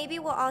 But maybe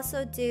we'll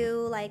also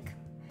do like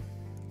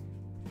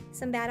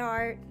some bad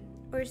art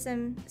or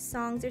some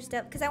songs or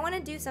stuff. Because I want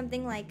to do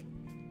something like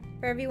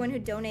for everyone who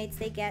donates,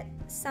 they get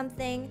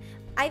something.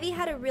 Ivy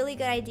had a really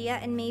good idea,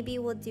 and maybe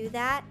we'll do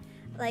that.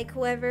 Like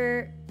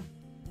whoever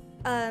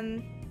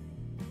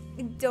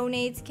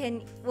donates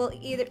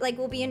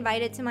will be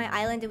invited to my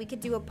island, and we could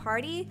do a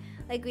party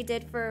like we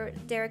did for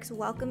Derek's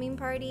welcoming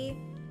party.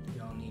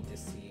 Y'all need to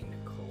see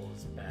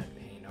Nicole's bad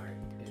paint art.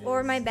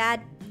 Or my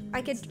bad.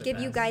 I could it's the give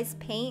you best. guys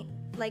paint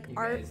like You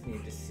art. guys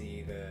need to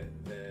see the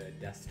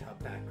desktop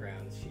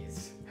backgrounds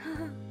she's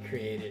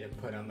created and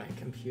put on my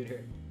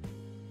computer.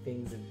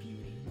 Things of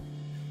beauty.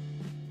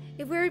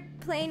 If we're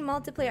playing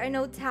multiplayer, I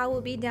know Tao will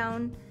be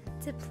down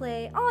to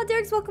play. Oh,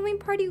 Derek's welcoming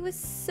party was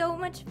so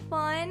much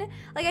fun.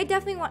 Like, I'm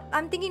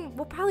thinking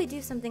we'll probably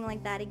do something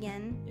like that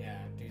again. Yeah,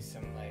 do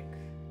some like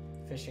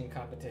fishing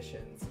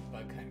competitions,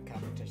 bug hunt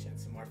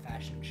competitions, some more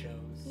fashion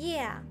shows.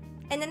 Yeah.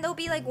 And then there'll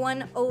be like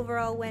one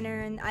overall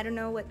winner, and I don't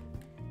know what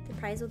the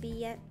prize will be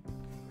yet.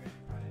 Grand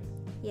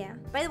prize. Yeah.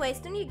 By the way, I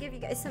still need to give you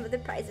guys some of the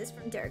prizes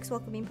from Derek's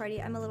welcoming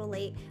party. I'm a little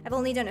late. I've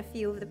only done a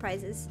few of the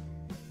prizes.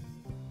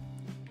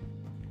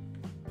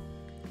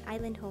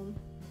 Island home.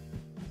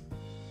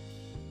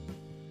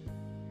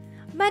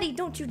 Maddie,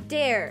 don't you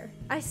dare!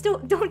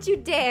 Don't you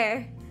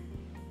dare!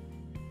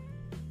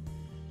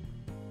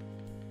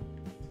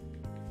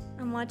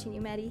 I'm watching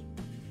you, Maddie.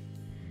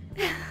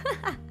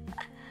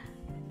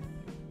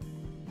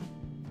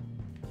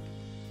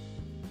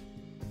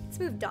 Let's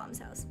move Dom's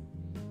house.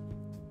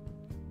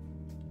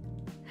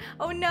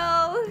 Oh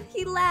no,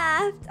 he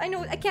laughed. I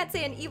know I can't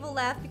say an evil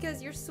laugh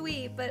because you're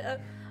sweet, but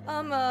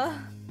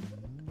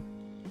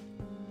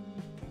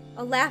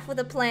a laugh with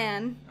a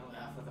plan. I'll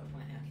laugh with a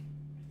plan.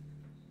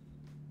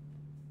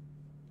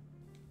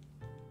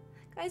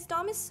 Guys,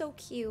 Dom is so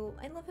cute.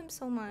 I love him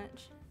so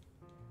much.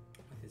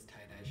 With his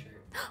tie-dye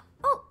shirt.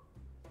 Oh!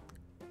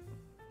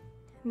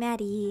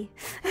 Maddie.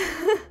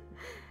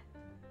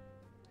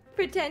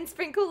 Pretend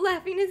Sprinkle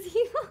laughing is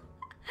evil.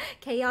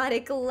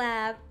 Chaotic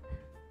laugh.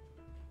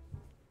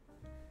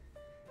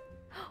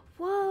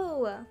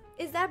 Whoa!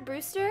 Is that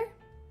Brewster?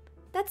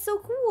 That's so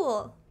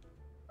cool.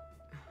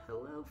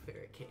 Hello,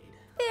 Farricade.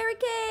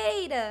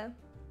 Barricade!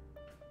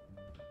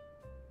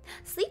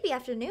 Sleepy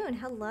afternoon,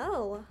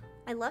 hello.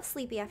 I love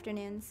sleepy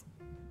afternoons.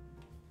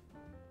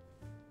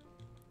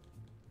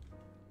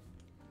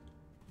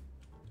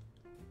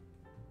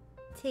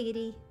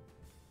 Tiggity.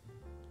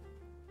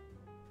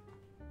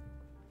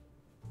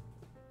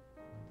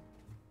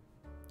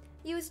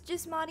 You was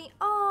just modding.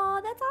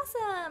 Aw, that's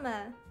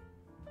awesome.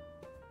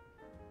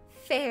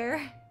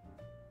 Fair.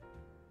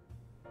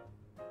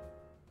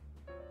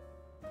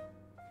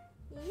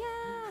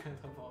 Yeah.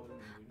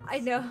 I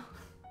know.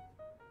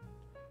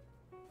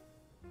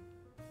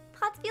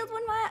 Pottsfield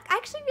 1 mile. I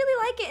actually really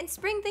like it. And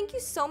Spring, thank you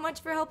so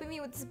much for helping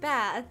me with this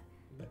bath.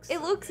 It so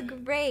looks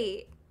good.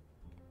 great.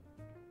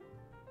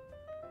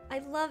 I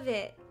love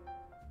it.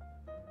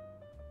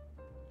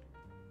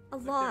 A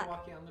It's like they're lot.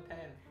 walking on the path.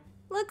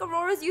 Look,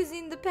 Aurora's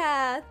using the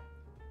path.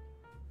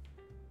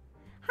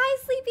 Hi,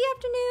 sleepy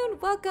afternoon.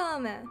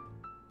 Welcome.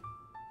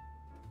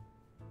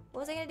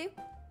 What was I gonna do?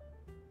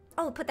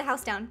 Oh, put the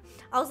house down.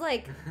 I was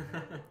like,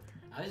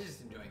 I was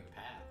just enjoying the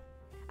path.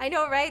 I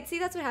know, right? See,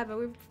 that's what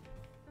happened.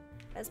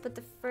 Let's put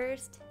the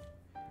first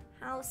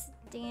house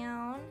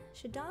down.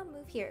 Should Dom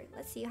move here?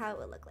 Let's see how it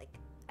would look like.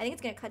 I think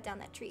it's gonna cut down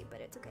that tree, but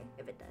it's okay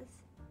if it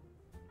does.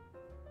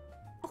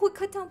 Oh, it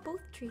cut down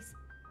both trees.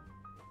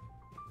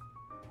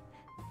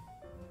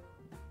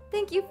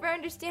 Thank you for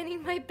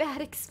understanding my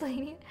bad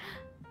explaining.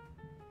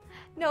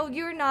 No,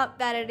 you're not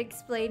bad at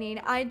explaining.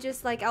 I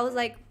was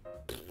like,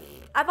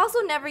 I've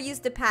also never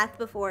used a path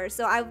before,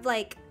 so I've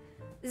like,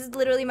 this is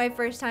literally my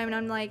first time, and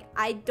I'm like,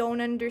 I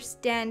don't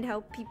understand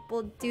how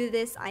people do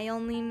this. I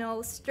only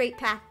know straight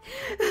path.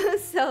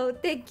 So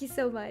thank you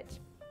so much.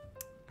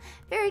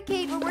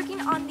 Barricade, we're working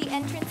on the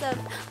entrance of,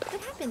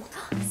 what happened?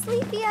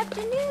 Sleepy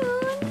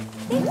afternoon.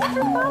 Thank you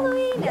for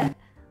following.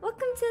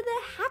 Welcome to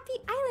the Happy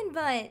Island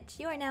Bunch.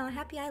 You are now a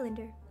Happy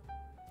Islander.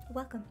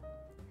 Welcome.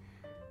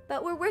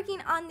 But we're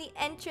working on the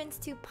entrance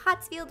to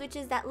Pottsfield, which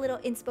is that little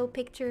inspo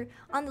picture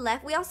on the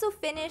left. We also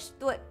finished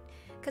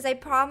because I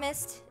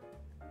promised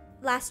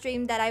last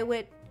stream that I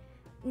would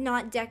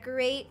not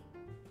decorate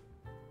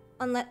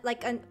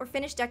or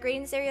finish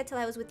decorating this area till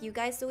I was with you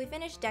guys. So we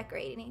finished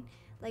decorating.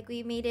 Like,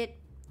 we made it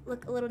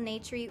look a little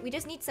naturey. We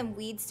just need some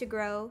weeds to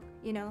grow,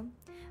 you know.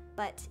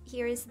 But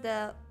here's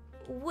the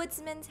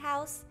woodsman's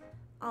house,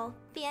 all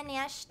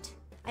finished.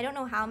 I don't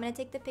know how I'm gonna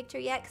take the picture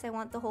yet because I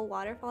want the whole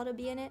waterfall to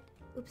be in it.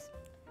 Oops.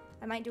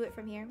 I might do it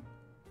from here,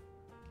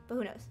 but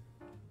who knows?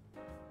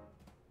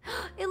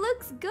 It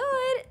looks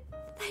good.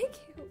 Thank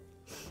you.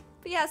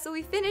 But yeah, so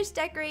we finished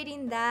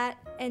decorating that,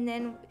 and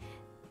then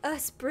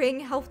Spring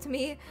helped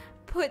me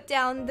put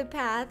down the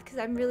path because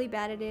I'm really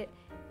bad at it.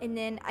 And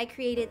then I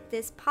created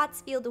this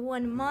Pottsfield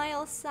 1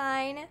 mile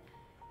sign,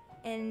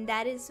 and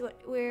that is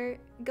what we're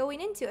going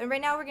into. And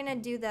right now we're gonna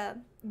do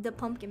the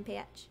pumpkin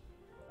patch.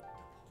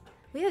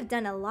 We have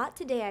done a lot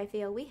today, I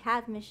feel. We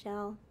have,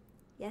 Michelle.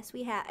 Yes,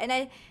 we have.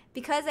 And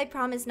because I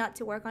promised not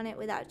to work on it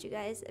without you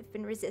guys, I've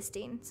been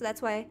resisting. So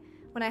that's why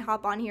when I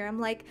hop on here, I'm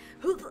like,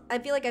 I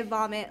feel like I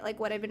vomit like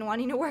what I've been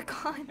wanting to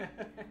work on.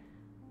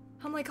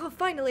 I'm like, oh,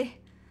 finally,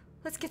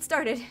 let's get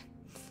started.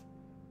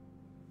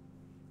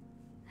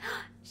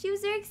 She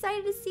was very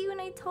excited to see when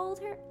I told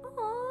her.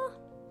 Aww.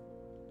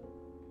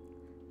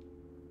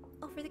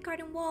 Over the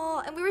garden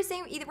wall. And we were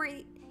saying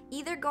we're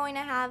either going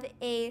to have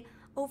a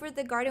over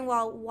the garden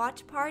wall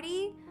watch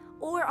party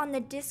or on the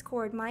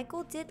Discord.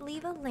 Michael did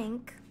leave a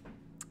link,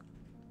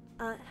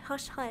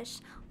 hush hush,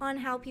 on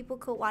how people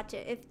could watch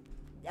it.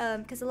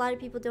 Because a lot of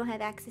people don't have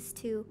access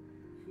to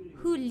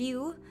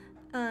Hulu,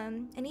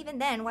 and even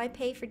then, why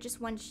pay for just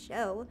one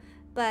show?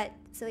 But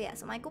so yeah,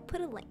 so Michael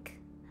put a link.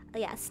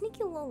 Yeah,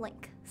 sneaky little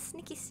link,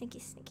 sneaky.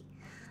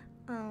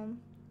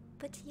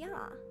 But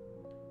yeah.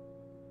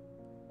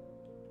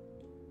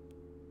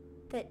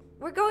 But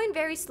we're going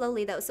very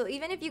slowly though, so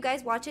even if you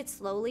guys watch it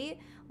slowly,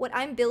 what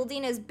I'm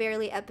building is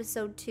barely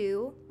episode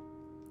 2.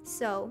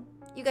 So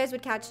you guys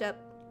would catch up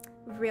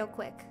real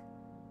quick.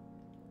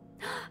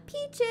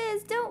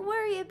 Peaches, don't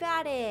worry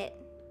about it.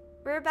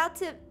 We're about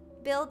to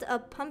build a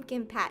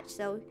pumpkin patch,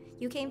 so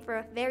you came for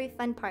a very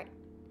fun part.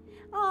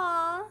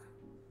 Aww.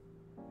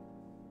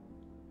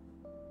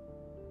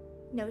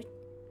 No,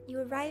 you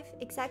arrive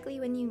exactly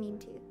when you mean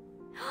to.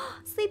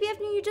 Sleepy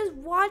Afternoon, you just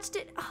watched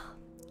it. Oh,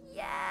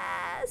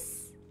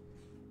 yes.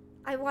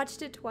 I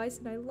watched it twice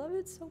and I love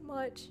it so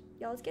much.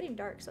 Y'all, it's getting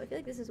dark, so I feel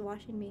like this is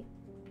washing me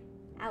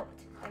out.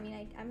 I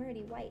mean, I'm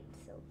already white,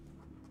 so.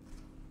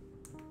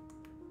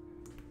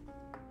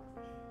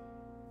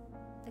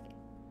 Okay.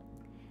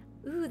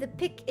 Ooh, the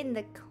pick in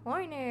the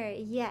corner.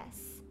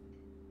 Yes.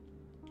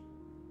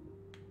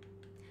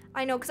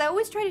 I know, because I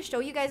always try to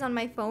show you guys on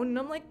my phone, and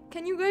I'm like,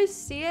 can you guys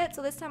see it?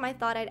 So this time I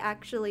thought I'd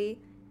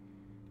actually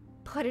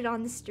put it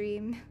on the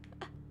stream.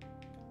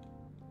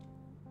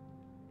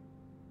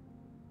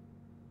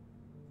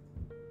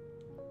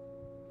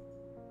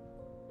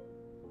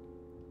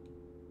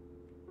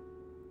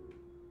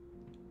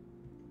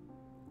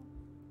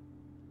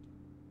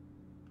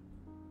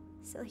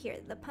 So here,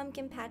 the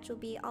pumpkin patch will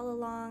be all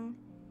along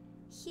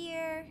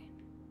here.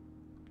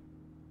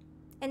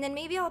 And then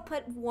maybe I'll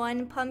put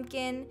one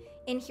pumpkin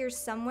in here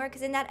somewhere,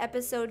 because in that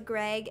episode,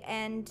 Greg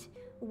and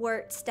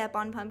Wirt step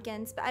on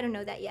pumpkins, but I don't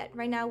know that yet.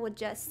 Right now, we'll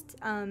just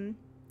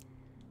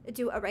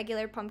do a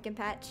regular pumpkin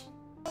patch.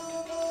 Barricade!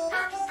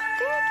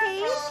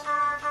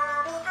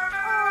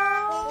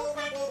 Oh,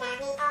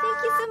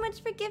 thank you so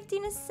much for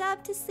gifting a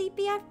sub to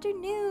Sleepy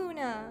Afternoon.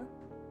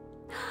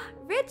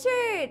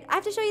 Richard! I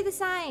have to show you the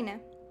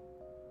sign.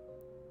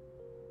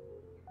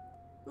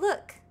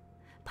 Look,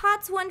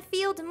 Potts 1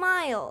 field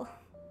mile.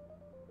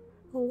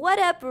 What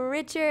up,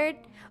 Richard?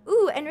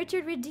 Ooh, and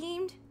Richard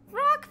redeemed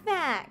Rock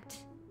Fact.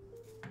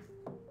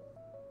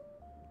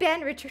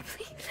 Ban Richard,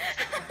 please.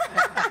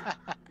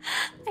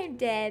 I'm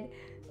dead.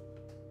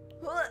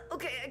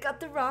 Okay, I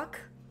got the rock.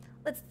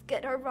 Let's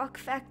get our Rock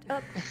Fact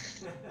up.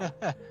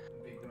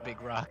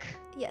 Big rock.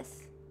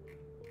 Yes.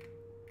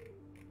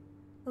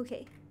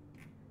 Okay.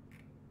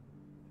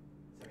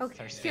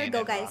 Okay, here we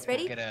go, guys.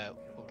 Ready?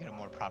 We'll get a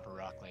more proper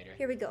rock later.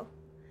 Here we go.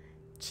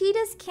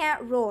 Cheetahs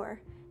can't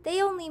roar.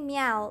 They only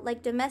meow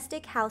like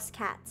domestic house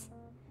cats.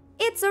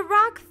 It's a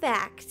rock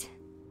fact.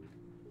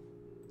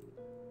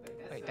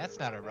 Wait, that's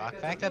not a rock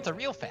fact. That's a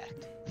real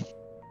fact.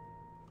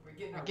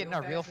 We're getting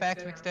our real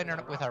facts mixed in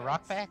with our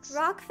rock facts?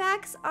 Rock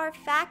facts are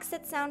facts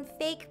that sound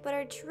fake but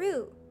are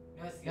true.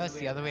 No, it's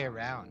the other way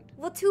around.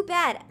 Well, too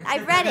bad. I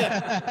read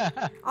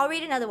it. I'll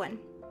read another one.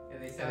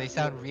 Yeah, they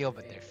sound real,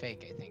 but they're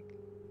fake, I think.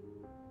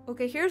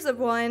 Okay, here's a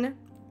one.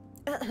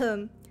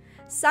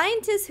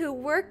 Scientists who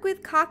work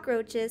with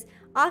cockroaches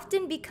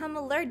often become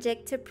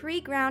allergic to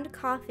pre-ground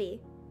coffee.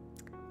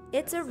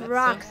 It's a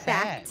rock so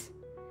fact.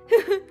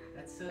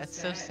 That's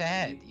so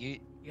sad. You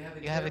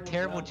have a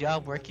terrible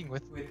job working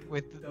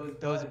with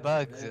those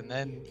bugs, and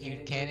then you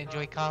can't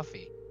enjoy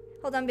coffee.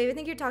 Hold on, babe. I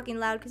think you're talking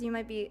loud because you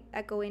might be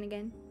echoing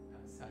again.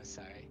 Oh,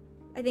 sorry.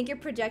 I think you're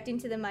projecting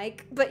to the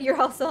mic, but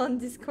you're also on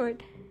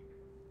Discord.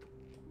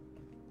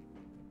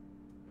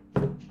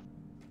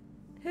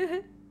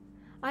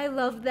 I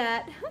love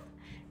that.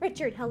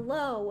 Richard,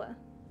 hello.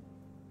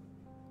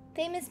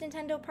 Famous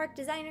Nintendo park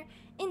designer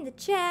in the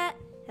chat.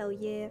 Hell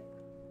yeah.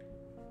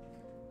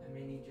 I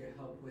may need your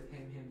help with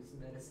him's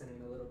medicine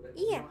in a little bit.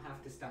 Yeah. You don't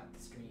have to stop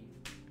the stream.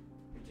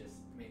 We just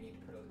may need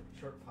to put a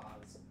short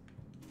pause.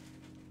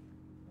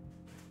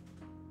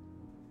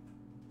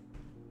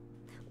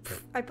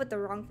 I put the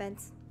wrong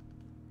fence.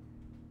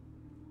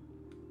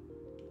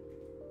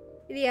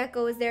 The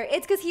echo is there.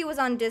 It's because he was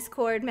on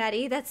Discord,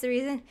 Maddie. That's the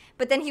reason.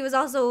 But then he was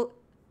also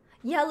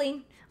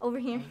yelling over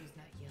here. I was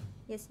not yelling.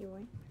 Yes, you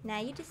were. Nah,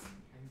 I'm just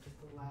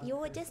a loud you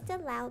were person. just a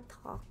loud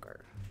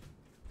talker.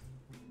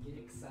 Get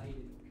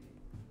excited.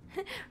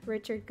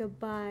 Richard,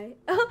 goodbye.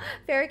 Oh,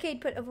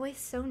 Farricade put a voice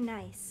so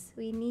nice.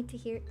 We need to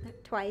hear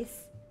it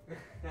twice.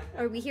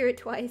 Or we hear it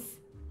twice.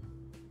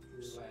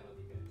 This is why I love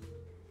you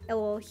guys.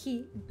 Oh, well,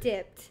 he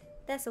dipped.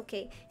 That's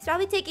okay. He's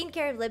probably taking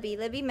care of Libby.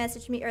 Libby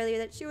messaged me earlier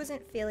that she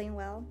wasn't feeling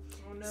well.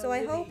 Oh no, So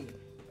I Libby. hope-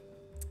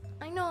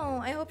 I know.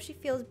 I hope she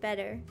feels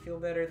better. Feel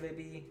better,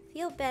 Libby.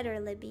 Feel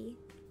better, Libby.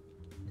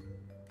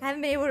 I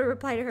haven't been able to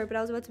reply to her, but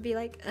I was about to be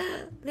like,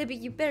 Libby,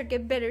 you better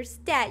get better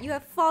stat. You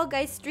have Fall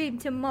Guys stream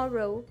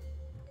tomorrow.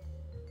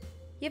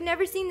 You've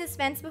never seen this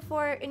fence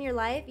before in your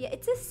life? Yeah,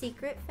 it's a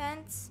secret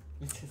fence.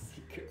 It's a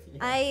secret. Yeah.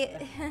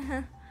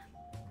 I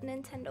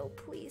Nintendo,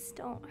 please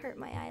don't hurt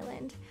my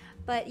island.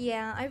 But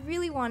yeah, I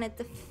really wanted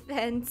the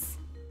fence.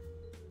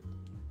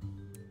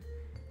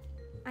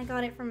 I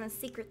got it from a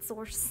secret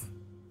source.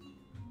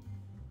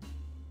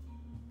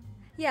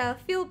 Yeah,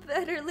 feel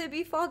better,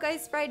 Libby. Fall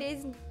Guys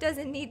Fridays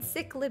doesn't need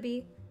sick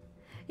Libby.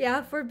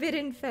 Yeah,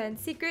 forbidden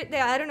fence. Secret.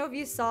 Yeah, I don't know if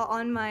you saw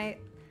on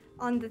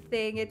the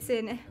thing. It's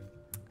in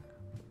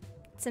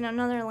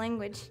another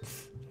language.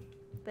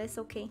 But it's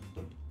okay.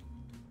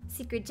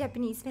 Secret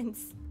Japanese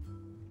fence.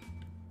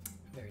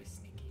 Very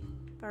sneaky.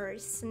 Very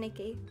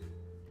sneaky.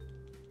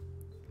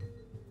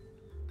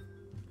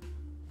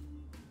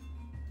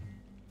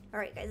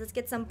 Alright guys, let's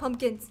get some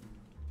pumpkins.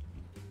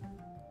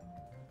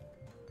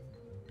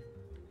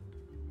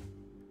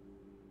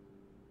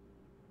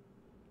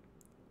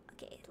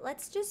 Okay,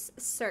 let's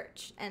just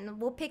search and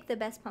we'll pick the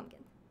best pumpkin.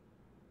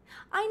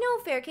 I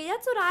know, Fairkey,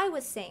 that's what I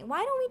was saying.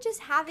 Why don't we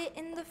just have it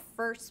in the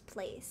first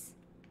place?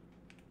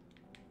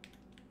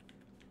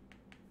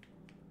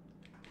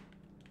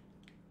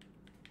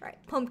 Alright,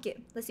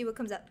 pumpkin. Let's see what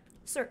comes up.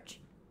 Search.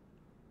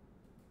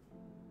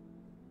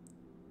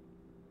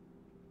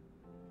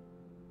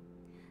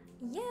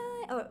 Yeah.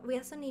 Oh, we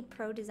also need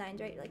pro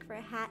designs, right? Like for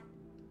a hat.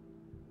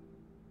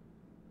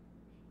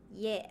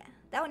 Yeah.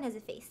 That one has a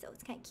face, though.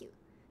 It's kind of cute.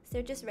 So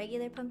they're just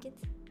regular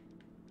pumpkins.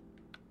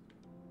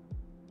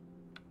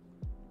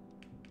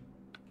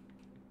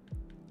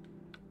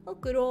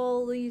 Look at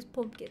all these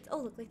pumpkins. Oh,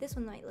 look, like this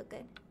one might look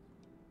good.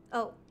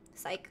 Oh,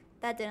 psych.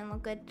 That didn't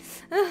look good.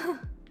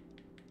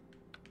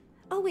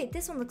 Oh, wait,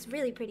 this one looks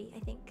really pretty, I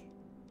think.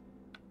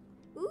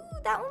 Ooh,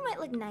 that one might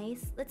look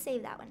nice. Let's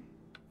save that one.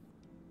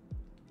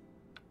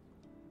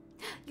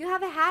 You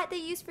have a hat that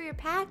you use for your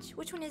patch?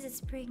 Which one is it,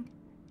 Spring?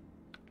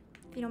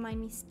 If you don't mind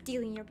me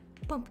stealing your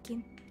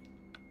pumpkin.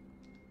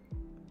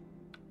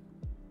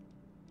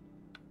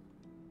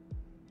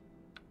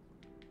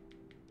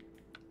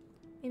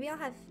 Maybe I'll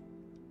have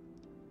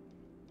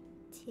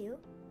two.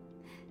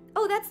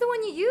 Oh, that's the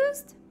one you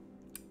used?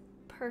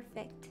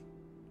 Perfect.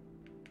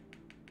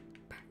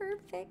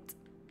 Perfect.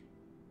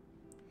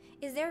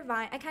 Is there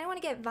vine? I kind of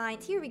want to get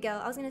vines. Here we go.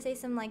 I was going to say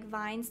some like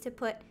vines to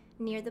put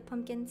near the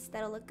pumpkins.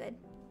 That'll look good.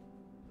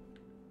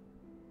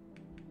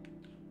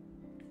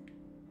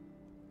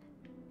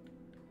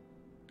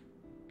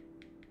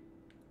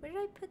 Where did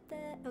I put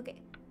the...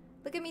 Okay.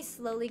 Look at me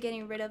slowly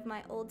getting rid of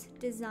my old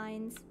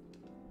designs.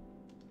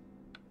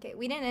 Okay,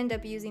 we didn't end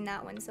up using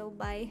that one, so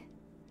bye.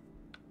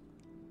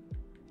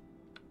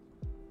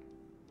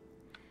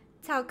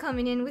 Tao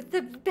coming in with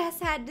the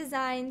best hat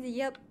designs.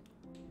 Yep.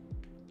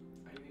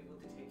 Are you able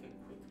to take a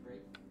quick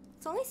break?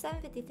 It's only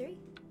 7:53.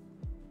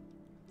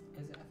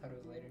 Is it? I thought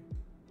it was later.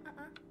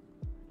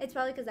 It's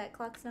probably because that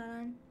clock's not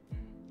on.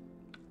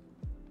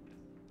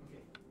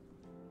 Okay.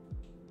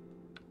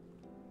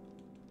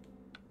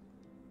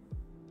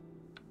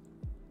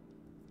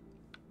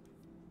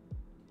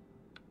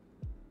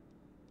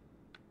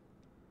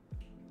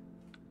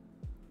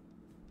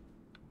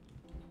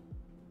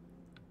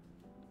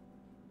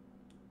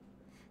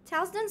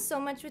 Tal's done so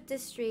much with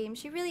this stream.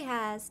 She really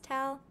has.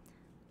 Tal,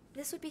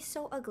 this would be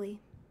so ugly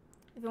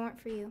if it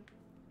weren't for you.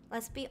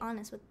 Let's be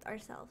honest with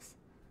ourselves.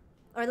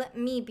 Or let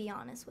me be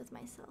honest with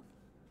myself.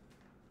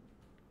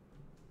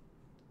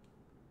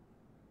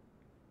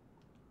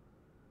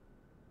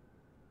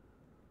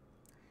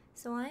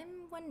 So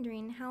I'm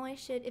wondering how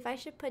if I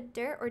should put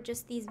dirt or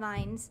just these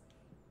vines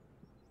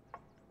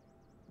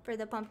for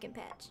the pumpkin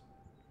patch.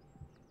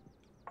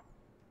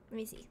 Let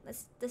me see.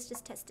 Let's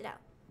just test it out.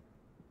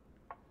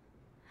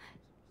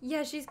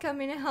 Yeah, she's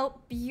coming to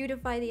help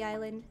beautify the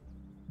island.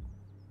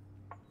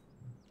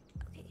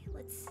 Okay,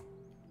 let's...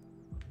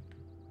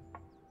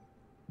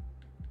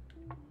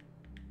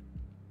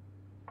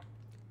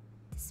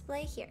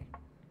 display here.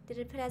 Did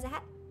it put as a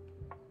hat?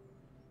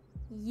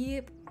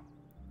 Yep.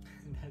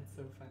 That's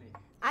so funny.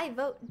 I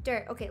vote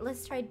dirt. Okay,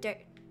 let's try dirt.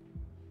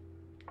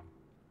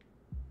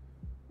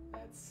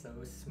 That's so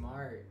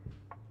smart.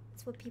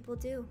 That's what people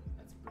do.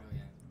 That's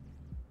brilliant.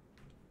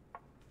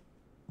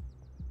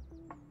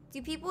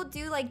 Do people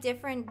do like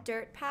different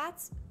dirt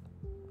paths?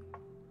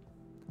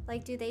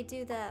 Like, do they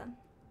do the...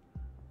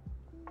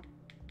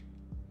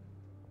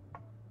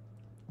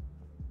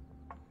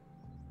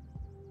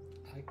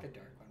 I like the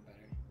dark one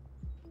better.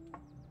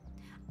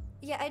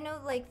 Yeah, I know,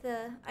 like,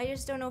 I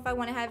just don't know if I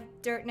want to have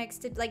dirt next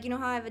to, like, you know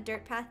how I have a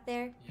dirt path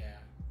there? Yeah.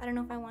 I don't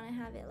know if I want to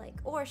have it, like,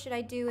 or should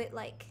I do it,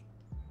 like,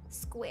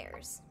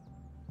 squares?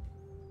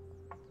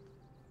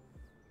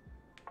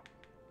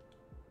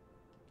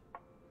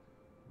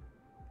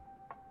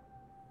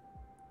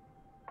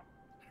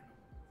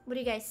 What do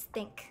you guys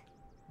think?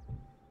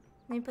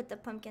 Let me put the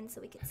pumpkin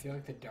so we can I see. feel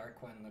like the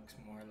dark one looks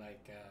more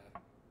like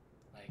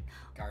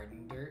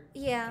garden dirt.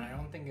 Yeah. And I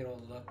don't think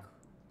it'll look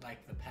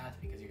like the path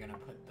because you're gonna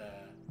put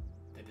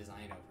the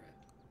design over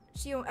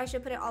it. I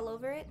should put it all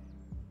over it?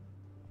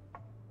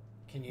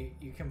 Can you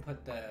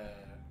put the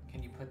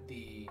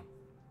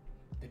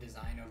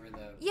design over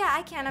the... Yeah,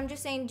 I can. I'm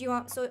just saying,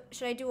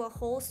 should I do a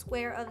whole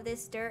square of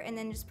this dirt and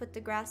then just put the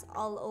grass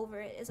all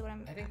over it is what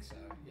I'm... I think so.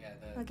 Yeah,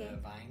 Okay. the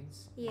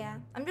vines. Yeah.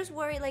 I'm just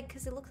worried, like,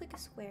 because it looks like a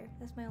square.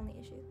 That's my only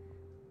issue.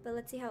 But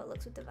let's see how it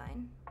looks with the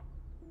vine.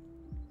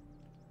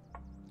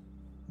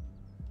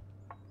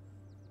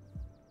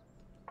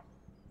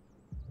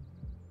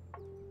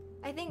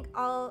 I think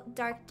all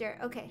dark dirt.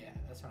 Okay. Yeah,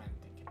 that's what I'm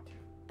thinking too.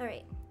 All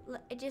right.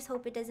 I just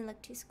hope it doesn't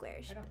look too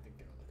squarish. I don't think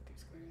it'll look too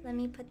square. Let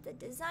me put the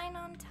design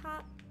on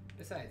top.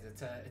 Besides,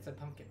 it's a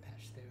pumpkin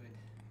patch.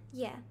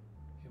 Yeah.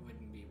 It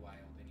wouldn't be wild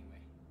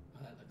anyway.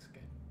 Oh, that looks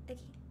good.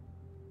 Okay.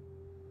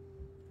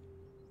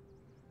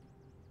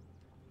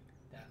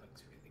 That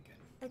looks really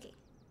good. Okay.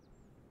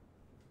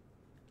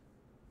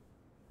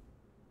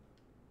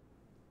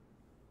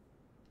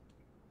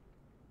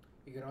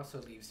 You could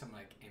also leave some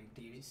like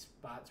empty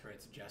spots where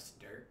it's just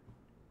dirt.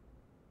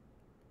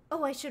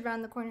 Oh, I should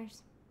round the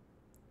corners.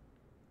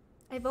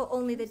 I vote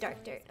only the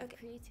dark dirt. Okay.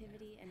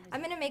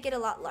 I'm gonna make it a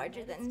lot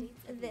larger than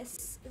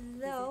this,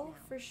 though,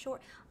 for sure.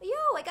 Yo,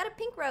 I got a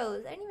pink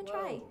rose. I didn't even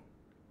try. Whoa.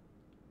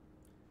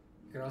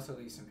 You could also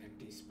leave some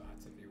empty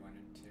spots if you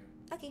wanted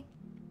to. Okay.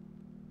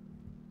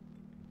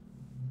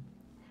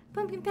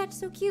 Pumpkin patch,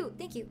 so cute.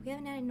 Thank you. We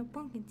haven't added no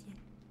pumpkins yet.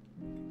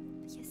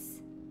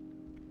 Yes.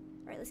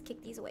 All right, let's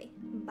kick these away.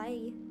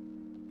 Bye.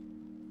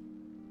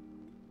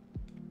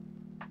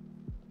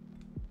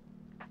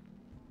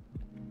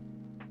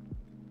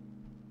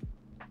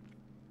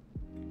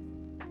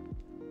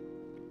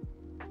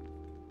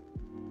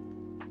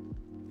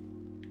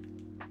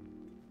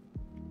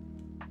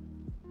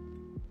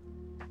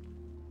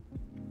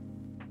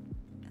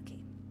 Okay.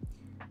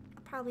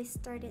 I'll probably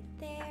start it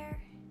there.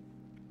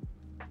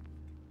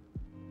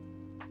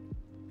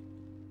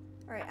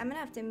 Alright, I'm gonna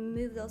have to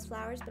move those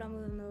flowers, but I'll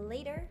move them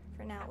later.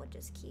 For now, we'll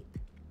just keep.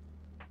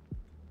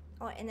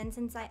 Oh, and then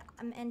since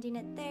I'm ending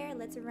it there,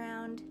 let's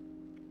round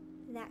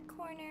that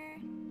corner.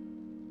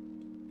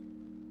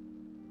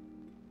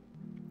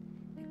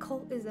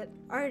 Nicole is an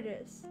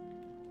artist.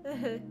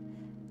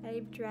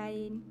 I'm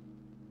trying.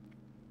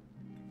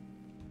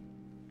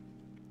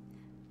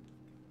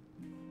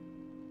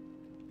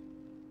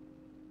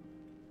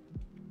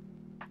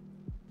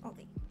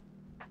 Okay.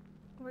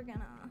 We're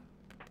gonna...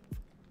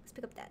 Let's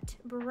pick up that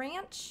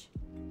branch.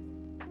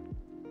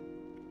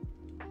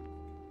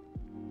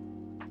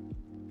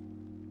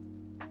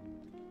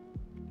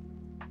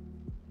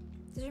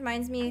 This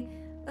reminds me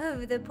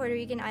of the Puerto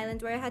Rican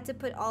island where I had to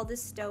put all the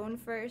stone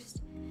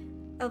first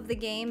of the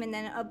game and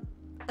then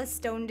a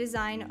stone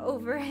design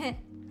over it.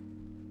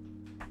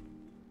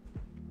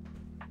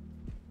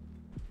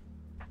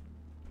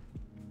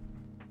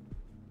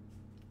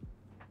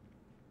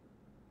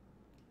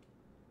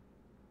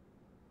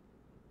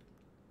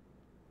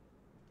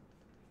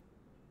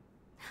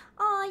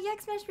 Aw,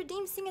 Yak Smash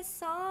Redeem, sing a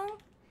song?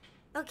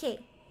 Okay,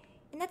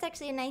 and that's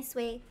actually a nice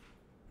way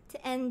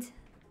to end,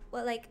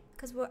 well, like,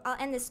 because I'll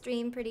end the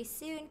stream pretty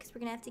soon because we're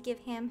going to have to give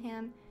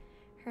Ham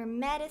her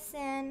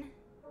medicine.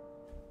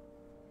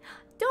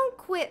 Don't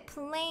quit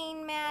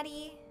playing,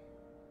 Maddie.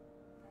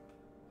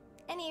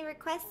 Any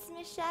requests,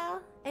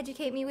 Michelle?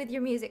 Educate me with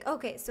your music.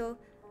 Okay, so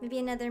maybe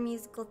another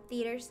musical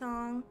theater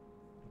song.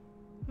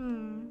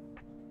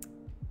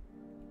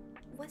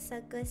 What's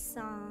a good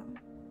song?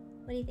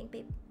 What do you think,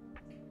 babe?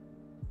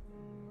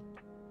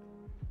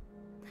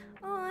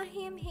 Aw,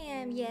 Ham.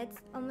 Yeah, it's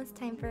almost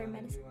time for our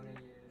medicine.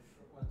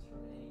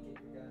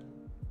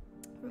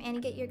 From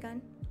Annie Get Your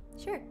Gun?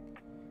 Sure.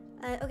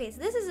 Okay, so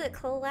this is a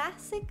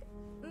classic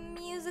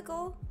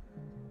musical.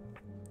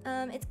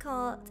 It's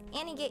called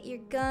Annie Get Your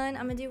Gun.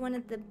 I'm gonna do one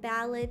of the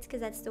ballads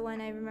because that's the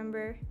one I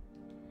remember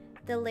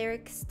the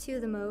lyrics to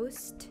the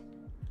most.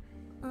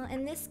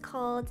 And this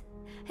called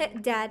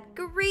Dad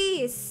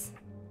Grease.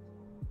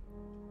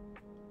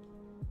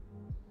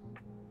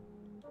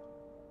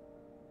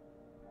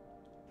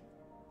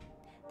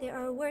 There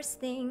are worse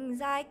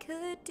things I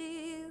could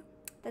do.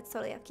 That's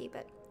totally off key,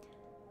 but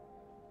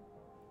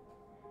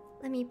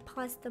let me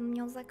pause the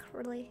music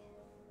really.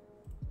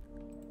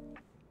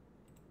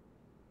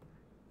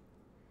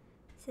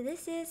 So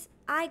this is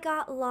I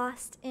Got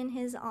Lost in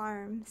His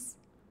Arms.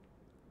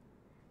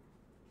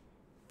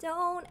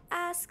 Don't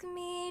ask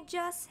me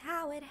just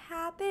how it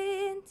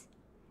happened.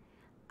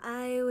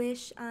 I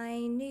wish I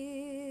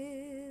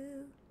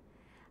knew.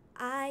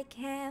 I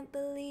can't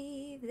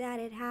believe that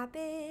it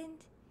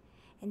happened,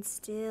 and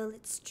still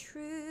it's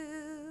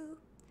true.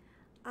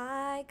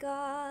 I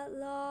got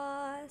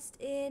lost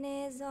in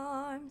his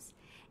arms,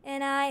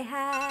 and I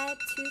had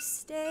to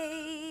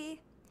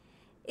stay.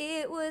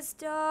 It was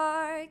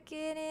dark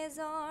in his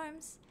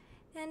arms,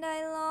 and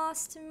I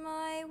lost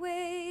my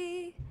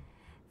way.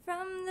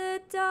 From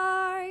the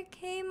dark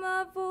came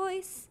a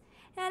voice,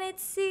 and it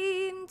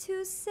seemed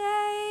to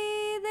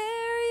say,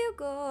 there you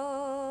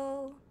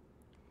go,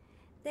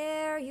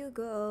 there you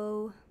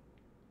go.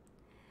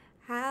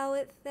 How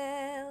it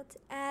felt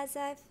as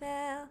I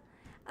fell,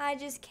 I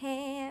just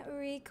can't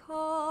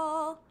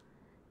recall.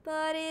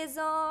 But his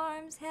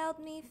arms held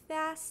me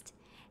fast,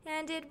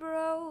 and it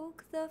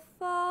broke the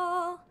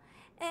fall.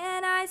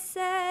 And I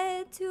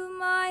said to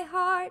my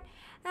heart,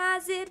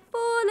 as it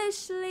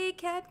foolishly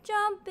kept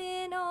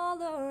jumping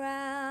all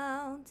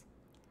around,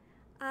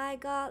 I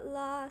got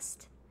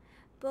lost,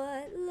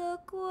 but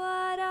look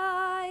what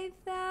I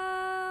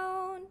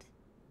found.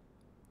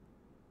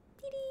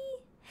 Dee-dee.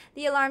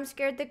 The alarm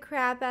scared the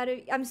crap out of...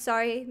 I'm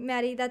sorry,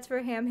 Maddie, that's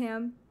for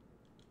Ham.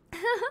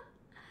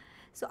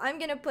 So I'm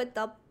gonna put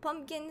the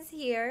pumpkins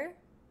here.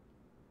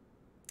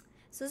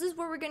 So this is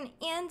where we're gonna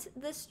end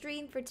the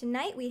stream for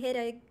tonight. We hit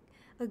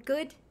a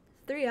good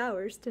 3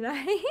 hours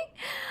tonight.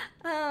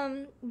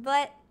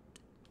 But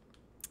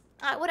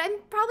what I'm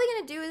probably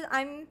gonna do is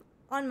I'm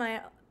on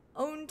my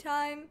own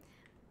time,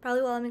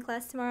 probably while I'm in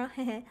class tomorrow.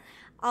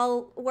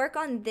 I'll work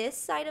on this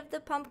side of the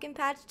pumpkin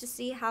patch to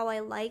see how I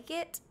like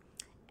it,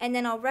 and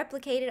then I'll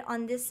replicate it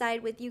on this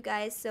side with you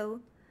guys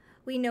so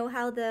we know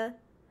how the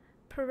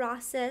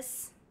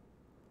process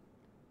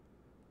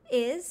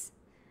is.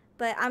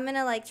 But I'm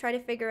gonna like try to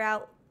figure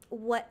out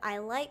what I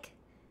like,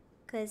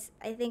 because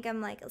I think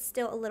I'm like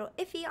still a little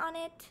iffy on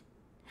it.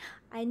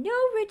 I know,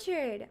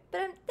 Richard,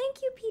 but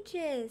thank you,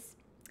 Peaches.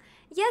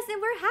 Yes,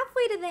 and we're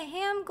halfway to the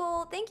ham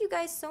goal. Thank you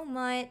guys so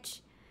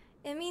much.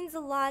 It means a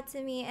lot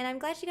to me, and I'm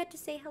glad she got to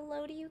say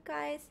hello to you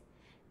guys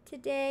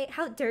today.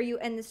 How dare you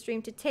end the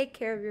stream to take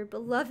care of your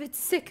beloved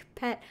sick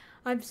pet.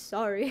 I'm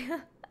sorry.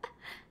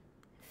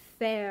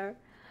 Fair.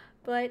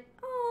 But,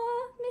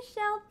 oh,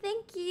 Michelle,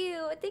 thank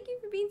you. Thank you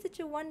for being such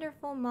a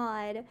wonderful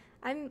mod.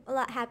 I'm a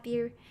lot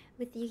happier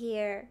with you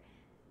here.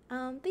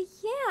 But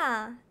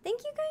yeah,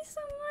 thank you guys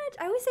so much.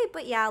 I always say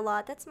but yeah a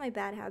lot. That's my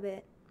bad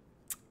habit.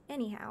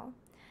 Anyhow,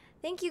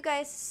 thank you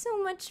guys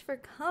so much for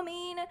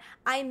coming.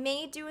 I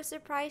may do a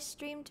surprise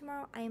stream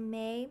tomorrow. I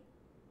may.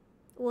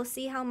 We'll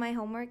see how my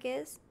homework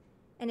is.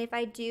 And if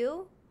I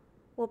do,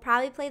 we'll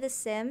probably play The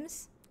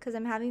Sims, because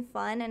I'm having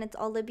fun and it's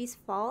all Libby's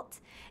fault.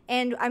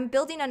 And I'm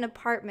building an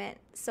apartment,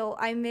 so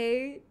I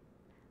may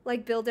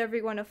like build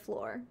everyone a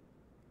floor,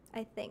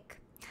 I think.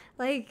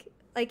 Like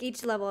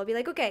each level, I'll be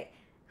like, okay,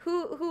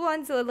 who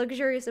wants a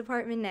luxurious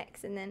apartment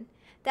next? And then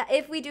that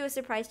if we do a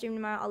surprise stream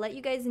tomorrow, I'll let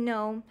you guys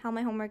know how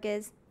my homework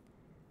is.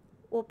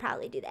 We'll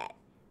probably do that.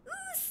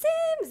 Ooh,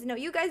 Sims! No,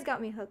 you guys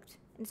got me hooked.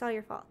 It's all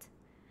your fault.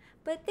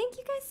 But thank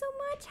you guys so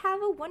much.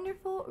 Have a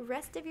wonderful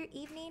rest of your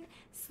evening.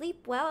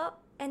 Sleep well.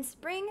 And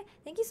Spring,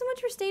 thank you so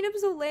much for staying up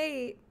so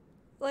late.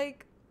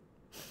 Like,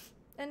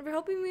 and for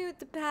helping me with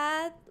the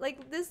path.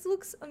 Like, this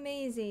looks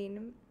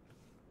amazing.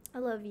 I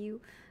love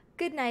you.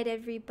 Good night,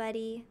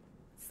 everybody.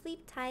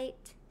 Sleep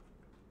tight.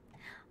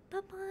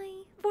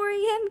 Bye-bye. 4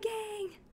 a.m. gang.